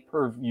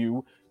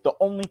pay-per-view. The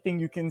only thing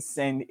you can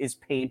send is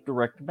paid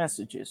direct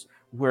messages.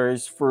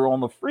 Whereas on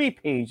the free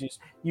pages,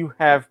 you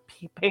have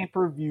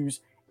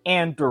pay-per-views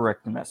and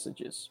direct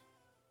messages.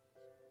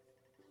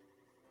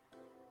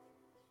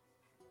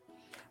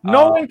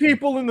 Knowing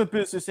people in the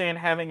business and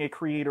having a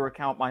creator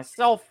account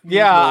myself.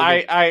 Yeah,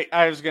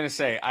 I was going to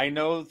say, I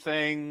know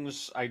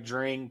things, I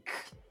drink.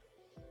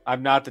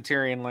 I'm not the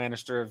Tyrion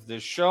Lannister of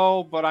this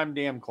show, but I'm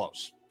damn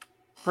close.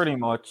 Pretty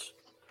much.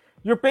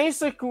 You're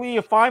basically,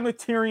 if I'm a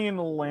Tyrion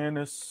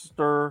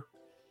Lannister,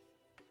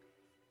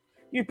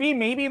 you'd be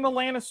maybe in the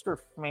Lannister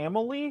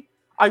family.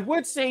 I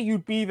would say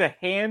you'd be the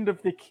hand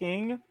of the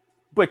king,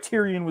 but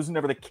Tyrion was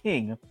never the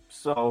king.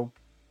 So,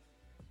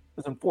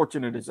 as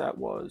unfortunate as that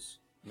was.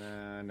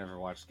 Nah, I never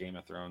watched Game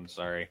of Thrones,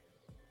 sorry.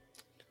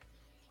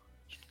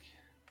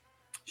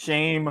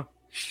 Shame.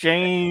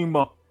 Shame.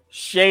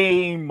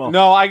 Shame.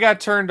 No, I got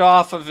turned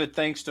off of it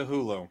thanks to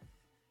Hulu.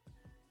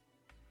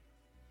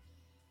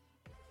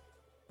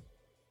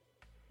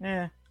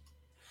 Yeah.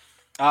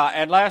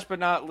 And last but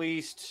not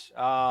least,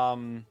 I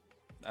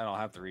don't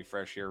have to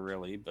refresh here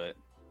really, but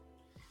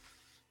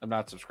I'm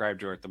not subscribed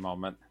to her at the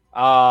moment.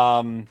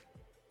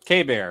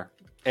 K-Bear,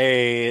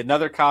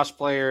 another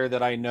cosplayer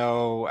that I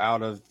know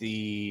out of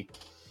the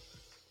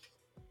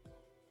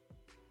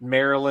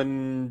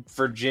Maryland,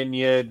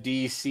 Virginia,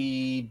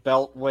 DC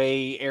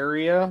Beltway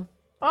area.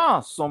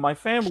 So my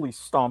family's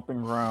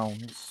stomping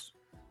grounds.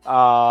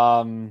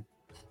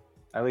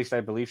 At least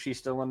I believe she's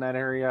still in that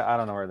area. I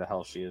don't know where the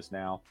hell she is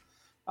now.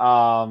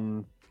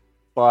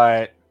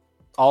 But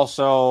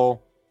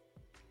also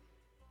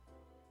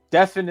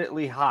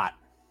definitely hot.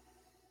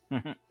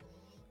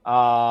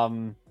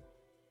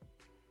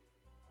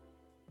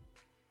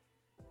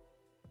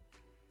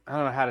 I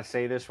don't know how to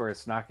say this where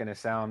it's not going to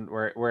sound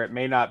where it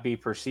may not be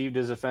perceived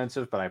as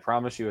offensive, but I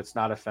promise you it's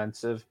not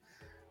offensive.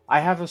 I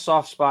have a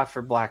soft spot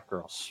for black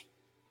girls.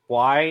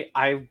 Why?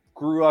 I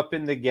grew up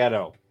in the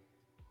ghetto.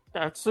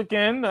 That's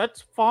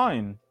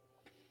fine.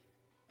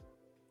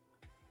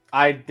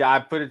 I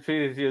put it to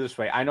you this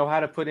way. I know how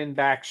to put in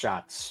back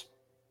shots.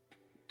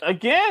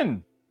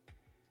 Again.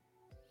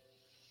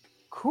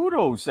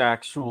 Kudos,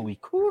 actually.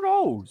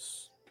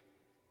 Kudos.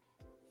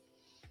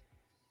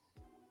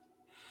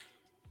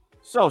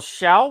 So,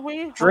 shall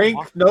we?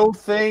 Drink, know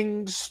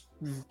things,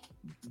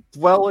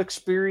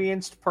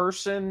 well-experienced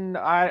person.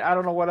 I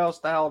don't know what else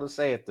the hell to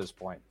say at this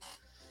point.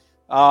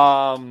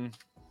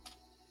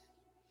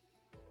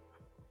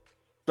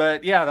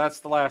 But yeah,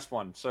 that's the last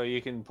one. So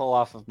you can pull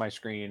off of my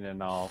screen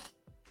and I'll...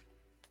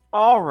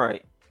 All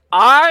right.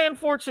 I,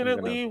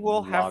 unfortunately,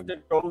 will have to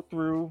go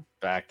through...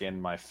 Back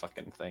in my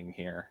fucking thing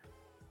here.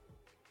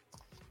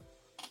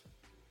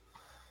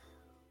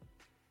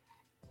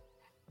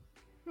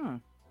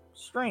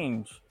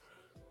 Strange.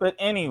 But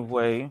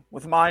anyway,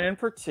 with mine in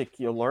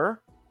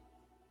particular,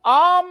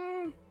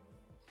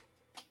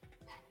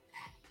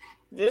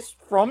 this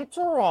from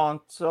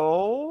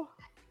Toronto.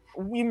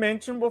 We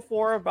mentioned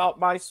before about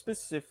my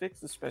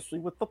specifics, especially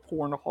with the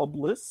Pornhub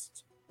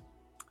list.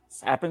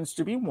 This happens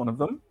to be one of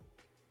them.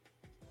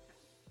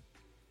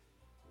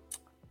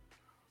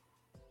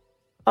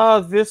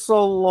 This a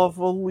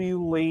lovely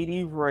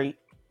lady right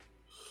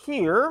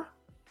here.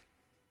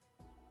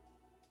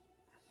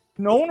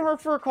 Known her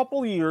for a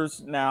couple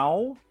years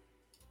now.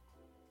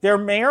 There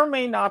may or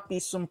may not be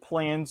some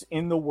plans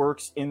in the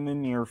works in the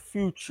near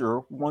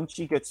future once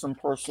she gets some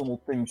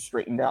personal things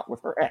straightened out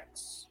with her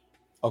ex.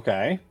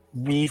 Okay.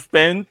 We've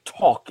been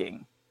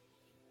talking.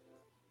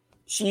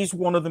 She's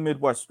one of the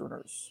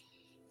Midwesterners.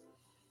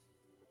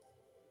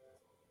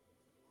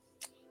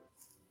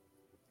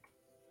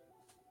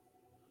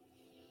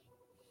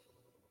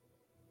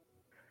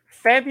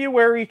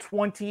 February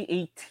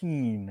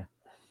 2018.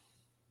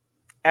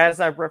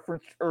 As I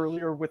referenced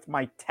earlier with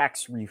my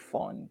tax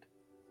refund.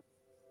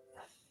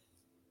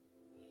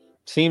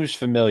 Seems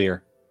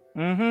familiar.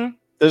 Mm-hmm.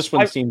 This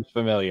one seems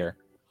familiar.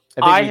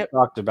 I think we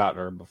talked about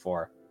her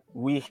before.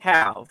 We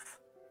have.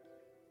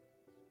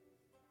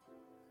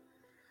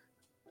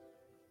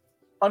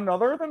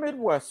 another of the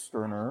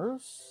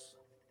Midwesterners.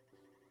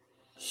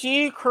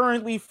 She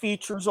currently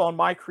features on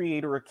my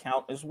creator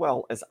account as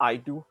well as I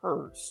do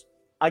hers.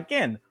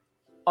 Again,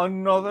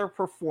 another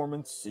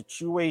performance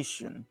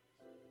situation.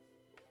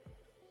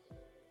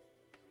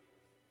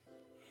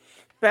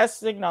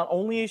 Best thing, not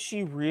only is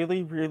she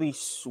really, really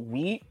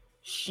sweet,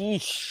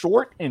 she's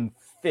short and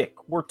thick.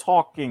 We're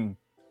talking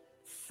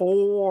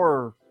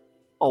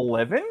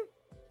 4'11"?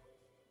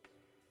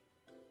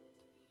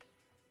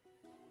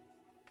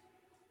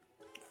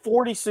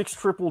 46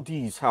 triple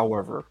Ds,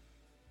 however.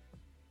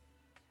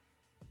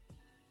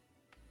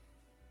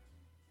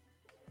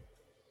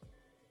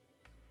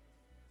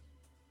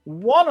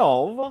 One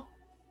of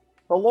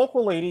the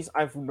local ladies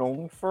I've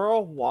known for a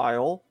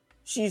while.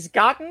 She's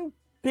gotten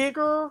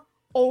bigger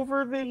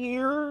over the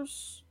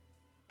years,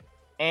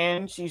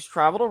 and she's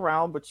traveled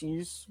around, but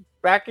she's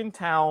back in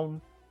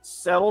town,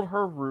 settled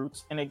her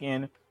roots, and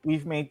again,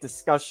 we've made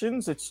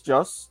discussions. It's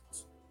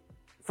just,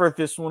 for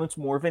this one, it's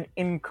more of an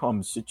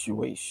income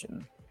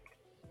situation.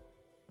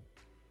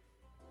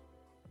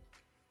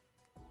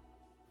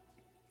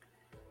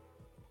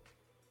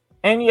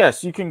 And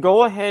yes, you can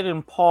go ahead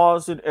and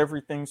pause and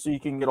everything so you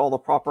can get all the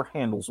proper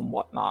handles and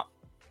whatnot.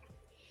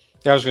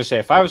 I was going to say,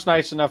 if I was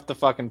nice enough to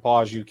fucking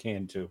pause, you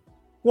can too.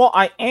 Well,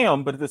 I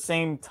am, but at the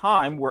same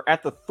time, we're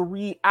at the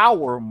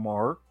 3-hour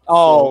mark.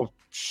 Oh, so...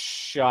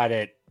 shut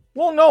it.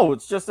 Well, no,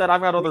 it's just that I've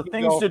got other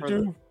things to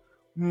do.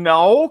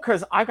 No,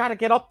 because I got to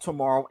get up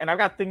tomorrow, and I've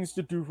got things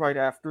to do right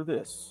after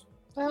this.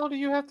 What the hell do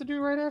you have to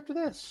do right after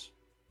this?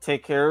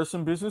 Take care of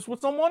some business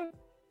with someone?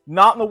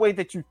 Not in the way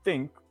that you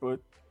think, but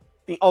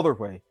the other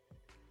way.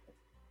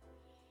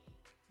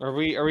 Are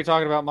we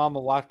talking about Mama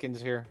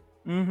Watkins here?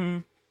 Mm-hmm.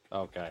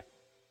 Okay.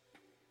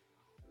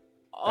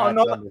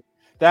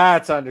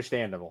 That's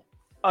understandable.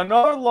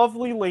 Another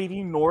lovely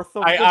lady north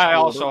of. I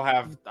also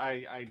have.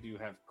 I do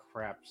have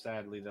crap,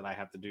 sadly, that I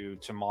have to do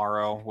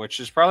tomorrow,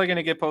 which is probably going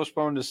to get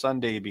postponed to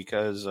Sunday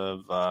because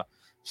of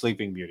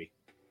Sleeping Beauty.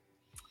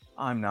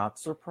 I'm not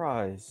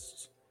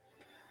surprised.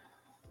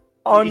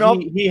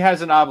 He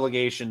has an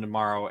obligation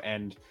tomorrow,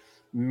 and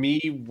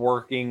me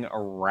working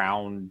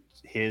around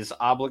his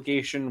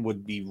obligation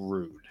would be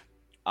rude.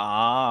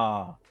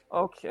 Ah,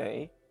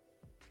 okay.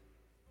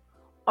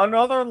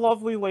 Another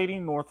lovely lady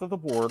north of the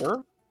border.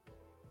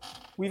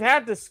 We've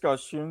had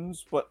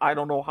discussions, but I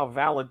don't know how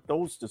valid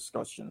those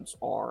discussions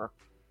are.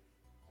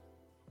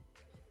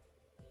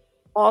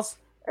 Plus,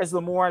 as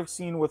the more I've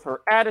seen with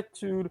her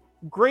attitude,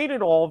 great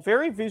at all,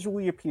 very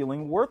visually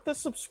appealing, worth the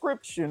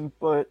subscription,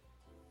 but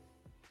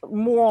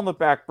more on the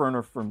back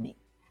burner for me.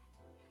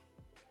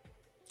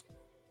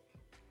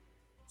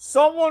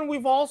 Someone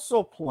we've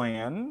also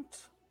planned.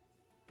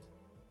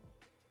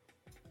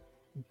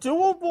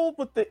 Doable,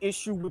 but the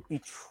issue would be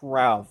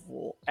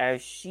travel, as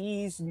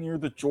she's near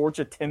the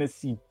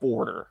Georgia-Tennessee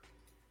border.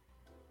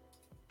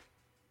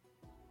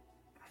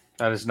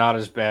 That is not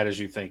as bad as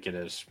you think it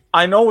is.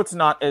 I know it's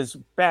not as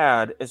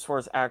bad as far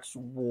as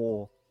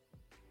actual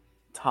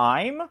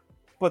time,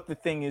 but the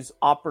thing is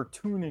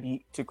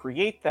opportunity to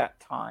create that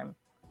time.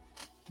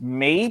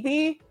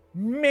 Maybe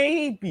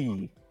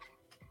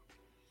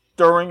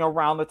during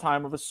around the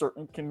time of a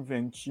certain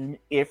convention,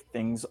 if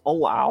things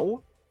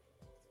allow.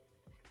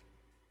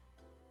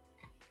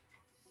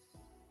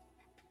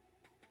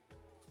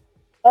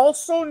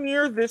 Also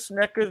near this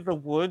neck of the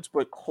woods,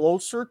 but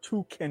closer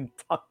to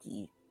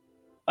Kentucky.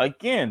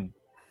 Again,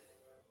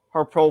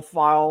 her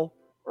profile,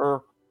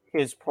 or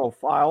his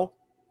profile,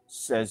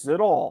 says it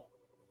all.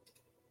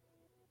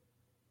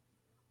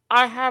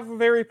 I have a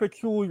very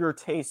peculiar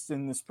taste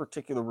in this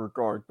particular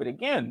regard, but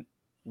again,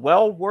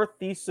 well worth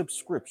the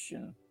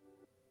subscription.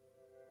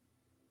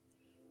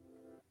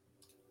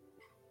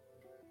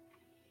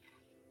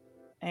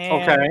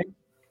 And okay.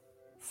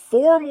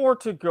 4 more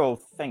to go,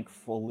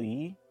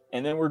 thankfully.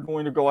 And then we're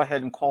going to go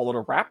ahead and call it a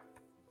wrap.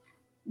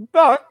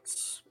 But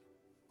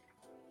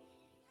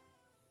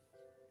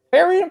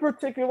Harry in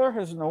particular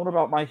has known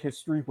about my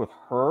history with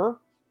her.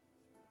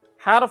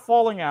 Had a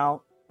falling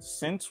out,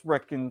 since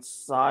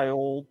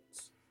reconciled.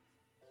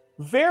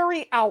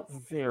 Very out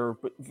there,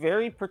 but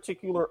very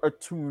particular,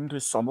 attuned to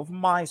some of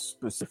my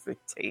specific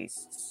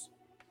tastes.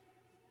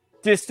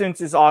 Distance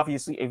is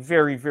obviously a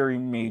very, very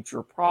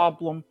major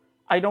problem.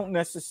 I don't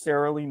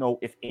necessarily know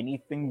if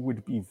anything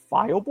would be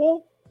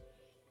viable.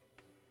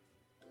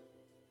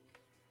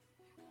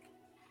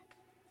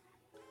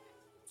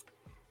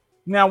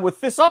 Now, with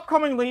this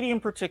upcoming lady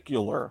in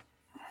particular,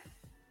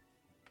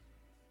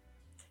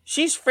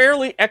 she's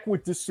fairly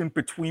equidistant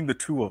between the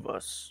two of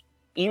us,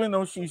 even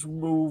though she's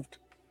moved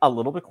a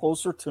little bit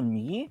closer to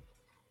me.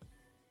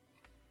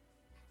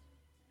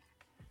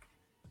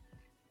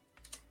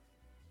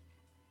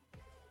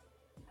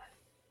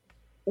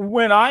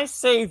 When I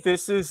say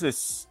this is a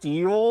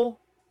steal,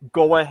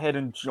 go ahead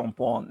and jump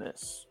on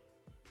this.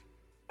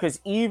 Because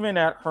even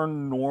at her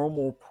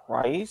normal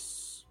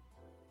price,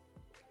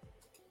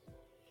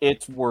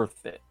 it's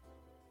worth it.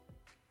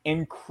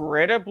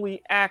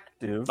 Incredibly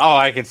active. Oh,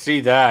 I can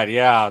see that.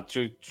 Yeah,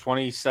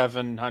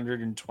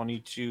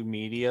 2,722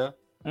 media.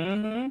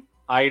 Mm-hmm.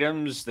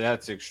 items,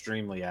 that's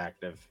extremely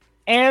active.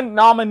 And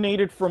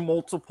nominated for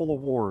multiple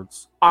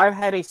awards. I've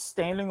had a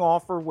standing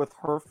offer with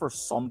her for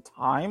some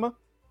time.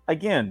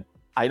 Again,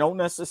 I don't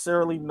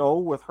necessarily know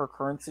with her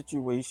current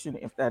situation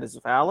if that is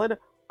valid.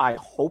 I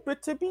hope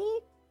it to be.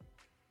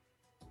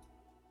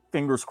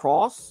 Fingers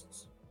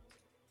crossed.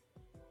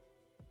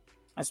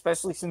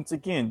 Especially since,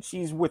 again,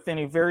 she's within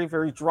a very,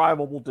 very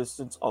drivable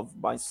distance of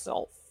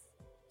myself.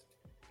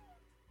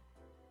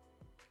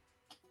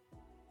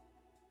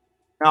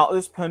 Now,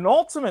 this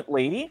penultimate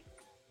lady,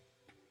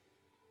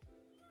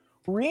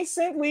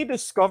 recently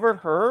discovered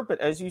her, but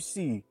as you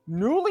see,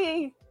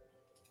 newly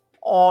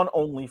on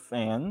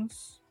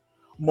OnlyFans,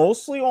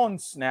 mostly on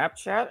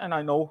Snapchat, and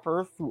I know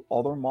her through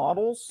other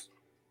models.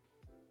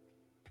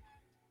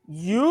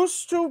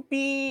 Used to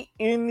be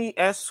in the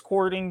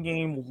escorting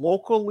game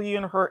locally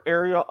in her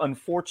area,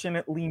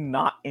 unfortunately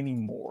not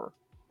anymore.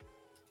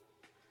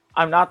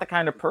 I'm not the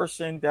kind of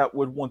person that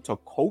would want to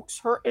coax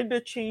her into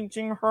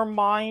changing her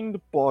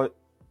mind, but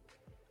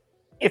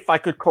if I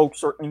could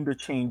coax her into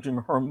changing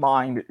her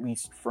mind, at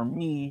least for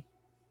me,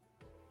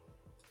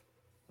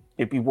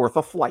 it'd be worth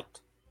a flight.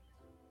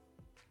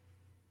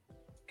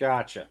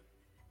 Gotcha.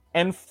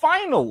 And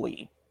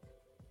finally,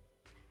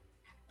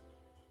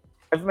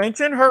 I've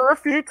mentioned her a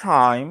few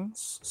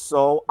times,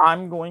 so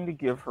I'm going to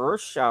give her a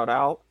shout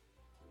out.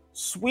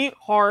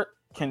 Sweetheart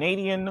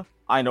Canadian,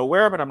 I know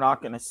where, but I'm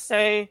not going to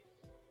say.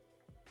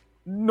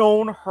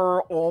 Known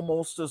her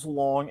almost as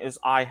long as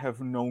I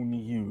have known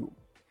you.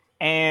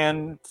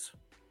 And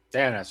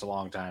damn, that's a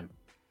long time.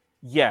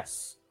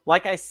 yes,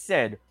 like I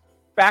said,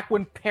 back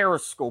when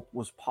Periscope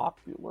was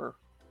popular.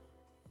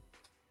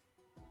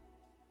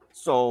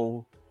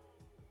 So,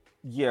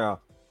 yeah.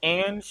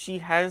 And she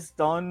has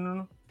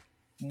done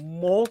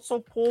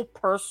multiple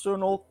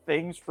personal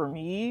things for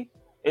me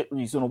at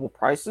reasonable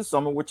prices,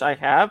 some of which I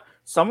have,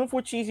 some of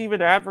which she's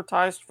even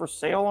advertised for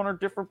sale on her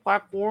different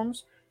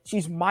platforms.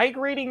 She's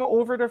migrating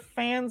over to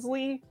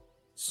Fansly,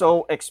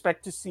 so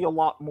expect to see a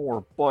lot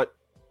more. But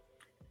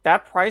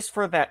that price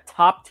for that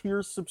top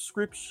tier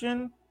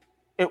subscription,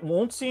 it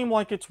won't seem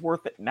like it's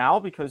worth it now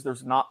because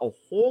there's not a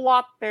whole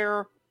lot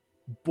there,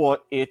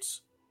 but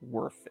it's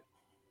worth it.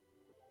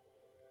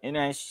 And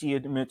as she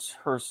admits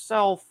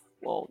herself,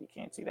 well, you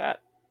can't see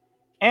that.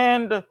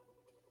 And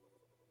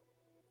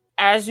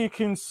as you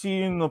can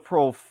see in the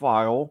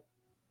profile,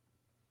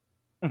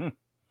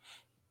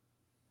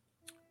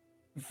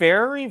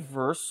 very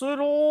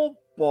versatile,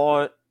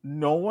 but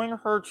knowing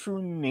her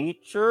true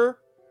nature,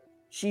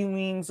 she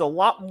leans a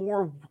lot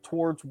more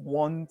towards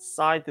one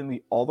side than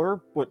the other,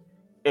 but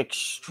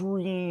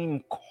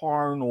extreme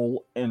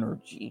carnal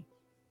energy.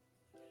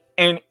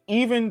 And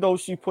even though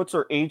she puts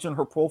her age in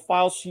her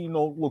profile, she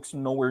looks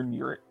nowhere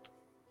near it.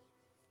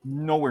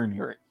 Nowhere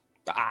near it.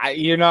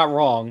 You're not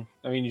wrong.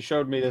 I mean, you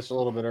showed me this a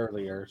little bit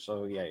earlier,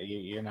 so yeah,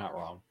 you're not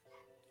wrong.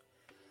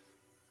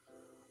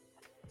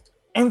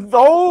 And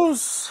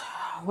those,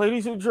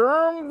 ladies and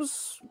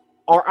germs,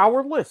 are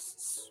our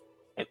lists.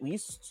 At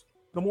least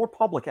the more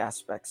public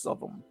aspects of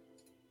them.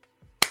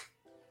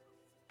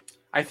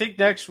 I think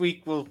next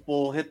week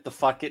we'll hit the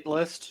fuck it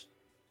list,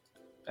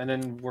 and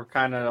then we're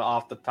kind of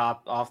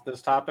off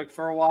this topic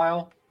for a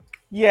while.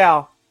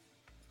 Yeah.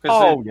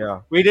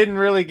 Yeah. We didn't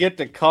really get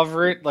to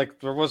cover it.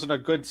 Like, there wasn't a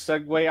good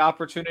segue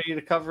opportunity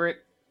to cover it.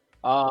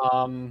 But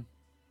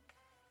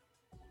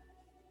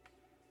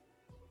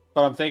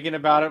I'm thinking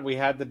about it. We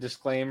had the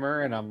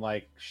disclaimer, and I'm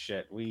like,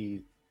 shit,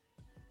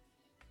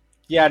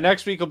 yeah,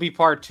 next week will be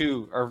part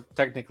 2, or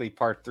technically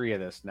part 3 of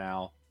this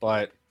now,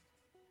 but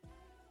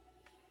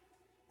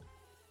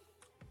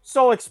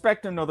so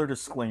expect another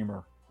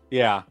disclaimer.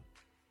 Yeah.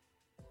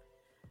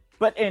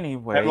 But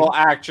anyway, and we'll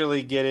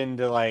actually get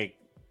into like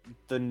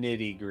the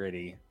nitty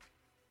gritty.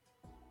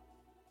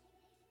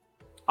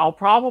 I'll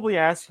probably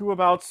ask you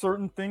about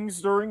certain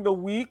things during the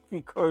week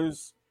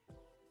because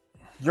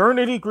you're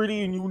nitty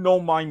gritty and you know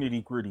my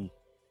nitty gritty.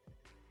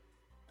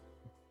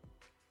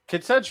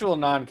 Consensual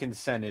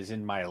non-consent is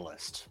in my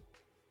list.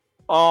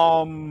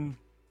 Item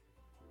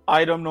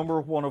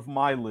number 1 of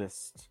my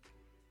list.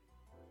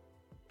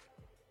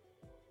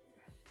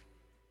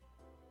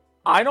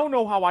 I don't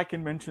know how I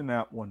can mention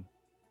that one.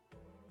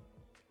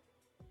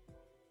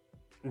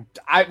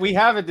 We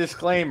have a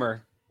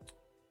disclaimer.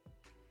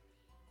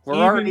 We're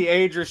already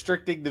age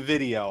restricting the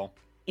video.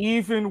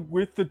 Even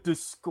with the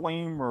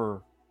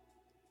disclaimer.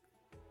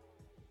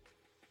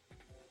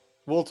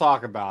 We'll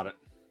talk about it.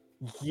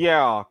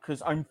 Yeah,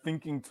 because I'm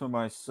thinking to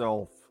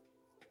myself.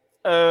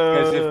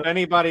 Because if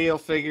anybody will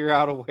figure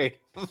out a way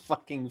to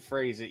fucking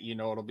phrase it, you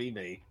know it'll be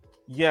me.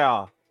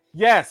 Yeah.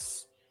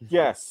 Yes.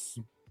 Yes.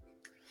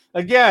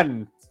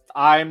 Again,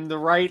 I'm the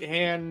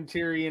right-hand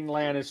Tyrion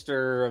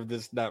Lannister of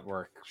this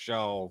network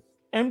show.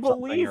 And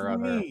believe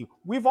me,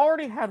 we've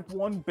already had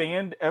one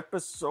banned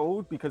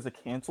episode because of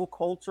cancel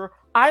culture.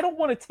 I don't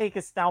want to take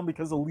us down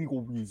because of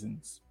legal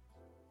reasons.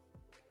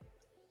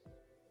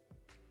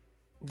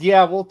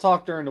 Yeah, we'll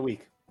talk during the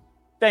week.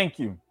 Thank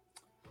you.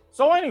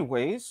 So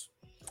anyways,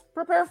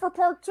 prepare for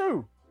part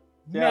 2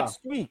 next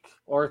week.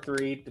 Or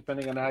 3,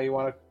 depending on how you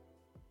want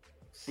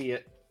to see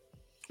it.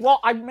 Well,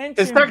 I mentioned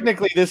because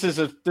technically this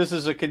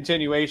is a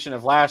continuation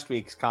of last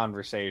week's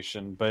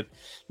conversation, but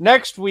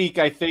next week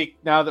I think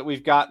now that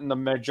we've gotten the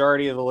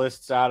majority of the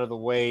lists out of the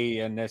way,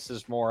 and this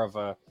is more of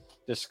a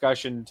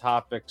discussion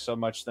topic so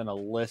much than a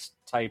list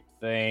type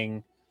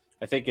thing,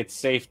 I think it's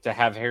safe to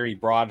have Harry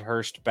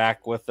Broadhurst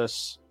back with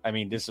us. I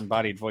mean,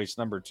 disembodied voice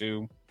number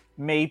 2.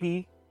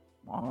 Maybe.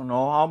 I don't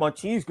know how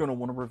much he's going to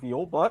want to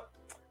reveal, but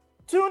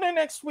tune in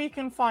next week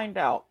and find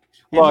out.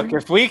 Look,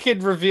 if we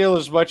could reveal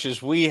as much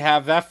as we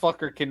have, that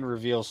fucker can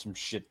reveal some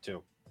shit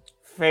too.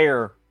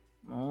 Fair.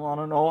 Well, I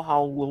don't know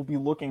how we'll be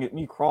looking at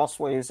me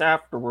crossways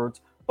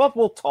afterwards, but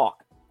we'll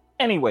talk.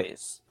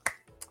 Anyways,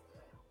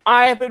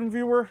 I have been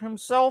Viewer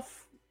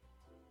himself.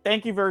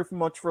 Thank you very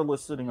much for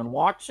listening and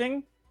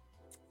watching.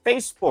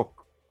 Facebook,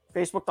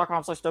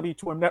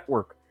 facebook.com/W2M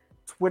Network,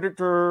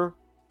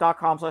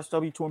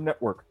 twitter.com/W2M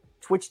Network,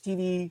 Twitch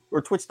TV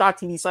or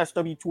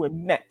twitch.tv/W2M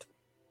Net,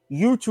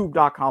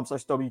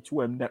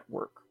 youtube.com/W2M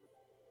Network.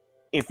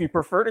 If you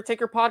prefer to take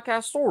your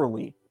podcast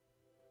orally,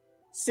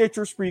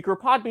 Stitcher, Spreaker,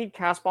 Podbean,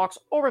 CastBox,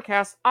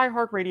 Overcast,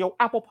 iHeartRadio,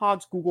 Apple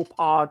Pods, Google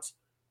Pods.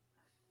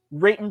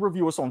 Rate and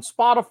review us on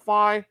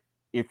Spotify,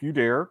 if you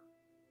dare.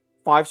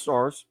 5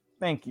 stars.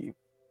 Thank you.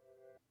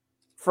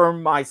 For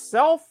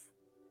myself,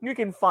 you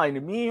can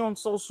find me on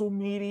social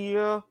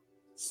media.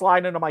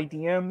 Slide into my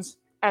DMs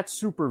at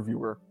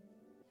Superviewer.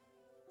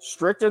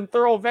 Strict and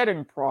thorough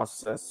vetting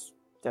process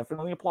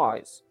definitely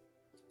applies.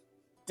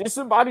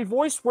 Disembodied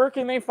voice, where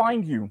can they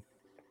find you?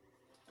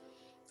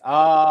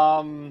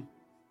 At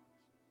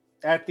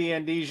the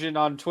Andesian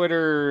on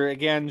Twitter.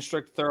 Again,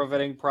 strict thorough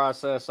vetting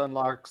process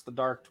unlocks the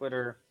dark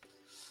Twitter,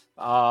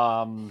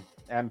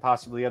 and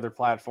possibly other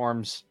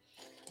platforms.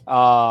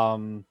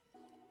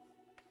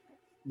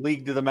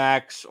 League to the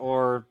Max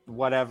or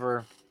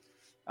whatever,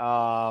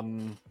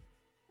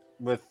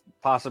 with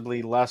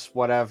possibly less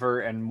whatever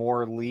and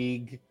more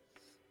League.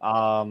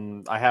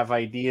 I have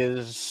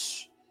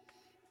ideas.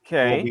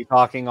 Okay. We'll be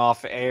talking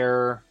off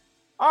air.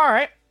 All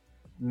right.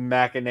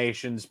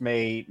 Machinations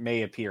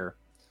may appear.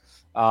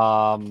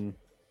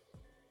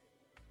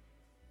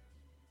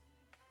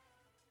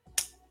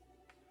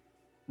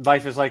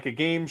 Life is Like a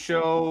Game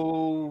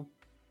Show,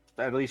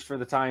 at least for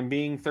the time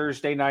being,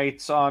 Thursday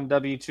nights on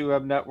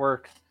W2M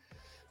Network.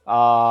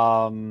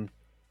 I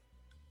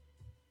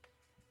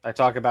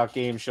talk about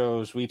game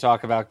shows. We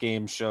talk about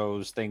game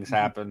shows. Things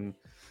happen.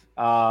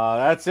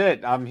 That's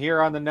it. I'm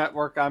here on the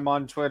network. I'm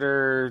on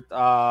Twitter.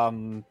 I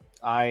don't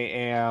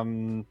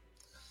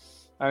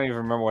even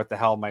remember what the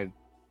hell my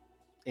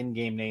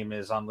in-game name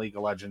is on League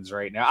of Legends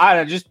right now.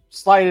 I just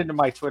slide into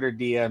my Twitter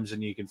DMs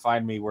and you can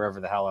find me wherever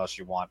the hell else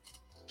you want.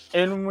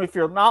 And if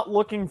you're not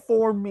looking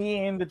for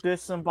me in the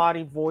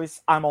disembodied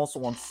voice, I'm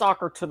also on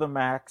Soccer to the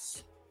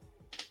Max.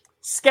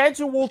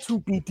 Schedule to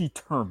be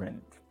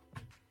determined.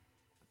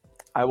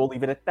 I will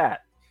leave it at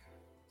that.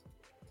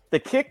 The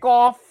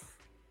kickoff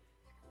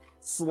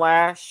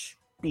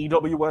 /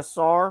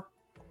 BWSR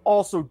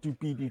also to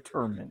be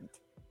determined.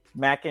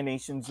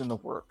 Machinations in the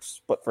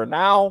works. But for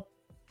now,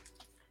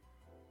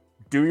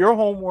 do your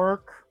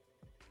homework.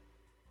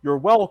 You're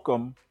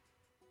welcome.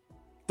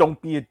 Don't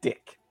be a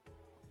dick.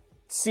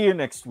 See you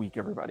next week,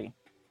 everybody.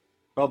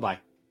 Bye-bye.